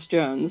Jesus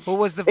Jones. What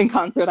was the in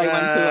concert I went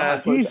to?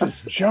 a hardcore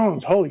Jesus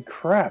Jones, holy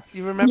crap!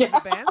 You remember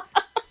the band?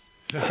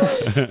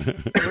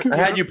 I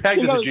had you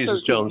pegged as a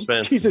Jesus Jones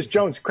fan. Jesus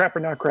Jones, crap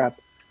or not crap?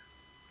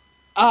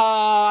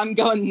 I'm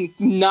going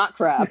not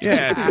crap.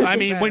 Yeah, I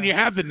mean, when you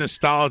have the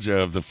nostalgia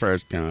of the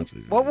first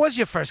concert. What was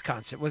your first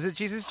concert? Was it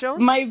Jesus Jones?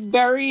 My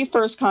very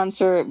first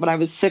concert when I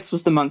was 6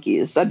 was the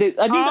Monkees. I think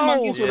the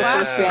Monkees were the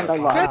first band I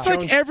loved. That's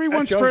like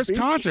everyone's first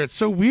concert. It's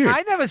so weird.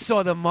 I never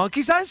saw the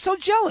Monkees. I'm so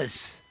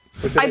jealous.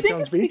 I think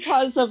it's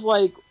because of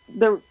like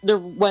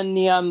when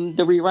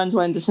the reruns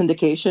went into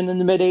syndication in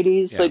the mid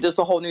 '80s. Like there's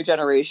a whole new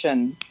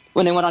generation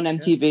when they went on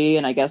MTV,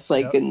 and I guess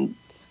like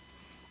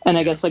and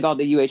I guess like all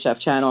the UHF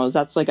channels.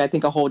 That's like I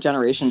think a whole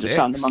generation just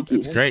found the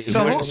Monkees. That's great.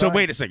 So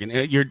wait a second.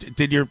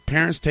 Did your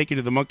parents take you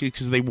to the Monkees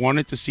because they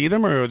wanted to see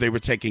them, or they were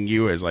taking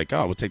you as like,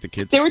 oh, we'll take the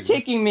kids? They were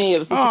taking me. It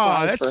was a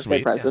surprise that's birthday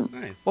sweet. present. Yeah,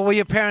 nice. Well, were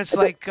your parents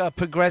like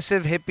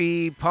progressive,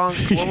 hippie, punk?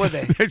 What were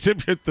they? You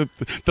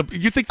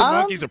think the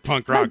Monkees are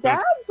punk rock? My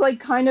dad's like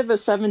kind of a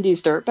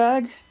 '70s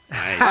dirtbag.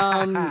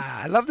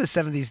 I love the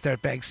 '70s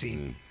dirtbag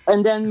scene.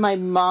 And then my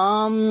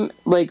mom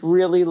like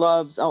really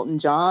loves Elton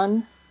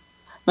John.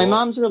 My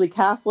mom's really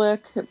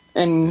Catholic,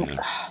 and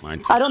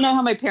I don't know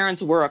how my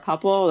parents were a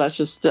couple. That's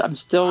just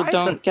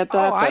don't get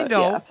that. Oh, I but,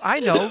 know. yeah. I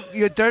know.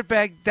 Your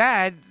dirtbag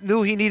dad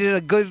knew he needed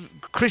a good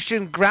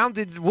Christian,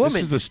 grounded woman.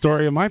 This is the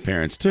story of my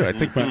parents too. I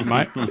think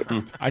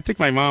I think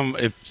my mom,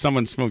 if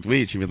someone smoked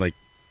weed, she would like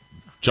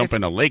jump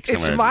in a lake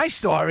somewhere. It's my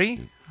story.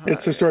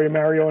 It's the story of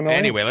Mario and all.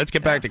 Anyway, let's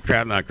get back to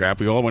Crap Not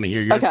Crap. We all want to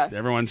hear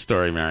everyone's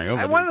story, Mario.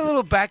 I want a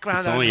little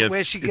background on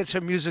where she gets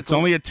her musical. It's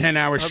only a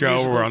 10-hour show.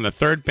 musical. We're on the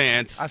third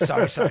band.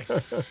 Sorry.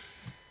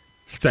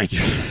 Thank you.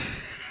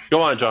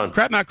 Go on, John.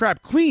 Crap Not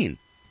Crap. Queen.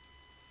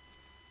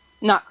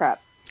 Not crap.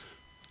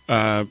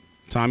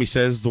 Tommy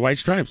says the White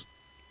Stripes.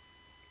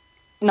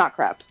 Not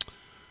crap.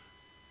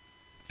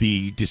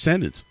 The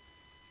Descendants.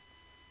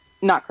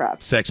 Not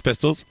crap. Sex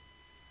Pistols.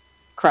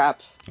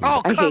 Crap.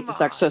 Oh, I hate the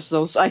Sex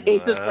Pistols. I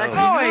hate the Sex Pistols.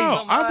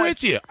 No, I'm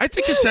with you. I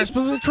think the Sex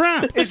Pistols are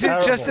crap. Is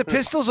it just the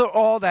Pistols or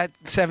all that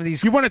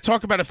 '70s? You want to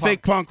talk about a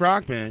fake punk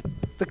rock band?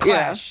 The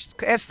Clash.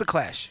 That's the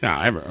Clash. No,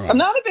 I'm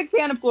not a big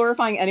fan of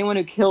glorifying anyone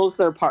who kills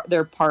their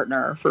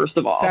partner. First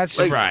of all, That's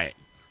right.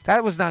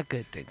 That was not a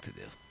good thing to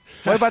do.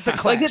 What about the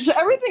Clash? Like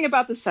everything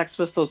about the Sex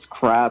Pistols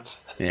crap.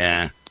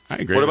 Yeah, I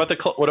agree. What about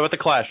the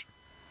Clash?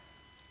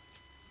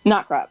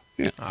 Not crap.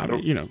 Yeah, I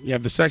mean, you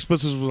have the Sex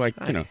Pistols was like,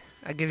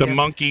 the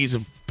monkeys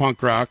of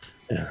punk rock.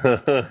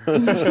 They're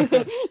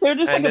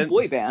just like a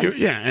boy band.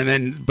 Yeah, and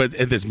then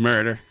there's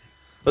murder.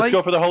 Let's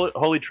go for the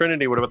Holy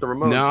Trinity. What about the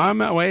Ramones? No,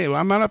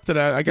 I'm not up to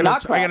that. I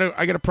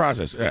gotta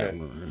process. The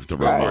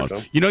Ramones.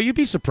 Right. You know, you'd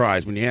be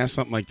surprised when you ask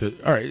something like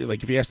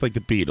if you ask like the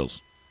Beatles.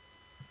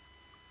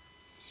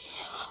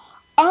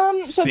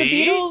 So the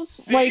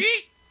Beatles, like,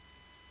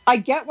 I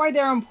get why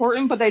they're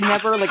important, but they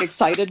never like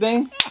excited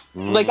me.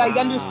 Like, I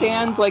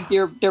understand, like,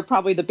 they're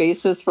probably the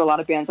basis for a lot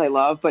of bands I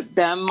love, but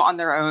them on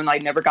their own, I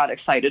never got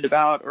excited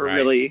about or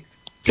really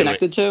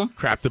connected to.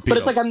 Crap the Beatles. But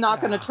it's like I'm not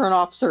going to turn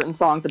off certain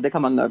songs if they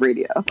come on the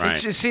radio. Right.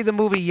 Did you see the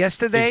movie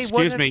yesterday?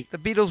 Excuse me. The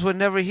Beatles were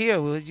never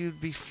here. Would you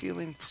be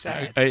feeling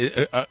sad?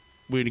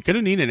 We're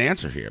gonna need an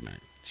answer here, man.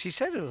 She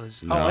said it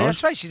was. No. Oh,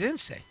 that's right. She didn't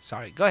say.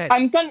 Sorry. Go ahead.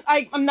 I'm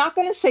not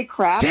going to say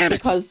crap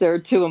because they're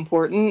too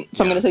important.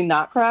 So I'm going to say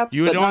not crap.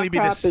 You would but only not be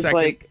the crap is second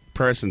like,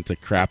 person to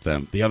crap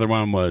them. The other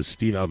one was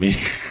Steve Albini.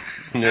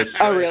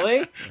 Oh,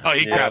 really? Oh,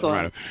 he crapped them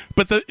right.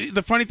 But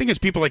the funny thing is,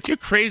 people are like, you're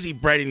crazy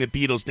writing the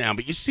Beatles down.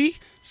 But you see,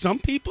 some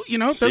people,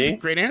 that's a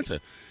great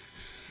answer.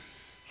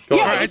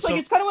 Yeah, it's kind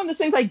of one of those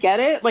things. I get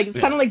it. Like, it's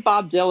kind of like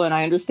Bob Dylan.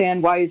 I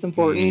understand why he's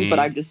important, but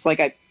I'm just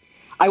like,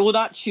 I will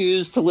not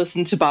choose to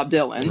listen to Bob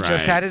Dylan. He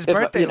just had his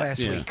birthday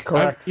last week.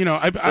 Correct.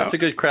 That's a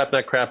good crap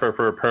nut crapper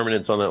for a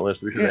permanence on that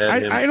list. We should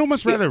add him. I'd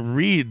almost rather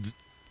read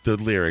the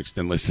lyrics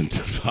than listen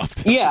to Bob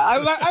Dylan. Yeah,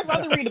 I'd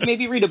rather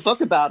read a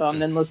book about him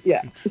than listen.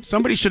 Yeah.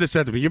 Somebody should have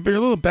said to me, "You're a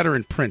little better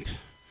in print."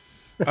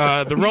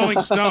 The Rolling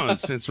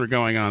Stones, since we're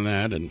going on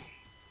that, and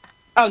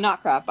oh,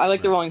 not crap. I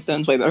like the Rolling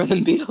Stones way better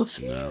than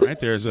Beatles. Right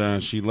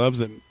there's she loves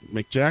that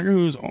Mick Jagger,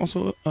 who's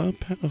also a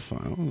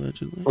pedophile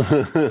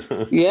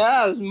allegedly.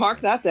 Yeah,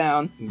 mark that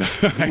down.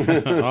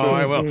 Oh,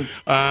 I will.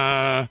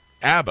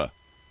 ABBA.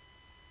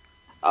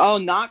 Oh,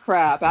 not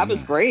crap.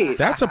 ABBA's great.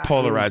 That's a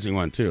polarizing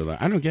one too.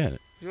 Like, I don't get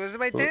it. Was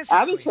my dance?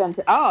 ABBA's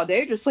fantastic. Oh,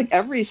 they just like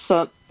every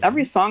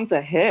song's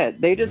a hit.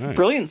 They just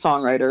brilliant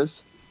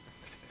songwriters.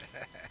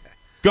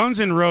 Guns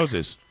N'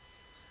 Roses.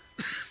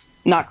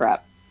 Not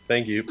crap.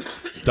 Thank you.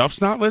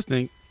 Duff's not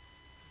listening.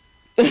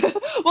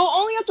 Well,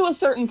 only up to a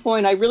certain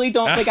point. I really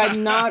don't like.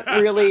 I'm not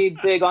really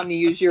big on the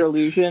Use Your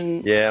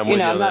Illusion. Yeah,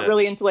 I'm not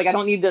really into like. I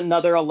don't need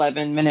another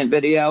 11-minute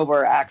video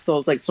where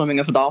Axel's like swimming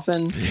with a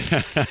dolphin.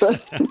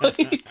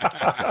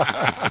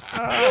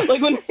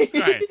 Like when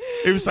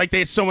it was like they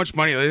had so much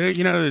money.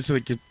 There's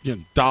like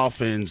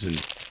dolphins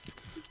and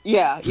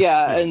yeah,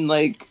 and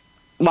like.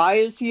 Why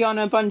is he on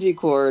a bungee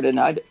cord? And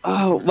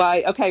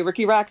why? Okay,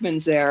 Ricky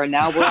Rackman's there, and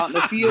now we're out in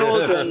the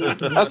field. And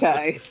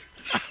okay.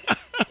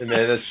 And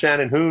man, that's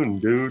Shannon Hoon,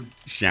 dude.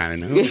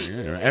 Shannon Hoon.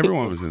 Yeah.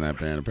 Everyone was in that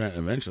band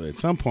eventually at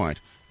some point.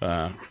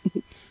 The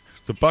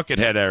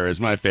Buckethead era is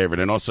my favorite,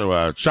 and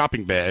also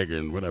Shopping Bag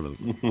and whatever.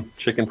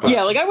 Chicken fried.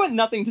 Yeah, like I want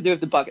nothing to do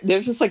with the Bucket.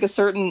 There's just like a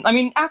certain. I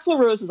mean, Axl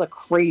Rose is a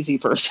crazy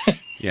person.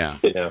 Yeah.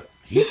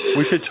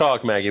 We should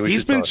talk, Maggie.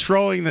 He's been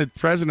trolling the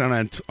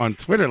president on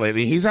Twitter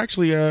lately. He's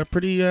actually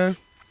pretty.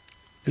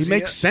 He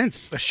makes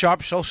sense. A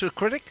sharp social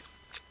critic?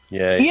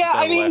 Yeah. Yeah,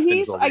 I mean,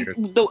 he's like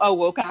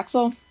woke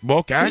Axel.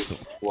 Woke Axel.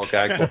 Woke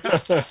Axel.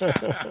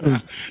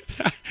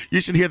 You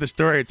should hear the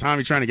story of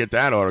Tommy trying to get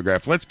that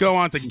autograph. Let's go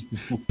on to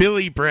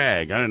Billy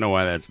Bragg. I don't know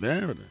why that's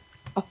there.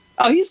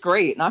 Oh, he's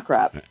great. Not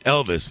crap.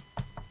 Elvis.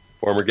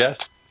 Former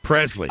guest.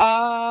 Presley.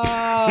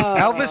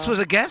 Elvis was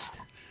a guest?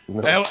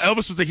 No.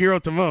 Elvis was a hero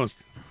to most.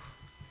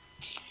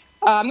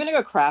 I'm going to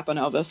go crap on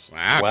Elvis.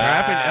 Wow.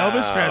 Crap and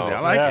Elvis Presley. I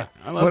like it.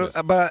 I love it. What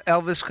about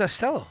Elvis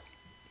Costello?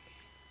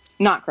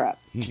 Not crap.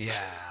 Yeah.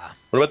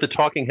 What about the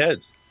Talking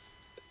Heads?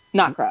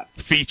 Not crap.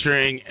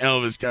 Featuring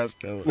Elvis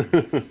Costello.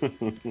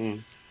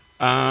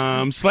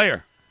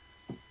 Slayer.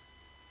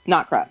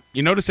 Not crap.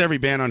 You notice every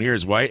band on here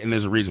is white, and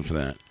there's a reason for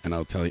that, and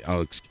I'll tell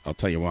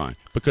you why.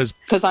 Because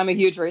I'm a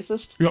huge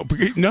racist. No,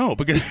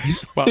 because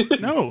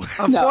no.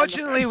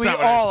 Unfortunately, we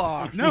all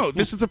are. No,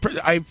 this is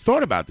I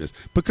thought about this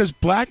because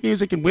black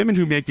music and women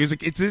who make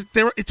music,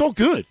 it's all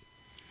good.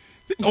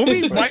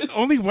 Only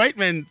white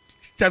men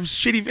have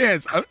shitty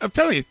bands. I'm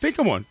telling you, think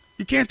of one.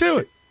 You can't do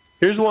it.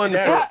 Here's one.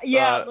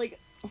 Like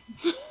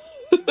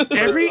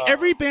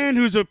every band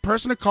who's a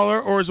person of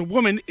color or is a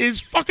woman is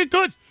fucking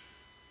good.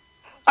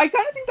 I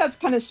kind of think that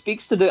kind of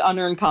speaks to the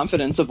unearned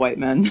confidence of white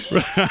men.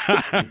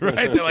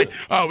 Right? They're like,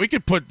 oh, we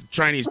could put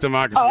Chinese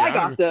democracy. Oh, I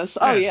got this.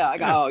 Oh, yeah, I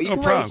got. Oh, you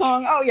can write a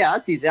song. Oh, yeah,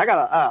 that's easy. I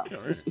got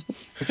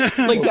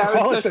like Jared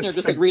Kushner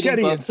just like reading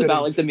books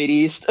about like the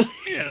Mideast.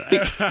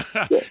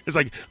 It's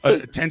like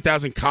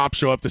 10,000 cops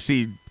show up to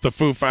see the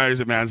Foo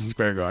Fighters at Madison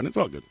Square Garden. It's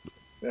all good.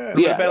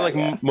 Yeah, band like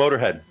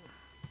Motorhead.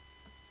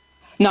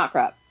 Not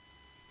crap.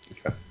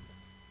 Okay.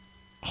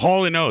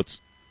 Hall and Oates.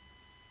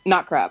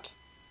 Not crap.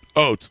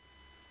 Oates.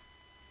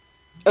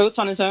 Oates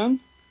on his own?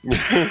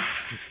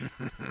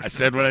 I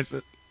said what I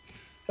said.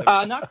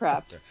 Not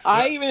crap.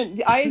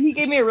 He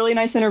gave me a really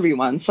nice interview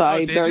once, so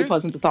I'm very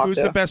pleasant to talk to. Who's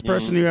the best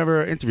person you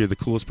ever interviewed? The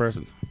coolest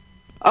person?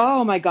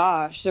 Oh my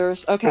gosh,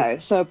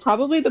 so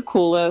probably the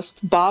coolest,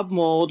 Bob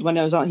Mould when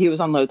he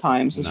was on Low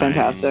Times was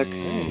fantastic.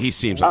 he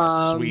seems like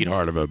a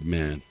sweetheart of a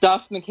man.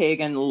 Duff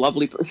McKagan,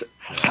 lovely person.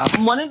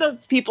 One of the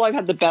people I've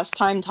had the best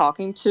time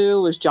talking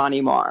to was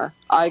Johnny Marr.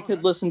 I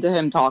could listen to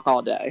him talk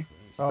all day.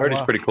 I heard he's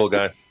a pretty cool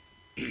guy.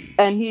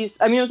 And it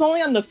was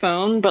only on the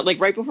phone, but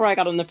like right before I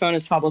got on the phone,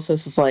 his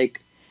publicist was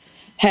like,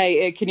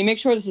 "Hey, can you make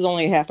sure this is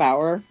only a half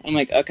hour?" I'm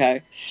like,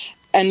 "Okay."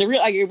 And I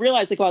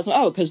realized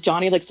because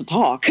Johnny likes to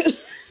talk,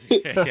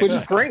 which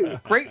is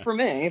great for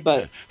me.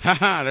 But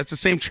that's the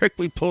same trick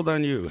we pulled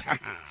on you.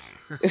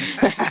 Do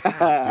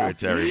it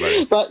to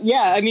everybody. But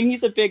yeah, I mean,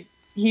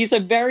 he's a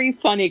very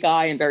funny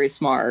guy and very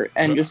smart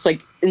and just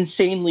like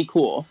insanely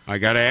cool. I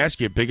gotta ask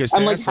you, biggest.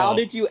 I'm like, asshole. how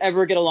did you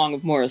ever get along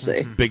with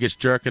Morrissey? Biggest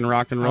jerk in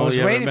rock and roll. I was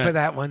you ever waiting met? for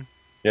that one.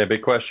 Yeah,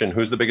 big question.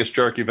 Who's the biggest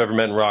jerk you've ever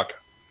met in rock?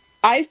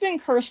 I've been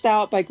cursed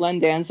out by Glenn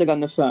Danzig on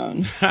the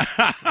phone.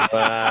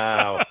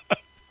 Wow.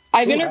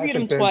 I've interviewed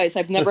him twice.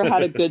 I've never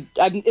had a good.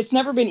 It's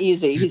never been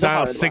easy. He's dial a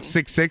hard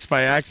 666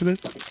 by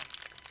accident.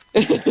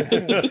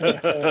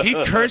 He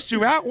cursed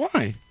you out.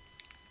 Why?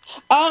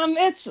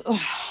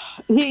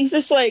 He's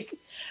just like.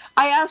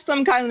 I asked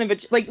him kind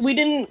of like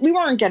we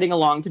weren't getting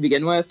along to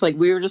begin with. Like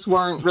we just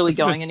weren't really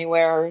going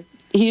anywhere.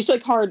 He's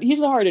like hard.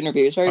 He's a hard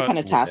interview. He's very kind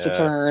of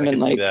taciturn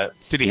and like.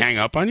 Did he hang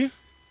up on you?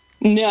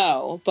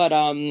 No, but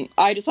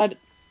I decided.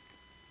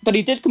 But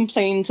he did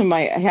complain to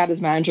I had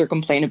his manager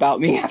complain about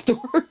me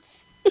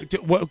afterwards.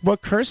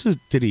 What curses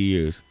did he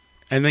use?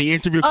 And the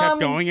interview kept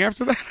going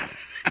after that?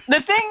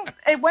 The thing,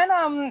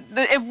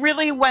 it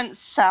really went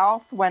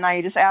south when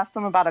I just asked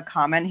him about a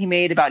comment he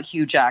made about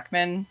Hugh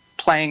Jackman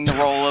playing the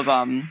role of,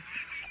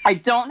 I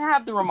don't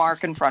have the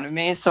remark in front of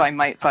me, so I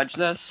might fudge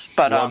this,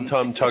 but,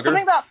 Rum-Tum Tugger?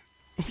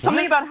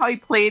 Something about how he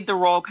played the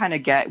role kind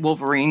of gay,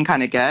 Wolverine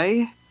kind of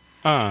gay.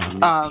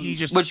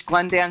 Which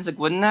Glenn Danzig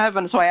wouldn't have,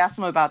 and so I asked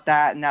him about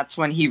that, and that's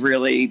when he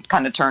really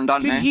kind of turned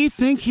on me. Did he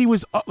think he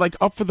was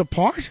up for the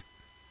part?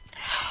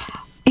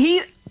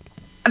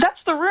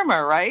 That's the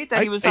rumor, right?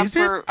 That he was up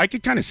for. I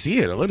could kind of see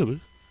it a little bit.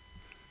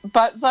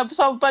 But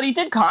he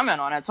did comment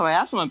on it, so I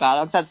asked him about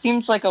it because that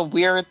seems like a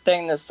weird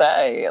thing to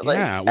say. Like,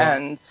 yeah, well,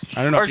 and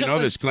I don't know if you know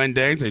this. Glenn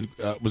Danzig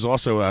was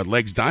also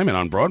Legs Diamond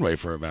on Broadway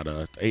for about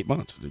 8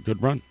 months. A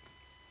good run.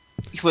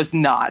 He was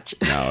not.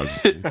 No,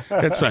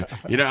 that's fine.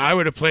 I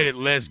would have played it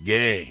less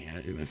gay.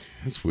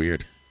 That's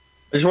weird.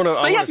 I just want to.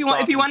 But yeah,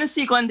 if you want to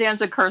see Glenn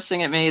Danzig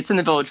cursing at me, it's in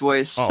the Village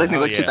Voice. Oh, I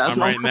think like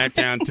 2000. I'm writing that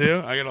down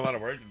too. I got a lot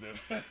of work to do.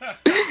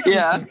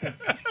 Yeah.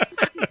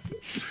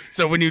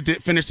 So when you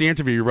finished the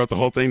interview, you wrote the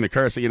whole thing, the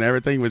cursing and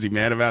everything. Was he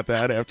mad about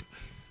that after?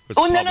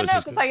 No,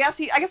 because I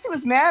guess he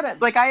was mad at,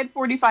 I had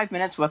 45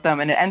 minutes with him,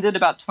 and it ended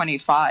about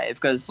 25,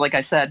 because, like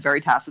I said, very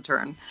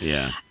taciturn.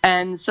 Yeah.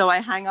 And so I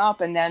hang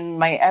up, and then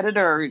my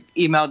editor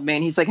emailed me,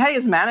 and he's like, hey,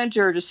 his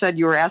manager just said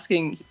you were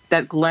asking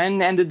that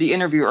Glenn ended the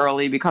interview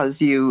early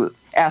because you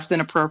asked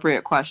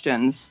inappropriate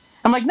questions.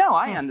 I'm like, no,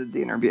 I ended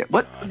the interview.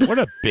 What? What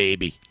a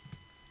baby.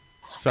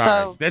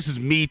 Sorry, this is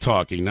me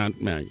talking, not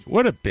man.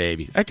 What a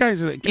baby. That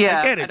guy's. I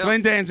get it.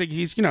 Glenn Danzig.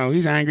 He's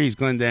he's angry. He's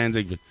Glenn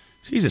Danzig. But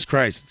Jesus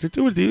Christ,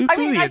 do the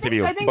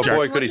interview. But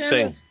boy, could he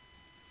sing?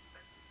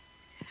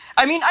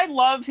 I mean, I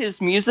love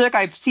his music.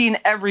 I've seen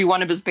every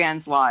one of his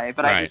bands live,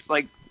 but I just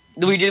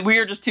we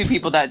are just two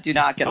people that do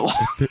not get along.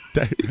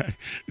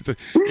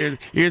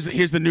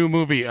 Here's the new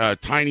movie,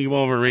 Tiny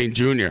Wolverine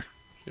Jr.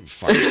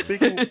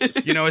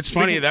 It's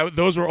funny that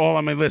those were all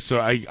on my list,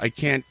 so I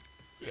can't.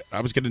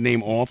 I was going to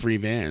name all three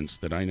bands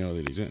that I know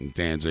that he's in: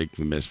 Danzig,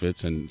 the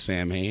Misfits, and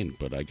Sam Hain.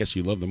 But I guess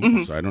you love them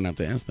all, so I don't have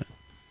to ask that.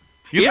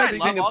 I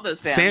love all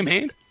those bands. Sam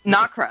Hain?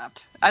 Not crap.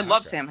 I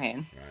love Sam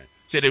Hain.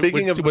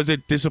 Right. Was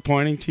it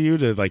disappointing to you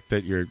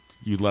that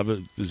you love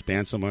this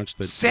band so much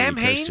that Sam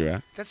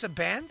Hain? That's a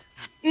band?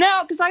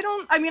 No, because I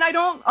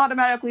don't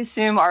automatically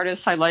assume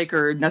artists I like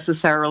are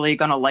necessarily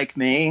going to like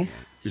me.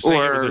 You're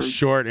saying it was a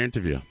short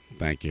interview.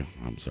 Thank you.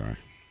 I'm sorry.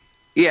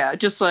 Yeah,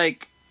 just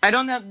like. I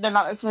don't know. They're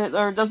not,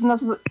 or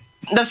doesn't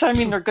necessarily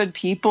mean they're good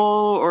people,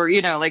 or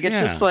it's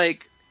just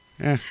like.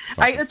 Yeah,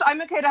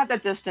 I'm okay to have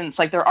that distance.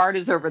 Like their art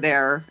is over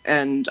there,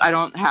 and I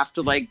don't have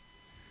to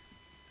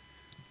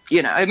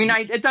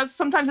it does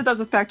sometimes. It does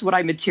affect what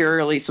I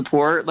materially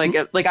support.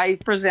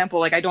 For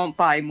example, I don't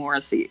buy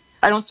Morrissey.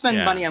 I don't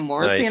spend money on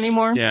Morrissey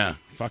anymore. Yeah,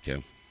 fuck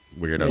you.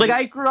 Weirdo.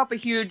 I grew up a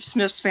huge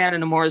Smiths fan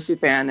and a Morrissey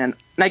fan, and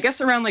I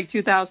guess around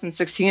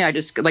 2016, I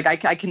just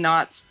I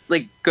cannot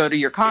go to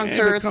your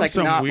concerts. I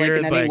cannot weird,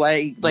 in any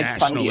way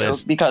fund you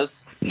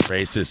because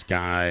racist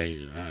guy.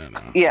 I don't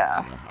know.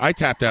 Yeah, I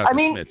tapped out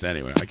the Smiths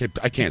anyway.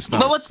 I can't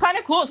stop. But what's kind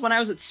of cool is when I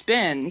was at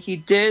Spin, he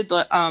did.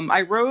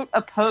 I wrote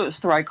a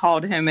post where I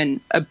called him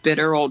a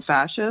bitter old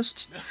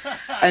fascist,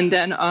 and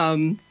then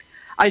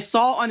I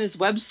saw on his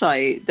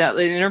website that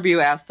an interview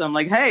asked him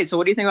hey, so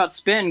what do you think about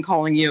Spin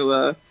calling you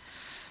a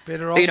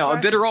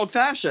bitter old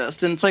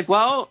fascist? And it's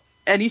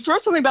and he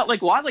wrote something about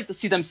well, I'd like to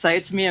see them say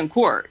it to me in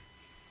court.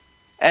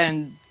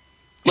 And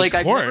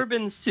I've never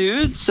been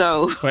sued,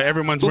 so. But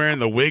everyone's wearing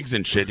the wigs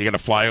and shit. You got to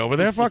fly over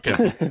there, fuck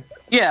it.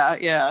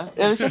 Yeah.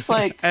 It was just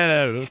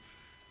Hello.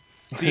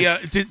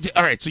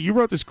 All right, so you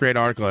wrote this great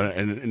article,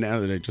 and now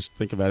that I just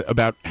think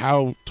about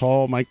how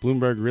tall Mike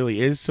Bloomberg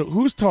really is. So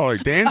who's taller,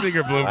 Danzig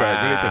or Bloomberg?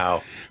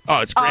 Wow. Oh,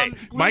 it's great.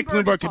 Mike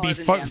Bloomberg could be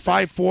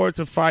 5'4"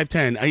 to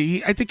 5'10".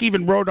 I think he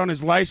even wrote on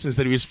his license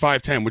that he was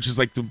 5'10", which is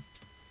like the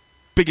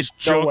biggest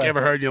joke you ever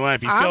heard in your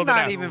life. He I'm filled it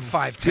not out. even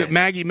 5'10".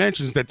 Maggie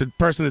mentions that the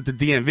person at the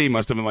DMV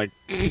must have been like,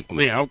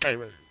 yeah, okay.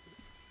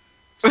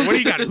 So what do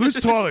you got? Who's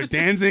taller,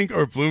 Danzig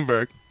or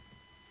Bloomberg?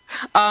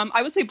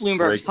 I would say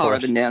Bloomberg's taller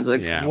than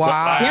Danzig. Yeah. Wow.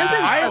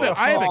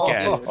 I have a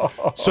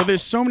guess. So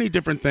there's so many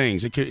different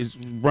things. It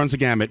runs a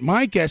gamut.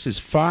 My guess is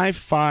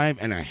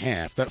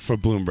 5'5.5" for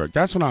Bloomberg.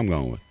 That's what I'm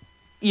going with.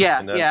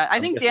 Yeah. I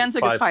think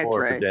Danzig is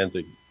 5'3".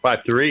 Danzig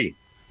 5'3".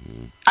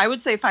 I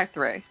would say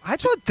 5'3". I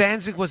thought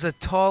Danzig was a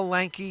tall,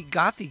 lanky,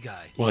 gothy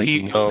guy. Well,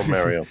 No,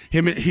 Mario.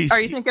 Are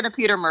you thinking of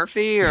Peter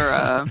Murphy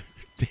or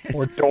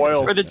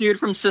Doyle, or the dude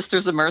from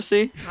Sisters of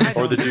Mercy,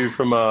 or the dude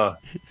from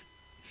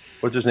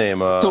what's his name?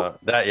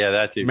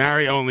 That dude.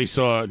 Mary only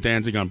saw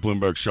Danzig on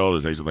Bloomberg's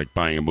shoulders. They was like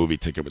buying a movie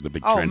ticket with the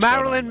big Oh, trench coat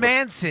Marilyn on.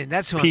 Manson.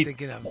 That's who I'm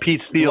thinking of.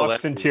 Pete Steele.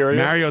 Lux Interior.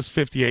 Mario's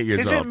 58 years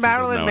old. Isn't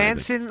Marilyn Doesn't know anything.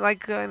 Manson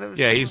like kind of?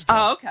 Yeah, he's.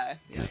 Oh, okay.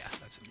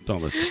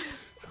 Don't listen.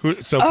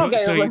 So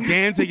Okay,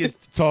 Danzig is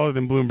taller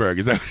than Bloomberg.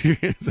 Is that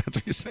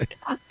what you're saying?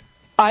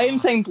 I am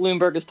saying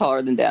Bloomberg is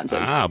taller than Danzig.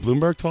 Ah,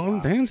 Bloomberg taller than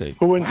Danzig.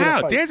 Who wins in a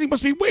Wow, fight? Danzig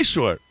must be way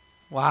short.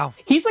 Wow.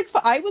 He's like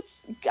I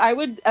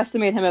would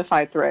estimate him at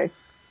 5'3".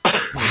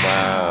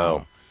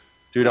 Wow.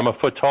 Dude, I'm a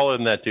foot taller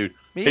than that dude.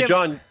 Hey,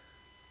 John.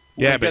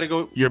 Yeah, we but gotta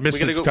go, your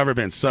Misfits cover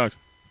band sucks.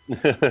 We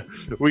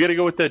got to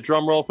go with the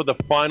drum roll for the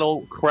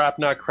final Crap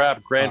Not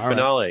Crap grand All right.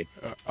 finale.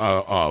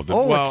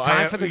 It's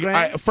time for the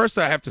grand? First,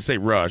 I have to say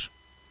Rush.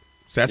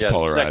 So that's Yes,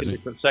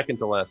 polarizing. Second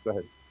to last. Go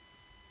ahead.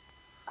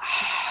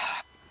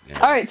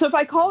 All right, so if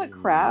I call it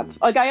crap,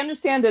 like I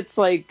understand it's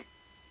like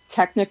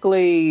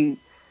technically,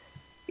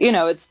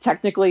 it's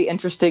technically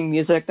interesting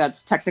music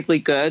that's technically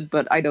good,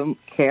 but I don't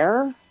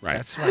care. Right.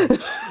 That's right.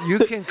 You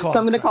can call. So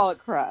I'm going to call it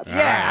crap. All right,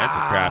 that's a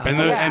crap.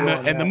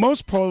 And the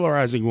most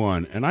polarizing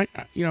one, and I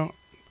got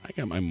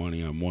my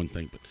money on one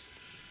thing, but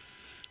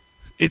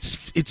it's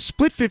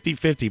split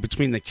 50-50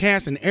 between the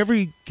cast and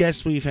every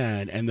guest we've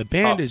had, and the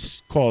band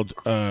is called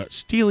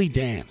Steely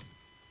Dan.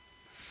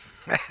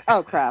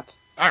 Oh, crap.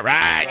 All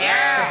right,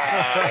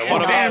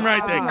 yeah. Damn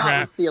right they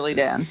crap. Steely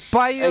Dan.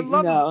 By your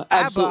love no, of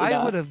ABBA, absolutely I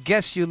not. would have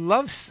guessed you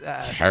love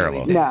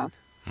Terrible. Steely Dan.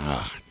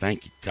 No.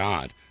 Thank you,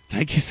 God.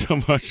 Thank you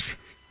so much for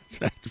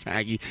that,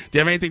 Maggie. Do you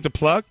have anything to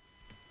plug?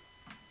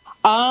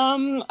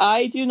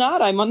 I do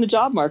not. I'm on the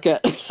job market.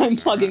 I'm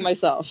plugging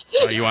myself.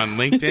 Are you on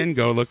LinkedIn?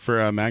 Go look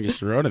for Maggie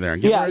Sirota there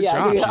and give her a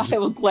job. She's I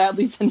will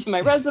gladly send you my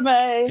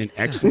resume. an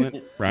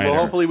excellent writer. Well,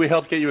 hopefully we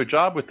helped get you a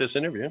job with this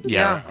interview.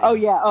 Yeah. Oh,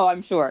 yeah. Oh,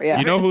 I'm sure. Yeah.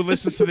 You know who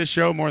listens to this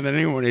show more than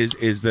anyone is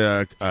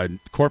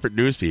corporate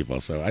news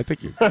people. So I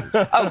think you.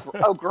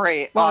 Oh,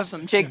 great.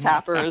 Awesome. Jake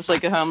Tapper is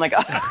like at home like,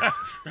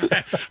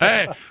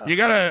 Hey, you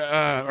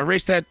gotta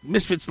erase that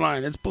Misfits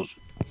line. That's bullshit.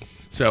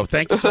 So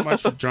thank you so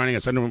much for joining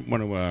us. I don't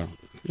want to,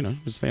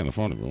 just stay on the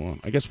phone if we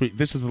want. I guess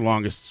this is the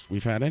longest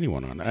we've had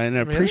anyone on, and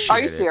I appreciate it.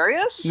 Are you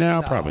serious?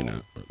 No, probably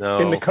not. No.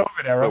 In the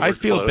COVID era. I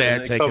feel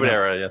bad taking COVID up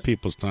era, yes.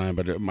 people's time,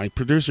 but my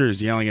producer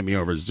is yelling at me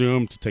over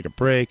Zoom to take a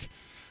break.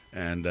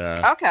 And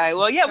okay,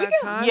 well, yeah, we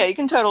can. Yeah, you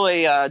can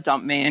totally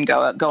dump me and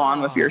go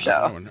on with your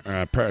show.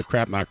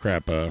 Crap, not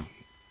crap.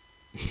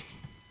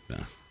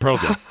 Pearl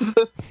Jam.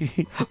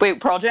 Wait,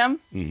 Pearl Jam?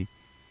 Mm-hmm.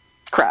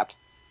 Crap.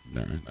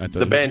 No,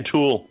 the band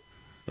Tool.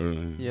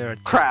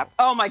 Crap.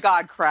 Oh my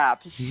God,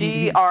 crap.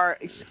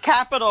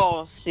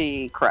 Capital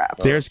C crap.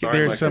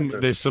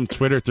 There's some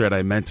Twitter thread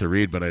I meant to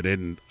read, but I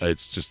didn't. I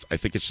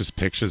think it's just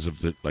pictures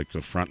of the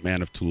front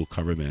man of Tool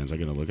cover bands. I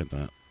gotta look at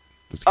that.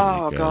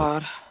 Oh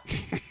God.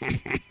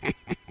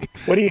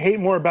 What do you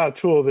hate more about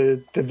Tool,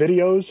 the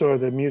videos or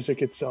the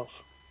music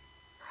itself?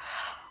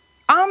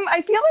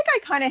 I feel like I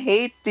kind of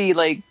hate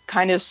the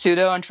kind of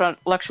pseudo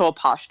intellectual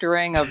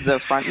posturing of the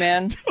front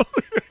man.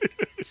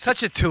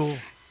 Such a tool.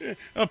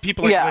 Oh,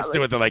 people listen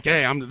to it. They're like,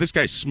 "Hey, this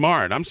guy's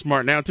smart. I'm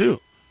smart now too."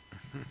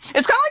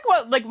 It's kind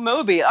of like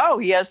Moby. Oh,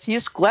 he has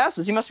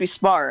glasses. He must be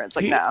smart. It's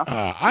like no.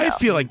 I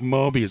feel like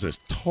Moby is a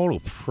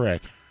total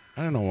prick.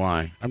 I don't know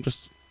why. I'm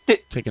just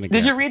taking a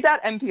guess. Did you read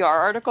that NPR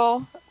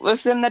article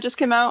with him that just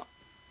came out?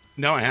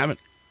 No, I haven't.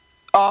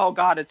 Oh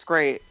God, it's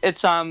great.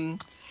 It's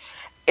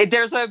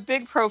there's a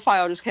big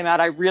profile just came out.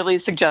 I really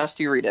suggest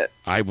you read it.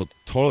 I will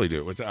totally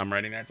do it. I'm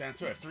writing that down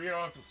too. I have 3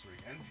 articles.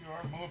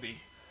 NPR Moby.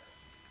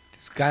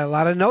 He's got a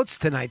lot of notes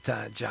tonight,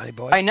 Johnny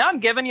boy. I know. I'm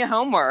giving you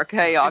homework.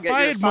 Hey, I'll get If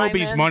I had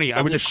Moby's money,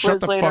 I would just shut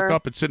the fuck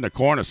up and sit in a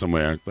corner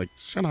somewhere. Like,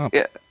 shut up.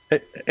 Yeah.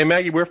 Hey,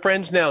 Maggie, we're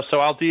friends now, so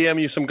I'll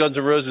DM you some Guns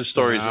N' Roses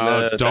stories.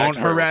 Don't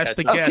harass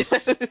the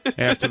guests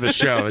after the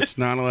show. It's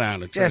not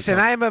allowed. Yes,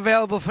 and I am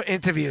available for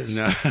interviews.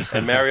 No.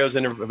 And Mario's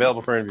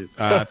available for interviews.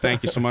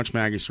 Thank you so much,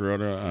 Maggie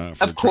Sirota.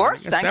 Of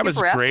course. Thank you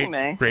for asking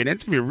me. Great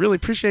interview. Really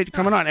appreciate you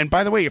coming on. And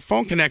by the way, your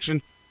phone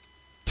connection,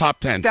 top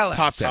 10. Stellar.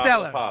 Top 10.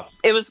 Stellar.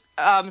 It was,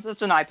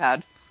 it's an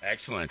iPad.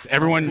 Excellent.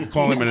 Everyone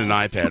call him an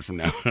iPad from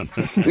now on.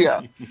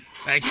 Yeah.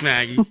 Thanks,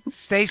 Maggie.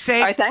 Stay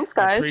safe. All right, thanks,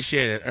 guys.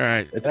 Appreciate it. All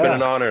right. It's been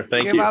an honor.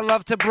 Thank Give you. our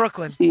love to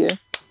Brooklyn. See ya.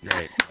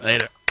 Great.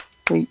 Later.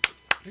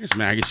 Here's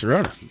Maggie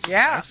Sirota. It's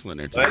Yeah.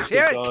 excellent. Let's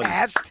hear it,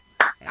 Cast.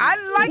 I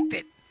liked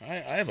it. I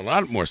have a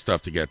lot more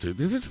stuff to get to.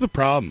 This is the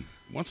problem.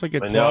 Once I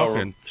get I know.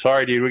 talking.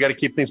 Sorry, dude. We got to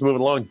keep things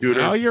moving along, dude.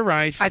 Oh, you're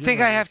right. I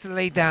think I have to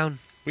lay down.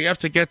 We have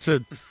to get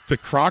to the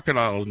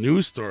crocodile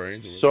news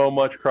stories. So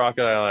much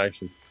crocodile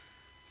action.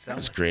 That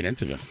was a great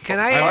interview. Can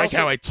I like also-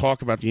 how I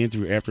talk about the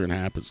interview after it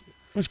happens.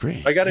 It was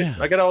great. I got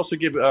to also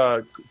give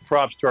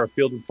props to our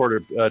field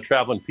reporter,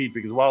 Traveling Pete,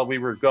 because while we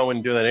were going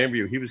and doing that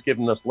interview, he was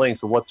giving us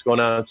links of what's going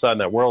on outside in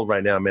that world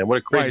right now, man. What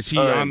a crazy Why, is he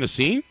time. on the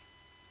scene?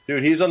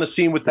 Dude, he's on the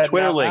scene with the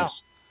Twitter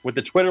links. With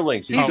the Twitter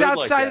links. He's good outside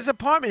like that. his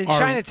apartment in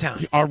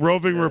Chinatown. Our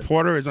roving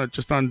reporter is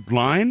just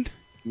online?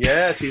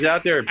 Yes, he's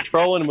out there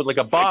trolling with like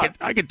a bot.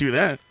 I could do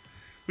that.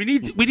 We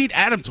need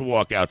Adam to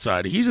walk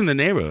outside. He's in the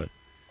neighborhood.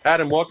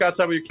 Adam, walk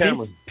outside with your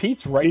camera.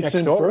 Pete's right next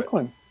in door.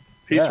 Brooklyn.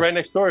 Pete's Yeah. right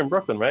next door in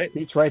Brooklyn, right?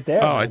 Pete's right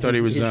there. Oh, I thought he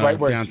was he's right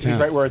where downtown.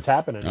 He's right where it's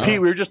happening. Oh.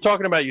 Pete, we were just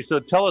talking about you, so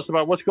tell us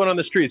about what's going on in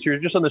the streets. You're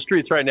just on the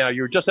streets right now.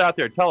 You were just out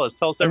there. Tell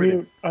us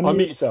everything.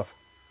 Unmute yourself.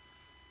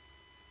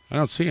 I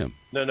don't see him.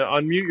 No,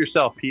 unmute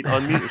yourself, Pete.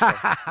 Unmute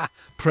yourself.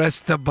 Press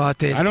the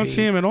button. I don't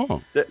see him at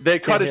all. They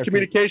cut his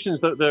communications.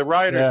 The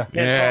rioters.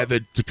 Yeah,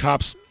 the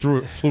cops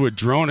flew a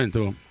drone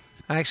into him.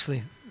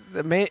 Actually,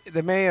 the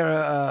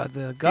mayor,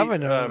 the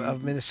governor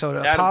of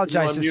Minnesota Adam,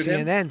 apologized to can you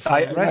unmute him? CNN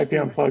for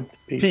arresting him.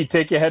 Pete,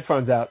 take your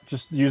headphones out.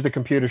 Just use the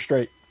computer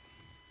straight.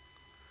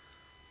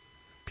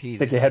 Pete,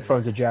 think your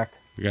headphones are jacked.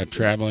 We got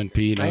Traveling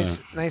Pete Nice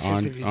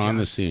interview, on John.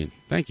 the scene.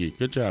 Thank you.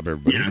 Good job,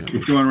 everybody. Yeah,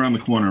 it's going around the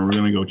corner. We're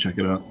going to go check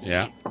it out.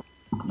 Yeah.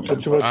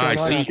 That's what's I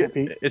going on.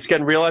 see. It's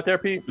getting real out there,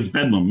 Pete. It's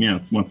bedlam. Yeah,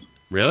 it's once.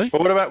 Really?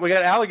 But what about we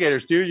got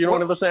alligators, dude? You don't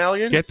want to listen to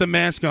alligators? Get the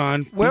mask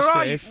on. Be Where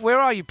are you? safe. Where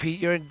are you, Pete?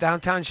 You're in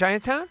downtown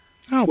Chinatown?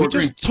 No, we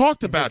just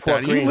talked about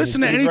that. You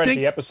listen to He's right at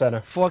anything? the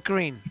epicenter. Fort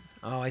Greene.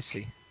 Oh, I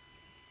see.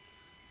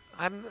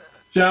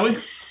 Shall we?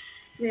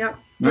 Yeah.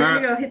 We're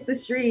going to go hit the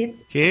streets.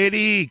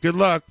 Katie, good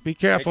luck. Be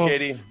careful. Hey,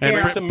 Katie. And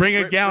Yeah. bring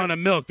a gallon of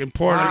milk and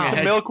pour it on Bring your some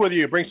head. milk with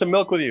you. Bring some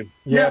milk with you.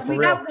 Yeah, no, for we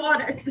real. got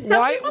water. Some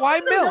Why- people why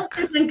said the milk?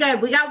 isn't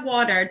good. We got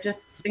water just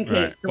in case.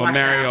 Right. To Well, watch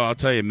Mario, out. I'll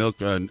tell you, milk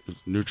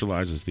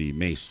neutralizes the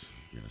mace.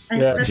 Yes.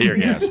 Yeah. Tear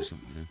gas or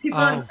something. People,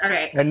 Oh. all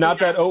right. And not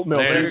that oat milk.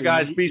 Later, You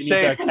guys. need- Be you need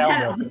safe. that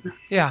cow milk.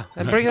 Yeah,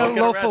 and bring a Don't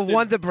get loaf of arrested.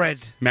 Wonder Bread.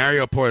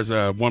 Mario pours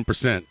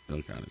 1%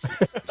 milk on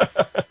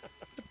it.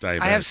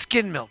 I have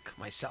skin milk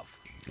myself.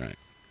 Right.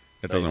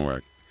 That doesn't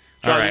work.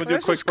 John, All you right. want to do a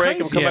This quick is break and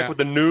crazy. come Yeah. back with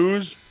the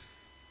news?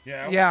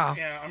 Yeah.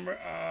 I'm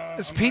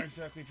Is I'm Pete- not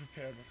exactly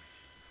prepared.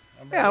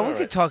 Yeah, we All could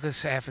right. talk a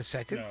half a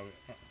second. No,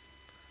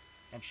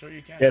 I'm sure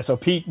you can. Yeah, so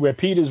Pete, where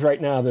Pete is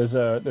right now, there's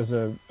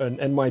an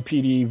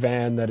NYPD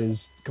van that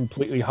is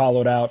completely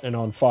hollowed out and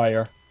on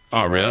fire.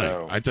 Oh, really?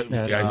 Wow. I thought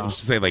And, I was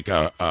to say like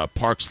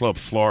Park Slope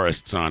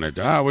florists on it.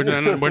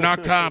 We're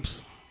not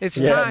cops. It's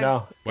Yeah, time.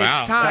 no. Wow.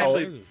 It's time.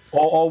 Actually,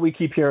 All we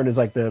keep hearing is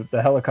like the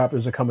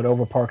helicopters are coming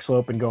over Park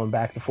Slope and going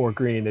back to Fort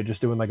Greene. They're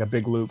just doing like a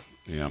big loop.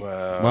 Yeah.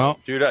 wow. Well,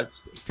 dude,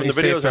 that's, stay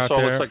from the videos safe I out saw, it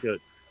there. looks like a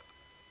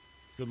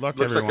good luck,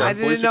 Looks like everyone. I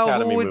Police didn't know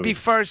Academy who would movie. be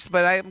first,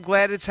 but I'm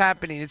glad it's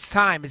happening. It's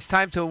time. It's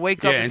time to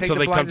wake up Yeah, and take until the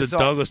they come to blinders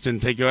off. Douglaston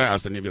and take your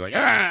house, then you'll be like,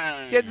 ah.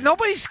 Yeah,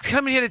 nobody's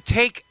coming here to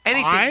take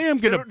anything. I am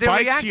gonna They're bike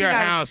to reacting your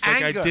out of house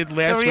like I anger. did last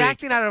They're week.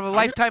 reacting out of a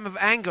lifetime of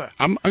anger.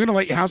 I'm going to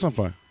light your house on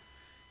fire.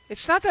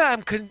 It's not that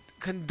I'm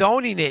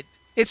condoning it.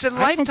 It's a I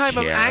don't lifetime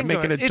of care. anger. I'm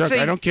making a It's joke.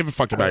 I don't give a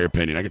fuck about your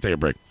opinion. I can take a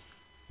break.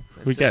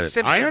 We It's get a it.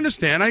 simple- I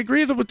understand. I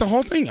agree with the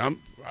whole thing.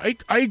 I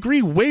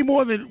agree way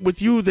more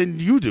with you than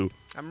you do.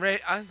 I'm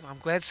ready. I'm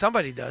glad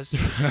somebody does.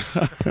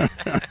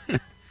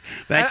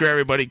 Thank you,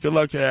 everybody. Good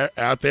luck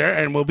out there,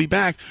 and we'll be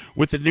back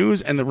with the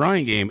news and the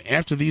Ryan game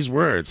after these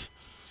words.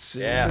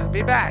 So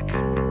be back.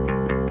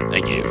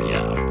 Thank you.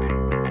 Yeah.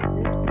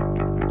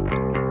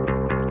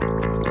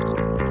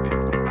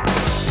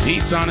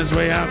 Pete's on his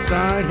way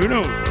outside. Who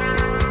knows?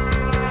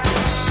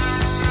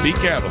 Be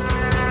careful.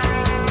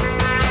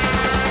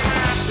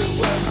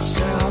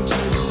 Down to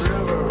the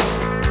river,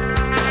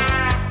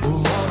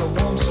 we'll on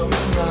a warm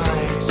summer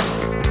night.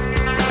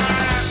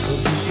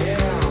 The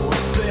air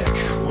was thick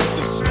with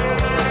the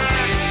smell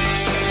of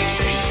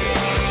temptation.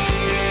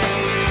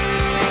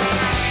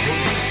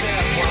 We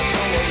sat wiped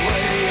all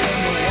away in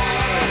the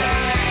water,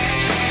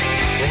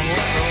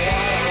 let the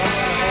water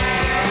run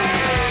away.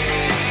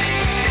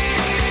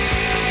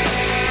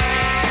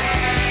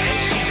 And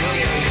she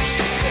grinned and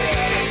she said,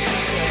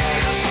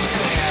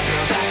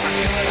 that's a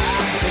good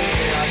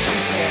idea.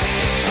 She said,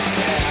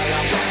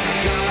 that's a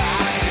good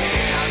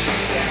idea. She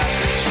said,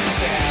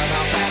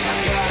 that's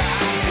a good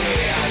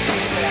idea.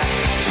 She said,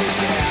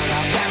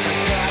 that's a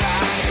good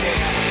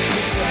idea.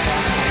 She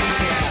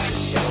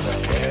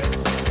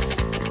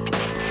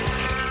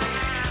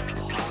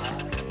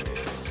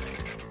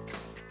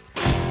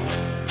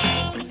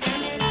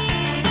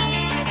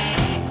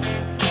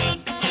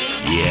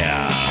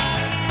Yeah.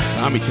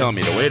 Tommy telling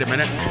me to wait a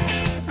minute.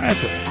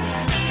 That's it.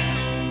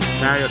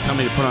 Mario telling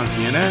me to put on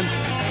CNN.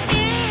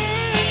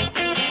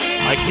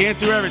 I can't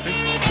do everything.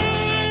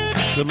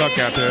 Good luck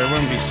out there.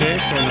 Everyone be safe.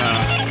 And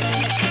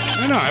I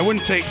don't know. I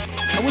wouldn't take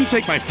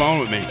my phone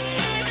with me.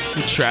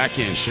 And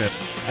tracking and shit.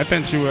 I've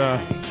been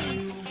to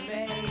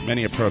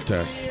many a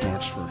protest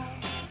march for.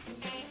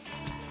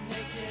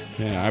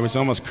 Yeah, I was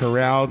almost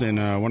corralled in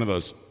one of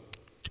those.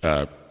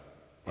 Why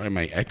am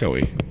I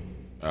echoey?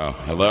 Oh,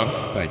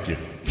 hello. Thank you.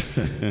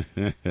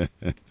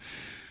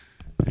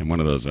 In one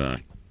of those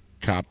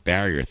cop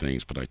barrier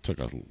things, but I took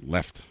a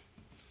left.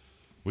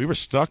 We were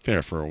stuck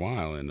there for a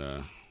while,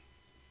 and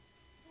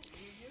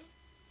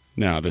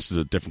no, this is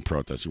a different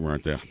protest. You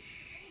weren't there.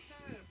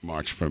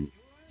 March from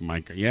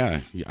Mike. Yeah,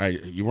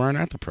 you weren't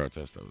at the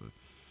protest.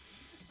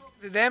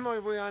 Them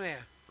or were we on air?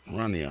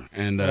 We're on the air,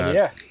 and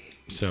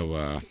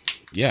so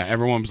yeah,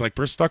 everyone was like,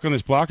 we're stuck on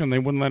this block, and they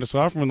wouldn't let us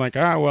off. And we're like,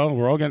 well,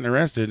 we're all getting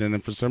arrested, and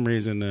then for some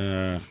reason,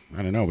 I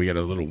don't know, we got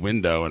a little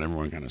window, and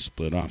everyone kind of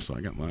split off. So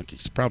I got lucky.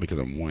 It's probably because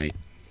I'm white.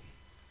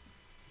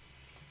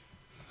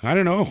 I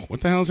don't know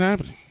what the hell's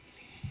happening.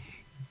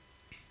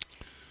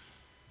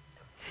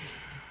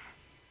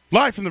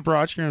 Live from the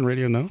barrage here on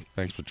Radio No.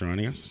 Thanks for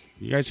joining us.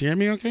 You guys hear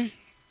me okay?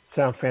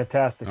 Sound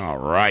fantastic. All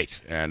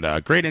right. And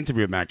great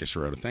interview with Maggie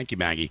Sirota. Thank you,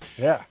 Maggie.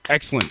 Yeah.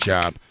 Excellent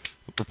job.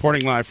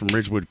 Reporting live from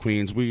Ridgewood,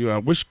 Queens. We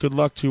wish good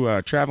luck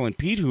to Traveling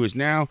Pete, who is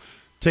now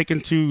taken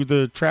to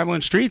the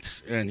traveling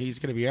streets. And he's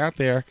going to be out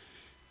there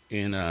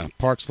in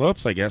Park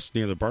Slopes, I guess,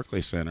 near the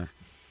Barclays Center.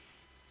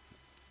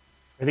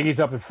 I think he's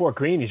up in Fort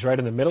Greene. He's right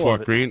in the middle of it.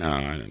 Fort Greene? Oh,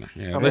 I don't know.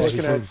 Yeah,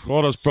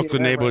 all those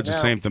Brooklyn neighborhoods are the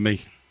same to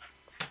me.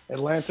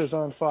 Atlanta's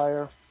on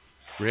fire.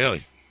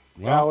 Really?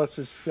 Well,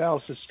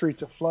 Dallas's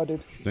streets are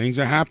flooded. Things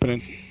are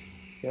happening.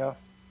 Yeah.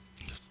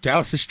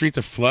 Dallas's streets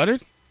are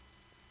flooded?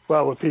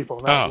 Well, with people,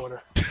 not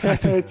water.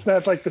 It's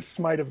not like the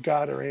smite of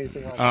God or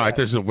anything like that. I thought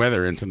there's a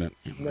weather incident.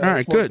 No, all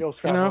right, good. Bill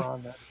Scott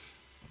on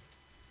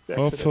that.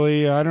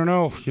 Hopefully, I don't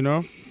know. I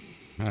don't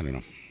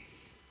know.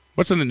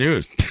 What's in the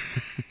news?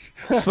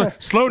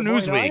 Slow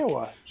news week.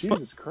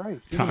 Jesus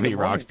Christ. Tommy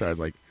Rockstar's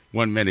like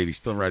 1 minute. He's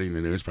still writing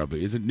the news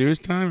probably. Is it news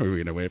time or are we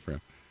going to wait for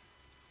him?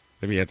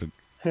 Maybe he had to.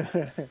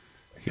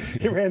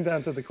 He ran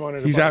down to the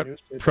corner. He's out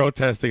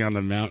protesting on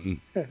the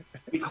mountain.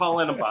 We call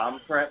in a bomb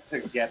threat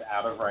to get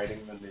out of writing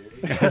the news.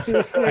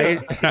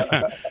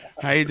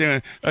 How you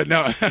doing?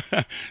 No,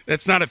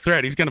 that's not a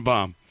threat. He's going to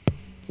bomb.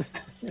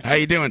 How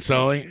you doing,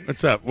 Sully?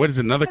 What's up? What is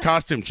it, another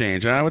costume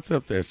change, huh? What's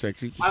up there,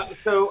 sexy?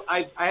 So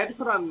I had to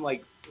put on,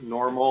 like,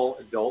 normal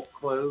adult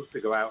clothes to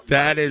go out.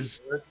 That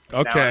is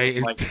okay. Now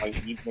I'm, like, my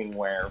evening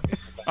wear.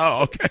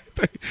 Oh, okay. I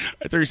thought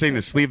you were saying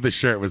the sleeveless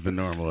shirt was the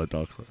normal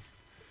adult clothes.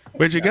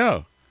 Where'd you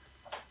go?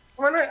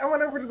 I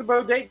went over to the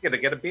bodega to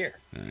get a beer.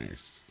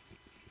 Nice.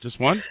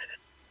 Just one?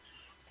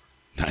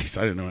 Nice.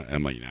 I didn't know.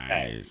 I'm like,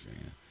 nice.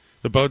 Yeah.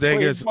 The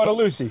bodega is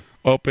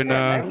open.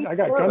 I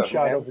got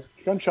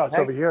gunshots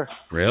over here.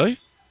 Really?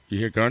 You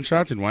hear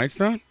gunshots in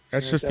Whitestone?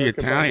 That's just the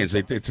Italians.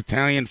 It's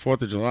Italian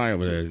 4th of July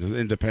over there. It's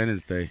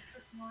Independence Day.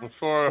 I'm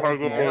sorry.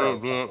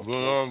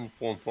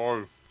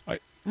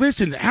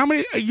 Listen, how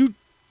many are you?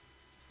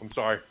 I'm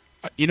sorry.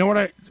 You know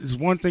what? There's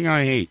one thing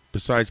I hate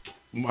besides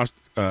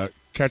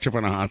ketchup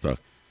on a hot dog,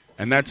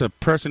 and that's a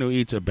person who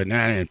eats a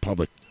banana in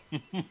public.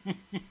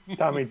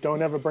 Tommy,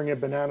 don't ever bring a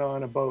banana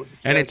on a boat.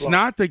 And it's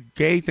not the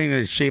gay thing that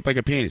is shaped like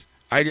a penis.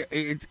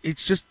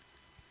 It's just.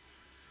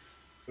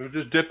 It was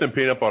just dipped in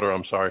peanut butter.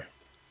 I'm sorry.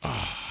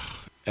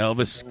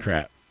 Elvis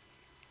crap.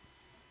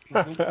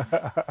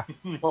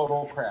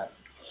 Total crap.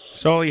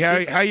 Sully,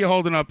 how you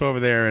holding up over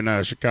there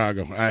in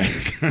Chicago?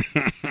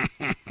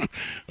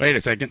 Wait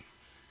a second.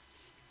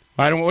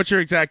 What's your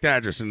exact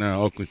address in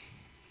Oakland?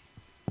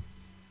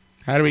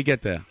 How do we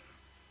get there?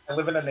 I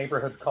live in a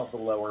neighborhood called the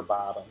Lower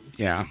Bottom.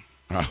 Yeah.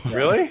 Oh.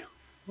 Really?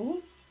 Mm-hmm.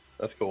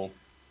 That's cool.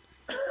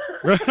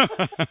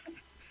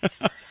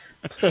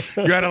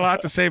 You had a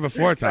lot to say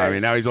before,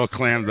 Tommy. Now he's all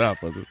clammed up.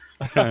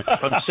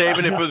 I'm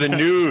saving it for the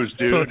news,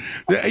 dude.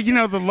 You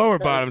know, the Lower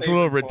Bottom, it's a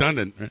little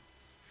redundant.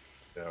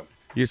 Yeah.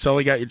 You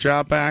Sully got your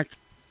job back?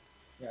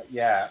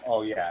 Yeah.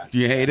 Oh, yeah. Do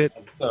you hate it?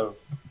 So,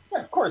 yeah,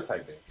 of course I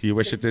do. Do you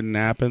wish it didn't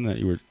happen, that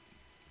you were...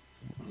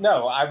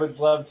 No, I would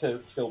love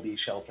to still be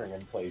sheltering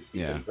in place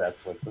because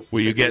that's what the Were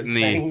you getting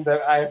thing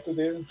that I have to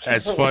do. So.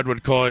 As Fudd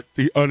would call it,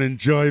 the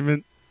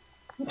unenjoyment?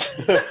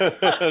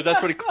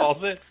 That's what he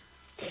calls it?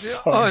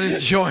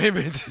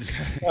 Unenjoyment.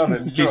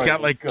 He's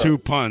got like two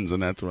puns,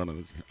 and that's one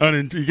of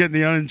them. You getting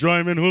the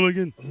unenjoyment,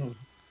 hooligan?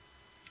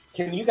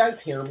 Can you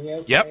guys hear me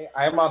okay? Yep.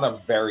 I'm on a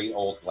very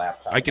old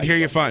laptop. I can hear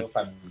you fine. If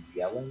I'm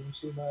yelling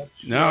too much?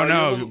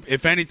 No.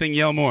 If anything,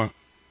 yell more.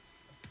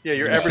 Yeah,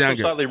 you're ever so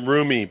slightly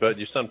roomy, but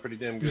you sound pretty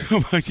damn good.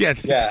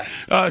 Yeah.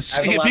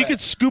 If you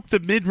could scoop the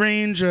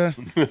mid-range,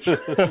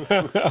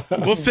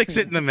 we'll fix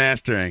it in the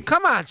mastering.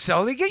 Come on,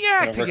 Sully, get your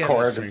act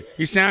together.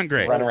 You sound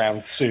great. Run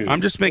around soon.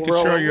 I'm just making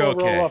sure you're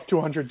okay. Roll off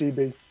 200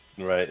 dB.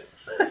 Right.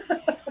 I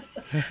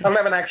don't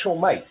have an actual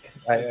mic.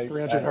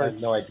 300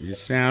 hertz. No idea. You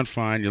sound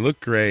fine. You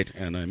look great,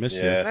 and I miss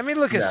you. Let me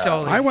look at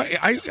Sully.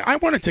 I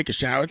want to take a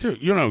shower too.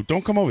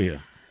 Don't come over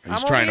here.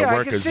 He's trying to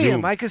work a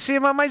Zoom. I can see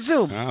him on my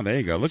Zoom. Oh, there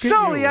you go. Look at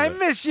Sully, you. I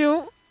miss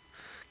you.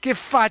 Che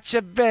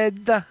faccia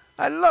bella.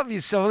 I love you,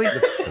 Soli.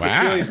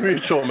 Wow.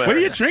 Mutual, man. What are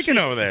you drinking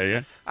over there?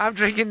 Yeah. I'm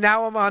drinking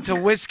now. I'm on to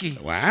whiskey.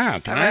 Wow.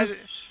 Can I have-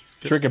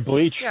 Drinking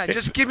bleach. Yeah,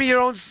 just give me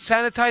your own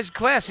sanitized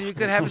glass, and you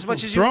can have as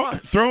much as you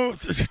want.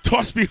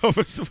 Toss me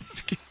over some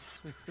whiskey.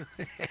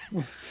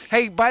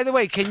 Hey, by the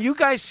way, can you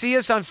guys see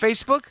us on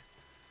Facebook?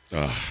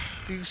 Do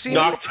you see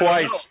Knock me?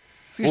 twice.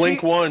 Do you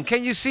Blink see- once.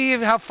 Can you see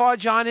how far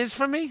John is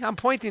from me? I'm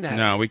pointing at him.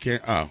 No, we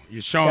can't. Oh,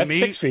 you're showing me?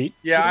 6 feet.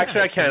 Yeah,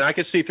 actually, I can. I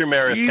can see through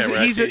Mario's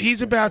camera.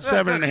 He's about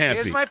 7.5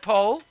 Here's feet. my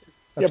pole.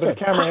 Yeah, but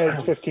the camera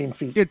head's 15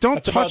 feet. Yeah,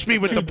 don't touch me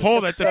with the pole.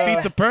 That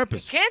defeats the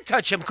purpose. Can't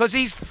touch him because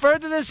he's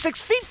further than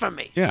 6 feet from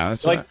me. Yeah,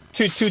 that's Like right.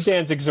 two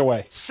Danzigs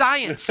away.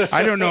 Science.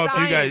 I don't know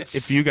Science.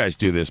 if you guys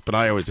do this, but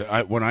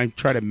when I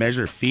try to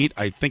measure feet,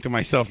 I think of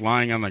myself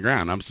lying on the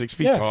ground. I'm 6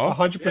 feet Yeah, tall.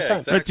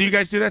 100%. But do you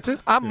guys do that too?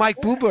 I'm Mike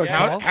Bloomberg.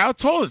 tall. How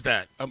tall is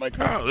that? I'm like,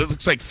 oh, it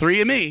looks like 3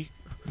 of me.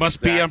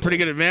 Must be. I'm pretty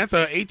good at math.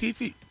 18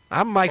 feet.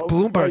 I'm Mike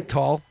Bloomberg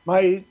tall.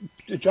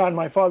 John,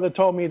 my father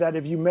told me that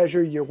if you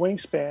measure your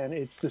wingspan,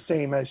 it's the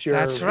same as your.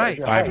 That's right.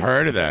 your I've height.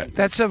 heard of that.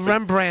 That's a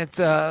Rembrandt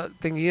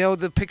thing. You know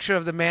the picture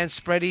of the man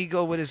spread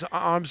eagle with his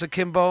arms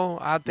akimbo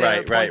out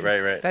there?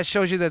 Right. That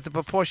shows you that the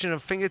proportion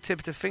of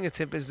fingertip to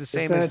fingertip is the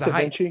same Isn't as that the Da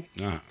height. Vinci?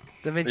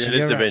 Da Vinci. It is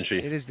you're Da right. Vinci.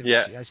 It is Da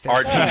Yeah. Vinci. I stand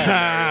Art corrected. teacher,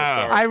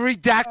 Mario, sorry. I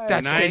redact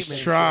that Nice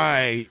statement.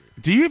 try.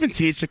 Do you even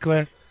teach the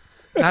class?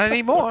 Not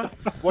anymore.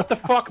 What the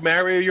fuck,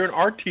 Mario? You're an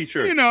art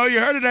teacher. You know, you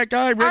heard of that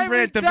guy,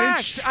 Rembrandt Da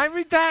Vinci. I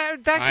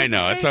redact. I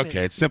know, the it's statement.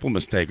 okay. It's a simple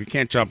mistake. We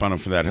can't jump on him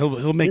for that.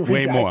 He'll make You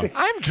way redacted. more.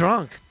 I'm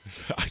drunk.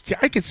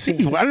 I can see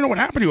you. I don't know what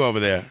happened to you over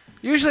there.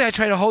 Usually I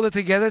try to hold it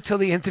together till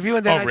the interview,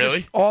 and then Oh, I really?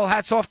 just all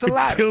hats off the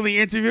ladder. Till the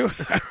interview?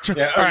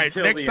 Yeah, All right,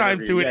 until next the time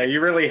interview. do it. Yeah,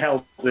 you really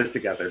held it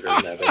together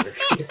during that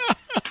interview.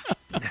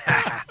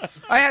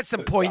 I had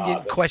some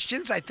poignant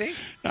questions, I think.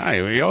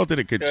 Aye, we all did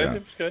a good Good. job.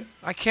 It was good.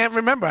 I can't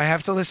remember. I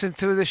have to listen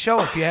to the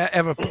show if you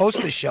ever post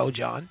a show,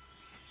 John.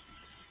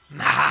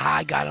 Nah,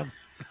 I got him.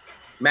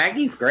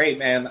 Maggie's great,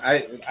 man.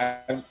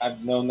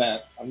 I've known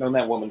that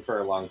woman for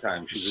a long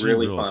time. She's She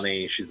really rules.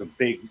 funny. She's a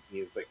big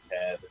music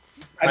head.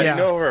 How do you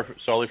know her?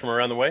 Solely from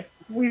around the way?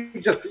 We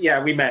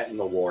met in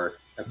the war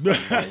at some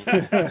point.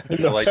 I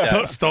like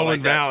that.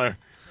 Stolen valor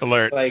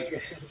alert.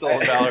 Like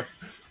Stolen valor.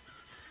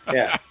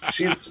 Yeah,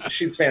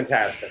 she's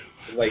fantastic.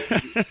 Like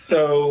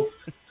so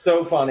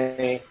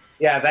funny.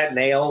 Yeah, that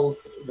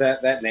nails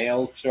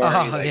story.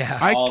 Oh, like,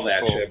 yeah. all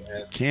that shit,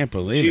 man. Can't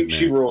believe it, man.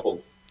 She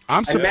rules. I'm I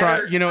met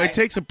surprised. her- You know, it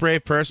takes a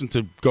brave person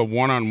to go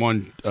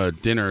one-on-one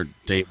dinner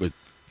date with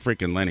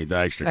freaking Lenny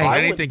Dykstra. Hey, I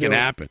Anything would can do it.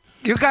 happen.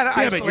 You got to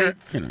Yeah, but isolate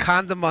you know.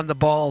 condom on the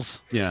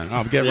balls. Yeah,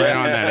 I'll get right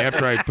on that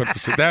after I put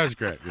the. That was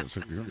great. It's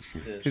She's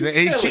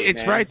Philly,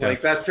 it's man. right there.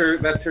 Like that's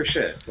her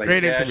shit. Like,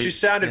 Great Yeah, interview. she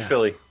sounded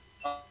Philly.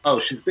 Oh,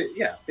 she's big.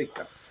 Yeah, big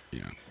time.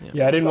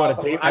 Yeah, I didn't want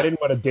awesome. to date. I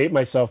didn't want to date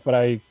myself, but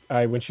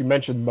I when she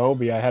mentioned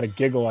Moby, I had a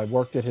giggle. I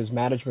worked at his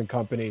management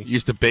company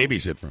Used to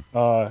babysit for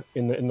him.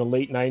 in the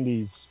late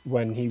 '90s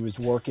when he was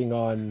working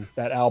on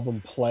that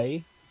album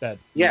Play. That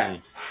Yeah.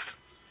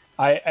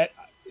 I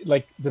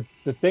like the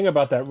thing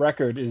about that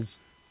record is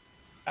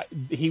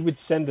he would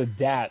send a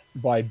DAT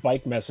by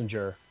bike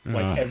messenger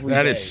like every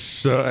That day.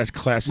 is that's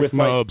classic With,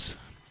 like, Mobs.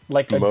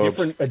 Like a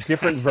Mopes.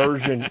 different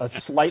version, a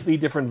slightly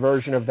different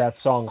version of that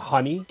song,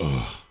 Honey.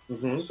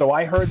 So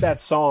I heard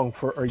that song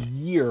for a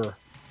year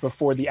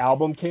before the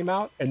album came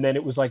out, and then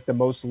it was like the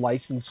most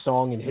licensed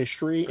song in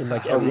history in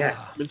like every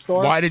record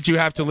store. Why did you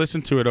have to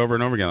listen to it over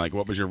and over again? Like,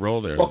 what was your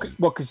role there? Well,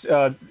 because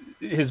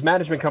his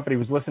management company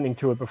was listening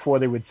to it before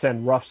they would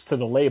send roughs to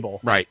the label.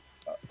 Right.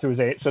 To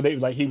his so they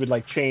he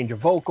would change a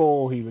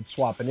vocal, he would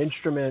swap an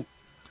instrument.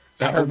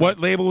 What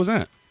label was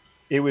that?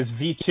 It was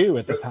V2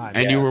 at the time.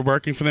 And you were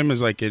working for them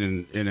as like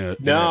in a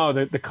No,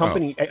 the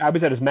company. I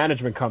was at his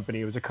management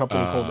company. It was a company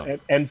called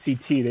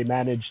MCT. They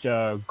managed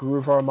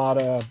Groove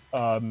Armada,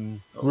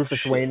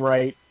 Rufus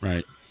Wainwright,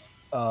 right,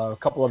 a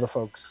couple other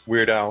folks.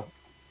 Weird Al.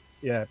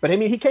 Yeah, but I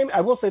mean, he came.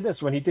 I will say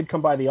this: when he did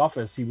come by the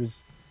office, he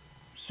was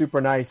super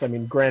nice. I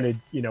mean, granted,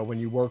 when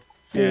you work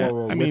for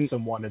or with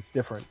someone, it's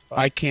different. But.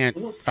 I can't.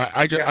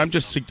 I'm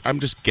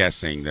just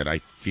guessing that I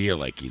feel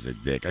like he's a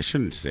dick. I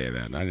shouldn't say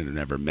that. I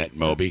never met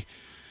Moby.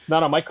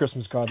 Not on my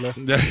Christmas card list.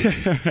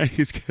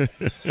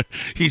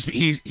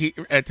 he's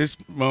at this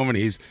moment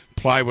he's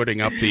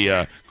plywooding up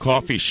the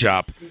coffee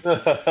shop,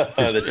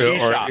 The tea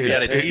shop.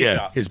 The tea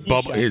shop.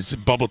 His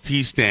bubble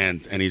tea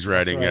stand, and he's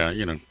writing,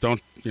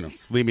 don't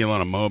leave me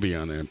alone, a Moby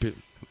on there.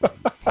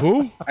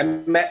 Who? I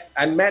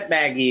met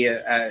Maggie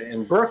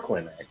in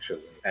Brooklyn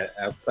actually,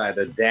 outside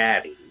of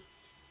Daddy's.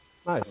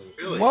 Nice.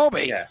 Really?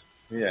 Moby.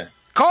 Yeah.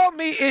 Call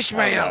me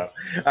Ishmael.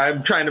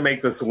 I'm trying to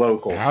make this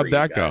local. How'd for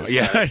that you go?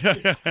 guys.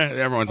 Yeah,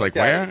 everyone's like,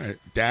 where?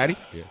 Daddy?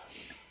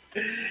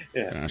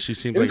 Yeah. She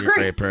seems It like was a great.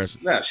 great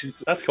person. No,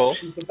 That's cool.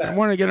 She's the I best.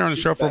 wanted to get her on the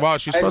show for a while.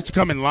 She was I- supposed to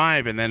come in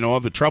live, and then all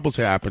the troubles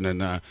happened,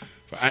 and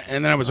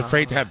then I was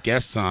afraid to have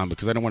guests on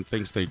because I don't want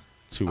things to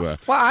Well,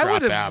 I drop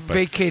would have out. But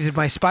vacated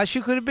my spot.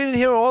 You could have been in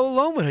here all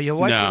alone with her. Your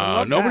wife would have no,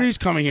 loved nobody's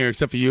coming here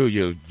except for you.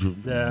 You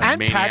that. And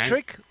maniac.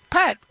 Patrick.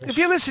 Pat, if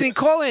you're listening,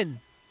 call in.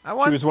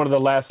 She was one of the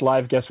last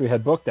live guests we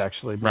had booked,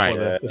 actually, before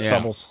the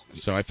troubles.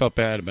 So I felt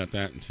bad about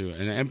that too.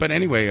 But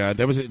anyway,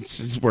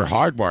 we're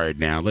hardwired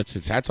now.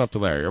 It's hats off to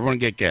Larry. Everyone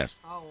get guests.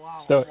 Oh wow!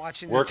 Still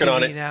watching working the TV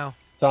on it now.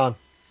 Don.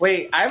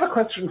 Wait, I have a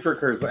question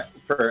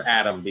for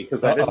Adam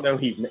because I didn't know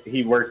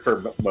he worked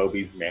for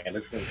Moby's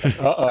management.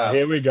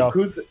 Here we go.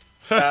 Who's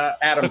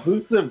Adam?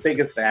 Who's the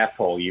biggest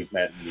asshole you've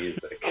met in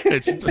music?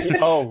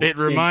 It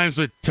rhymes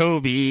with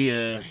Toby.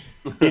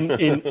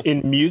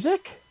 In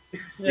music.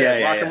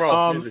 Yeah, rock and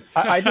roll.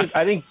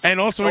 I think, and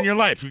also in your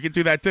life, you could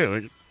do that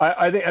too.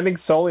 I think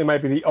Sully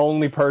might be the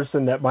only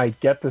person that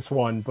might get this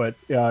one, but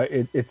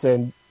it's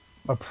a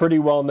pretty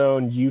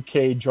well-known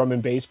UK drum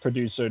and bass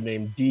producer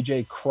named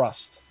DJ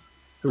Crust,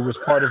 who was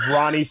part of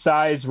Ronnie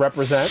Size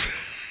Represent.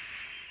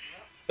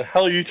 The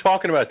hell are you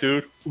talking about,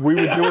 dude? We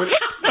were doing.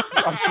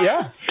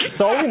 Yeah,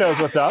 Sully knows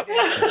what's up.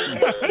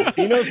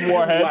 He knows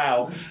Warhead.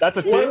 Wow, that's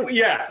a tune.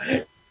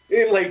 Yeah.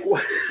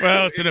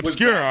 Well, it's an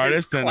obscure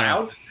artist,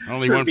 and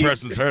only one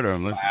person's heard of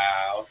him.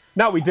 Wow.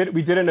 No, we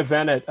did an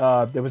event at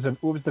what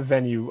was the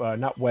venue?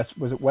 Not West.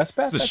 Was it West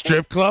Best? The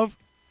strip club.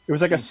 It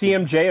was like a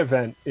CMJ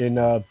event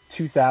in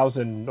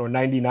 2000 or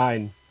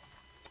 99.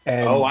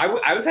 And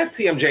I was at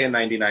CMJ in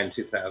 99,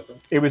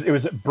 2000. It was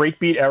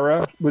Breakbeat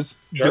Era was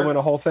doing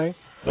a whole thing.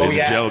 Ladies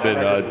and gentlemen,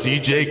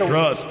 DJ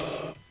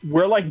Crust.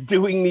 We're like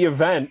doing the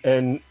event,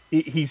 and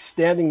he's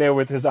standing there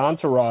with his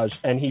entourage,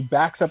 and he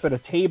backs up at a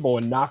table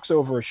and knocks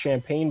over a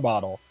champagne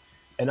bottle.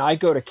 And I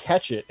go to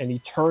catch it, and he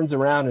turns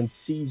around and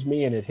sees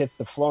me, and it hits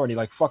the floor, and he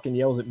like fucking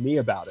yells at me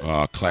about it.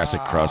 Oh, classic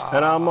Crust.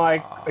 And I'm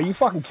like, "Are you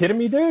fucking kidding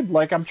me, dude?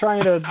 Like, I'm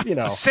trying to,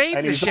 save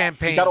and the he's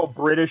champagne." He got all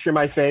British in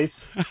my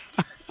face.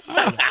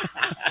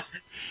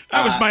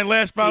 That was my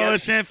last bottle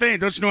of champagne.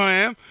 Don't you know who I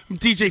am? I'm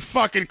DJ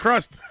fucking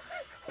Crust.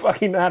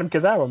 Fucking Adam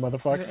Kazama,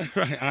 motherfucker.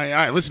 Right.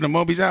 I listen to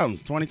Moby's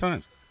albums 20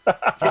 times.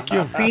 Fuck you.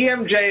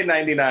 CMJ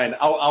 99.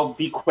 I'll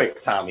be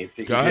quick, Tommy.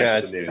 So you can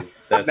get the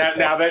news.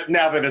 Now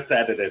that it's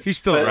edited. He's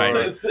still right.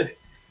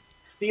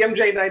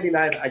 CMJ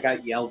 99. I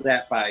got yelled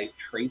at by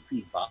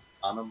Tracy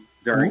Bonham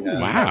during a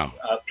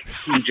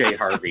PJ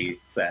Harvey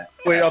set.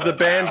 Wait, of the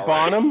band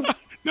Bonham?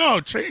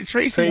 No,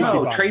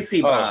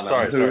 Tracy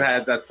Bonham, who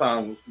had that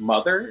song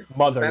 "Mother."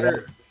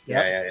 Mother.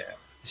 Yeah.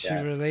 She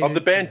related of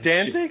the band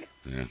Danzig?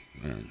 Yeah.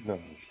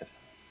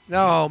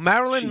 No,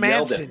 Marilyn She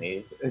Manson.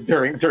 yelled at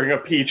me during a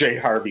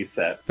PJ Harvey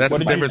set. That's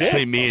the difference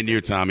between me and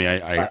you, Tommy.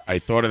 I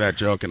thought of that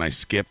joke and I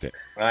skipped it.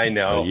 I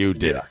know. But you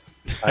did.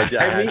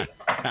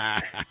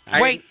 I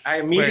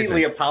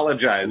immediately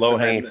apologized. Low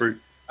hanging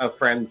fruit. A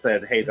friend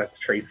said, "Hey, that's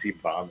Tracy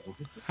Bonham."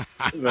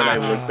 And then I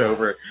looked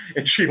over,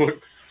 and she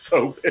looked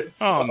so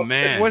pissed. Oh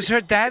man! Was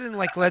her dad in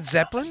like Led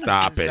Zeppelin?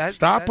 Stop it!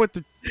 Stop with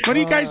the. What do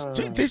you guys?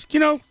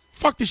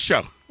 Fuck this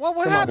show. Well,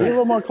 what Be a happened?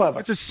 little more clever.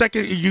 It's a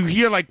second. You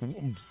hear like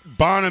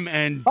Bonham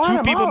and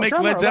two people make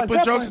Led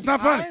Zeppelin jokes. It's not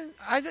funny.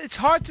 It's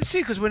hard to see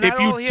because we're not If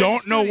all you here.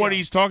 don't know what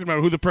he's talking about,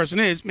 who the person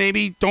is,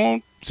 maybe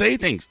don't say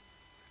things.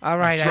 All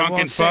right, I Drunk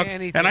won't and say fuck.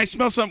 anything. And I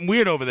smell something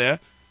weird over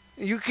there.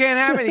 You can't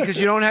have any because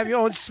you don't have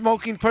your own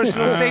smoking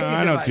personal safety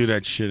I device. don't do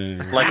that shit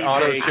anymore. Like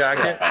Otto's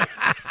jacket?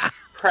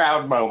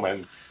 Proud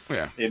moments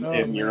Yeah.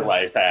 in your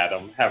life,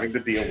 Adam, having to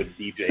deal with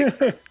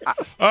DJ.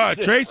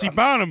 Tracy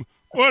Bonham.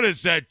 What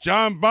is that,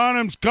 John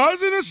Bonham's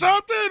cousin or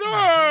something?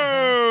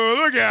 Oh,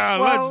 look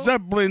out, Led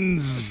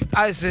Zeppelin's.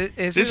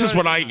 This is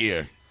what I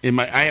hear.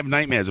 I have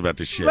nightmares about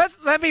this shit.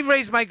 Let me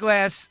raise my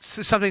glass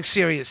to something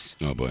serious.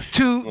 Oh, boy.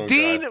 To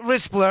Dean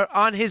Rispler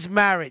on his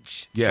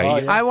marriage. Yeah.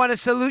 I want to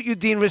salute you,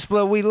 Dean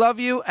Rispler. We love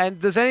you. And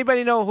does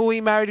anybody know who he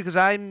married? Because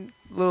I'm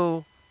a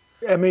little...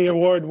 Emmy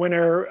Award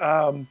winner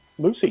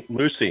Lucy.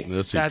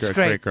 That's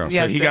great. Girl.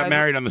 Yeah, so he got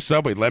married on the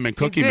subway. Lemon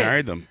Cookie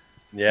married them.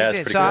 Yeah, it's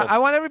pretty so cool. I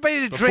want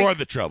everybody to Before drink.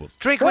 the troubles.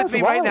 Drink with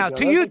me right now.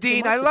 To you,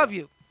 Dean, I love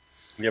you.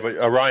 Yeah, but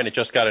Ryan, it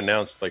just got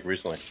announced like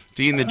recently.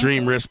 Dean the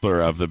Dream Rispler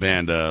of the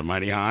band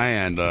Mighty High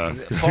and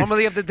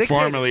formerly of the Dictators.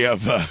 Formerly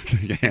of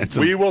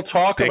Handsome. We will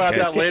talk about Dickheads.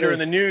 that later in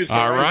the news.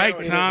 All right,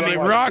 Tommy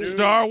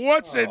Rockstar,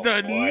 what's in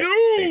the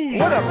news?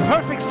 What a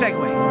perfect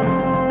segue.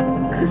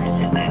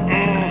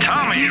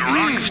 Tommy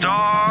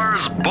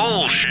Rockstar's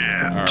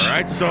bullshit. All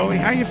right, Sully,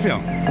 how you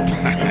feeling?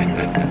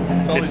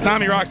 It's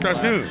Tommy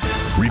Rockstar's news.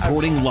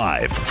 Reporting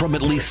live from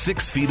at least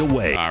 6 feet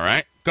away. All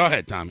right, go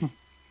ahead, Tommy.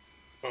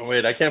 Oh,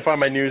 wait, I can't find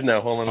my news now.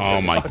 Hold on a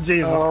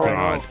second. Oh, my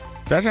God.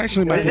 That's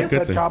actually might be a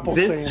good thing.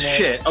 This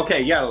shit.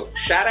 Okay,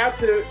 shout out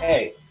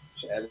to,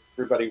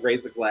 everybody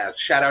raise a glass.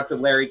 Shout out to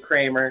Larry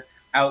Kramer,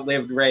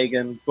 outlived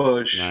Reagan,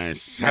 Bush.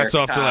 Nice. Hats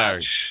off to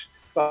Larry.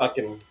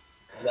 Fucking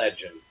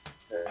legend.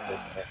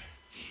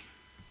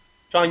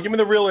 John, give me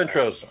the real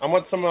intros. I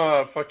want some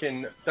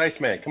fucking Dice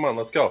Man. Come on,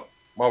 let's go.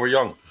 While we're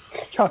young.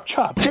 Chop,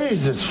 chop.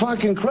 Jesus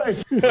fucking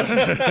Christ.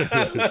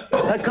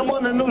 I come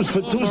on the news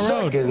for 2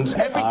 seconds.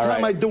 Every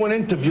time I do an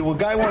interview, a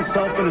guy wants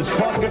to open his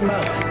fucking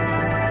mouth.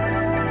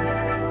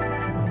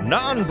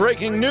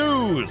 Non-breaking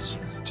news.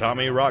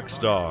 Tommy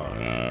Rockstar.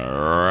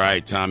 All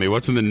right, Tommy,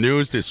 what's in the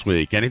news this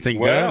week? Anything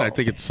good? I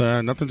think it's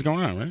nothing's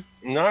going on, right?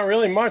 Not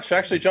really much.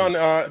 Actually, John,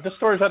 this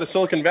story's out of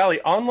Silicon Valley.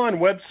 Online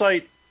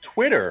website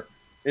Twitter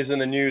is in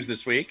the news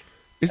this week.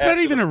 Is that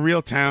even a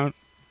real town?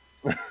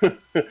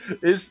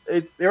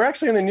 They're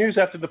actually in the news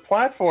after the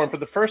platform, for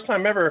the first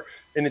time ever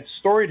in its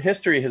storied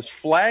history, has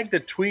flagged a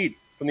tweet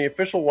from the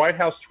official White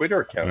House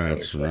Twitter account.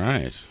 That's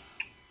right.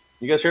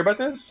 You guys hear about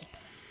this?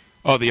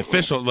 Oh, the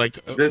official, This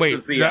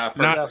is the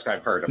first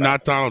I've heard about.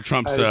 Not Donald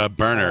Trump's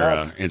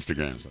burner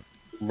Instagram.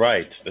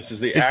 Right. This is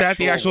the. Is that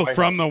the actual White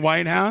from House. the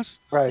White House?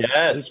 Right.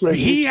 Yes.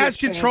 He has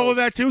control of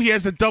that too. He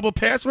has the double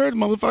password,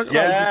 motherfucker.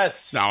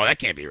 Yes. No, that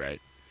can't be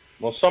right.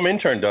 Well, some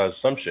intern does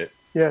some shit.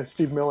 Yeah,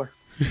 Steve Miller.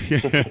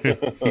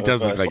 He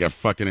does look like a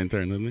fucking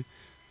intern, doesn't he?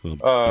 Little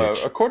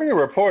bitch. According to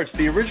reports,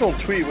 the original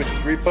tweet, which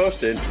was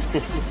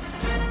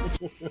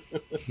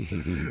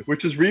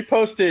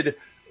reposted,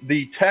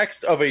 the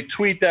text of a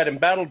tweet that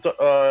embattled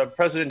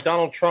President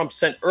Donald Trump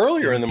sent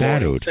earlier in the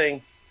morning,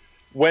 saying,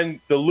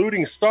 "When the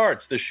looting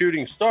starts, the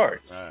shooting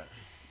starts,"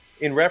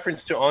 in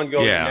reference to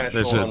ongoing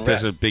national unrest.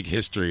 There's a big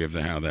history of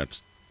how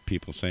that's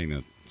people saying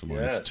that.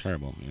 It's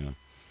terrible. Yeah.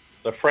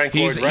 The Frank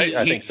Lloyd Wright,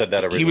 I think, said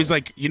that originally. He was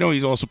like,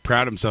 he's also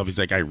proud of himself. He's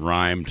like, I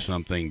rhymed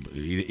something, but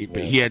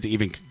he had to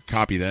even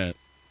copy that.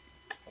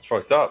 That's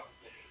fucked up.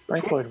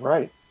 Frank Lloyd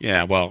Wright.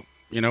 Yeah, well,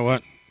 you know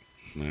what?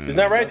 Isn't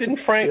that right? Didn't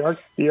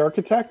the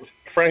architect?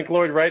 Frank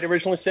Lloyd Wright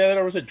originally say that,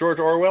 or was it George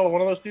Orwell, one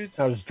of those dudes?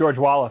 That was George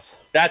Wallace.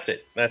 That's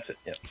it.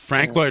 Yeah.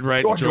 Frank Lloyd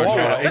Wright and George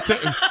Orwell.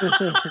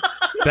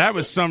 That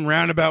was some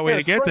roundabout way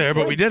to get there,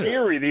 but we did it.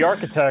 Geary, the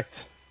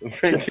architect.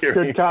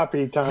 Good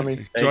copy,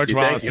 Tommy. George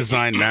Wallace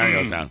designed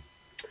Mario's house.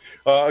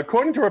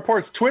 According to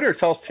reports, Twitter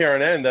tells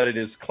TRNN that it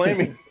is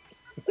claiming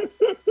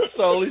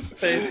Sully's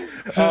face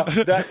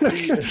that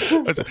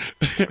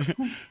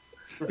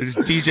There's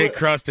DJ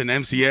Crust and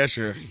MC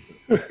Escher.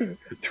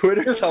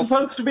 Twitter You're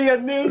supposed to be a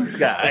news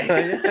guy.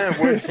 Yeah,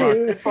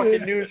 where's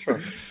fucking news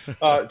from?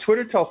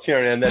 Twitter tells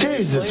TRNN that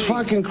Jesus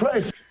fucking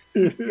Christ.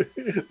 That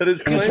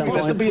is You're claiming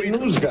supposed to be a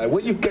news guy.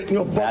 Where you getting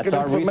your fucking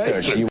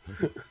information?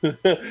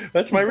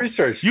 That's my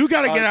research. You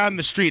got to get out on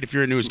the street if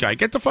you're a news guy.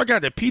 Get the fuck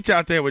out there. Pete's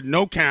out there with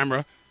no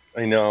camera.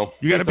 I know.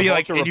 You got to be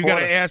like, and you got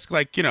to ask,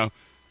 like, you got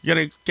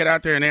to get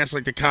out there and ask,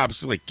 like, the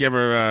cops, like, give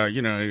her,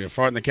 you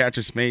fart in the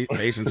catcher's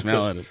face and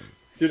smell it.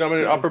 Dude, I'm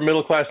in an upper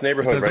middle class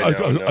neighborhood right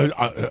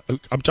now.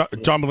 I'm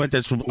John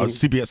Melendez from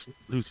CBS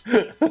News.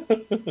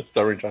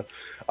 Starring John.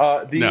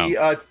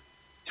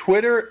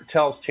 Twitter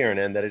tells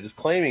TRNN that it is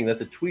claiming that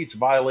the tweets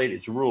violate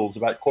its rules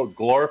about, quote,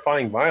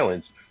 glorifying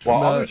violence,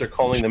 while others are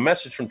calling the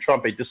message from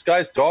Trump a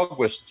disguised dog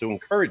whistle to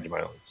encourage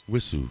violence.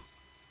 Whistle.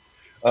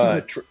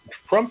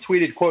 Trump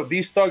tweeted, quote,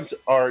 "These thugs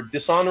are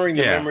dishonoring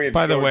the memory of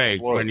By the George way,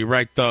 Floyd." when you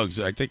write thugs,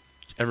 I think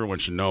everyone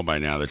should know by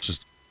now that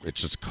it's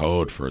just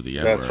code for the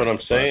N-word. That's what I'm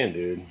saying,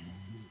 dude.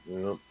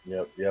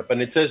 Yep.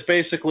 And it says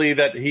basically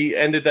that he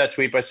ended that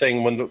tweet by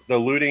saying, when the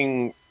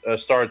looting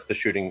starts, the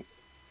shooting.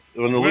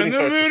 When the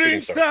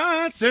looting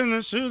starts and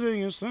the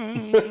shooting is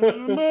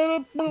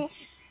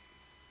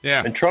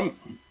yeah. And Trump.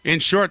 In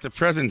short, the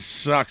president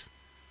sucks.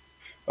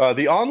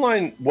 The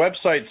online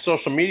website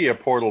social media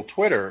portal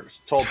Twitter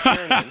told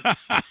TRNN.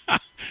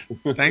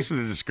 Thanks for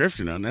the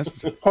description.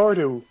 Unnecessary.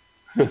 Pardo.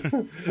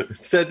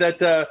 Said that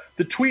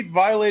the tweet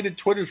violated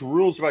Twitter's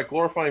rules about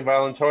glorifying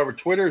violence. However,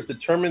 Twitter has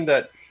determined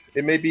that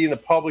it may be in the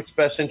public's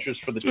best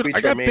interest for the tweet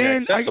to remain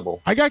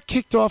accessible. I got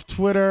kicked off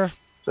Twitter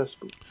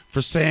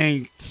for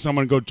saying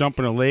someone go jump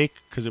in a lake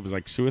because it was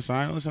like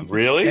suicide or something.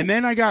 Really? And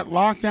then I got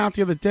locked out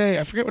the other day.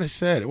 I forget what I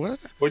said.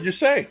 What'd you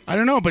say? I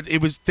don't know, but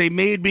they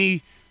made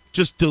me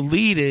just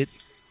delete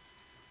it.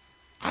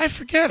 I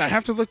forget. I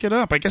have to look it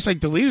up. I guess I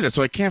deleted it,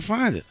 so I can't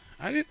find it.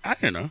 I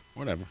didn't know.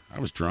 Whatever. I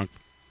was drunk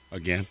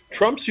again.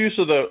 Trump's use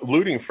of the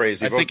looting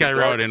phrase. I think I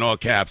wrote in all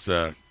caps,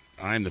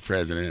 I'm the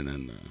president.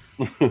 And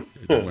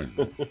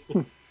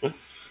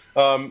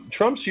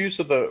Trump's use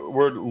of the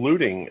word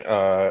looting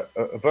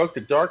evoked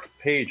a dark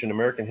page in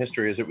American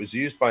history as it was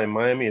used by a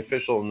Miami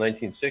official in the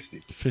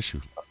 1960s.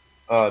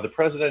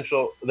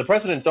 The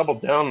president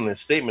doubled down on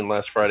his statement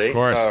last Friday. Of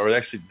course. Or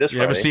actually this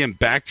Friday. You ever see him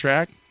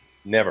backtrack?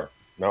 Never.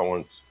 Not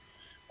once.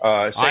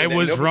 I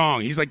was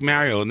wrong. He's like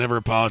Mario. He'll never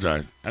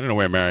apologize. I don't know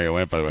where Mario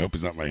went, by the way. I hope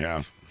he's not in my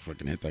house.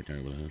 Fucking hit that guy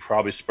over the head.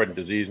 Probably spreading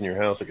disease in your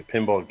house like a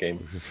pinball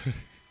game.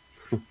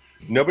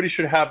 Nobody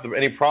should have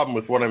any problem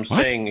with what I'm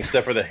saying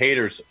except for the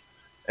haters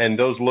and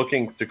those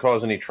looking to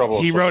cause any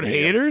trouble. He wrote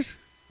haters?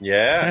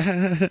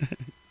 Yeah.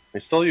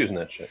 He's still using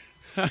that shit.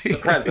 The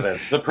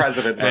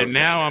president. And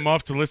now I'm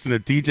off to listen to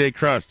DJ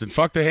Crust and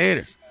fuck the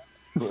haters.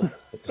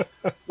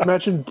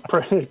 Imagine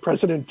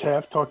President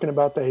Taft talking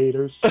about the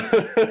haters.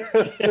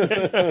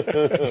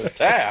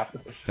 Taft.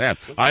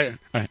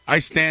 I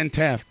stand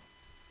Taft.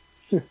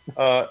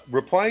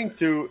 Replying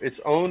to its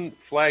own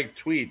flagged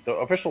tweet, the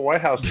official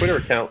White House Twitter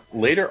account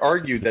later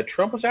argued that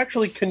Trump was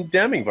actually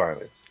condemning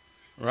violence.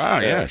 Wow,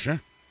 yeah,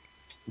 sure.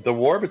 The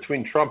war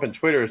between Trump and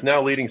Twitter is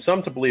now leading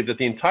some to believe that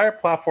the entire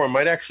platform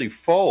might actually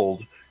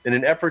fold in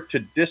an effort to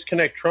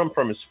disconnect Trump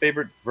from his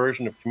favorite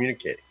version of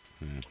communicating.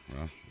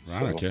 I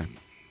don't care.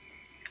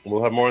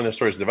 We'll have more on this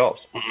story as it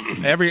develops.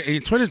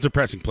 Twitter's a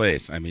depressing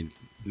place. I mean,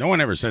 no one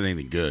ever said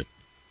anything good.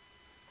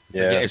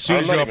 Yeah. Like, as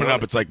soon as you open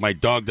up, it's like my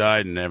dog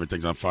died and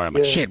everything's on fire. I'm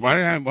like, shit, why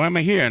am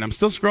I here? And I'm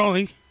still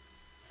scrolling.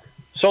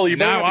 Sully, you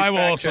better now not be I will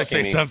also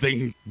fact-checking say me.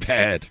 something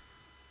bad.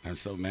 I'm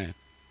so mad.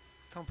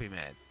 Don't be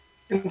mad.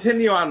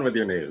 Continue on with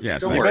your news.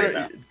 Yes, don't thank worry you.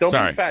 about it. Don't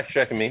Sorry. be fact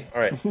checking me. All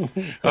right.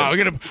 I'm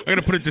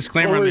gonna put a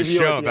disclaimer on this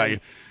show about you.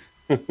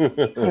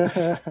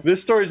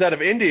 This story's out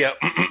of India.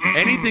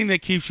 Anything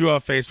that keeps you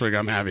off Facebook,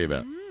 I'm happy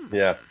about.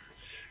 Yeah.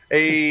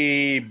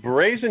 A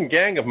brazen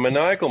gang of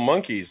maniacal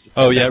monkeys.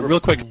 Oh, yeah, real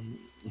quick.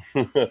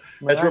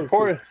 has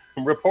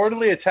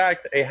reportedly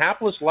attacked a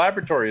hapless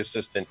laboratory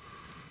assistant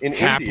in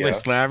India.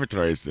 Hapless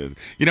laboratory assistant.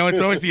 You know,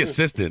 it's always the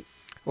assistant.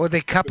 Or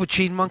they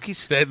capuchin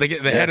monkeys? The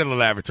head of the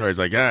laboratory is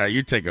like,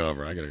 you take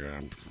over. I gotta go.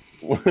 I'm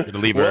gonna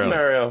leave Well, early.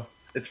 Mario,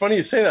 it's funny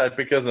you say that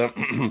because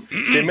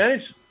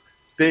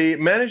they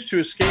managed to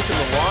escape in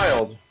the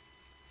wild,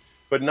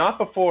 but not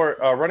before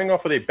running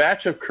off with a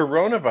batch of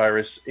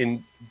coronavirus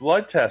in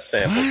blood test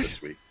samples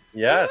this week.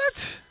 Yes.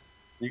 What?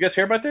 You guys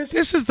hear about this?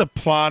 This is the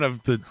plot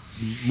of the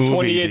movie.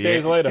 28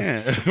 days later.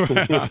 Yeah.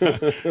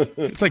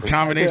 It's like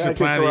combination I of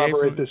Planet of the Apes.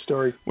 corroborate this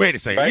story. Wait a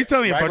second. Right? You're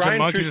telling me a Right, bunch Ryan? of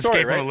monkeys True story,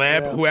 escaped from a right?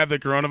 lab Yeah. who have the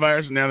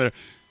coronavirus, and now they're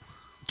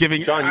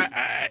giving... John,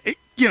 I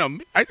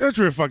thought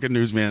you were a fucking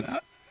newsman.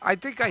 I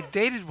think I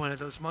dated one of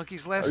those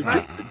monkeys last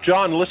night.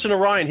 John, listen to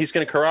Ryan. He's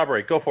going to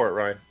corroborate. Go for it,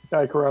 Ryan.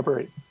 I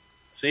corroborate.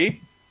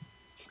 See?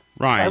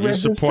 I Ryan, read you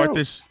this support too.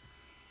 this?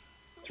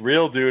 It's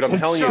real, dude. I'm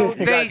telling So you. You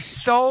they guys,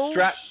 stole.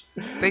 They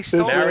This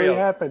stole. really Mario.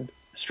 happened.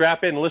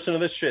 Strap in. Listen to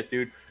this shit,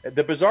 dude.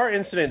 The bizarre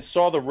incident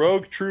saw the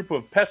rogue troop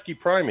of pesky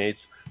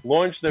primates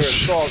launch their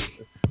assault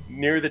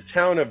near the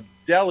town of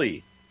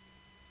Delhi.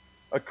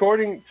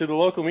 According to the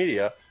local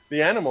media,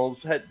 the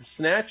animals had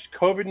snatched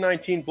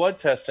COVID-19 blood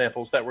test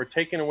samples that were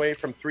taken away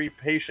from 3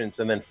 patients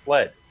and then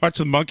fled. Watch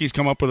the monkeys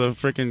come up with a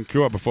freaking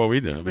cure before we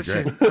do. That'd be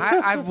Listen, great.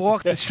 I've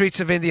walked the streets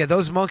of India.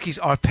 Those monkeys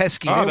are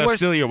pesky. Oh, They're they'll worse,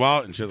 steal your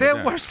wallet and shit they're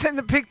like that. worse than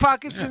the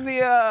pickpockets in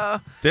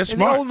the They're in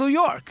smart. old New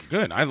York.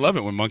 Good. I love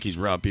it when monkeys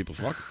rob people.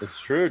 Fuck. It's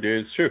true,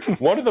 dude. It's true.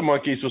 One of the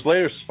monkeys was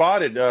later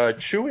spotted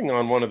chewing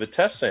on one of the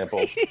test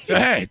samples.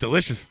 Hey,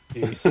 delicious.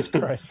 Jesus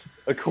Christ.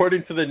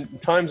 According to the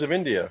Times of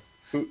India,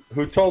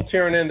 who told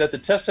TRN that the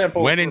test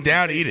sample... When in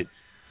doubt, eat it.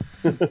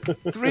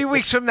 3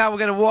 weeks from now, we're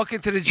going to walk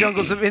into the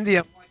jungles of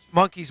India.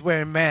 Monkeys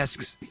wearing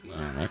masks.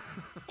 All right.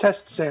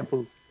 Test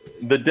sample.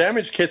 The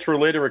damaged kits were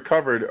later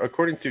recovered,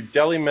 according to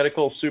Delhi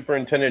Medical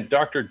Superintendent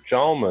Dr.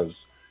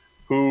 Jalmas,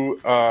 who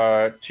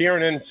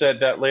TRN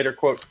said that later,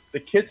 quote, the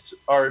kits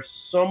are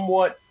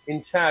somewhat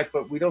intact,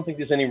 but we don't think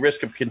there's any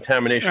risk of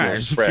contamination or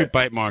There's a few spread.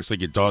 bite marks like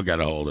your dog got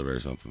a hold of it or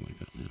something like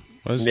that.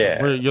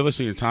 Yeah. You're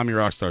listening to Tommy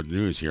Rockstar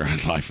News here on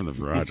Live from the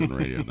Garage on the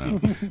radio now.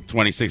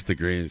 26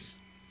 degrees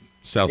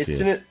Celsius.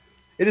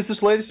 It is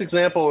this latest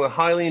example of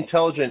highly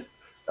intelligent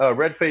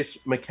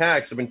red-faced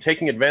macaques have been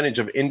taking advantage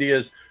of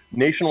India's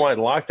nationwide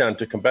lockdown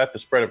to combat the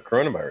spread of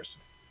coronavirus.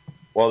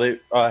 While they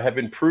have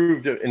been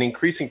proved an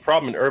increasing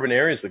problem in urban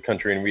areas of the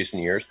country in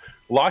recent years,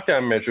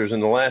 lockdown measures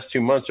in the last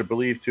 2 months are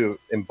believed to have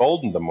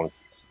emboldened the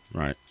monkeys.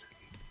 Right.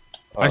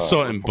 I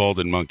saw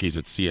emboldened monkeys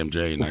at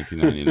CMJ in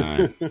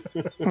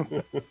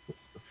 1999.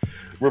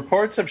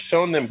 Reports have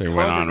shown them They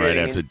went on right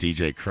congregating- after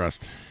DJ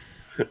Crust.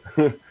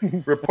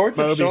 Reports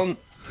have shown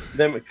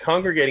them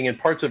congregating in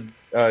parts of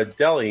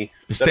Delhi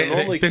that are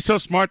normally... They're so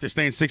smart, they're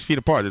staying 6 feet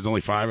apart. There's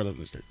only 5 of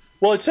them.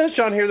 Well, it says,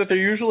 John, here that they're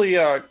usually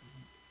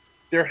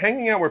they're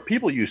hanging out where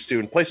people used to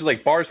in places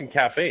like bars and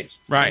cafes.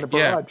 Right,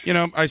 yeah. You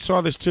know, I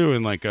saw this too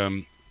in like,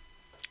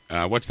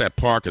 what's that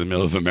park in the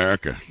middle of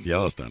America?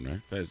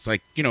 Yellowstone, right? It's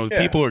like, you know,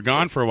 Yeah. people are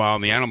gone for a while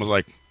and the animals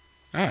like,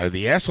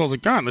 the assholes are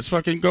gone. Let's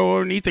fucking go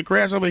and eat the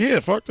grass over here.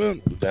 Fuck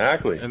them.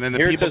 Exactly. And then the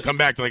Here it people says- come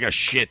back to like, oh,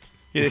 shit.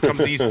 Here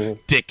comes these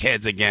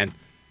dickheads again.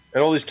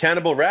 And all these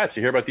cannibal rats.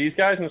 You hear about these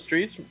guys in the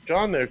streets,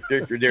 John? They're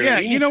Yeah,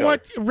 eating you know each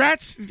what?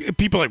 Rats,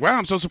 people are like, wow,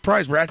 I'm so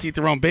surprised rats eat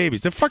their own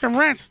babies. They're fucking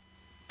rats.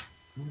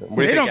 What do you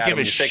They think, don't Adam? give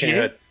a You're shaking your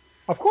shit. head.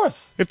 Of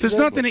course. If there's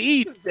nothing to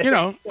eat, you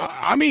know,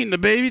 I'm eating the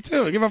baby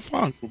too. I give a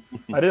fuck.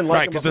 I didn't like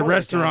Right, them because the before,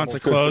 restaurants are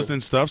cannibals. closed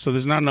and stuff, so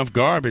there's not enough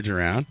garbage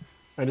around.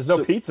 And there's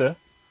no pizza.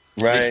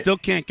 They still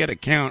can't get a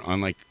count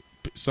on, like,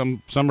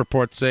 some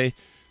reports say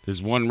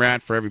there's 1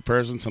 rat for every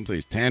person. Some say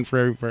it's 10 for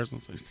every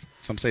person.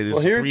 Some say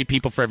there's 3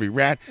 people for every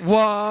rat.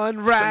 1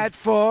 rat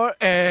for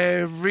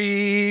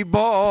every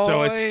boy.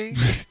 So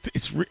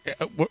it's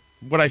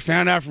what I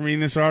found out from reading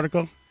this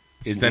article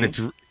is that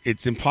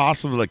it's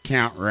impossible to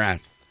count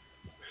rats.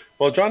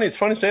 Well, Johnny, it's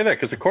funny to say that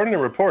because according to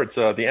reports,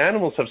 the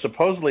animals have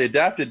supposedly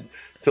adapted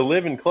to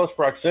live in close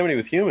proximity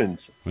with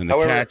humans. When the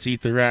cats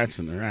eat the rats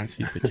and the rats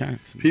eat the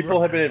cats.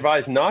 People have been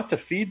advised not to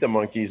feed the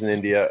monkeys in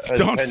India. as the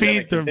Don't pandemic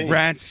feed the continues.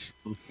 rats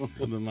and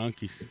the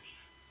monkeys.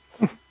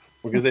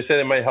 Because they say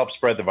they might help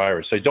spread the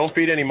virus. So don't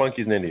feed any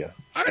monkeys in India.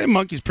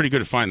 Monkeys pretty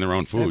good at finding their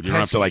own food. You don't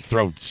have to like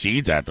throw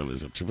seeds at them.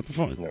 What the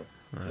fuck? No.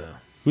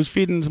 Who's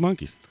feeding the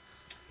monkeys?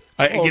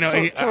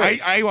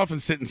 I often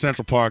sit in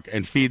Central Park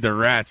and feed the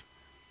rats.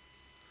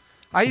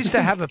 I used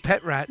to have a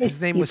pet rat. His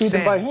name was feed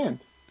them by Sam. hand.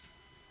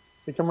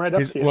 They come right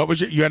up to you. What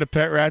was you had a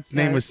pet rat's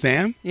name was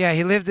Sam? Yeah,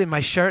 he lived in my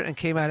shirt and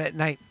came out at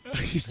night.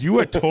 You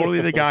are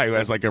totally the guy who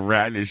has like a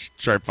rat in his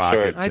shirt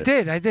pocket. I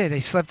did. I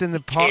slept in the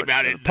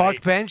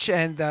park bench,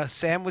 and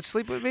Sam would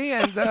sleep with me,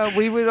 and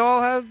we would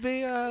all have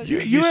the.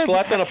 You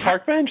slept on a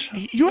park bench?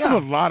 You have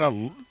a lot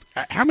of.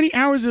 How many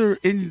hours are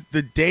in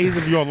the days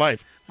of your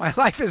life? My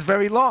life is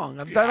very long.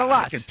 I've done a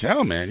lot. I can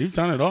tell, man. You've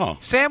done it all.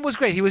 Sam was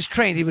great. He was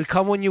trained. He would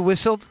come when you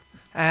whistled,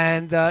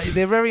 and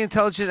they're very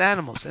intelligent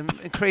animals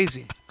and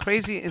crazy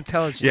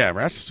intelligent. Yeah,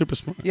 rats are super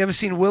smart. You ever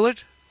seen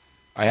Willard?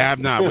 I have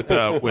not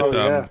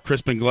with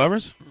Crispin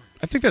Glover's.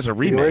 I think that's a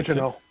remake.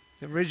 The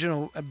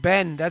original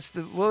Ben.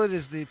 Willard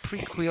is the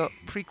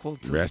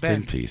prequel to Rest Ben.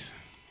 in peace.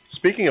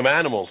 Speaking of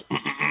animals,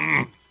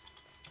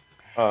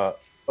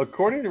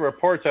 according to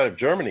reports out of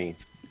Germany,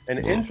 an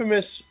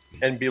infamous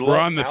and beloved. We're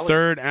on the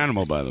third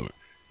animal, by the way.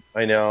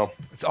 I know.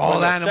 It's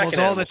all animals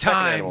all the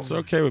time. It's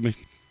okay with me.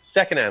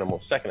 Second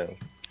animal.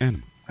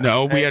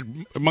 No, we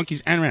had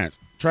monkeys and rats.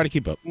 Try to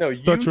keep up. No,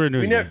 Thought you were a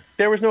news guy.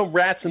 there was no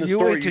rats in the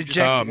story.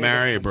 Oh,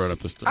 Mary brought up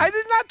the story. I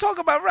did not talk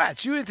about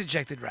rats. You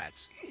interjected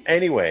rats.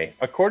 Anyway,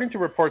 according to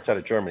reports out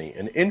of Germany,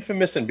 an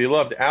infamous and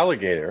beloved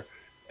alligator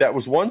that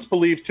was once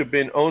believed to have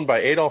been owned by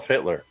Adolf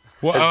Hitler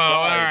Well, all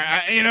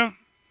right,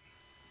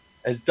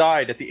 has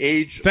died at the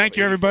age. Thank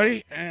you,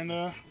 everybody. And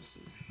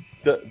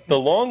the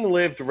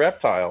long-lived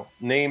reptile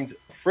named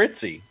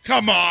Fritzy.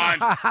 Come on.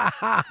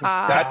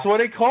 That's what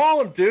they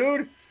call him,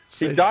 dude.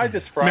 He died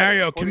this Friday.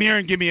 Mario, come here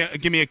and give me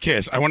a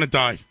kiss. I want to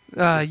die.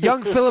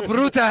 Young Philip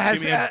Ruta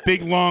has give me a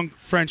big long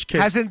French kiss.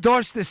 has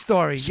endorsed this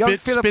story. Young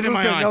Philip spit in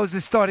my Ruta eye. knows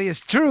the story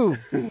is true.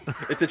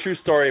 It's a true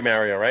story,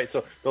 Mario. Right?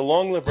 So the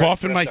long-lived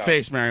Cough in my reptile-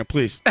 face, Mario,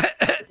 please.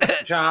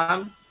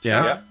 John?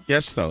 Yeah? Yeah.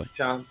 Yes, Sully.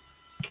 John,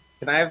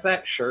 can I have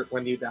that shirt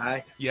when you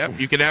die? Yep,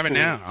 you can have it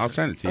now. I'll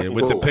send it to you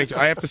with the picture.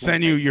 I have to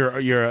send you your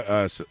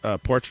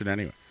portrait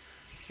anyway.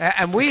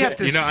 And we have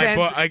to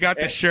send. I got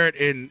the shirt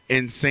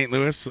in St.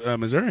 Louis,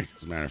 Missouri,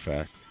 as a matter of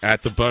fact,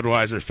 at the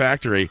Budweiser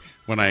factory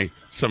when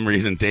some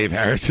reason Dave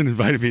Harrison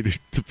invited me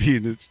to be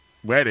in his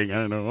wedding. I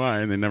don't know why,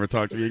 and they never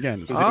talked to me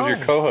again. Because he was your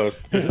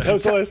co-host. That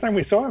was the last time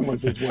we saw him.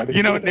 Was his wedding?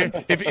 You know,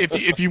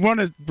 if you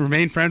want to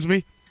remain friends with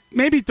me,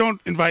 maybe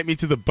don't invite me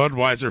to the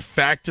Budweiser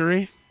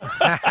factory.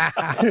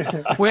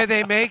 Where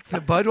they make the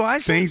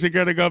Budweiser? Things are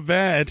going to go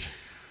bad.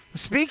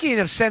 Speaking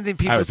of sending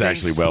people I was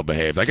things, actually well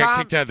behaved. I got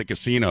Tom- kicked out of the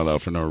casino, though,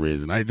 for no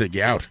reason. I had to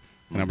get out,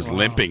 and I was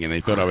limping, and they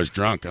thought I was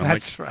drunk. And I'm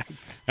That's like, right.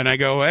 And I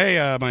go,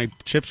 hey, my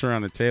chips are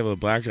on the table of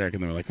blackjack,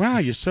 and they were like, wow,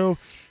 you're so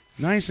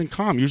nice and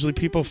calm. Usually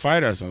people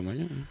fight us. I'm like,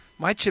 yeah.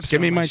 My chips Give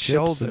are me on my my chips.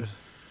 shoulder.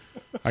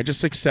 I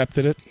just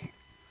accepted it.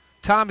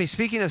 Tommy,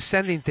 speaking of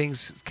sending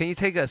things, can you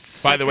take a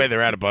By the way,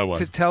 they're out of Budweiser.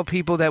 to tell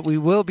people that we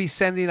will be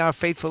sending our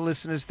faithful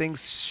listeners things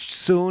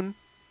soon?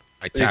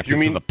 I If tapped you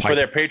into mean the for pipe.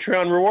 their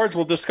Patreon rewards,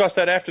 we'll discuss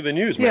that after the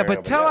news. Yeah, Mario,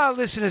 but tell our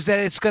listeners that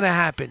it's going to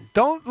happen.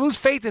 Don't lose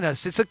faith in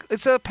us.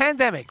 It's a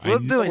pandemic. We're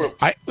doing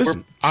it.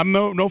 Listen, I'm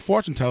no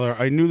fortune teller.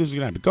 I knew this was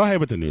going to happen. Go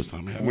ahead with the news,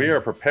 Tommy. we are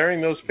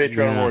preparing those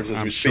Patreon rewards as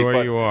I'm we speak. sure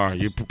but you are.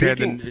 You prepared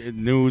the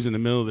news in the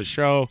middle of the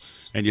show,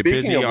 and you're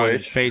busy Speaking of on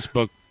which-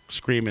 Facebook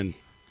screaming.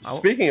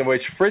 Speaking of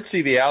which,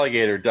 Fritzy the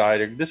alligator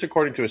died. This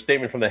according to a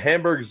statement from the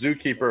Hamburg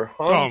zookeeper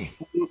Hans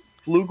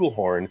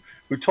Flugelhorn,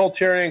 who told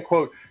TRN,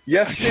 quote,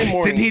 yesterday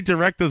morning... Didn't he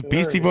direct those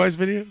Beastie Boys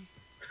videos?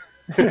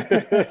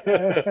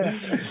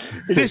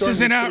 This is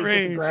an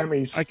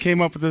outrage. I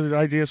came up with the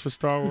ideas for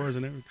Star Wars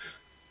and everything.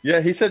 Yeah,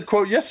 he said,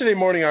 quote, yesterday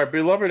morning, our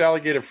beloved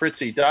alligator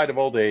Fritzy died of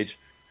old age.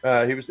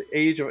 He was the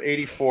age of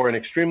 84 and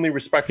extremely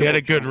respectable. He had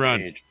a good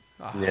run. Age.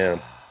 Yeah.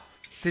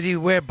 Did he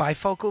wear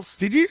bifocals?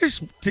 Did you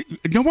just?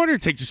 No wonder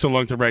it takes you so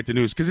long to write the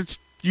news because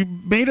you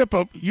made up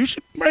a. You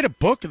should write a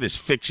book of this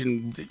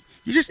fiction.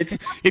 You just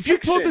if you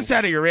pulled this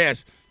out of your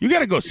ass, you got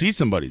to go see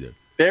somebody, dude.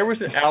 There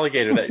was an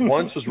alligator that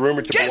once was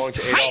rumored to belong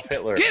to Adolf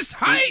Hitler. Guess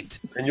height.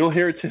 And you'll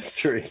hear its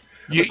history.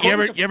 You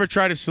ever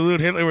try to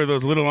salute Hitler with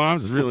those little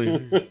arms? It's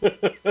really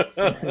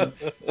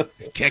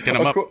kicking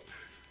him up.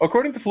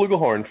 According to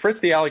Flugelhorn, Fritz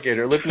the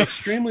alligator lived an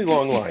extremely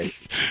long life.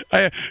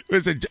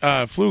 Was it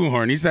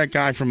Flugelhorn? He's that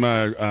guy from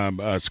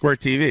Squirt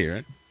TV,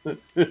 right?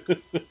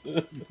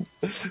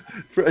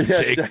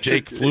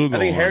 Jake Flugelhorn. I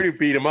think Hairdo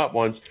beat him up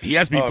once. He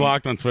has me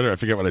blocked on Twitter. I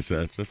forget what I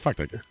said. Fuck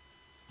that guy.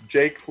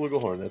 Jake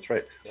Flugelhorn, that's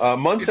right.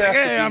 Months He's like,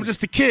 after hey, I'm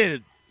just a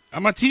kid.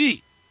 I'm on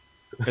TV.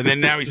 And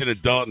then now he's an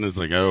adult, and it's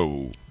like,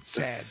 oh.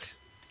 Sad.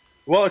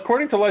 Well,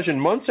 according to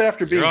legend, months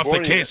after being You're off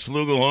born... the case,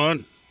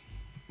 Flugelhorn.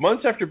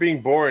 Months after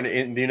being born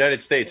in the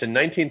United States in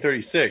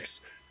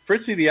 1936,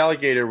 Fritzy the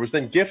alligator was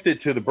then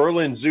gifted to the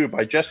Berlin Zoo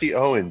by Jesse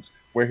Owens,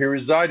 where he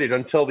resided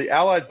until the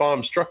Allied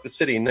bomb struck the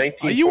city in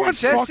 1940. Are you on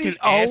Jesse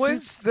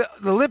Owens, the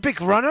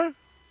Olympic runner?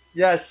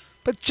 Yes.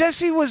 But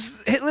Jesse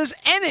was Hitler's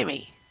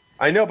enemy.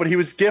 I know, but he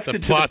was gifted to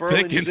the plot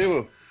Berlin thickens.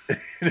 Zoo.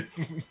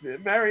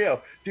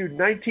 Mario, dude,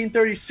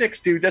 1936,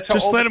 dude. That's how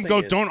Just old let this him go.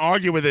 thing is. Don't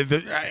argue with it.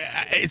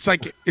 It's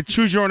like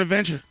choose your own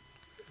adventure.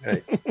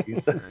 Right.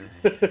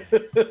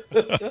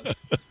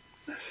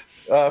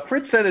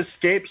 Fritz then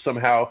escaped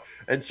somehow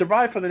and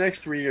survived for the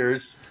next 3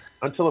 years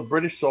until a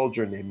British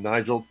soldier named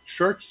Nigel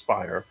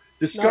Churchspire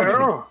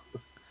discovered him.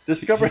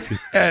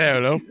 I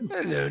don't know.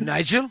 Hello,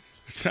 Nigel.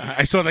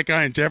 I saw that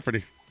guy in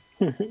Jeopardy.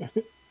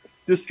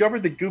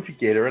 discovered the Goofy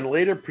Gator and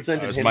later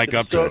presented It's him Mike to,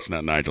 Upchurch,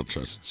 not Nigel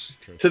Church.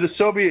 to the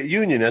Soviet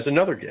Union as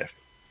another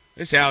gift.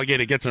 This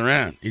alligator gets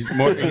around. He's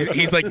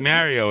like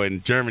Mario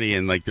in Germany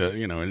in like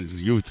in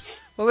his youth.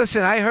 Well,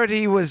 listen, I heard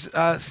he was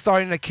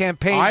starting a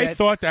campaign. I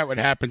thought that would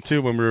happen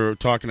too when we were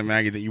talking to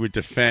Maggie, that you would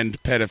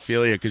defend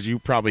pedophilia because you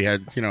probably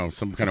had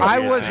some kind of. I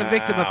was a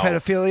victim of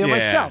pedophilia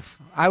myself.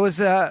 I was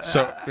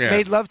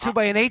made love to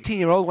by an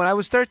 18-year-old when I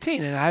was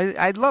 13, and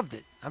I loved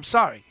it. I'm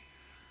sorry.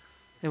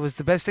 It was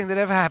the best thing that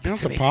ever happened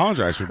to me. You don't have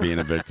to apologize for being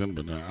a victim,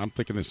 but I'm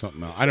thinking there's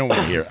something else. I don't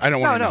want to hear. I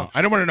don't want to know.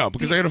 I don't want to know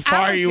because I'm going to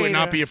fire you and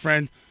not be a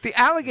friend. The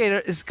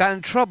alligator has got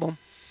in trouble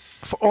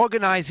for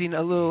organizing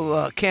a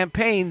little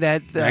campaign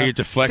that Now you're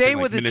deflecting they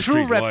like were the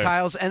Ministry's true lawyer.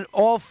 reptiles and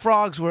all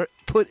frogs were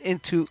put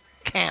into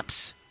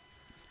camps.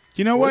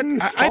 You know what?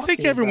 I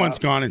think everyone's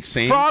gone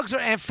insane. Frogs are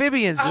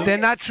amphibians. They're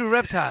not true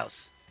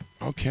reptiles.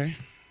 Okay.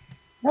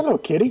 Hello,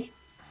 kitty.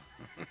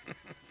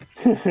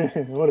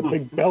 What a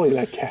big belly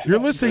that cat. You're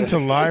listening to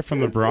Live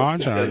from the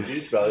Barrage on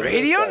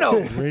Radio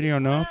Nope. Radio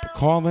Nope.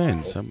 Call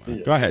in.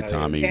 Go ahead,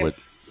 Tommy.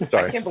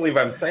 I can't believe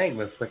I'm saying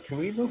this, but can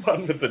we move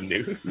on with the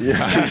news?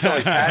 Yeah, he's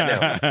always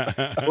sad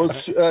now. Well,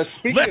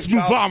 speaking Let's of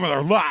move on with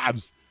our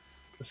lives.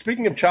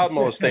 Speaking of child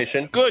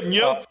molestation,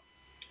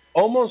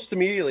 almost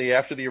immediately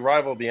after the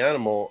arrival of the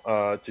animal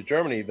to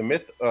Germany, the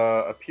myth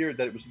appeared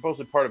that it was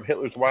supposedly part of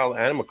Hitler's wild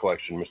animal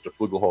collection. Mr.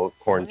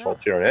 Flugelhorn told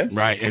TRN.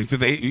 Right, and so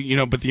they,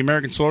 but the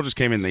American soldiers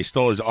came in. They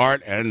stole his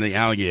art and the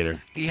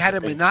alligator, He had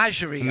a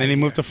menagerie. and then he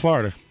moved to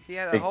Florida. He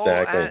had a whole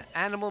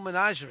animal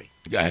menagerie.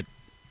 Go ahead.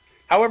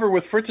 However,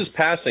 with Fritz's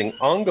passing,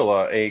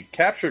 Angela, a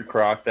captured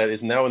croc that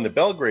is now in the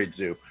Belgrade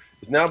Zoo,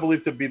 is now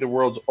believed to be the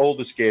world's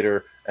oldest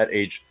gator at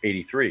age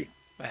 83.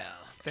 Well,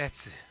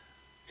 that's...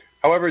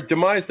 However,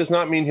 demise does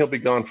not mean he'll be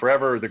gone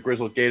forever. The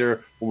grizzled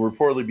gator will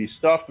reportedly be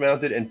stuffed,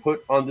 mounted, and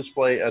put on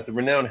display at the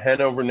renowned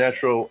Hanover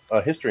Natural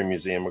History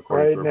Museum,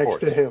 according to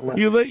reports. Next to Hitler.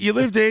 You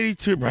lived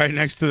 82 right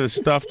next to the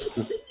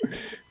stuffed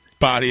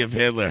body of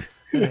Hitler.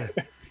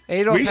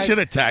 We should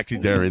have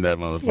taxidermied that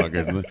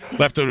motherfucker.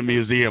 Left him in a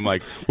museum,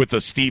 like with a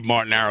Steve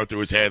Martin arrow through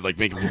his head, like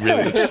making him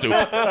really look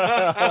stupid.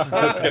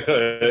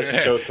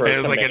 It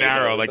was like an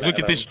arrow. Like, look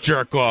at this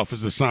jerk off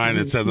is the sign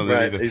that says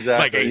underneath it.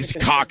 Exactly. Like his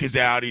cock is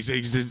out. He's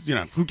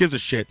who gives a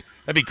shit?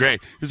 That'd be great.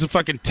 This is a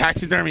fucking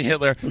taxidermy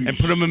Hitler and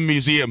put him in a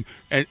museum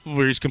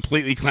where he's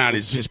completely clown.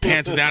 His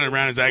pants are down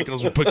around his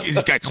ankles.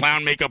 He's got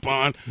clown makeup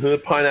on. The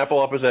pineapple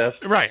up his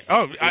ass. Right.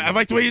 Oh, I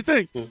like the way you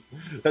think.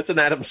 That's an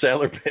Adam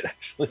Sandler bit,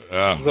 actually.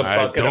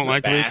 I don't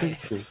like the way you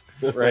think.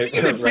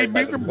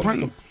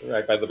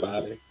 Right by the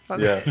body.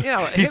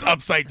 Yeah. He's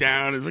upside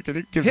down.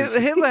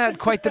 Hitler had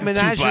quite the black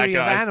menagerie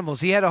of eyes.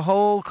 animals. He had a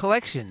whole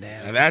collection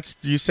there. Now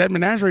you said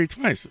menagerie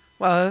twice.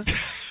 Well,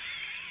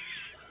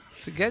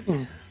 forget.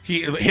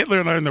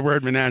 Hitler learned the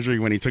word menagerie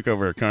when he took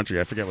over a country.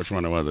 I forget which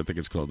one it was. I think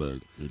it's called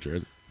New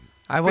Jersey.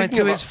 I went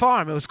to his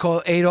farm. It was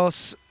called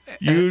Adolf's.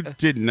 You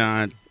did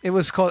not. It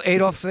was called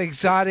Adolf's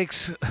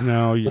Exotics.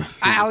 No,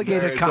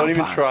 Alligator Don't compound.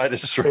 even try to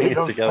string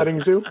it together. Petting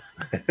zoo.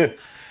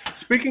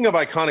 Speaking of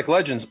iconic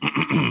legends,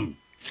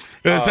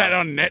 is that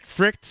on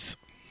Netflix?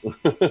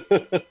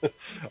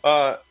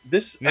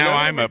 Now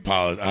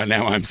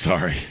I'm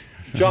sorry,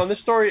 John. This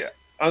story,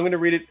 I'm going to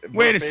read it.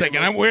 Wait a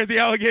second. Where'd the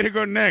alligator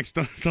go next?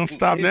 Don't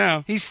stop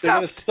now. He's They're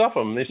going to stuff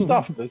him. They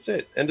stuffed. That's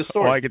it. End of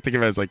story. All I can think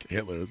of it as like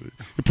Hitler. You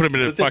put him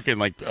in a fucking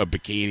like a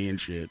bikini and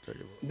shit.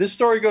 This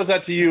story goes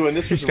out to you, and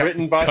this was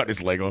written by. Cut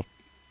his leg off.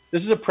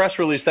 This is a press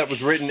release that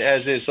was written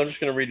as is, so I'm just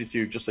going to read it to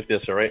you just like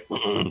this, all right?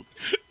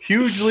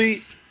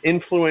 Hugely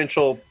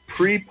influential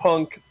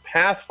pre-punk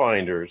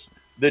Pathfinders,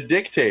 the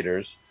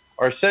Dictators,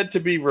 are said to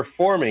be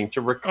reforming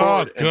to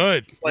record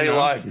and play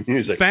live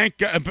music. Thank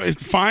God.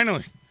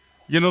 Finally.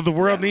 The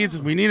world needs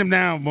it. We need him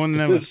now more than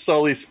ever. This is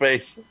Sully's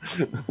face.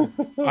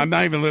 I'm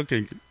not even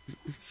looking.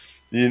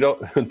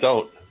 Don't.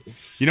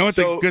 You know what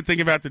the good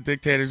thing about the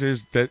Dictators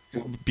is? That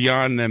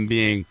beyond them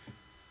being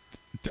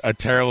a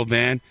terrible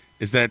band,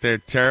 is that they're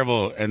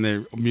terrible and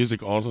their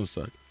music also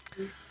sucks.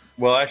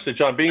 Well, actually,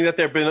 John, being that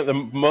they've been the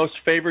most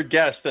favored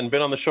guest and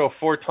been on the show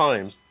 4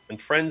 times and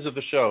friends of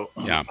the show,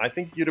 I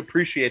think you'd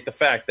appreciate the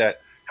fact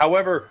that,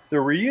 however, the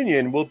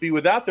reunion will be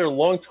without their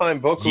longtime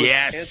vocalist,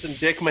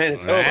 Hanson Dick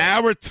Manitoba.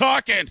 Now we're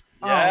talking.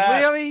 Yes. Oh,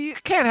 really? You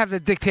can't have the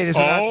Dictators.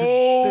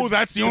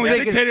 That's the only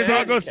biggest Dictators I'll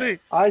band. go see.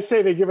 I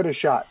say they give it a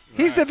shot.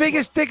 He's the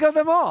biggest dick of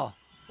them all.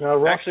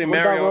 Actually,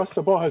 Mario. Ross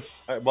the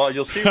Boss. Well,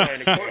 you'll see,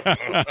 Ryan.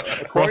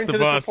 According to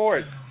this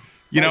report,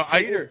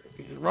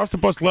 Ross the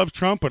Boss loves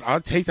Trump, but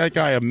I'll take that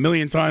guy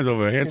 1,000,000 times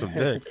over a handsome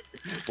dick.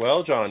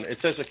 Well, John, it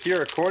says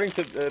here, according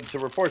to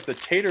reports, the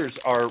Taters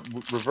are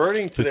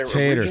reverting to their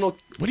original.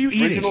 What are you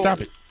eating? Stop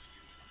it.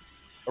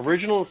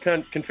 Original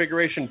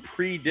configuration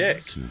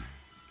pre-Dick.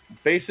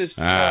 Bassist.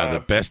 The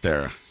best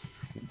era.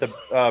 The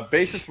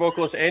bassist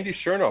vocalist Andy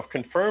Chernoff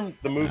confirmed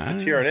the move to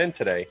TRN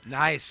today.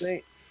 Nice.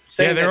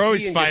 They're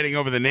always fighting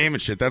over the name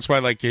and shit. That's why,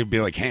 it'd be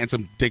like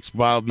Handsome Dick's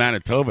Wild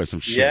Manitoba,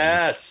 some shit.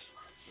 Yes.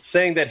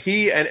 saying that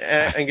he and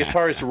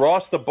guitarist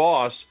Ross the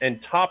Boss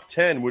and Top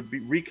 10 would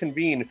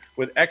reconvene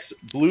with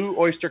ex-Blue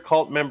Oyster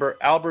Cult member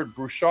Albert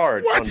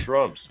Bouchard on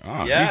drums.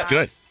 Oh, he's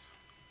good.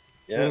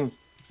 Yes.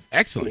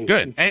 Excellent.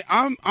 Good. Hey,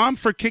 I'm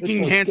for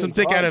kicking Handsome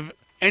Dick out of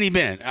any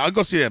band. I'll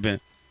go see that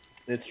band.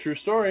 It's a true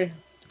story.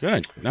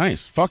 Good.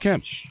 Nice. Fuck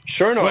him.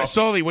 Sure enough.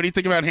 Sully, what do you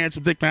think about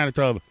Handsome Dick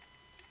Manitoba?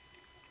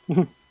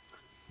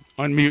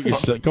 Unmute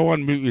yourself. Go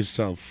unmute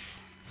yourself.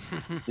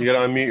 You got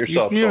to unmute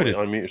yourself. He's muted.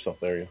 Sully. Unmute yourself.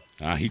 There you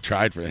go. He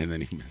tried for it, and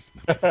then he missed.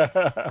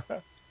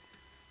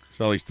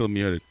 Sully's still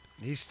muted.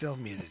 He's still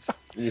muted.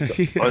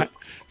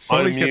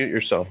 Unmute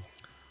yourself.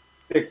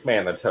 Dick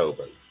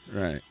Manitobas.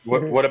 Right.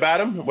 What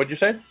about him? What'd you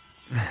say?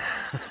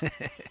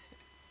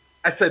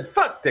 I said,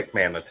 fuck Dick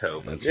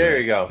Manitoba. There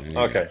you go.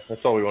 Okay.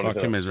 That's all we want to do.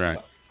 Fuck him is right.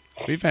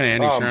 We've had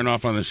Andy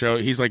Chernoff on the show.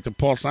 He's like the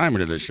Paul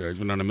Simon of this show. He's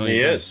been on a million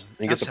He times. is.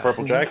 He gets a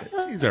purple jacket.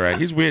 He's all right.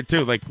 He's weird,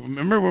 too. Like,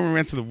 remember when we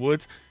went to the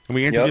woods and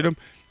we interviewed him?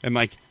 And,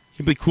 like,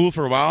 he'd be cool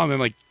for a while and then,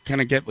 like,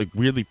 kind of get, like,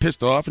 weirdly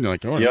pissed off. And you're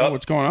like, oh, I don't know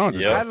what's going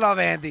on. I love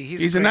Andy.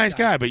 He's a nice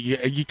guy, but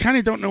you kind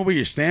of don't know where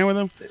you stand with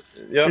him.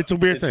 It's a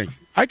weird thing.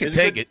 I can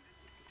take it.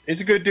 He's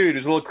a good dude.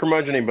 He's a little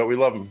curmudgeon-y, but we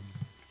love him.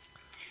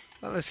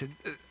 Well, listen,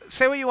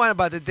 say what you want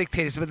about the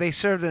Dictators, but they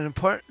served an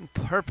important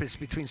purpose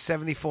between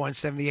 74 and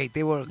 78.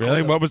 They were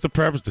Really? What was the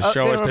purpose? To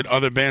show us that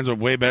other bands were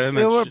way better than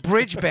that They were a shit?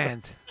 bridge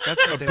band.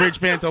 That's what A bridge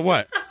band to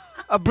what?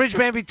 A bridge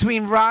band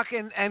between rock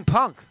and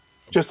punk.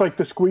 Just like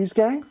the Squeeze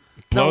Gang?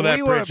 Blow that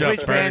we were a bridge up,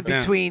 bridge burn band it down.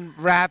 between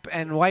rap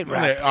and white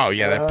rap. Oh,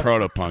 yeah, that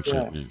proto-punk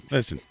shit.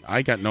 Listen,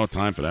 I got no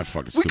time for that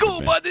fucking We stupid go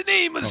band. by the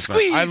name of No,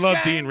 Squeeze. I love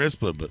Gang. Dean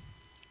Rispler, but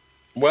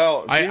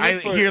Well, I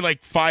hear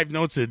like 5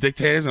 notes of the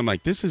Dictators. I'm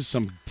like, this is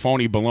some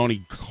phony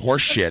baloney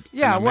horse shit.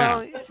 Yeah, and I'm well,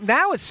 out.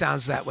 now it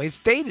sounds that way. It's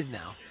dated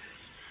now.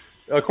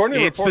 According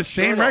to It's the reports,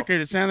 same Chernoff-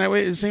 record. It sounded that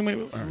way. The same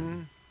way.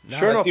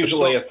 That's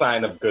usually a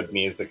sign of good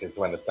music is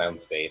when it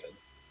sounds dated.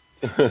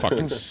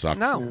 Fucking suck.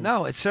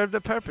 No, it served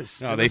a purpose.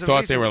 No, There they was a thought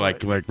they reason were for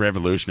like it.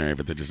 revolutionary,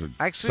 but they're just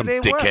Actually, some they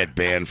were. dickhead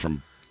band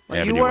from Well,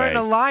 Avenue you weren't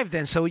A. alive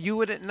then, so you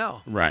wouldn't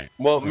know. Right.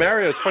 Well,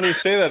 Mario, it's funny you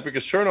say that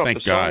because Chernoff,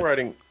 Thank the God.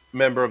 songwriting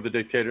member of the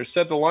Dictators,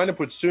 said the lineup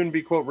would soon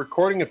be, quote,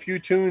 recording a few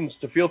tunes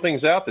to feel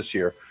things out this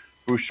year.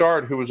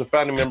 Bouchard, who was a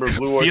founding member of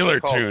Blue Oyster Feeler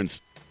Cult,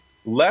 tunes.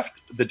 left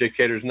the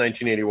Dictators in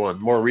 1981.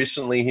 More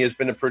recently, he has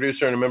been a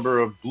producer and a member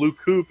of Blue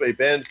Coupe, a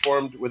band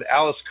formed with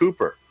Alice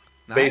Cooper,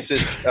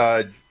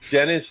 bassist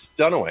Dennis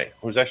Dunaway,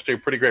 who's actually a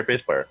pretty great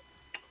bass player.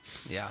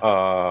 Yeah.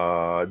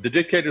 The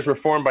Dictators were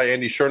formed by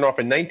Andy Chernoff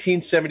in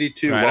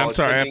 1972. Right, while I'm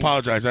sorry. I attending-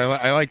 apologize.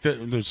 I like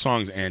the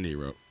songs Andy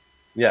wrote.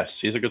 Yes,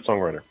 he's a good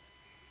songwriter.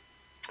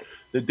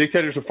 The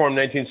Dictators were formed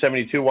in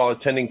 1972 while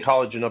attending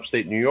college in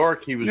upstate New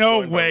York. He was No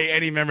joined by- way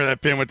any member of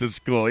that band went to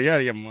school. You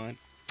gotta get mine.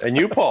 And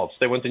New Paltz.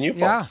 They went to New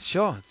Paltz.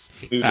 Yeah,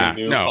 sure.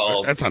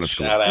 No, that's not a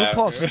school. New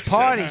Paltz is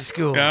party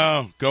school.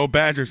 No, go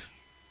Badgers.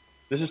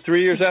 This is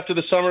 3 years after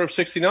the summer of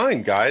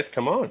 '69, guys.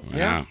 Come on.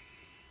 Yeah.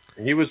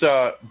 He was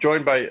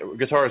joined by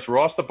guitarist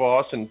Ross the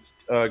Boss and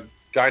a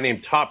guy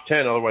named Top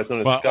 10, otherwise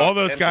known as Well, Scott all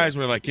those Henry. guys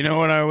were like, you know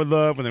what I would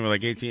love when they were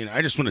like 18?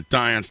 I just want to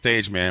die on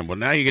stage, man. Well,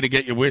 now you're going to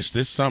get your wish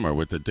this summer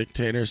with the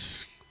Dictators'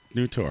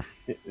 new tour.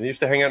 They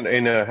used to hang out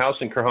in a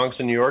house in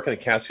Kerhonkson, New York, in the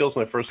Catskills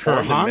when I first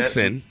formed.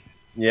 Kerhonkson?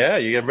 Yeah,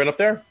 you ever been up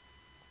there?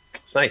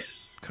 It's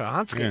nice.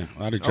 Kerhonkson. Yeah,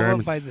 a lot of Over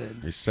Germans. by the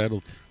They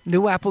settled.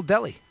 New Apple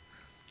Deli.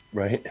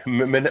 Right.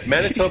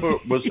 Manitoba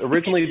was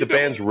originally the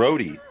band's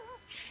roadie,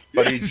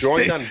 but he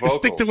joined on vocals.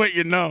 Stick to what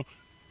you know.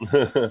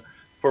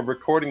 For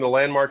recording the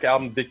landmark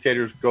album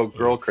Dictators Go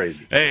Girl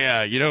Crazy.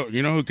 Hey, you know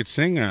who could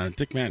sing?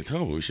 Dick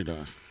Manitoba. We should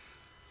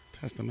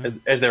test him out.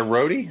 As their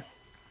roadie?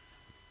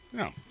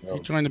 No. He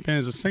joined the band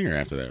as a singer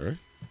after that, right?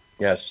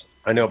 Yes,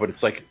 I know, but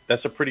it's like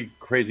that's a pretty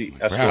crazy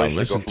Wow, escalation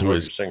listen to go to from roadie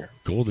his to singer.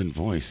 golden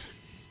voice.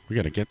 We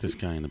got to get this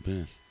guy in the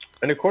band.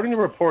 And according to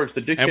reports,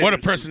 the Dictators And what a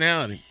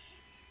personality.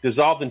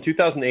 dissolved in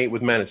 2008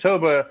 with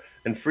Manitoba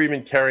and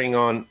Freeman carrying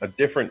on a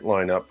different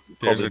lineup called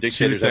There's the a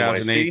Dictators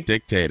 2008 NYC.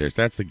 Dictators.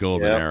 That's the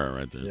golden Yep. era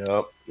right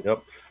there.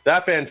 Yep.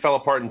 That band fell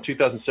apart in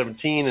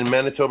 2017, and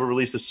Manitoba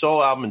released a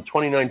solo album in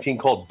 2019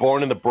 called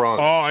Born in the Bronx.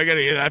 Oh, I got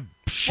to hear that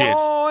shit.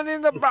 Born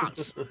in the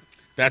Bronx.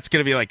 That's going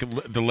to be like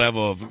the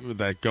level of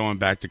that going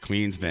back to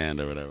Queens band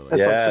or whatever.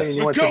 That's like saying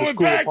you went to the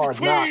school of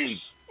hard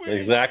knocks.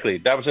 Exactly.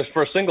 That was his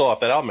first single off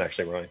that album,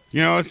 actually, Ronnie.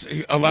 You know, it's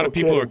a lot of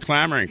people are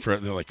clamoring for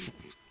it. They're like,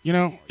 you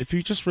know, if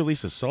you just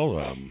release a solo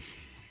album,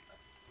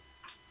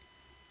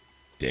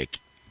 dick.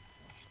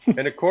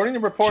 And according to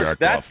reports, Jerk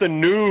that's off. the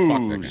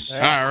news.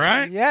 All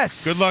right.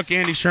 Yes. Good luck,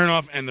 Andy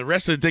Chernoff, and the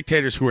rest of the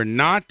Dictators who are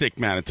not Dick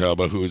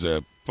Manitoba, who's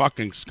a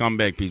fucking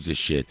scumbag piece of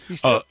shit.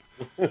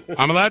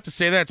 I'm allowed to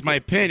say that. It's my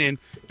opinion.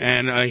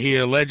 And he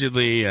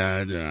allegedly...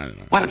 I don't know.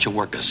 Why don't you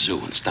work a zoo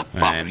and stop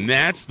bothering? And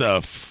that's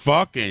the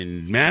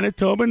fucking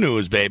Manitoba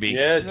news, baby.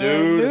 Yeah,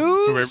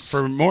 dude.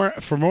 For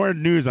more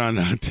news on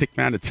Dick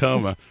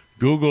Manitoba,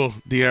 Google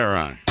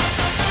DRI.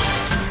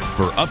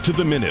 For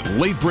up-to-the-minute,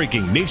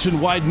 late-breaking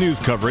nationwide news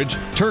coverage,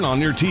 turn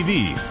on your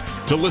TV.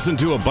 To listen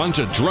to a bunch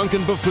of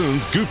drunken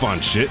buffoons goof on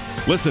shit,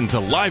 listen to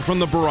Live from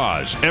the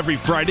Barrage every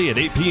Friday at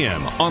 8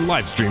 p.m. on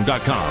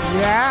Livestream.com.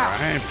 Yeah.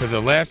 All right, for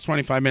the last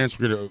 25 minutes,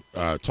 we're going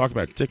to talk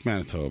about Dick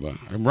Manitoba.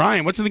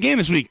 Ryan, what's in the game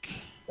this week?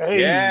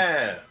 Hey.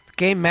 Yeah.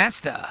 Game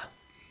Master.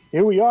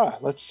 Here we are.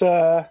 Let's.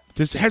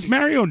 Has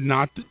Mario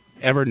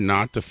ever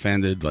not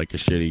defended like a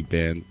shitty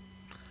band?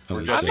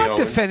 I'm not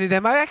defending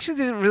them. I actually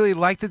didn't really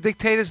like the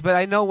Dictators, but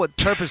I know what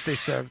purpose they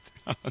served.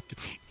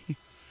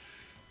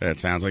 That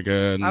sounds like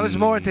a... I was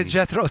more into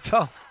Jethro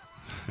Tull.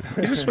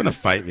 You just want to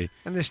fight me.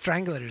 And the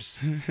Stranglers.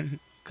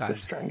 The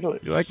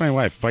Stranglers. You're like my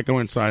wife. If I go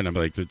inside and I'm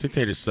like, the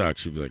Dictators suck,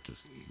 she'd be like...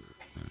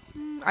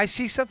 I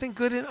see something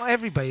good in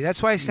everybody.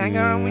 That's why I sang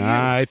around with you.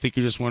 I think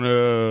you just want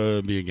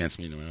to be against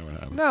me no matter what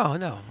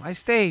happens. No. I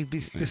stay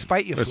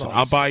despite your Listen,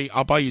 flaws.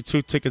 I'll buy you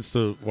 2 tickets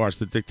to watch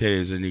the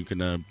Dictators, and you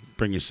can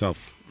bring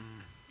yourself.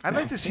 I'd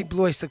like to see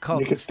Blue Oyster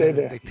Cult You can stay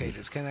instead of there.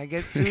 Dictators. Can I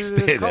get to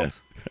Stay the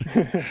cult?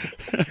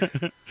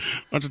 Why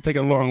don't you take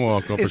a long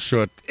walk over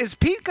short? Is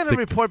Pete going to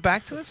report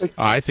back to us?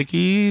 I think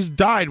he's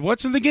died.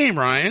 What's in the game,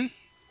 Ryan?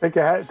 Take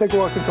a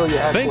walk until you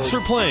have. Thanks for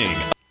playing.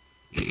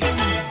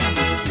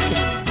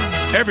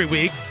 Every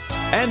week.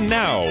 And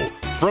now,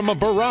 from a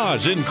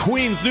barrage in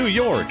Queens, New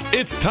York,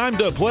 it's time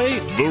to play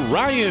the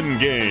Ryan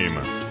Game,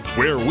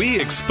 where we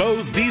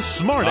expose these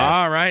smartass.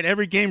 All right,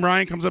 every game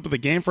Ryan comes up with a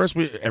game for us.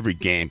 Every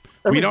game.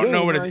 We don't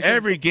know what it is.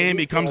 Every game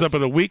he comes up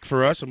with a week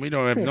for us, and we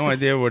don't have no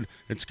idea what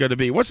it's going to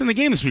be. What's in the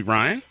game this week,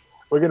 Ryan?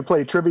 We're going to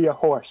play Trivia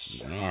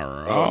Horse. All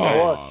right.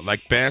 Horse.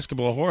 Like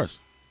basketball horse.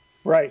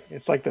 Right.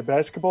 It's like the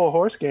basketball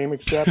horse game,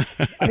 except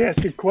I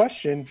ask a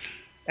question,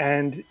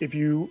 and if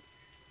you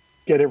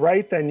get it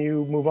right, then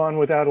you move on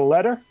without a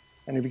letter.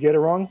 And if you get it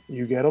wrong,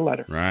 you get a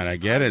letter. Right, I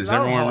get it. Is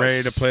everyone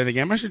ready to play the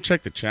game? I should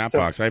check the chat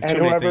box. I have and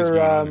too many things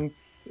going on.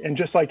 And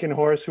just like in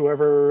horse,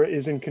 whoever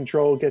is in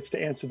control gets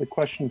to answer the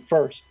question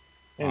first.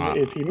 And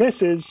if he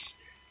misses,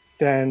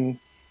 then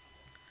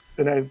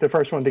the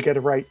first one to get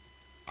it right.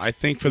 I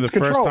think for the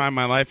first time in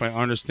my life, I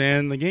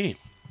understand the game.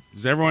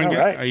 Does everyone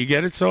get it? You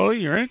get it, Sully?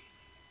 You right?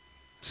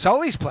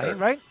 Sully's playing,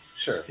 right?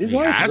 Sure. He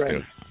has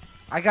to.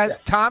 I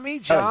got Tommy,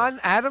 John,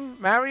 Adam,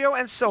 Mario,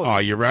 and Sully. Oh,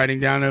 you're writing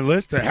down a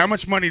list? How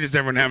much money does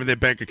everyone have in their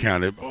bank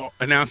account?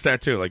 Announce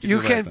that, too. Like you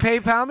can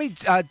PayPal me.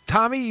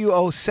 Tommy, you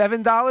owe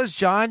 $7.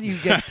 John, you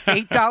get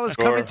 $8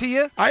 coming to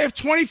you. I have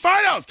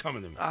 $25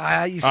 coming to me.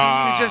 You see,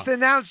 you just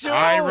announced your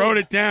I own. wrote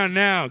it down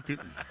now.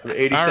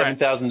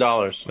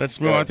 $87,000. Let's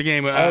move on to the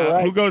game.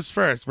 right. Who goes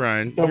first,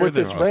 Brian? So with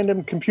this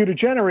random computer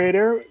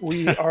generator,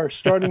 we are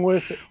starting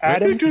with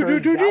Adam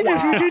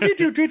Kurzawa.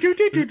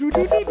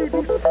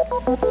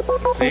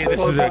 See,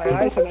 this is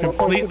a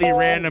completely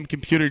random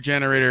computer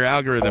generator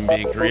algorithm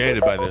being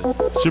created by the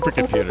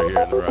supercomputer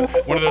here in the room.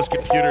 One of those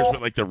computers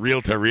with like the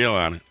reel-to-reel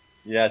on it.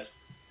 Yes.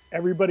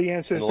 Everybody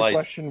answers the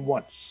question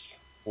once.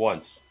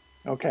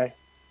 Okay.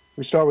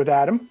 We start with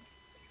Adam.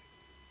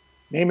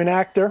 Name an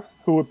actor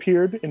who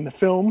appeared in the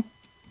film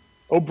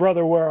 "Oh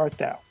Brother, Where Art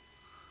Thou?"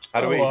 How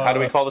do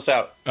we call this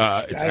out?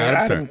 It's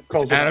Adam's turn.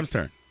 It's Adam's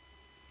turn.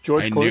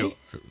 George Clooney.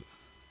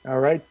 All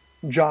right,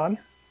 John.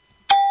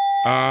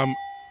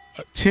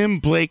 Tim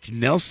Blake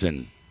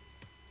Nelson.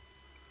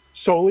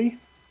 Sully.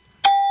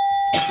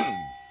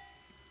 I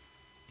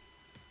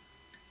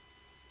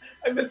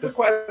missed the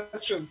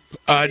question.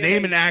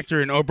 Name an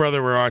actor in "Oh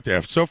Brother, Where Art Thou?"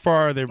 So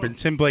far, there have been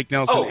Tim Blake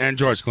Nelson and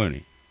George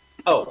Clooney.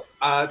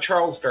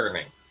 Charles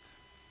Durning.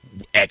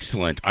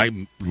 Excellent.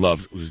 I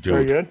love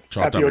Very good.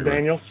 Happy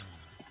O'Daniels.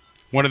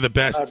 One of the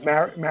best.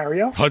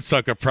 Mario.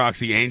 Hudsucker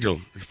Proxy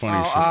Angel. It's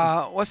funny.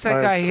 What's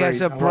that guy? He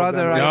has a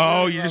brother.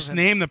 No, you just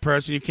name the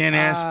person. You can't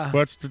ask.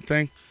 What's the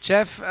thing?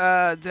 Jeff. Joe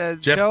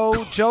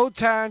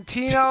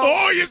Tarantino.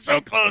 Oh, you're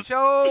so close.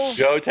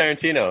 Joe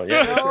Tarantino.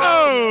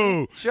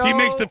 Yeah. He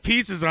makes the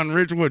pizzas on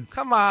Ridgewood.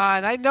 Come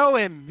on, I know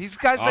him. He's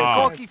got the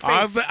corky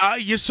face.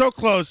 You're so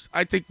close.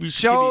 I think we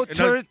should. Joe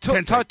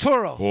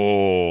Tarturo.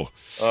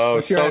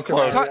 Oh, so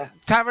close.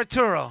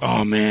 Taraturo.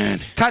 Oh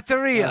man.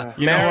 Tataria.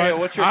 You know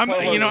what? I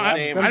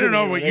don't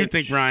know what you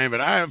think, Brian,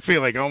 but I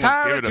feel like I almost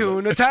give it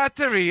Taratuna,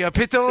 Tataria,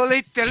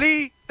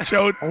 Pitolitali.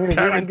 Joe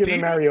I'm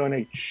giving Mario an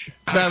H.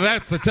 Now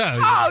that's the time.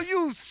 Oh,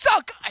 you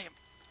suck!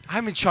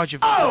 I'm in charge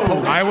of.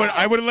 I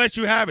would have let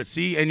you have it.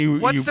 See, and you.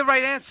 What's the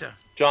right answer?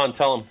 John,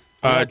 tell him.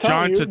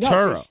 John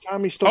Turturro.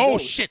 Oh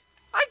shit!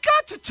 I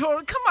got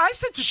Turturro. Come on, I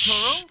said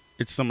Turturro.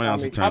 It's someone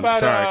else's turn. How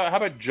Sorry.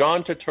 about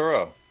John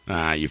Turturro?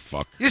 Ah, you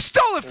fuck. You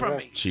stole it from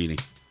me. Cheating.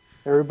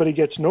 Everybody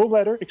gets no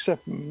letter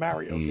except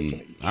Mario gets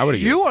an H. I would.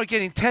 You are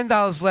getting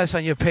 $10 less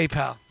on your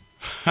PayPal.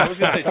 I was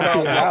going to say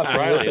Charles Nelson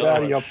Riley. It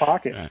out of your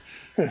pocket.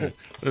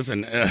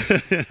 Listen,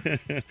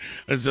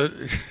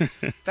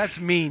 that's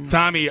mean.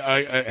 Tommy,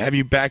 have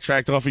you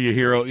backtracked off of your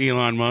hero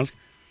Elon Musk?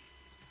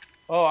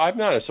 Oh, I'm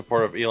not a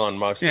supporter of Elon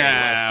Musk.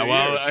 Yeah,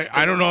 well,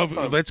 I don't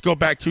know. Let's go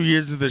back 2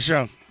 years of the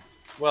show.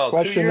 Well,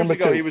 Question 2 years number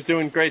ago, 2. he was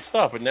doing great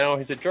stuff, but now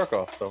he's a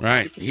jerk-off. So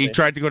Right. He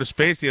tried to go to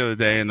space the other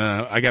day, and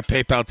I got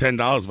PayPal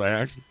 $10 by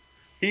accident.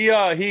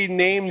 He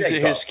named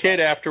his kid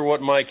after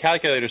what my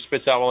calculator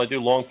spits out while I do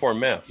long form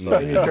math. So.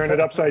 And you turn it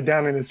upside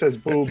down and it says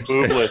boobs.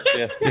 Boobless,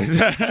 yeah.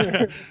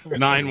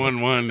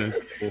 911.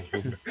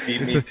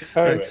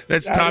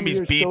 That's Adam, Tommy's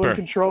you're still in beeper.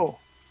 control.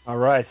 All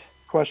right.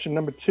 Question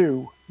number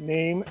 2.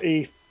 Name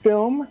a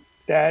film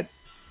that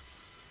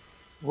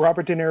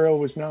Robert De Niro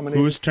was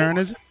nominated Whose turn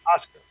for is it?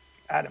 Oscar.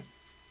 Adam.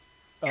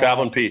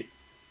 Traveling Pete.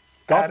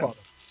 Godfather.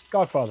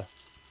 Godfather.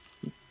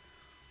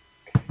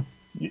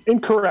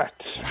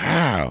 Incorrect.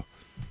 Wow.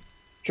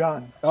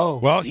 John. Oh.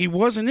 Well, he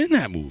wasn't in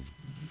that movie.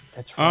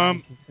 That's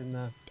right. He's in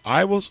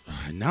I was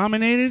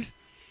nominated.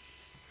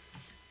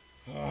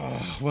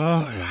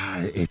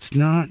 It's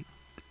not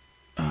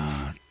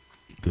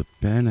the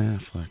Ben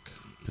Affleck.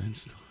 Ben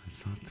Stiller.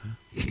 It's not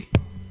that.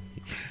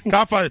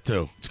 Godfather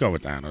 2. Let's go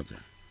with that. Okay.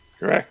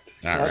 Correct.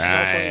 All That's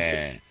Godfather 2.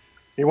 right.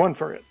 He won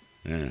for it.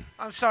 Yeah.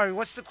 I'm sorry.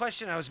 What's the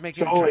question? I was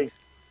making. Sully.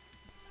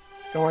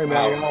 Don't worry,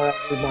 Mario. I'll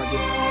remind you.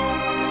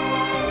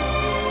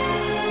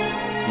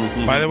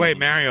 By the way,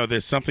 Mario,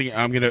 there's something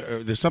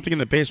there's something in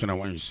the basement I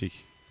want you to see.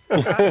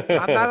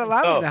 I'm not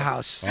allowed in the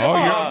house. Oh,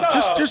 yeah.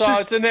 Just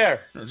it's in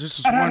there.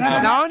 Just one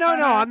time. No.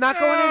 I'm not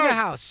going in the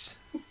house.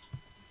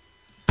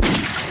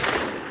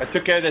 I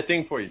took care of that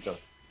thing for you, John.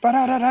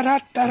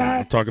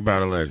 We'll talk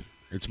about it later.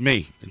 It's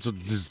me.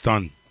 It's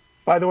done.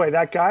 By the way,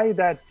 that guy,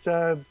 that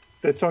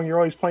song you're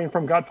always playing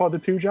from Godfather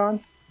 2,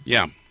 John?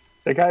 Yeah.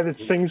 The guy that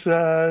sings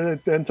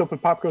Until the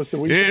Pop Goes the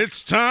Weasel?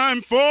 It's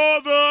time for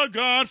the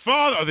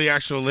Godfather. Oh, the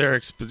actual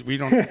lyrics, but we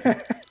don't.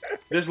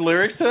 There's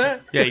lyrics to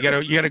that? Yeah, you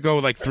gotta go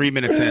like 3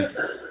 minutes in.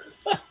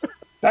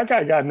 That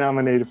guy got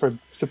nominated for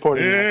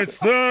supporting. It's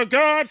the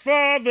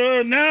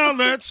Godfather. Now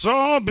let's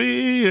all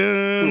be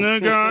in the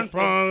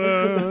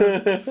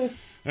Godfather,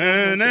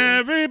 and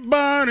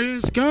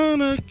everybody's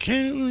gonna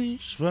kill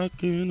each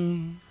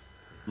fucking.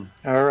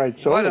 All right,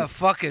 so What a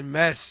fucking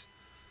mess.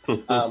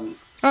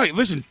 Hey,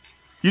 listen.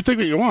 You think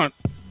what you want.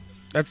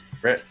 That's.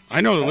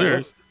 I know the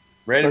lyrics.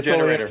 Random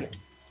generator.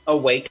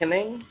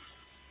 Awakenings?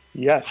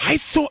 Yes. I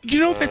thought.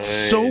 That's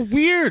so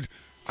weird.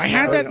 I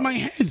had that in my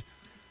head.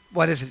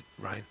 What is it,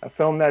 Ryan? A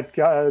film that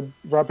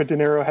Robert De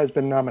Niro has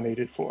been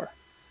nominated for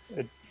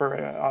an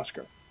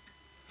Oscar.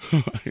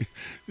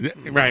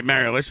 Right,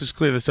 Mario. Let's just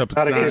clear this up.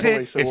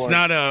 It's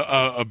not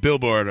a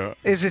billboard.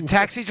 Is it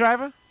Taxi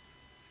Driver?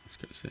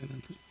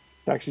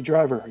 Taxi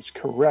Driver is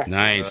correct.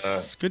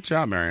 Nice. Good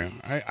job, Mario.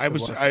 I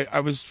was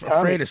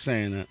afraid of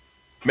saying that.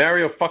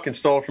 Mario fucking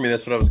stole it from me.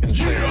 That's what I was going to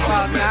say.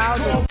 Well, now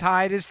the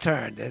tide is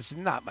turned. It's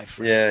not my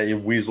friend. Yeah, you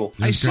weasel.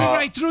 I see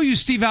right through you,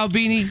 Steve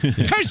Albini.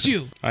 Curse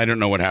you. I don't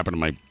know what happened to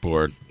my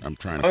board. I'm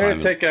trying to I'm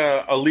find going to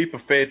take a leap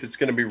of faith. It's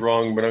going to be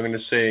wrong, but I'm going to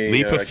say...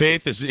 Leap of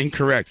faith is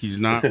incorrect. He's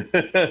not... Is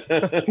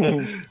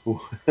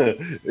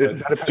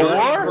that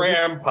 4?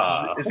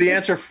 Grandpa. Is the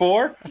answer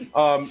 4?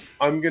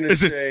 I'm going to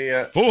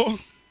say... 4?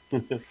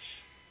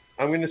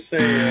 I'm going to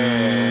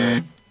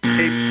say...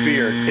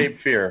 Cape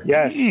Fear.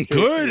 Yes.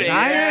 Good answer.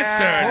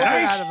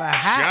 Out of a Nice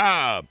hat.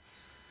 job.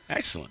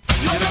 Excellent.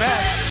 You're the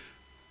best.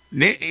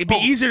 It'd be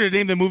easier to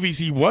name the movies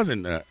he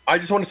wasn't. I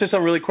just want to say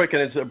something really quick,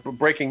 and it's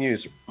breaking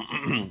news.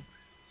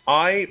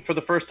 I, for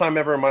the first time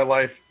ever in my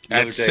life,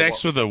 Had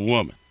sex with a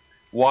woman.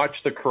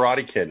 Watched The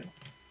Karate Kid.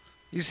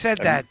 You said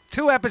that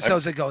 2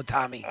 episodes ago,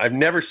 Tommy. I've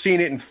never seen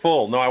it in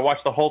full. No, I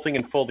watched the whole thing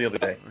in full the other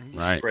day.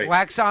 Right. Great.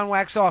 Wax on,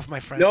 wax off, my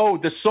friend. No,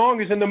 the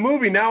song is in the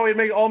movie. Now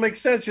it all makes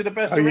sense. You're the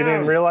best Oh, around. you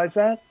didn't realize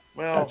that?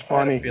 Well, that's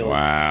funny.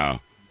 Wow.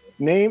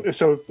 Name.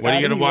 So What are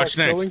you Adam, going to watch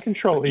still next? in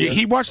control here.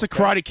 He watched The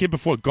Karate Kid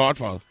before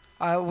Godfather.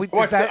 I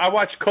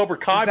watched Cobra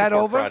Kai is that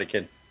before over? Karate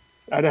Kid.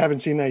 I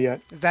haven't seen that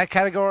yet. Is that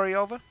category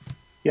over?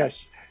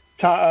 Yes.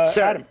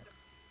 Adam,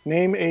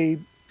 name a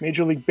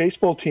Major League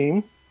Baseball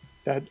team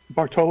that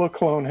Bartolo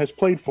Colon has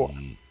played for.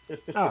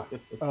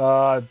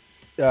 The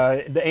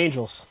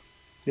Angels.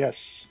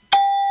 Yes.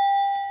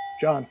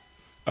 John.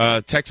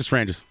 Texas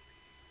Rangers.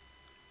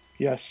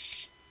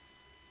 Yes.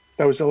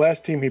 That was the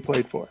last team he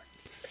played for.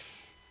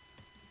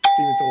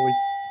 Steven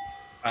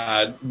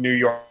Sully. New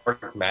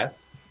York Mets.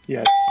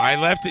 Yes. I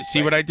left it.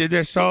 See what I did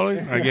there, Sully?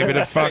 I gave it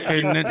a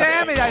fucking...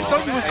 Damn it, I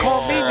thought you would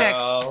call me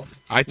next.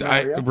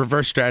 I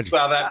reverse strategy.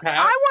 Well, that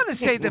I want to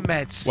say the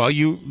Mets. Well,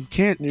 you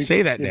can't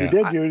say that now. If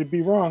you did, you would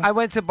be wrong. I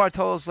went to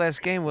Bartolo's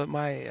last game with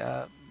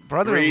my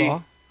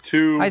brother-in-law.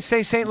 3, 2, I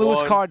say St. Louis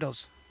 1.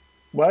 Cardinals.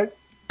 What?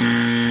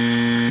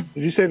 Did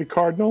you say the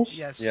Cardinals?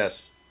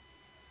 Yes.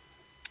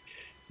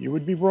 You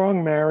would be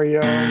wrong,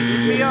 Mario.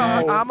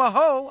 I'm a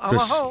hoe. I'm a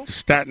hoe.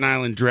 Staten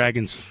Island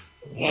Dragons.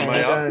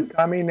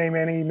 Tommy, name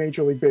any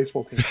Major League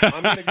Baseball team.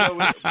 I'm going to go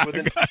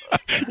with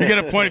You get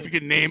a point if you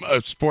can name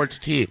a sports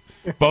team.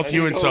 Both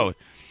you and Sully.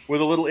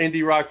 With a little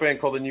indie rock band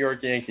called the New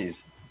York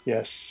Yankees.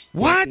 Yes.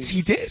 What?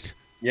 He did?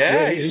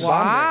 Yeah. he he's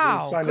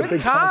Wow. signed a Good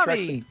big contract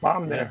Tommy. and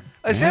bombed there.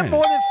 Is there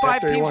more than 5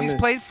 After he teams won he's the-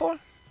 played for?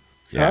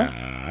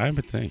 Yeah, I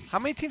would think. How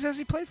many teams has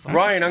he played for?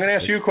 Ryan, I'm going to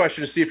ask you a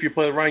question to see if you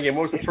play the Ryan game.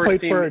 What was the He first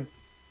played team? for-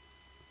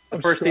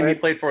 The first team he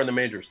played for in the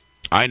majors.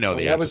 I know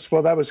the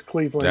answer. That was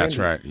Cleveland. That's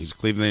Indians. right. He's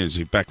Cleveland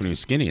Indians back when he was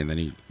skinny, and then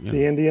he...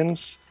 The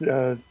Indians,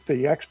 the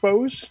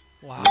Expos,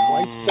 Wow. the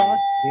White Sox,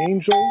 the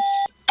Angels,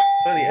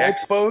 The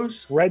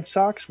Expos? Red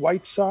Sox,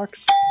 White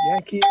Sox,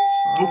 Yankees.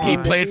 He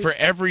played for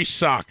every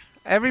sock.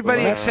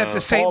 Everybody except the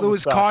St.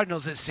 Louis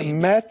Cardinals, it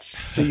seems.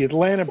 Mets, the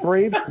Atlanta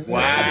Braves.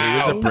 Wow. He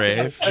was a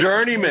Brave.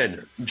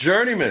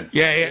 Journeyman.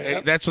 Yeah,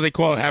 that's what they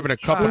call it, having a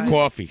cup of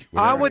coffee.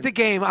 On with the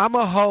game. I'm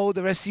a hoe.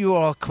 The rest of you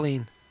are all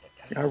clean.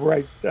 All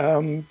right.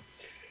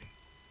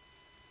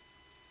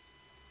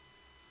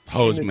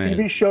 Hose in the man.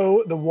 TV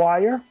show The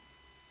Wire.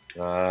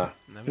 The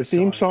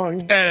theme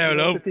song. Hello. You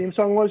know what the theme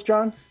song was,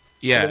 John?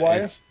 Yeah, The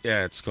Wire?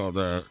 it's called.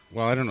 Well,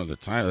 I don't know the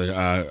title.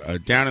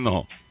 Down in the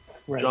Hole.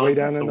 Right, John way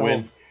down gets in the the win.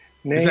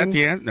 hole. Is that Name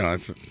the end? No,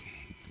 it's.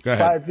 Go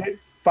ahead.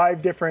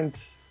 five different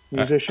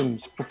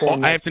musicians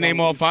perform. I have to name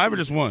all 5 or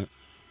just one?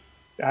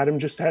 Adam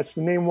just has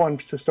to name one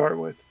to start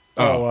with.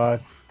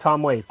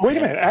 Tom Waits. Wait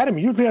a minute, Adam,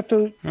 you got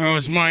the. That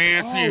was my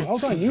answer. Oh,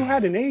 hold on, you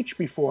had an H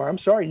before. I'm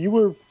sorry, you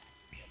were.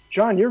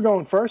 John, you're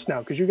going first now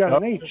because you got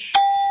an H.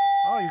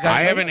 Oh, you got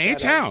I have an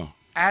H. How?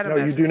 Adam No,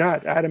 has you do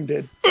not. Adam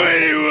did.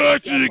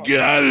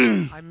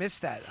 I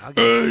missed that. I'll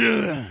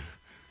get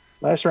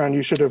Last round,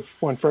 you should have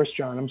won first,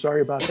 John. I'm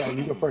sorry about that.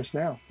 You go first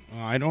now.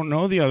 I don't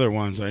know the other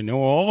ones. I know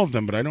all of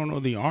them, but I don't know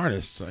the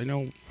artists. I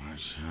know.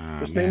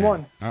 Just name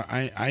one.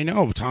 I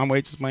know. Tom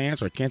Waits is my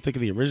answer. I can't think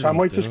of the original. Tom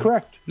Waits is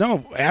correct.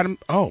 No, Adam.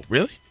 Oh,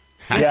 really?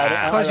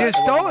 Yeah, because you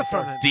stole it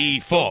from him.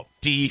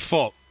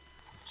 Default.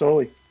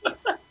 Solely.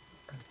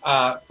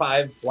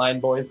 5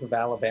 Blind Boys of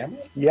Alabama.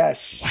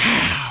 Yes.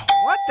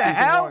 What the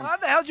hell? How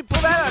the hell did you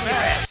pull that out of your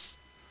ass?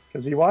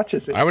 Because he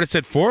watches it. I would have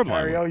said 4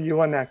 Blind. Mario, you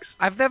are next.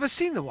 I've never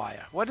seen The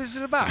Wire. What is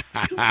it about?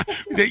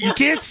 You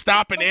can't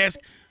stop and ask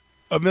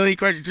a million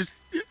questions. Just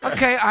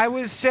Okay, I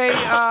would say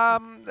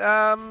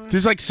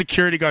there's like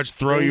security guards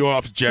throw you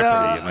off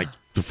Jeopardy in like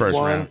the first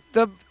round.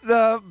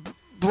 the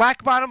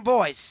Black Bottom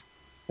Boys.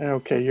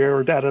 Okay, you're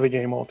out of the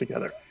game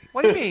altogether.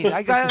 What do you mean?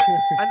 I got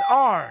an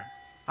R.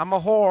 I'm a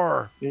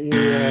whore.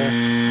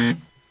 Yeah.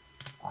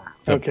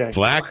 The Okay.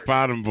 Black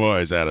Bottom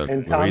Boys out of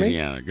And Tommy?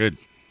 Louisiana. Good.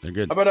 They're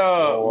good. How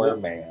about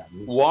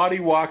Waddy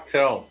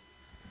Wachtel?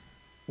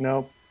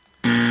 No.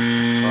 All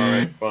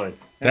right, fine.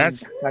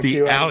 That's Back to the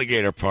you, Adam.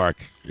 alligator park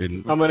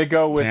in I'm going to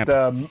go with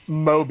Tampa.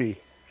 Moby.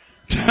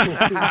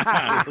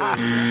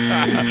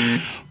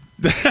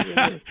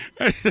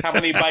 How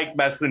many bike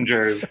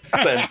messengers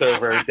sent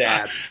over,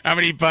 Dad? How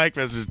many bike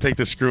messages take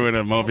the screw in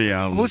a Moby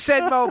album? Who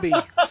said Moby?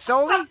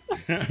 Solely?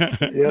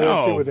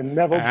 Yeah, with the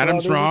Neville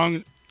Adam's brothers.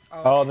 wrong.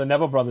 Oh, the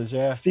Neville brothers,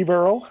 yeah. Steve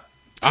Earle.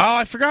 Oh,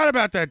 I forgot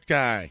about that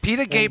guy.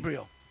 Peter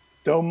Gabriel.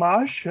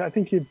 Domage. I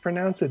think you'd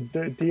pronounce it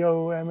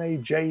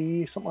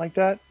Domaje, something like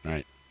that.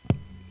 Right.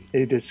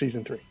 He did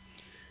season 3.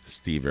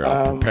 Steve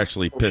Earle,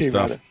 perpetually pissed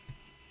off.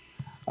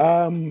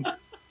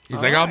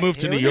 He's like, I'll move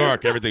to New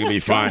York. Everything will be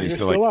fine. John, He's you're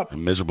still still like up. a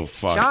miserable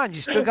fuck. John,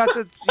 you still got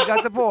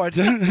the board.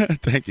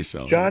 Thank you,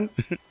 so much. John.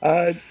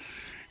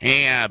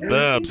 Yeah,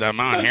 Bubs, I'm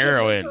on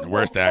heroin.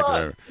 Worst actor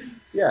ever.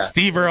 Yeah.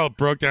 Steve Earle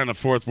broke down the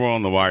fourth wall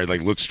in The Wire.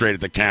 Like, looked straight at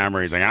the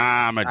camera. He's like,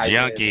 I'm a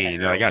junkie. And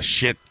you're like, oh,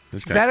 shit.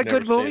 This Is guy. that a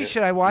good movie?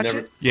 Should I watch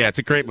it? Yeah, it's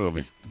a great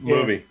movie.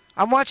 Movie.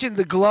 I'm watching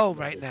The Glow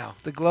right now.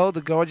 The Glow,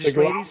 the gorgeous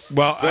ladies.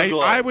 Well, The Glow,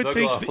 I would The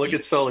think. Glow. Look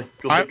at Sully.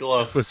 The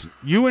Glow. Listen,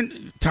 you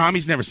and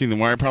Tommy's never seen The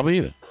Wire, probably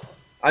either.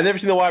 I've never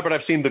seen The Wire, but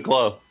I've seen The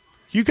Glow.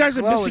 You guys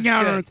are Glow missing is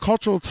out good. on a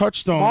cultural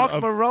touchstone. Mark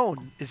of,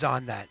 Marone is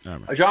on that.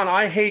 John,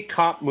 I hate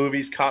cop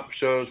movies, cop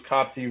shows,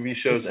 cop TV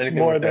shows, anything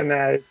More like than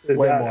that. that.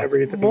 Way about more.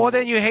 everything. More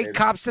than you hate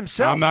cops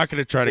themselves. I'm not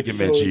going to try to It's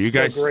convince so- you.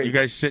 so You great.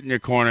 guys sit in your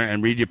corner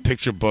and read your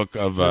picture book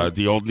of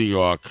the old New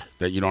York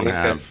that you don't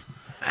have,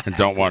 and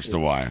don't watch The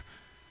Wire.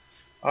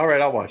 All right,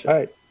 I'll watch it. All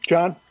right,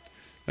 John.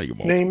 No, you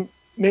won't.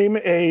 Name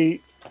a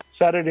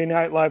Saturday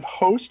Night Live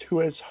host who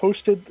has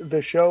hosted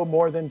the show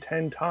more than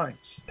 10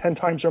 times. 10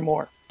 times or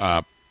more.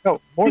 No,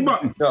 more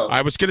than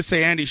I was going to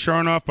say Andy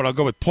Sharnoff, but I'll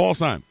go with Paul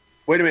Simon.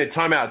 Wait a minute.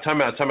 Time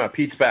out.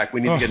 Pete's back. We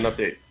need to get an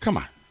update. Come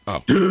on.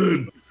 Oh,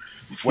 Dude.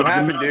 What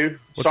happened, dude?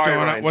 What's Sorry, going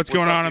on? Ryan. What's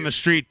going up, on in dude? the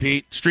street,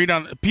 Pete?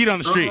 Pete on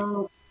the street.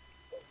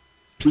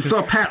 We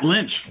saw Pat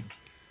Lynch.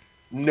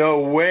 No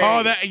way.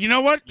 Oh, that you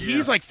know what?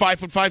 He's like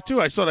 5'5"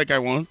 too. I saw that guy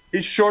one.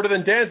 He's shorter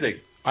than Danzig.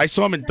 I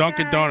saw him in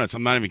Dunkin' Donuts.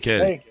 I'm not even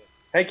kidding.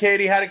 Hey,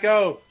 Katie, how'd it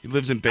go? He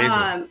lives in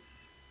Basil.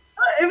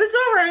 It was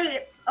all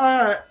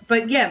right.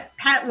 But yeah,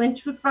 Pat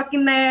Lynch was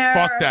fucking there.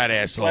 Fuck that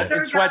asshole. In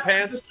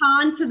sweatpants?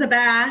 Baton to the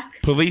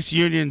back. Police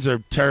unions are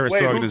terrorist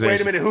Wait a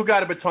organizations. minute. Who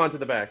got a baton to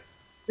the back?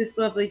 This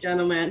lovely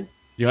gentleman.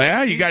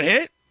 Yeah, you got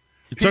hit?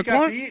 You took got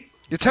one? beat?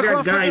 You took got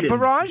one from the guided.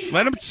 barrage?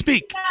 Let him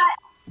speak.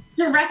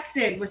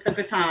 Directed with the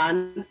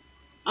baton.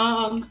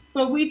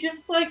 But we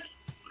just like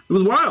It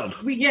was wild.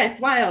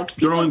 it's wild.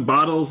 Throwing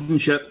bottles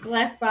and shit.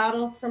 Glass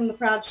bottles from the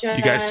project.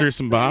 You guys threw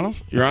some bottles?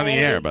 You're on the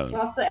air, by the way.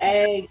 Lots of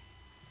eggs.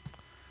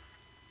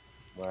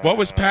 What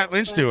was Pat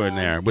Lynch doing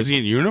there? Was he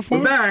in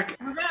uniform? We're back.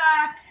 We're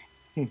back.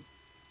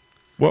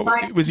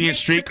 What was he in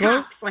street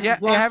clothes? Like, Yeah,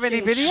 you have any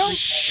video?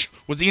 Shh.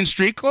 Was he in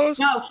street clothes?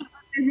 No, he was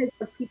in his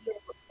PJ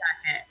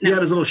jacket. He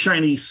had his little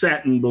shiny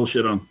satin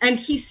bullshit on. And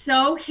his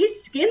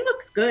skin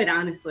looks good,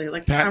 honestly.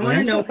 Like Pat I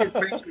want to Lynch? know his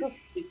version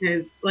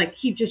because like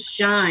he just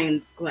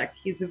shines. Like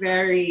he's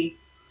very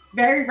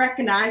very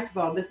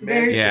recognizable. This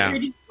very Yeah.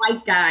 pretty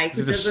white guy. He's who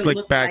got the doesn't slick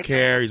look back like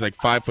hair. He's like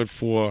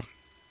 5'4".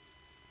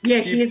 Yeah,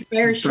 he is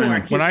very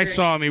short. When I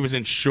saw him, he was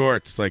in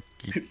shorts. Like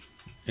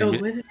Oh,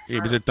 what is he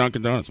was at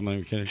Dunkin' Donuts. I'm not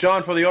even kidding.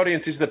 John, for the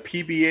audience, he's the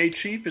PBA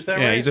chief. Is that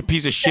right? Yeah, he's a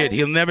piece of shit.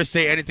 He'll never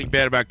say anything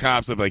bad about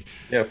cops. I'm like,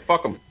 yeah,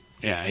 fuck him.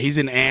 Yeah, he's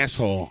an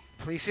asshole.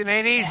 Policing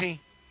ain't easy.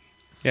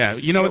 Yeah,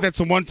 you know what? That's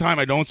the one time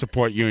I don't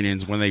support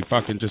unions when they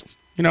fucking just,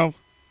 Yeah,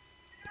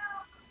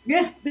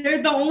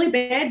 they're the only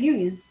bad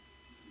union.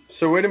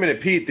 So wait a minute,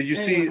 Pete. Did you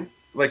see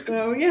like?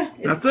 So yeah,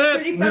 That's it's it.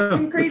 pretty Yeah.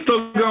 fucking crazy. It's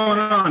still going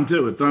on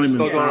too. It's not even Still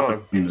going stopping.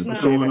 on. It's I'm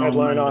still seeing going a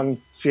headline on.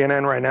 on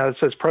CNN right now that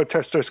says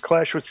protesters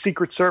clash with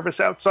Secret Service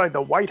outside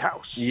the White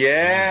House.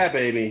 Yeah,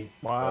 baby.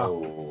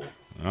 Wow.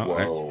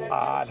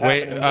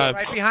 Wait,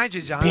 right behind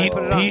you, John. Pete,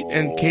 Put it Pete on.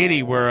 and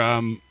Katie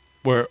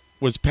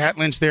was Pat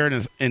Lynch there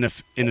in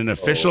an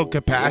official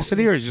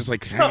capacity, or is he just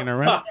like hanging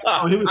around?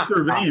 Oh, he was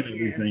surveying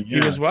everything. He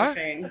was what?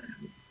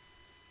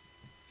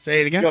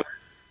 Say it again.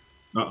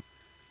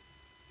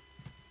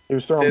 He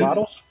was throwing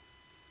bottles?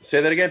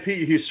 Say that again,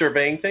 Pete. He's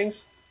surveying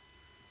things.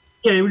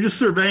 Yeah, he was just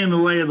surveying the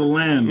lay of the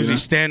land. Was he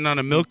standing on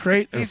a milk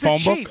crate and a He's the phone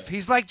chief. book?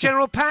 He's like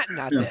General Patton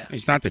out there.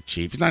 He's not the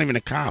chief. He's not even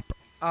a cop.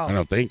 Oh. I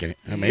don't think.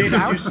 Maybe.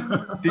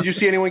 Did you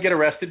see anyone get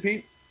arrested,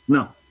 Pete?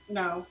 No.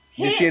 No.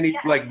 Did you see any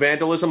like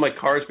vandalism, like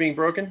cars being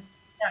broken?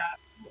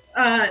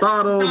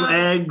 Bottles,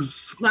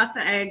 eggs. Lots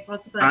of eggs,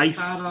 lots of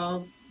Ice.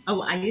 bottles.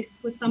 Oh, ice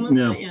with some of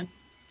Yeah. it, yeah.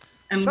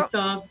 And we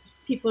saw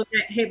people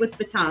get hit with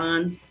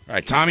batons. All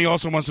right. Tommy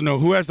also wants to know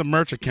who has the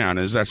merch account.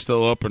 Is that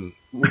still open?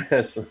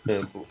 Yes.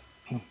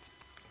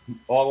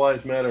 All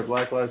lives matter.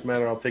 Black lives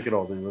matter. I'll take it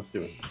all. Then let's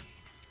do it.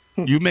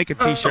 You make a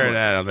T-shirt of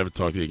that, I'll never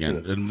talk to you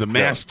again. And the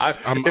masks.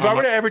 If I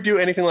were to ever do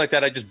anything like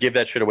that, I'd just give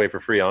that shit away for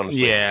free.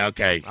 Honestly. Yeah.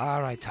 Okay.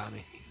 All right,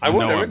 Tommy. I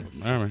would.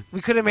 All right.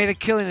 We could have made a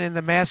killing in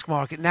the mask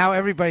market. Now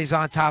everybody's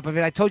on top of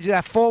it. I told you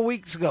that 4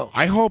 weeks ago.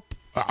 I hope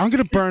I'm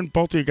going to burn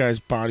both of you guys'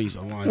 bodies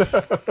alive.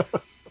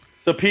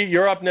 So Pete,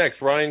 you're up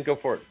next. Ryan, go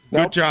for it.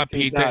 Good job,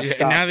 Pete. not. And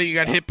Stop. now that you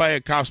got hit by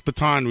a cop's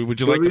baton, would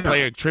you like to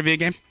play a trivia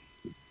game?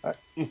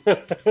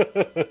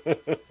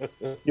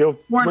 You'll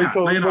Why wait not?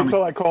 till, Lay it on wait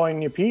till I call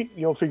in you, Pete.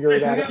 You'll figure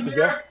it out as we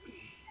go.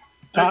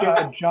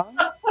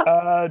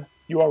 John,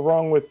 you are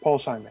wrong with Paul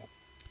Simon.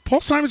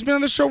 Paul Simon's been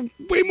on the show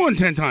way more than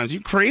 10 times.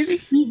 You crazy?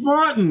 Steve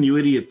Martin, you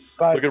idiots.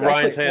 Look at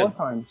Ryan's Four hand.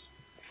 times.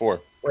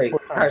 4. Wait, Four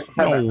times.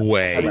 No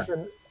way. I was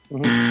in-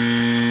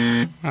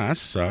 Ah, that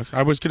sucks.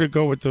 I was going to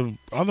go with the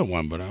other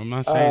one, but I'm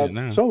not saying it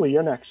now. Soli,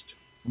 you're next.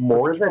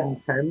 More than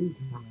 10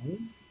 times?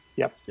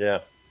 Yep. Yeah.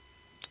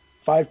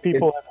 5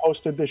 people have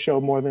hosted the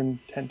show more than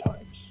 10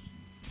 times.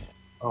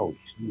 Oh,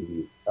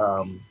 jeez.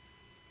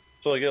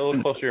 So get a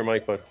little closer to your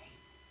mic, bud.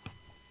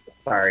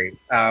 Sorry.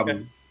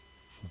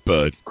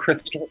 Bud.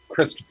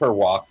 Christopher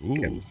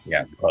Walken.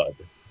 Yeah, Bud.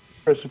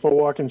 Christopher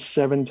Walken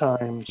 7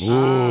 times.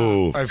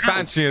 Ooh. I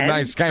fancy a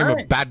nice game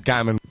of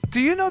backgammon. Do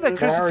you know that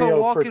Christopher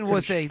Mario for Walken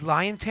was a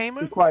lion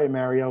tamer? Be quiet,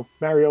 Mario.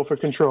 Mario for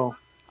control.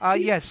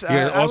 Yes.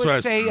 Yeah, I also would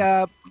has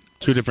say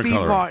two different Steve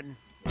colors. Martin.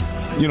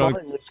 You know,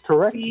 Martin is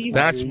correct.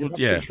 That's, You have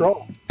yeah.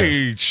 control.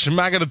 hey,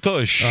 smack of the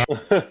tush.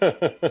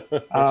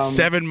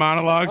 7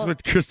 monologues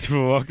with Christopher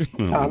Walken.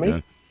 Oh, my Tommy?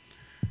 God.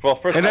 Well,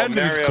 first It of all,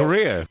 ended his Mario,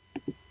 career.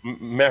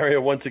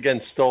 Mario once again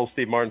stole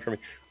Steve Martin from me.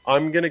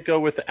 I'm gonna go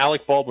with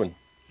Alec Baldwin.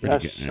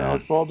 Yes,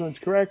 Alec Baldwin's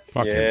correct.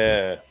 Fuck him.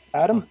 Yeah.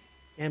 Adam?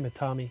 Damn it,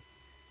 Tommy.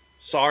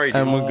 Sorry, dude.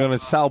 And we're going to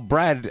sell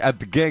bread at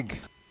the gig.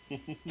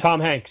 Tom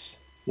Hanks.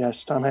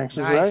 Yes, Tom Hanks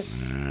is Nice.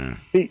 right.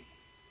 Pete?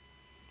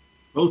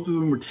 Both of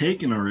them were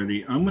taken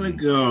already. I'm going to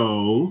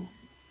go.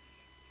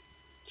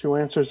 2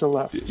 answers are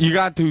left. You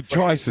got 2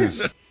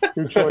 choices.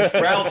 2 choices.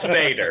 Ralph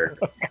Nader.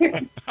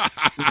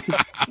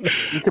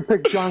 You could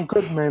pick John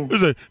Goodman.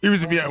 He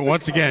was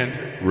once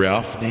again,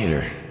 Ralph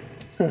Nader.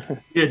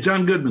 Yeah,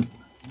 John Goodman.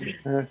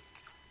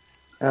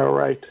 All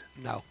right.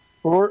 No.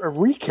 For a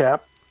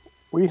recap,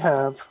 we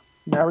have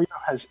Mario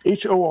has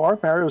HOR.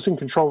 Mario's in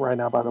control right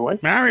now, by the way.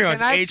 Mario has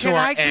Can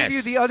I give you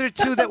HORS. the other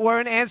 2 that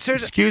weren't answered?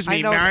 Excuse I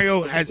me, know-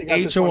 Mario has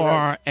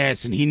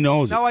HORS, and he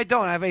knows No, it. I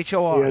don't. I have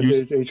HOR. He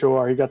has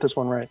HOR. He got this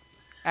one right.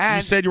 And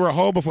You said you were a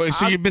hoe before,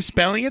 so you're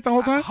misspelling it the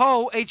whole time?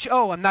 Ho,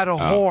 H-O. I'm not a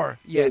whore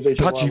yet. He has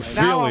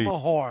HOR. Now I'm a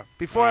whore.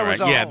 Before I All was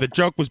right, a yeah, hoe. the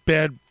joke was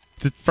bad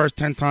the first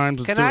 10 times.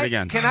 Let's Can do I it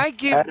again. Can I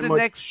give Adam the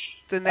with- next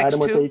Adam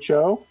 2? with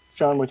HO,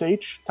 Sean with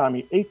H,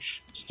 Tommy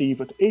H, Steve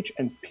with H,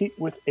 and Pete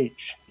with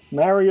H.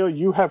 Mario,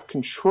 you have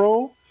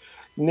control.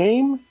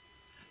 Name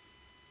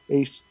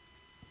a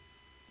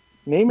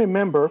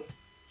member,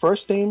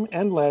 first name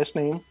and last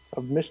name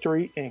of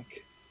Mystery Inc.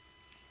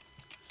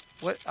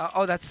 What?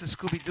 Oh, that's the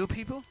Scooby Doo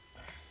people.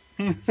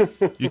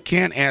 You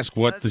can't ask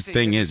what Let's the see,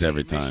 thing let's is see.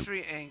 every time.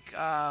 Mystery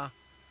Inc.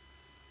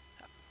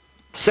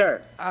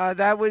 Sir.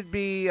 That would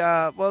be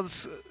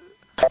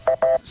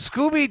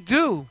Scooby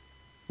Doo.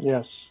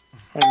 Yes,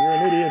 and you're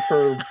an idiot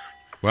for.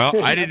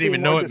 Well, I didn't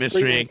even know what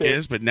Mystery Mystery Inc.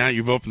 is, but now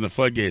you've opened the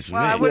floodgates for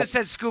Well, I me. would have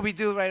said Scooby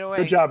Doo right away.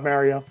 Good job,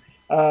 Mario.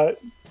 Dan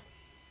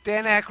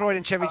Aykroyd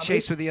and Chevy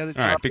Chase were the other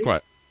 2. All right, be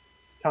quiet.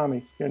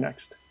 Tommy, you're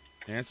next.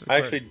 Answer I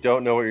actually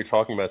don't know what you're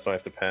talking about, so I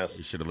have to pass.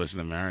 You should have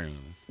listened to Mario.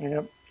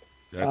 Yep.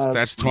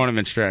 That's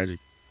tournament strategy.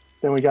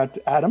 Then we got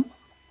Adam.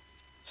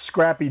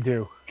 Scrappy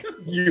Doo.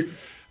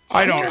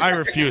 I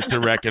refuse to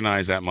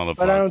recognize that motherfucker.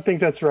 But I don't think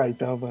that's right,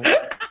 though. But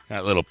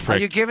that little Are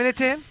prick. you giving it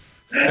to him?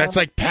 That's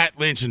like Pat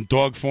Lynch in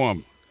dog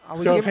form.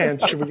 Show of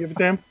hands. Should we give it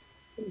to him?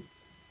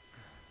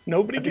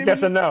 Nobody I think gave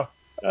that's it? a no.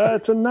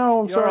 It's a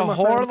no. I'm You're sorry, a my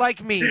whore friend.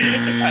 like me. All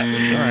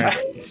right,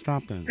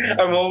 stop that.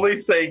 I'm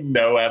only saying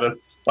no out of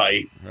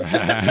spite.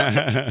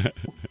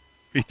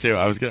 Me too.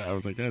 I was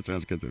like, that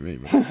sounds good to me.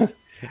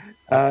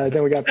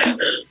 Then we got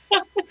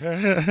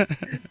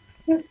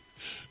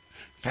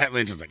Pat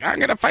Lynch is like, I'm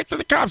gonna fight for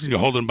the cops, and you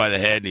hold him by the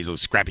head, and he's a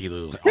scrappy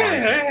little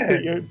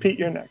arms. Pete.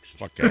 You're next.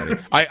 Fuck out of it.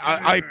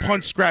 I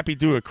punched Scrappy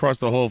Doo across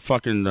the whole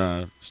fucking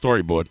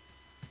storyboard.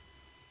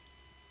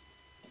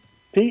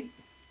 Pete.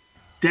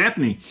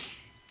 Daphne.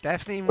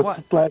 Daphne, What's what?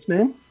 his last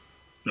name?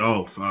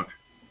 Oh, fuck.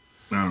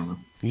 I don't know.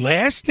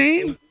 Last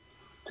name?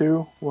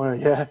 2, 1,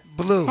 yeah.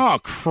 Blue. Oh,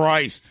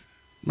 Christ.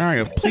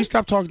 Mario, please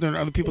stop talking during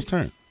other people's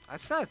turn.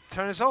 That's not.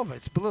 Turn us over.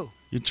 It's Blue.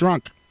 You're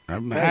drunk.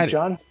 I'm Hey, at it.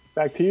 John,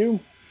 back to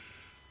you.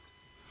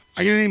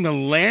 Are you gonna name the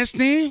last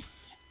name?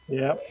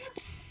 Yep.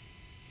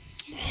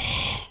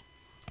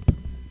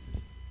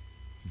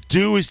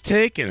 Doo is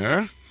taken,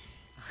 huh?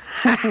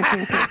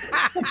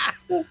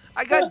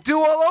 I got dew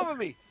all over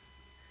me.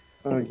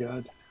 Oh,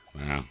 God.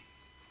 Wow.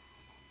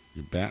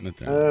 You're batting it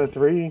down.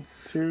 3,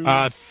 2.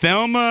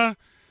 Thelma.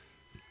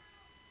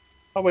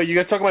 Oh, wait, you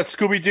guys talking about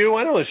Scooby-Doo?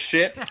 I know this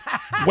shit.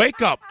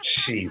 Wake up.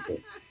 Jesus.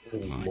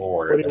 What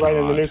Lord. are you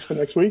writing in the news for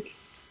next week?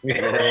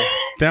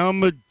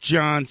 Thelma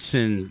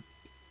Johnson.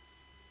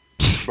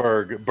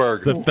 Berg.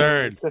 The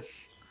third.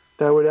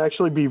 That would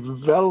actually be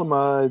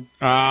Velma.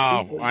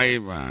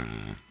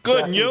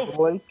 Good, and you?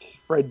 Blake,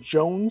 Fred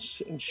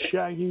Jones, and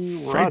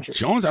Shaggy Fred Rogers.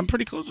 Jones? I'm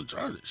pretty close with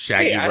Jones.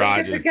 Shaggy I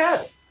Rogers. didn't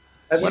get the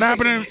guess. What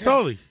happened to him,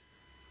 Sully?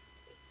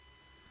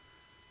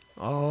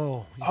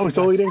 Oh.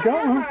 Sully didn't go?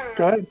 Huh?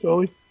 Go ahead,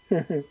 Sully.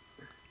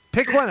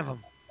 Pick one of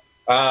them.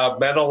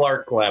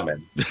 Meadowlark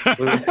Lemon.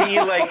 Was he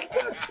like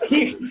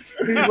he's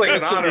like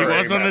an honorary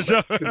He was on the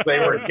show. because they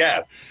were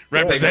guests.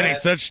 Representing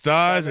such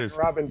stars as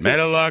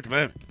Meadowlark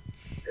Lemon.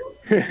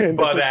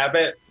 Bud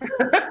Abbott,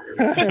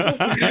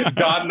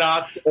 Don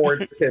Knotts, or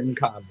Tim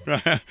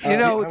Conway. You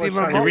know,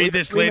 you read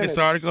this latest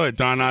article that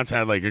Don Knotts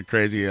had like a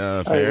crazy All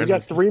right, affairs. we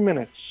got 3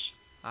 minutes.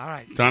 All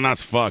right. Don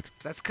Knotts fucked.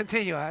 Let's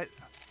continue.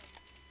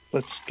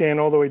 Let's scan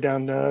all the way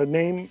down.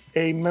 Name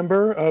a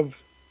member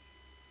of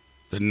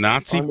The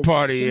Nazi on the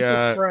Party.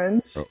 Secret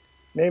Friends.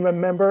 Name a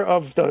member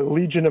of the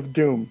Legion of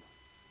Doom.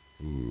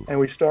 And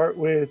we start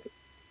with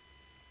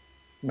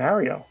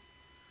Mario.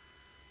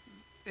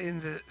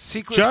 In the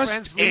Secret Just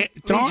Friends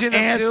don't Legion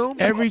ask of Doom.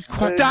 every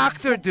question.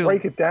 Doctor Doom.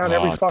 Break it down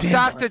every fucking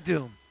Doctor time.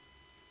 Doom.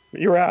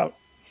 You're out.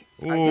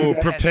 Ooh,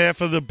 prepare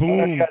for the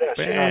boom. got S.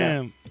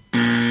 Bam.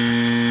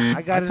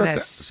 I got an thought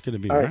S. That's going to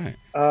be All right.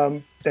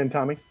 Then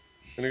Tommy.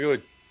 I'm going to go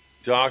with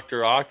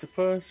Dr.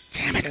 Octopus.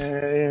 Damn it.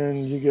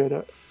 And you get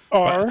a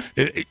R.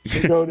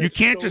 You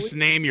can't just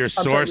name your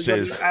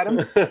sources. Adam.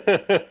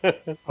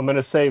 I'm going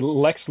to say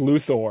Lex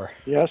Luthor.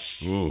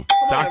 Yes. Ooh.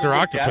 Dr.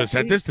 Octopus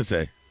had this to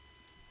say.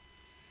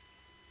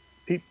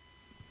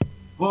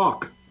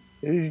 Hawk.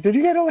 Did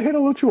you get hit a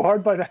little too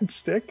hard by that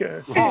stick?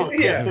 Hawk.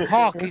 Yeah.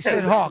 Hawk. He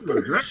said Hawk.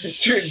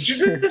 Did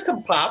you do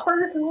some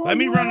poppers? Let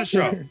me run the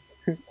show.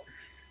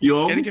 You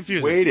It's getting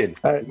confusing.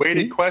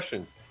 Weighted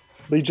questions.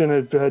 Legion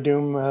of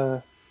Doom.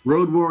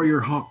 Road Warrior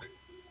Hawk.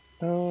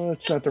 Oh,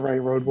 that's not the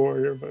right Road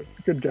Warrior, but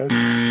good guess.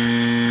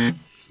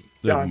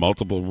 There are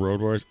multiple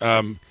Road Wars.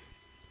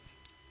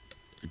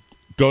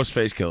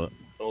 Ghostface Killer.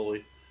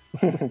 Holy.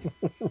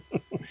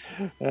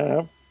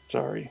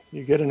 Sorry.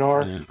 You get an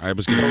R. Yeah, I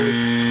was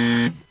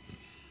going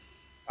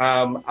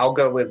I'll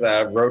go with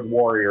Road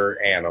Warrior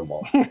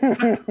Animal.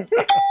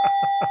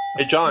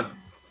 Hey, John.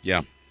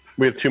 Yeah.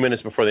 We have 2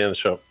 minutes before the end of the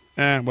show.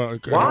 Well,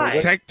 Why?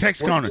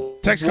 Text Conan.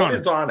 Text What Conan.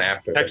 is on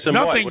after? Text him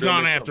Nothing's what?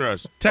 on after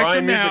us. Text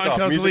Brian, him now music and off.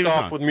 tell us to Music leave us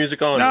off on. with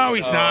music on. No,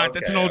 he's not.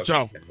 That's an old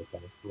show.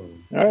 All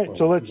right,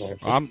 so let's.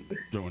 I'm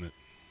doing it.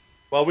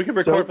 Well, we can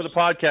record for the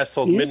podcast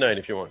till midnight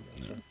if you want.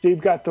 Steve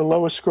got the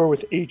lowest score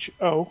with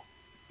HO,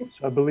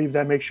 so I believe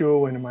that makes you a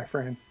winner, my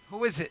friend.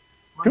 Who is it?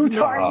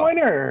 Two-time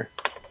winner.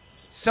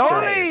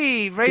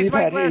 Sorry. Raise Steve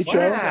my had glass.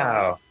 HO.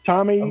 Wow.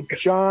 Tommy,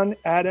 John,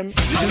 Adam,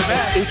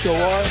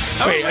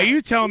 HOR. Wait, are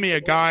you telling me a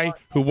guy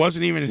who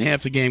wasn't even in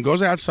half the game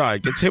goes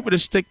outside, gets hit with a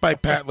stick by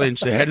Pat Lynch,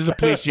 the head of the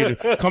police unit,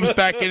 comes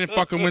back in and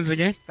fucking wins the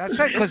game? That's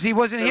right, because he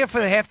wasn't here for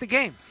the half the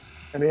game.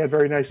 And he had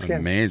very nice skin.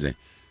 Amazing.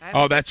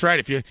 Oh, that's right.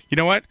 If you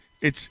know what?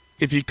 It's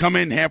if you come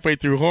in halfway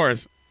through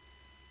horse,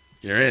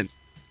 you're in.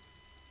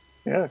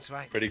 Yeah, that's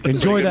right.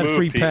 Enjoy that move,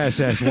 free Pete. pass,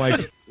 ass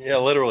wipe. Yeah,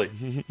 literally.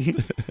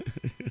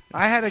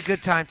 I had a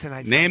good time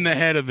tonight. Name the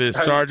head of the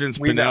Sergeant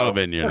We know.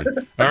 Spinellivan unit.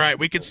 All right,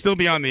 we could still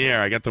be on the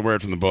air. I got the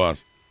word from the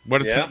boss.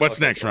 What's Yeah?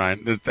 next,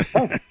 Ryan?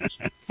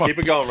 Keep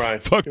it going, Ryan.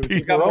 Fuck We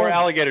Pete. got more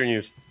alligator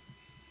news.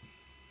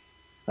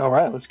 All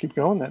right, let's keep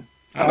going then.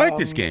 I like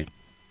this game.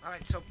 All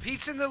right, so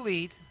Pete's in the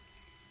lead.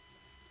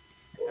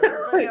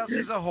 Everybody else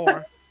is a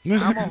whore.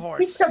 I'm a horse.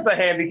 He's got the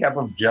handicap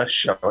of just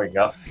showing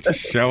up. Just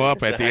show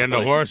up at the end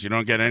of horse. You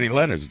don't get any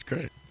letters. It's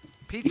great.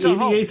 Pizza The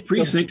Hut. 88th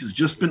precinct has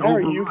just been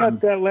Harry, overrun. you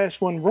got that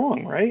last one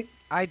wrong, right?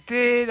 I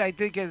did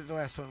get the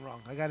last one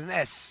wrong. I got an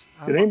S.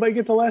 Did anybody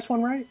get the last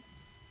one right?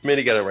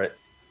 Minnie got it right.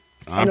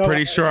 I'm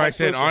pretty sure I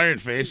said Iron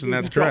Face, and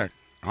that's correct.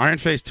 Iron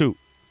Face 2.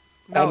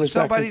 No,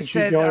 somebody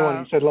said. The only one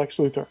who said Lex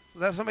Luthor.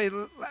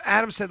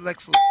 Adam said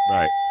Lex Luthor.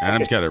 Right.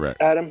 Adam's got it right.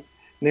 Adam,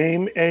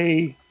 name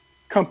a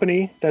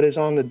company that is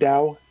on the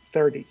Dow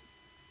 30.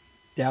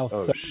 Dow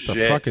 30. What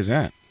the fuck is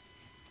that?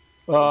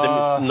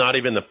 It's not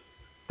even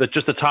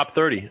just the top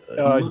 30.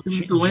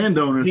 Looking at the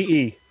landowners.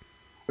 GE.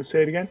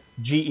 Say it again.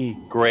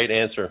 GE. Great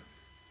answer.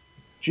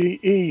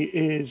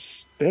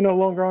 GE they're no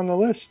longer on the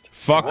list.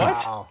 Fuck What?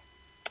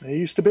 it. They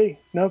used to be.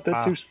 No,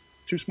 they're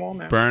too small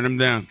now. Burn them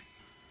down.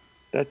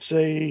 That's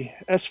a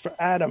S for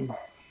Adam.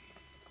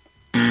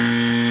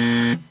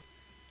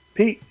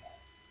 Pete.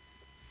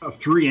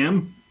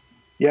 3M.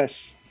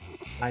 Yes.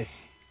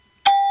 Nice.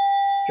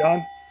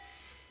 John.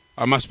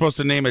 Am I supposed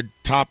to name a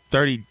top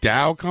 30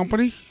 Dow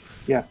company?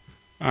 Yeah.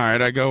 All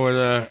right, I go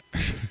with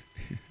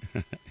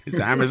is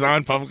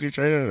Amazon publicly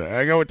traded?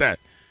 I go with that.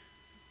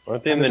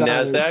 Aren't they in the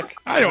NASDAQ?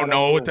 I don't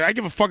know. I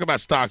give a fuck about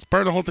stocks.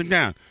 Burn the whole thing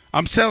down.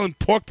 I'm selling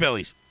pork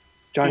bellies.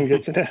 John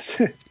gets an S.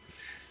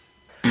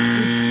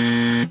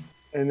 And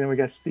then we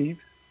got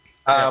Steve.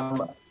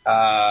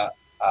 Bartles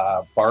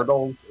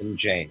and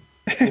Jane.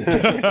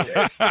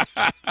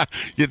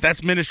 Yeah,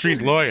 that's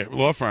Ministry's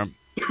law firm.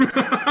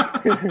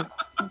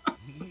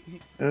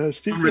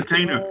 Steve.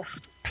 Retainer.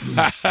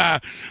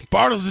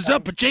 Bartles is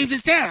up, but James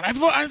is down.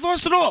 I've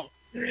lost it all.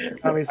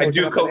 I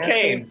do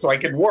cocaine so I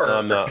can work.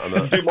 I'm not.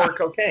 Do more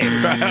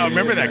cocaine. I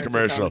remember that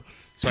commercial.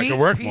 So I can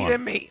work more.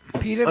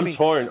 Pete and me.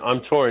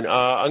 I'm torn.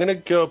 I'm gonna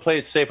go play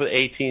it safe with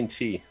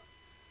AT&T.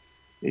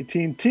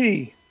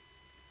 AT&T.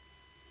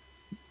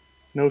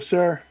 No,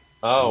 sir.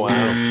 Oh, wow.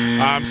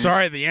 I'm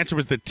sorry. The answer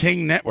was the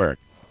Ting Network.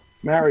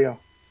 Mario.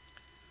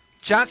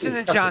 Johnson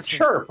and Johnson.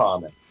 Chirp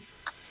on it.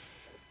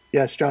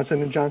 Yes,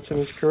 Johnson and Johnson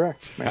is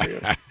correct, Mario.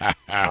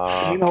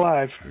 Being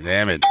alive.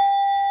 Damn it.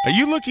 Are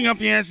you looking up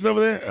the answers over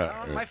there?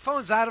 My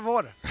phone's out of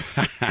order.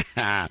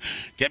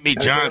 Get me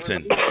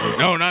Johnson.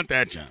 No, not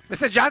that Johnson.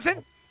 Mr.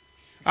 Johnson?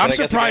 I'm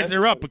surprised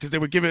they're up because they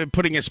were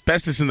putting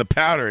asbestos in the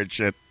powder and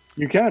shit.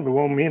 You can, but it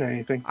won't mean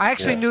anything. I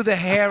actually knew the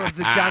hair of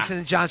the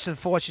Johnson & Johnson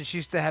fortune. She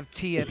used to have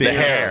tea at The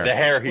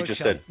hair, he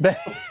just said.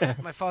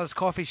 My father's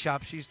coffee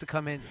shop. She used to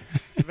come in.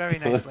 Very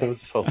nice lady.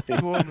 The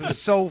woman was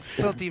so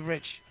filthy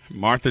rich.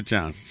 Martha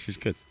Johnson. She's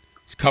good.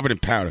 She's covered in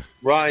powder.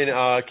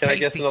 Ryan, can I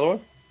guess another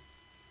one?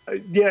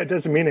 Yeah, it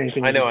doesn't mean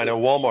anything. I know.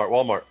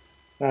 Walmart.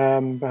 I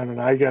don't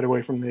know. I got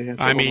away from the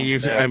answer. I mean,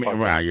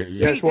 wow.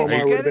 Yes,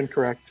 Walmart would have been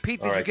correct.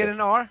 Pete, did you get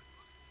an R?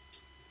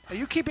 Are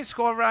you keeping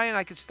score, Ryan?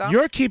 I could stop.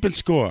 You're keeping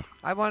score.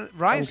 I want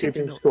Ryan's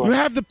keeping score. You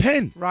have the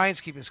pen.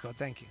 Ryan's keeping score.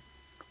 Thank you.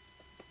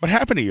 What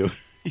happened to you?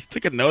 You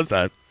took a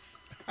nosedive.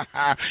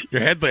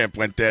 Your headlamp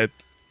went dead.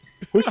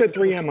 Who said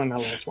 3M on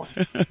that last one?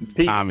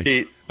 Pete. Tommy.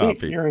 Pete.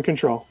 Pete. You're in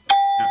control.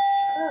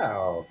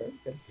 Oh, very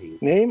good,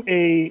 Pete. Name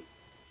a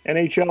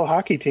NHL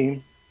hockey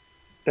team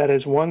that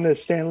has won the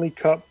Stanley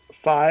Cup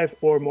 5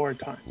 or more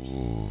times.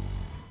 Ooh.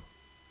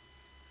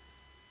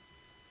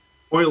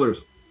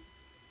 Oilers.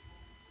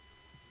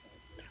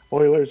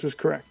 Oilers is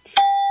correct.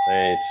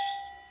 Nice.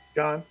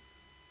 John?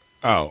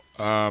 Oh,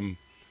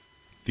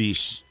 the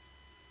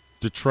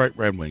Detroit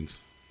Red Wings.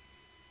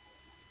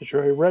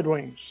 Detroit Red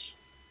Wings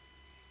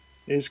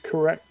is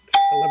correct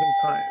 11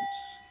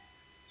 times.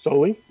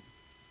 Soli?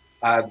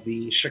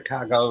 The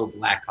Chicago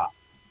Blackhawks.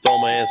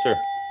 Stole my answer.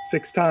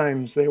 6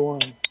 times they won.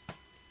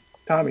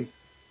 Tommy?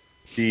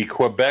 The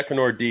Quebec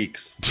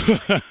Nordiques.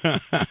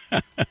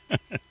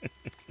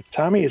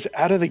 Tommy is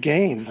out of the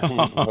game. You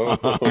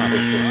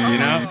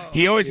know,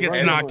 he always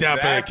gets knocked out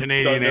by a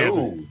Canadian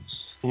answer.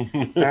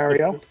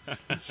 Mario?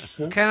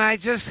 Can I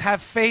just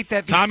have faith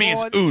that before Tommy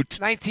is oot.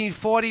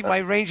 1940, my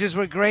Rangers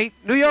were great?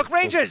 New York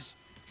Rangers!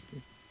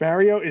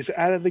 Mario is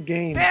out of the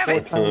game. Damn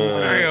it!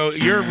 Mario,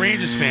 you're a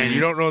Rangers fan. You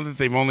don't know that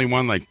they've only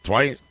won like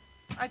twice?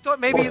 I thought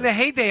maybe in the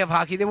heyday of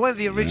hockey, they were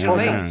the original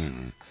names.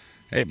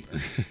 Hey,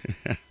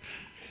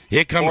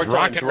 here comes 4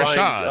 Rocket times.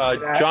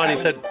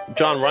 Rashad.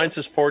 John Ryan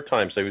says 4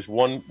 times, so he was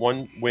one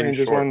win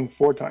Rangers short. won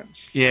 4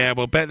 times. Yeah,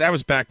 well, that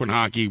was back when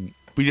hockey.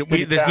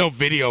 There's no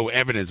video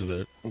evidence of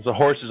it. It was the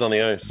horses on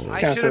the ice.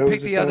 I should have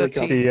picked the other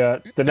team.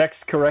 The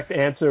next correct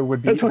answer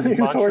would be the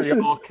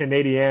Montreal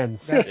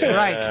Canadiens. That's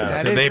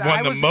right. So they've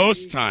won the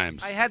most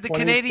times. I had the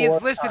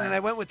Canadians listed, and I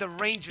went with the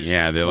Rangers.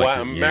 Yeah, they're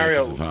like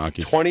Mario, of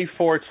hockey.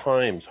 24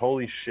 times.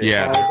 Holy shit.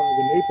 Yeah.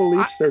 The Maple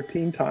Leafs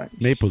 13 times.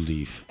 Maple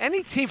Leaf.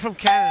 Any team from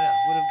Canada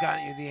would have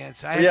gotten you the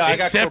answer.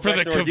 Except for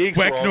the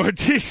Quebec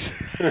Nordiques.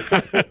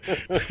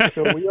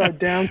 So we are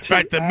down to...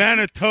 Right, the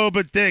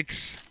Manitoba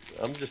Dicks.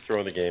 I'm just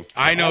throwing the game.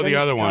 I know the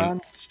other John,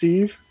 one.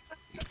 Steve?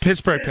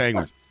 Pittsburgh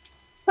Penguins.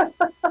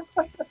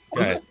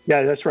 Yeah,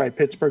 that's right.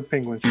 Pittsburgh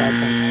Penguins. 5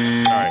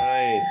 times. Sorry.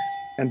 Nice.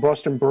 And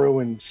Boston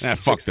Bruins. Yeah,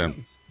 fuck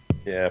them.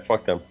 Yeah,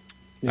 fuck them.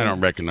 I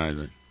don't recognize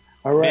it.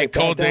 All right.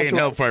 Cold down day in to-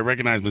 hell before I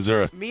recognize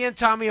Missouri. Me and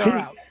Tommy are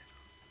out.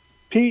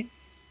 Pete,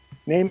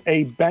 name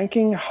a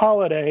banking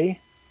holiday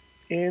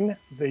in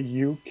the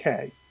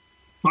UK.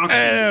 I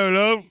don't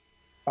know.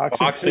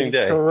 Boxing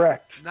Day.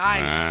 Correct.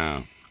 Nice.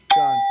 Wow.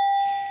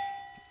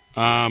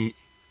 John.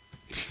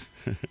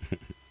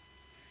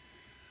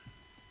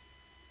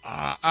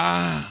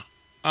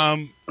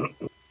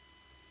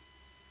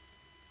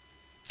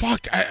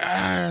 Fuck,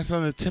 it's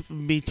on the tip of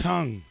me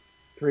tongue.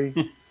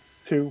 3,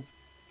 2.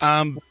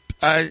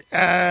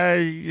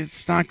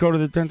 It's not go to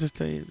the dentist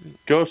day, is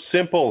it? Go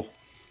simple.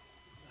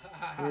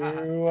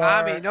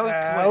 Tommy, no.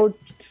 Out.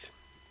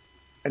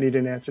 And you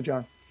didn't answer,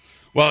 John.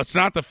 Well, it's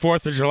not the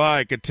 4th of July,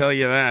 I could tell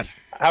you that.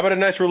 How about a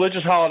nice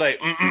religious holiday?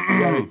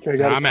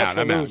 I'm out.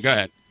 Go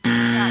ahead.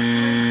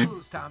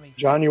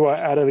 John, you are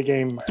out of the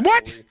game.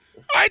 What?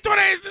 I thought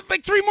I had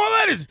like 3 more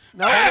letters.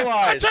 No,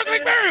 I talk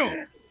like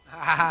Mario.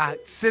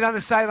 Sit on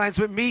the sidelines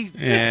with me.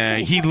 Yeah,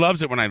 he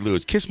loves it when I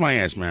lose. Kiss my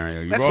ass,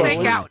 Mario. Let's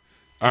make out.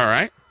 All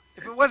right.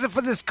 If it wasn't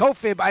for this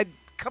CoFib, I'd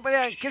come in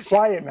there and kiss you.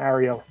 Quiet,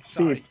 Mario.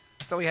 Sorry. Steve.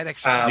 Thought we had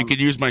extra. You could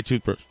use my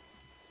toothbrush.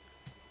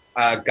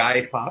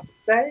 Guy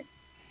Fawkes Day?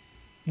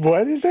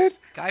 What is it?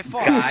 Guy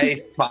Fawkes.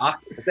 Guy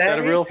Fawkes Day? Is that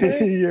a real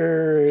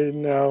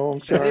thing? No, I'm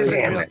sorry. It is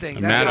a real thing.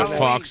 I'm out of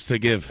Fox to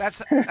give.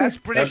 That's That's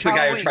British the guy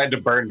Halloween. who tried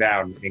to burn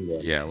down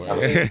England. Yeah,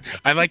 well,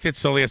 I like that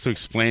Sully has to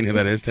explain who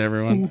that is to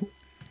everyone.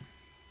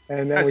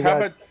 And then Guys, we how got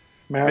about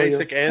Mario's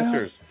basic out.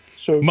 answers?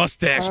 So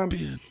Mustache Tom-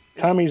 beard.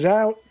 Tommy's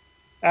out.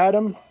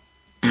 Adam.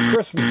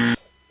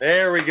 Christmas.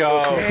 There we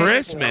go.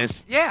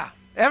 Christmas? Yeah.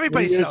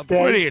 Everybody's New Year's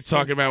celebrating. What are you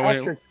talking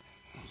about?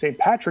 St.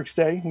 Patrick's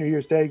Day, New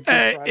Year's Day. Good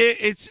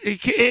Friday.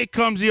 It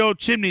comes the old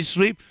chimney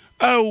sweep.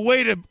 Oh,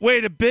 wait a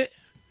bit.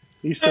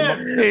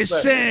 Easter.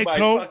 It's Santa my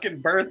Claus. fucking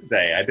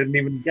birthday. I didn't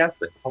even guess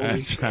it. Holy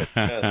That's shit.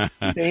 right.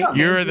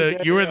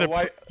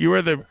 You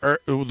were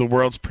the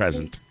world's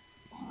present.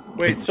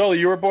 Wait, Sully,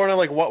 you were born on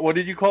like what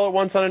did you call it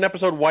once on an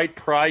episode? White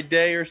Pride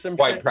Day or something?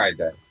 White Pride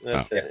Day.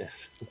 That's it.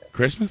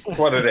 Christmas? That's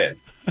what it is.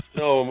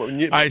 No,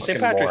 St.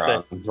 Patrick's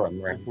Day.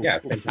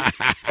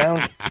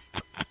 Yeah.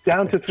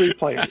 Down to 3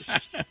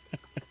 players.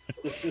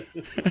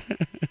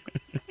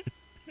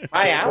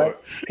 Hi, Al.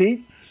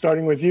 Pete,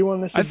 starting with you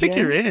on this. I think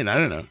again. you're in. I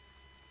don't know.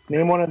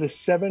 Name one of the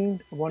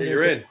 7 wonders.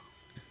 You're in.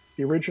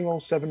 The original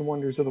 7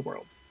 wonders of the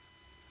world.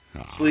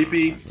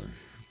 Sleepy.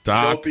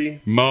 Doc,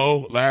 Dopey.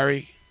 Mo,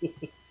 Larry.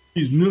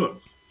 He's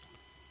nuts.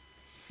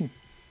 It's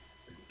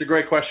a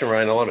great question,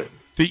 Ryan. I love it.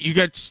 You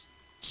got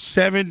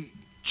 7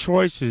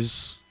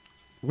 choices.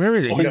 Where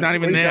is it? He's not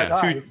even there.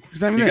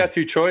 He's not even You there. got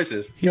 2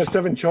 choices. You got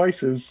 7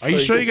 choices. Are you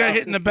so sure you get got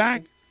hit in the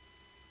back?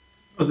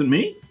 Was it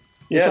me?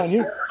 It's Yes. on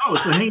you. Oh,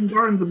 it's the Hanging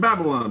Gardens of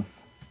Babylon.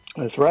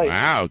 That's right.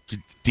 Wow,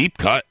 deep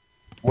cut.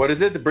 What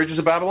is it? The Bridges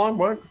of Babylon?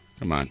 What?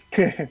 Come on.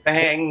 The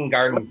Hanging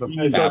Gardens of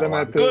I saw them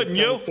Babylon. at the Good Town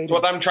news. Stadium. It's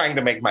what I'm trying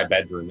to make my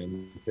bedroom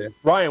into.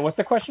 Ryan, what's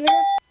the question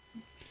again?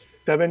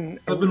 7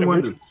 Seven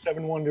wonders.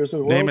 7 wonders of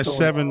the world. Name a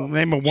 7.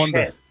 Name a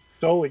wonder. Shit.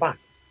 Solely. Fuck.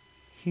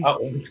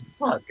 Oh,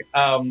 fuck.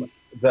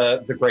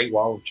 The Great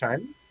Wall of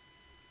China.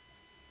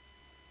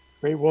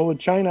 Great Wall of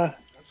China.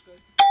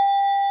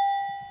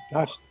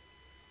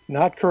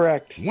 Not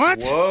correct.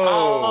 What?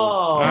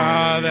 Oh.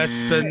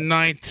 That's the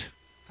 9th.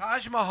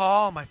 Taj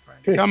Mahal, my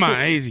friend. Come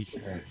on, easy.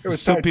 It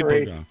was Some tied people for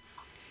 8. go.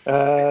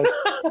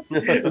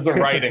 It was a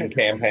writing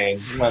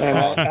campaign.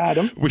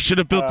 Adam. We should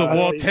have built the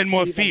wall Uh, 10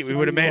 more Steve, feet. I'm We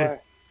would have sorry, made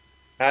it.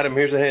 Adam,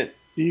 here's a hint.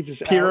 Steve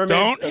is Pyramids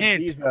Don't of hint.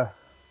 Giza.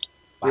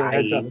 Your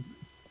heads up.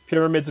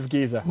 Pyramids of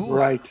Giza. Ooh,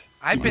 Right.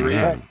 I've been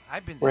Yeah. there.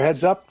 I've been We're there.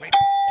 heads up. Great.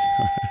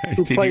 2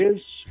 Did you-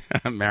 players.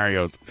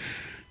 Mario's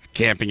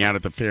camping out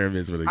at the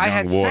pyramids with a young I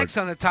had ward. sex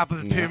on the top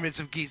of the pyramids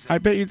of Giza. I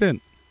bet you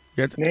did.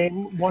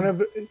 Name one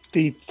of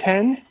the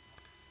 10.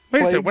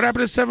 Wait a second. plagues. What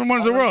happened to 7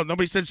 wonders of the world?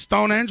 Nobody said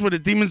Stonehenge with the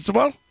demons as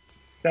well?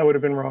 That would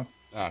have been wrong.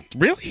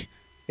 Really?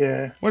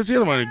 Yeah. What is the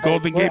other one?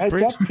 Golden Well, Gate heads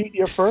Bridge? up, Pete,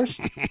 you're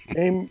first.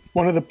 Name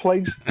one of the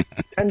plagues.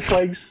 10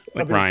 plagues.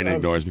 Like of Ryan of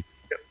ignores me.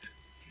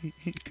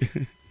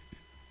 Egypt.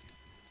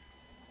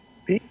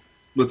 Pete,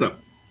 What's up?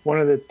 one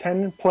of the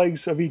 10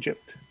 plagues of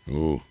Egypt.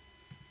 Ooh.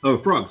 Oh,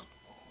 frogs.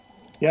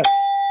 Yes.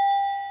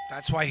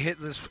 That's why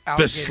Hitler's The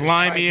alligators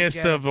tried to slimiest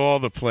get him. of all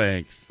the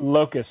plagues.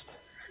 Locust.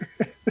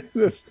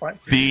 This one.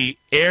 The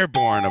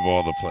airborne of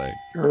all the plagues.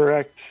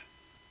 Correct.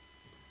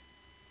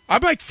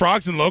 I'm like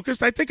frogs and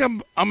locusts. I think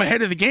I'm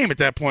ahead of the game at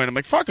that point. I'm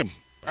like, fuck them.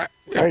 All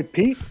right,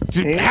 Pete.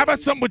 name How about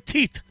something with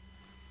teeth?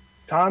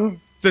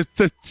 Tom. The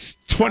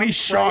 20 Tom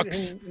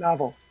sharks. Crichton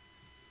novel.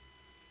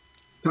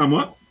 Tom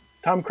what?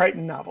 Tom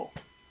Crichton novel.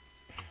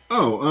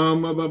 Oh,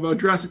 about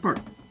Jurassic Park.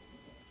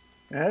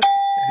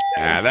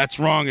 That's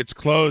wrong. It's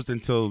closed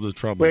until the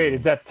trouble. Wait,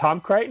 is that Tom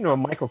Crichton or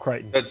Michael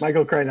Crichton? That's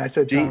Michael Crichton. I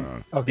said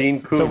Tom.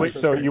 Dean Koontz. So, wait,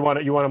 so you want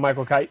a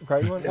Michael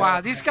Crichton one?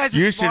 Wow, these guys are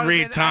You should smarter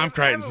read than Tom I've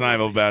Crichton's ever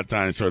novel about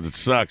dinosaurs. It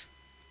sucks.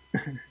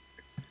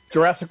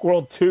 Jurassic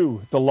World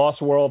 2, The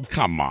Lost World.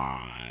 Come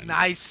on. read.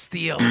 Nice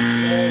steal.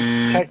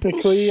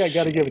 Technically, I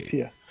got to give it to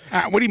you.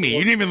 What do you mean? You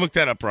didn't even look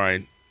that up,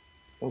 Brian.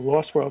 The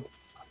Lost World.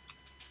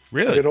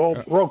 Really? It all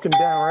broken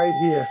down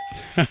right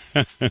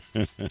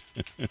here.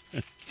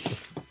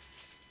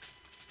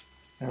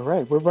 All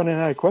right, we're running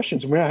out of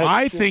questions.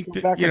 I think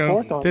that, you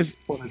know,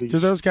 do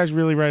those guys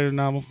really write a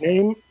novel?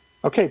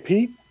 Okay,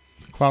 Pete.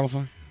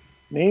 Qualify.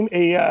 Name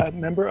a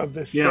member of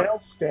the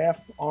sales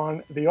staff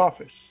on The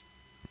Office,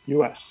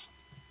 U.S.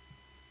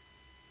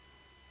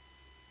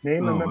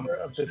 Name a member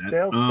of the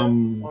sales staff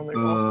on The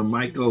Office.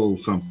 Michael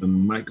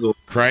something. Michael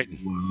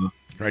Crichton.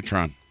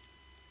 Crichton.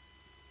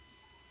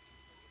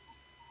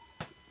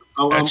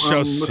 That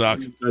show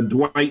sucks.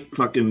 Dwight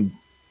fucking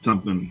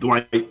something.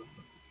 Dwight.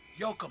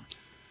 Yoakum.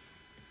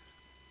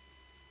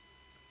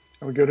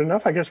 Are we good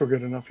enough? I guess we're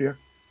good enough here.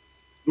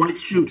 Dwight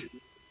Schrute.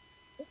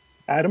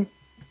 Adam.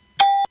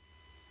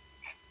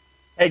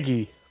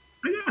 Eggy.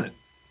 I got it.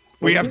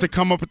 We have to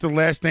come up with the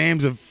last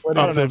names of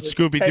the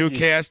Scooby-Doo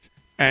cast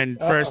and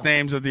first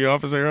names of the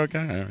officer. Okay.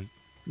 All right.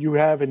 You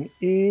have an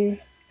E,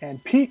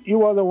 and Pete,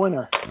 you are the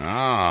winner.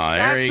 Ah,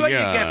 there he goes. That's what you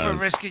get for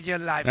risking your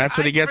life. That's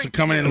what he gets for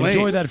coming in late.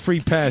 Enjoy that free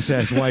pass,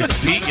 ass wife.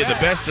 Pete, you're the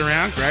best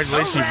around.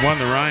 Congratulations, you've won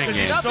the Ryan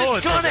game. Nothing's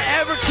going to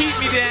ever keep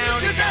me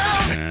down.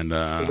 And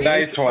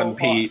nice one,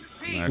 Pete.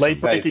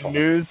 Late breaking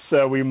news.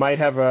 We might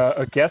have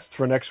a guest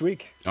for next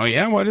week. Oh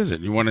yeah, what is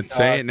it? You want to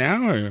say it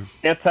now? Or?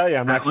 Can't tell you.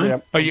 I'm actually.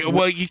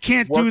 Well, you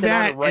can't do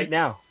that right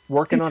now.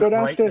 Working on it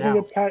right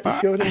now.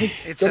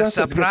 It's a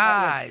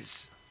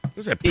surprise.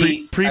 Was that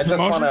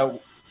pre-promotion?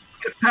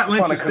 Pat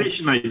Lynch's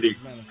station ID.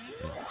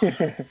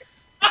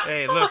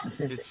 Hey, look,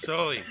 it's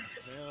Sully.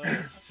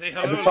 Say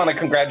hello. I just want to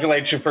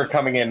congratulate you for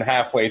coming in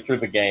halfway through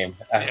the game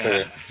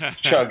after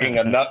chugging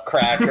a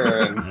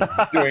nutcracker and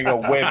doing a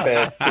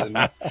whippet.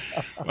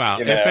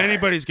 Well, if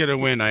anybody's going to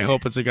win, I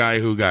hope it's a guy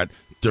who got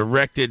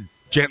directed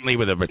gently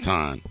with a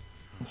baton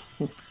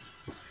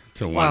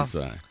to one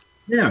side.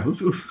 Yeah.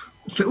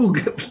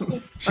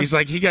 She's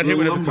like, he got hit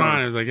with a baton.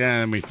 I was like,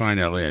 let me find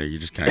out later. You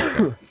just kind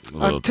of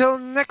Until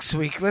next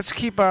week, let's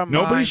keep our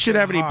Nobody should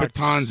have any hearts.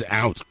 batons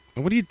out.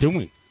 What are you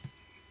doing?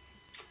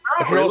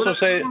 I should also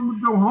say,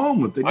 go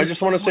home. I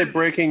just want to say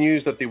breaking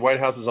news that the White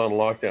House is on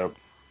lockdown.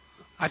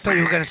 I thought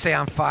you were going to say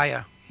on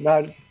fire.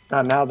 Not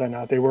now. They're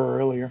not. They were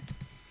earlier.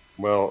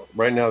 Well,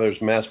 right now there's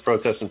mass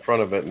protests in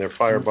front of it, and they're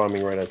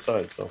firebombing right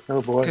outside. So.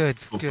 Oh boy. Good.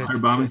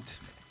 Firebombing.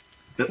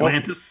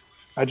 Atlantis.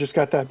 I just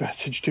got that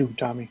message too,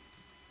 Tommy.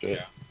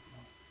 Yeah.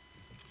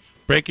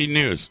 Breaking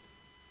news.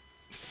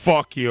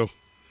 Fuck you.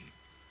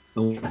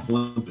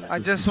 I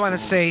just want to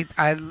say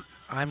I'm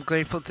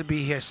grateful to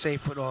be here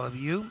safe with all of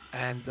you,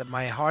 and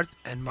my heart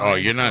and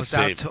mind you're not goes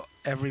safe. out to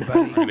everybody.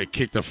 I'm going to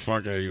kick the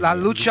fuck out of you. La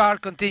lucha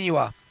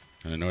continua.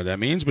 I don't know what that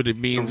means, but it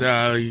means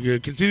you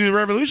continue the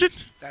revolution?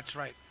 That's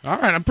right. All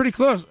right, I'm pretty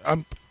close.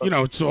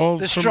 It's all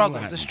The from struggle,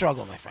 Latin. the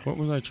struggle, my friend. What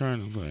was I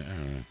trying to play? All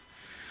right.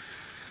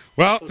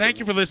 Well, thank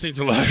you for listening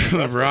to Live from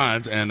the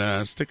Barrage,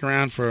 and stick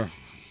around for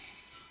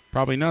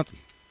probably nothing.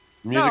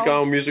 Music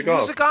on, music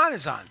off. Music on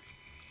is on.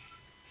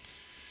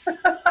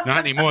 Not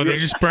anymore. They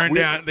just burned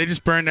down. They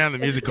just burned down the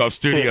Music Off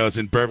Studios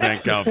in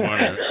Burbank,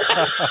 California.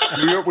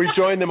 We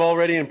joined them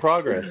already in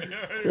progress.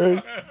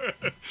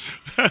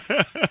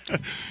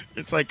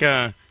 It's like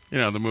the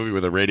movie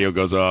where the radio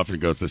goes off and it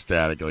goes to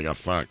static. You're like, oh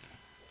fuck,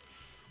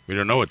 we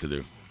don't know what to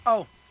do.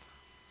 Oh,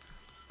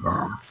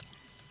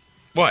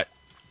 what?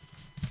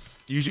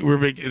 You were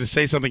going to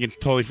say something and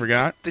totally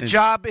forgot. The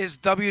job is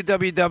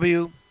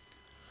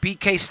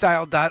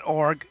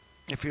www.bkstyle.org.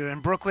 If you're in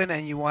Brooklyn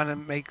and you want to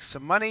make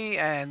some money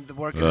and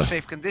work in a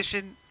safe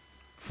condition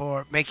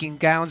for making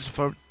gowns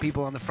for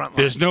people on the front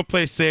line. There's no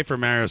place safer,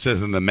 Mario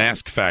says, than the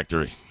Mask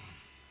Factory.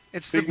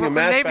 It's Speaking the of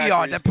Brooklyn mass Navy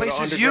Yard. That factories,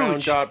 place is go to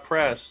huge.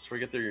 underground.press to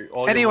get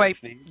all Anyway, your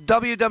merch needs.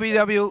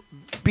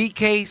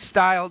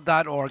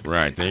 www.bkstyle.org.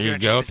 Right, there you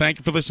go. Thank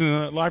you for listening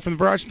to Live from the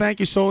Barrage. Thank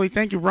you, Soli.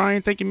 Thank you,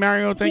 Ryan. Thank you,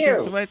 Mario. Thank you,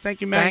 Colette. Thank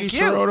you, Maggie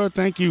Sirota.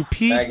 Thank you,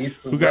 Pete,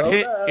 who got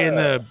hit in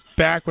the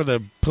back with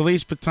a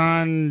police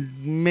baton,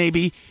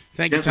 maybe.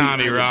 Thank you,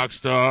 Tommy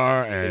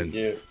Rockstar,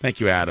 and thank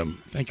you,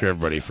 Adam. Thank you,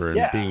 everybody, for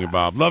being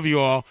involved. Love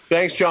you all.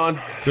 Thanks, John.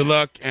 Good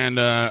luck, and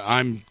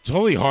I'm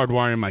totally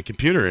hardwiring my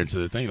computer into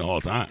the thing the whole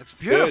time. It's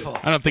beautiful.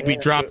 I don't think we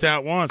dropped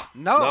out once.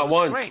 No, not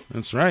once. Great.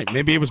 That's right.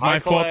 Maybe it was my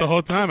fault the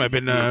whole time. I've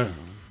been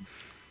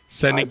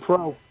sending.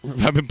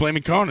 I've been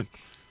blaming Conan.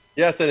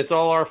 Yes, and it's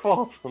all our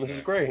fault. This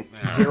is great.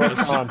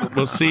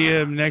 We'll see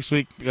you next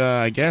week,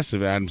 I guess,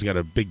 if Adam's got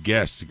a big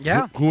guest.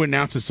 Yeah. Who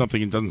announces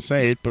something and doesn't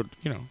say it, but,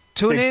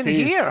 Tune in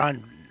here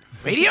on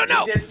Radio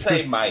No. He did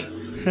say Mike.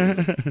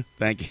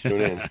 Thank you.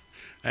 Tune in. All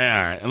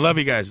right. I love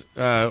you guys.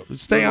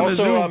 Stay on the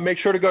Zoom. Also, make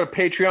sure to go to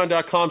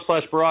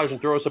patreon.com/barrage and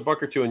throw us a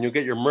buck or two, and you'll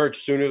get your merch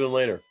sooner than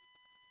later.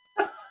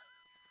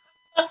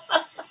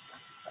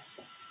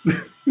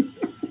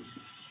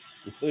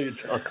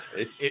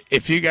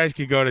 If you guys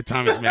could go to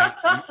Tommy's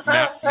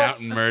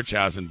Mountain Merch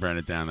House and burn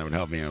it down, that would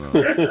help me out a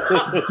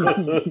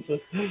little.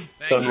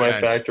 Done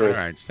my factory. All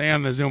right, stay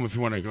on the Zoom if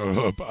you want to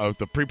go to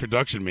the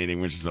pre-production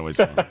meeting, which is always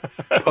fun.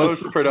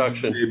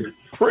 Post-production.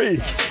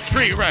 Pre,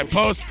 right,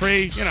 post,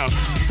 pre, All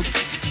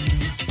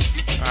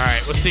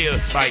right, we'll see you.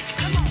 Bye.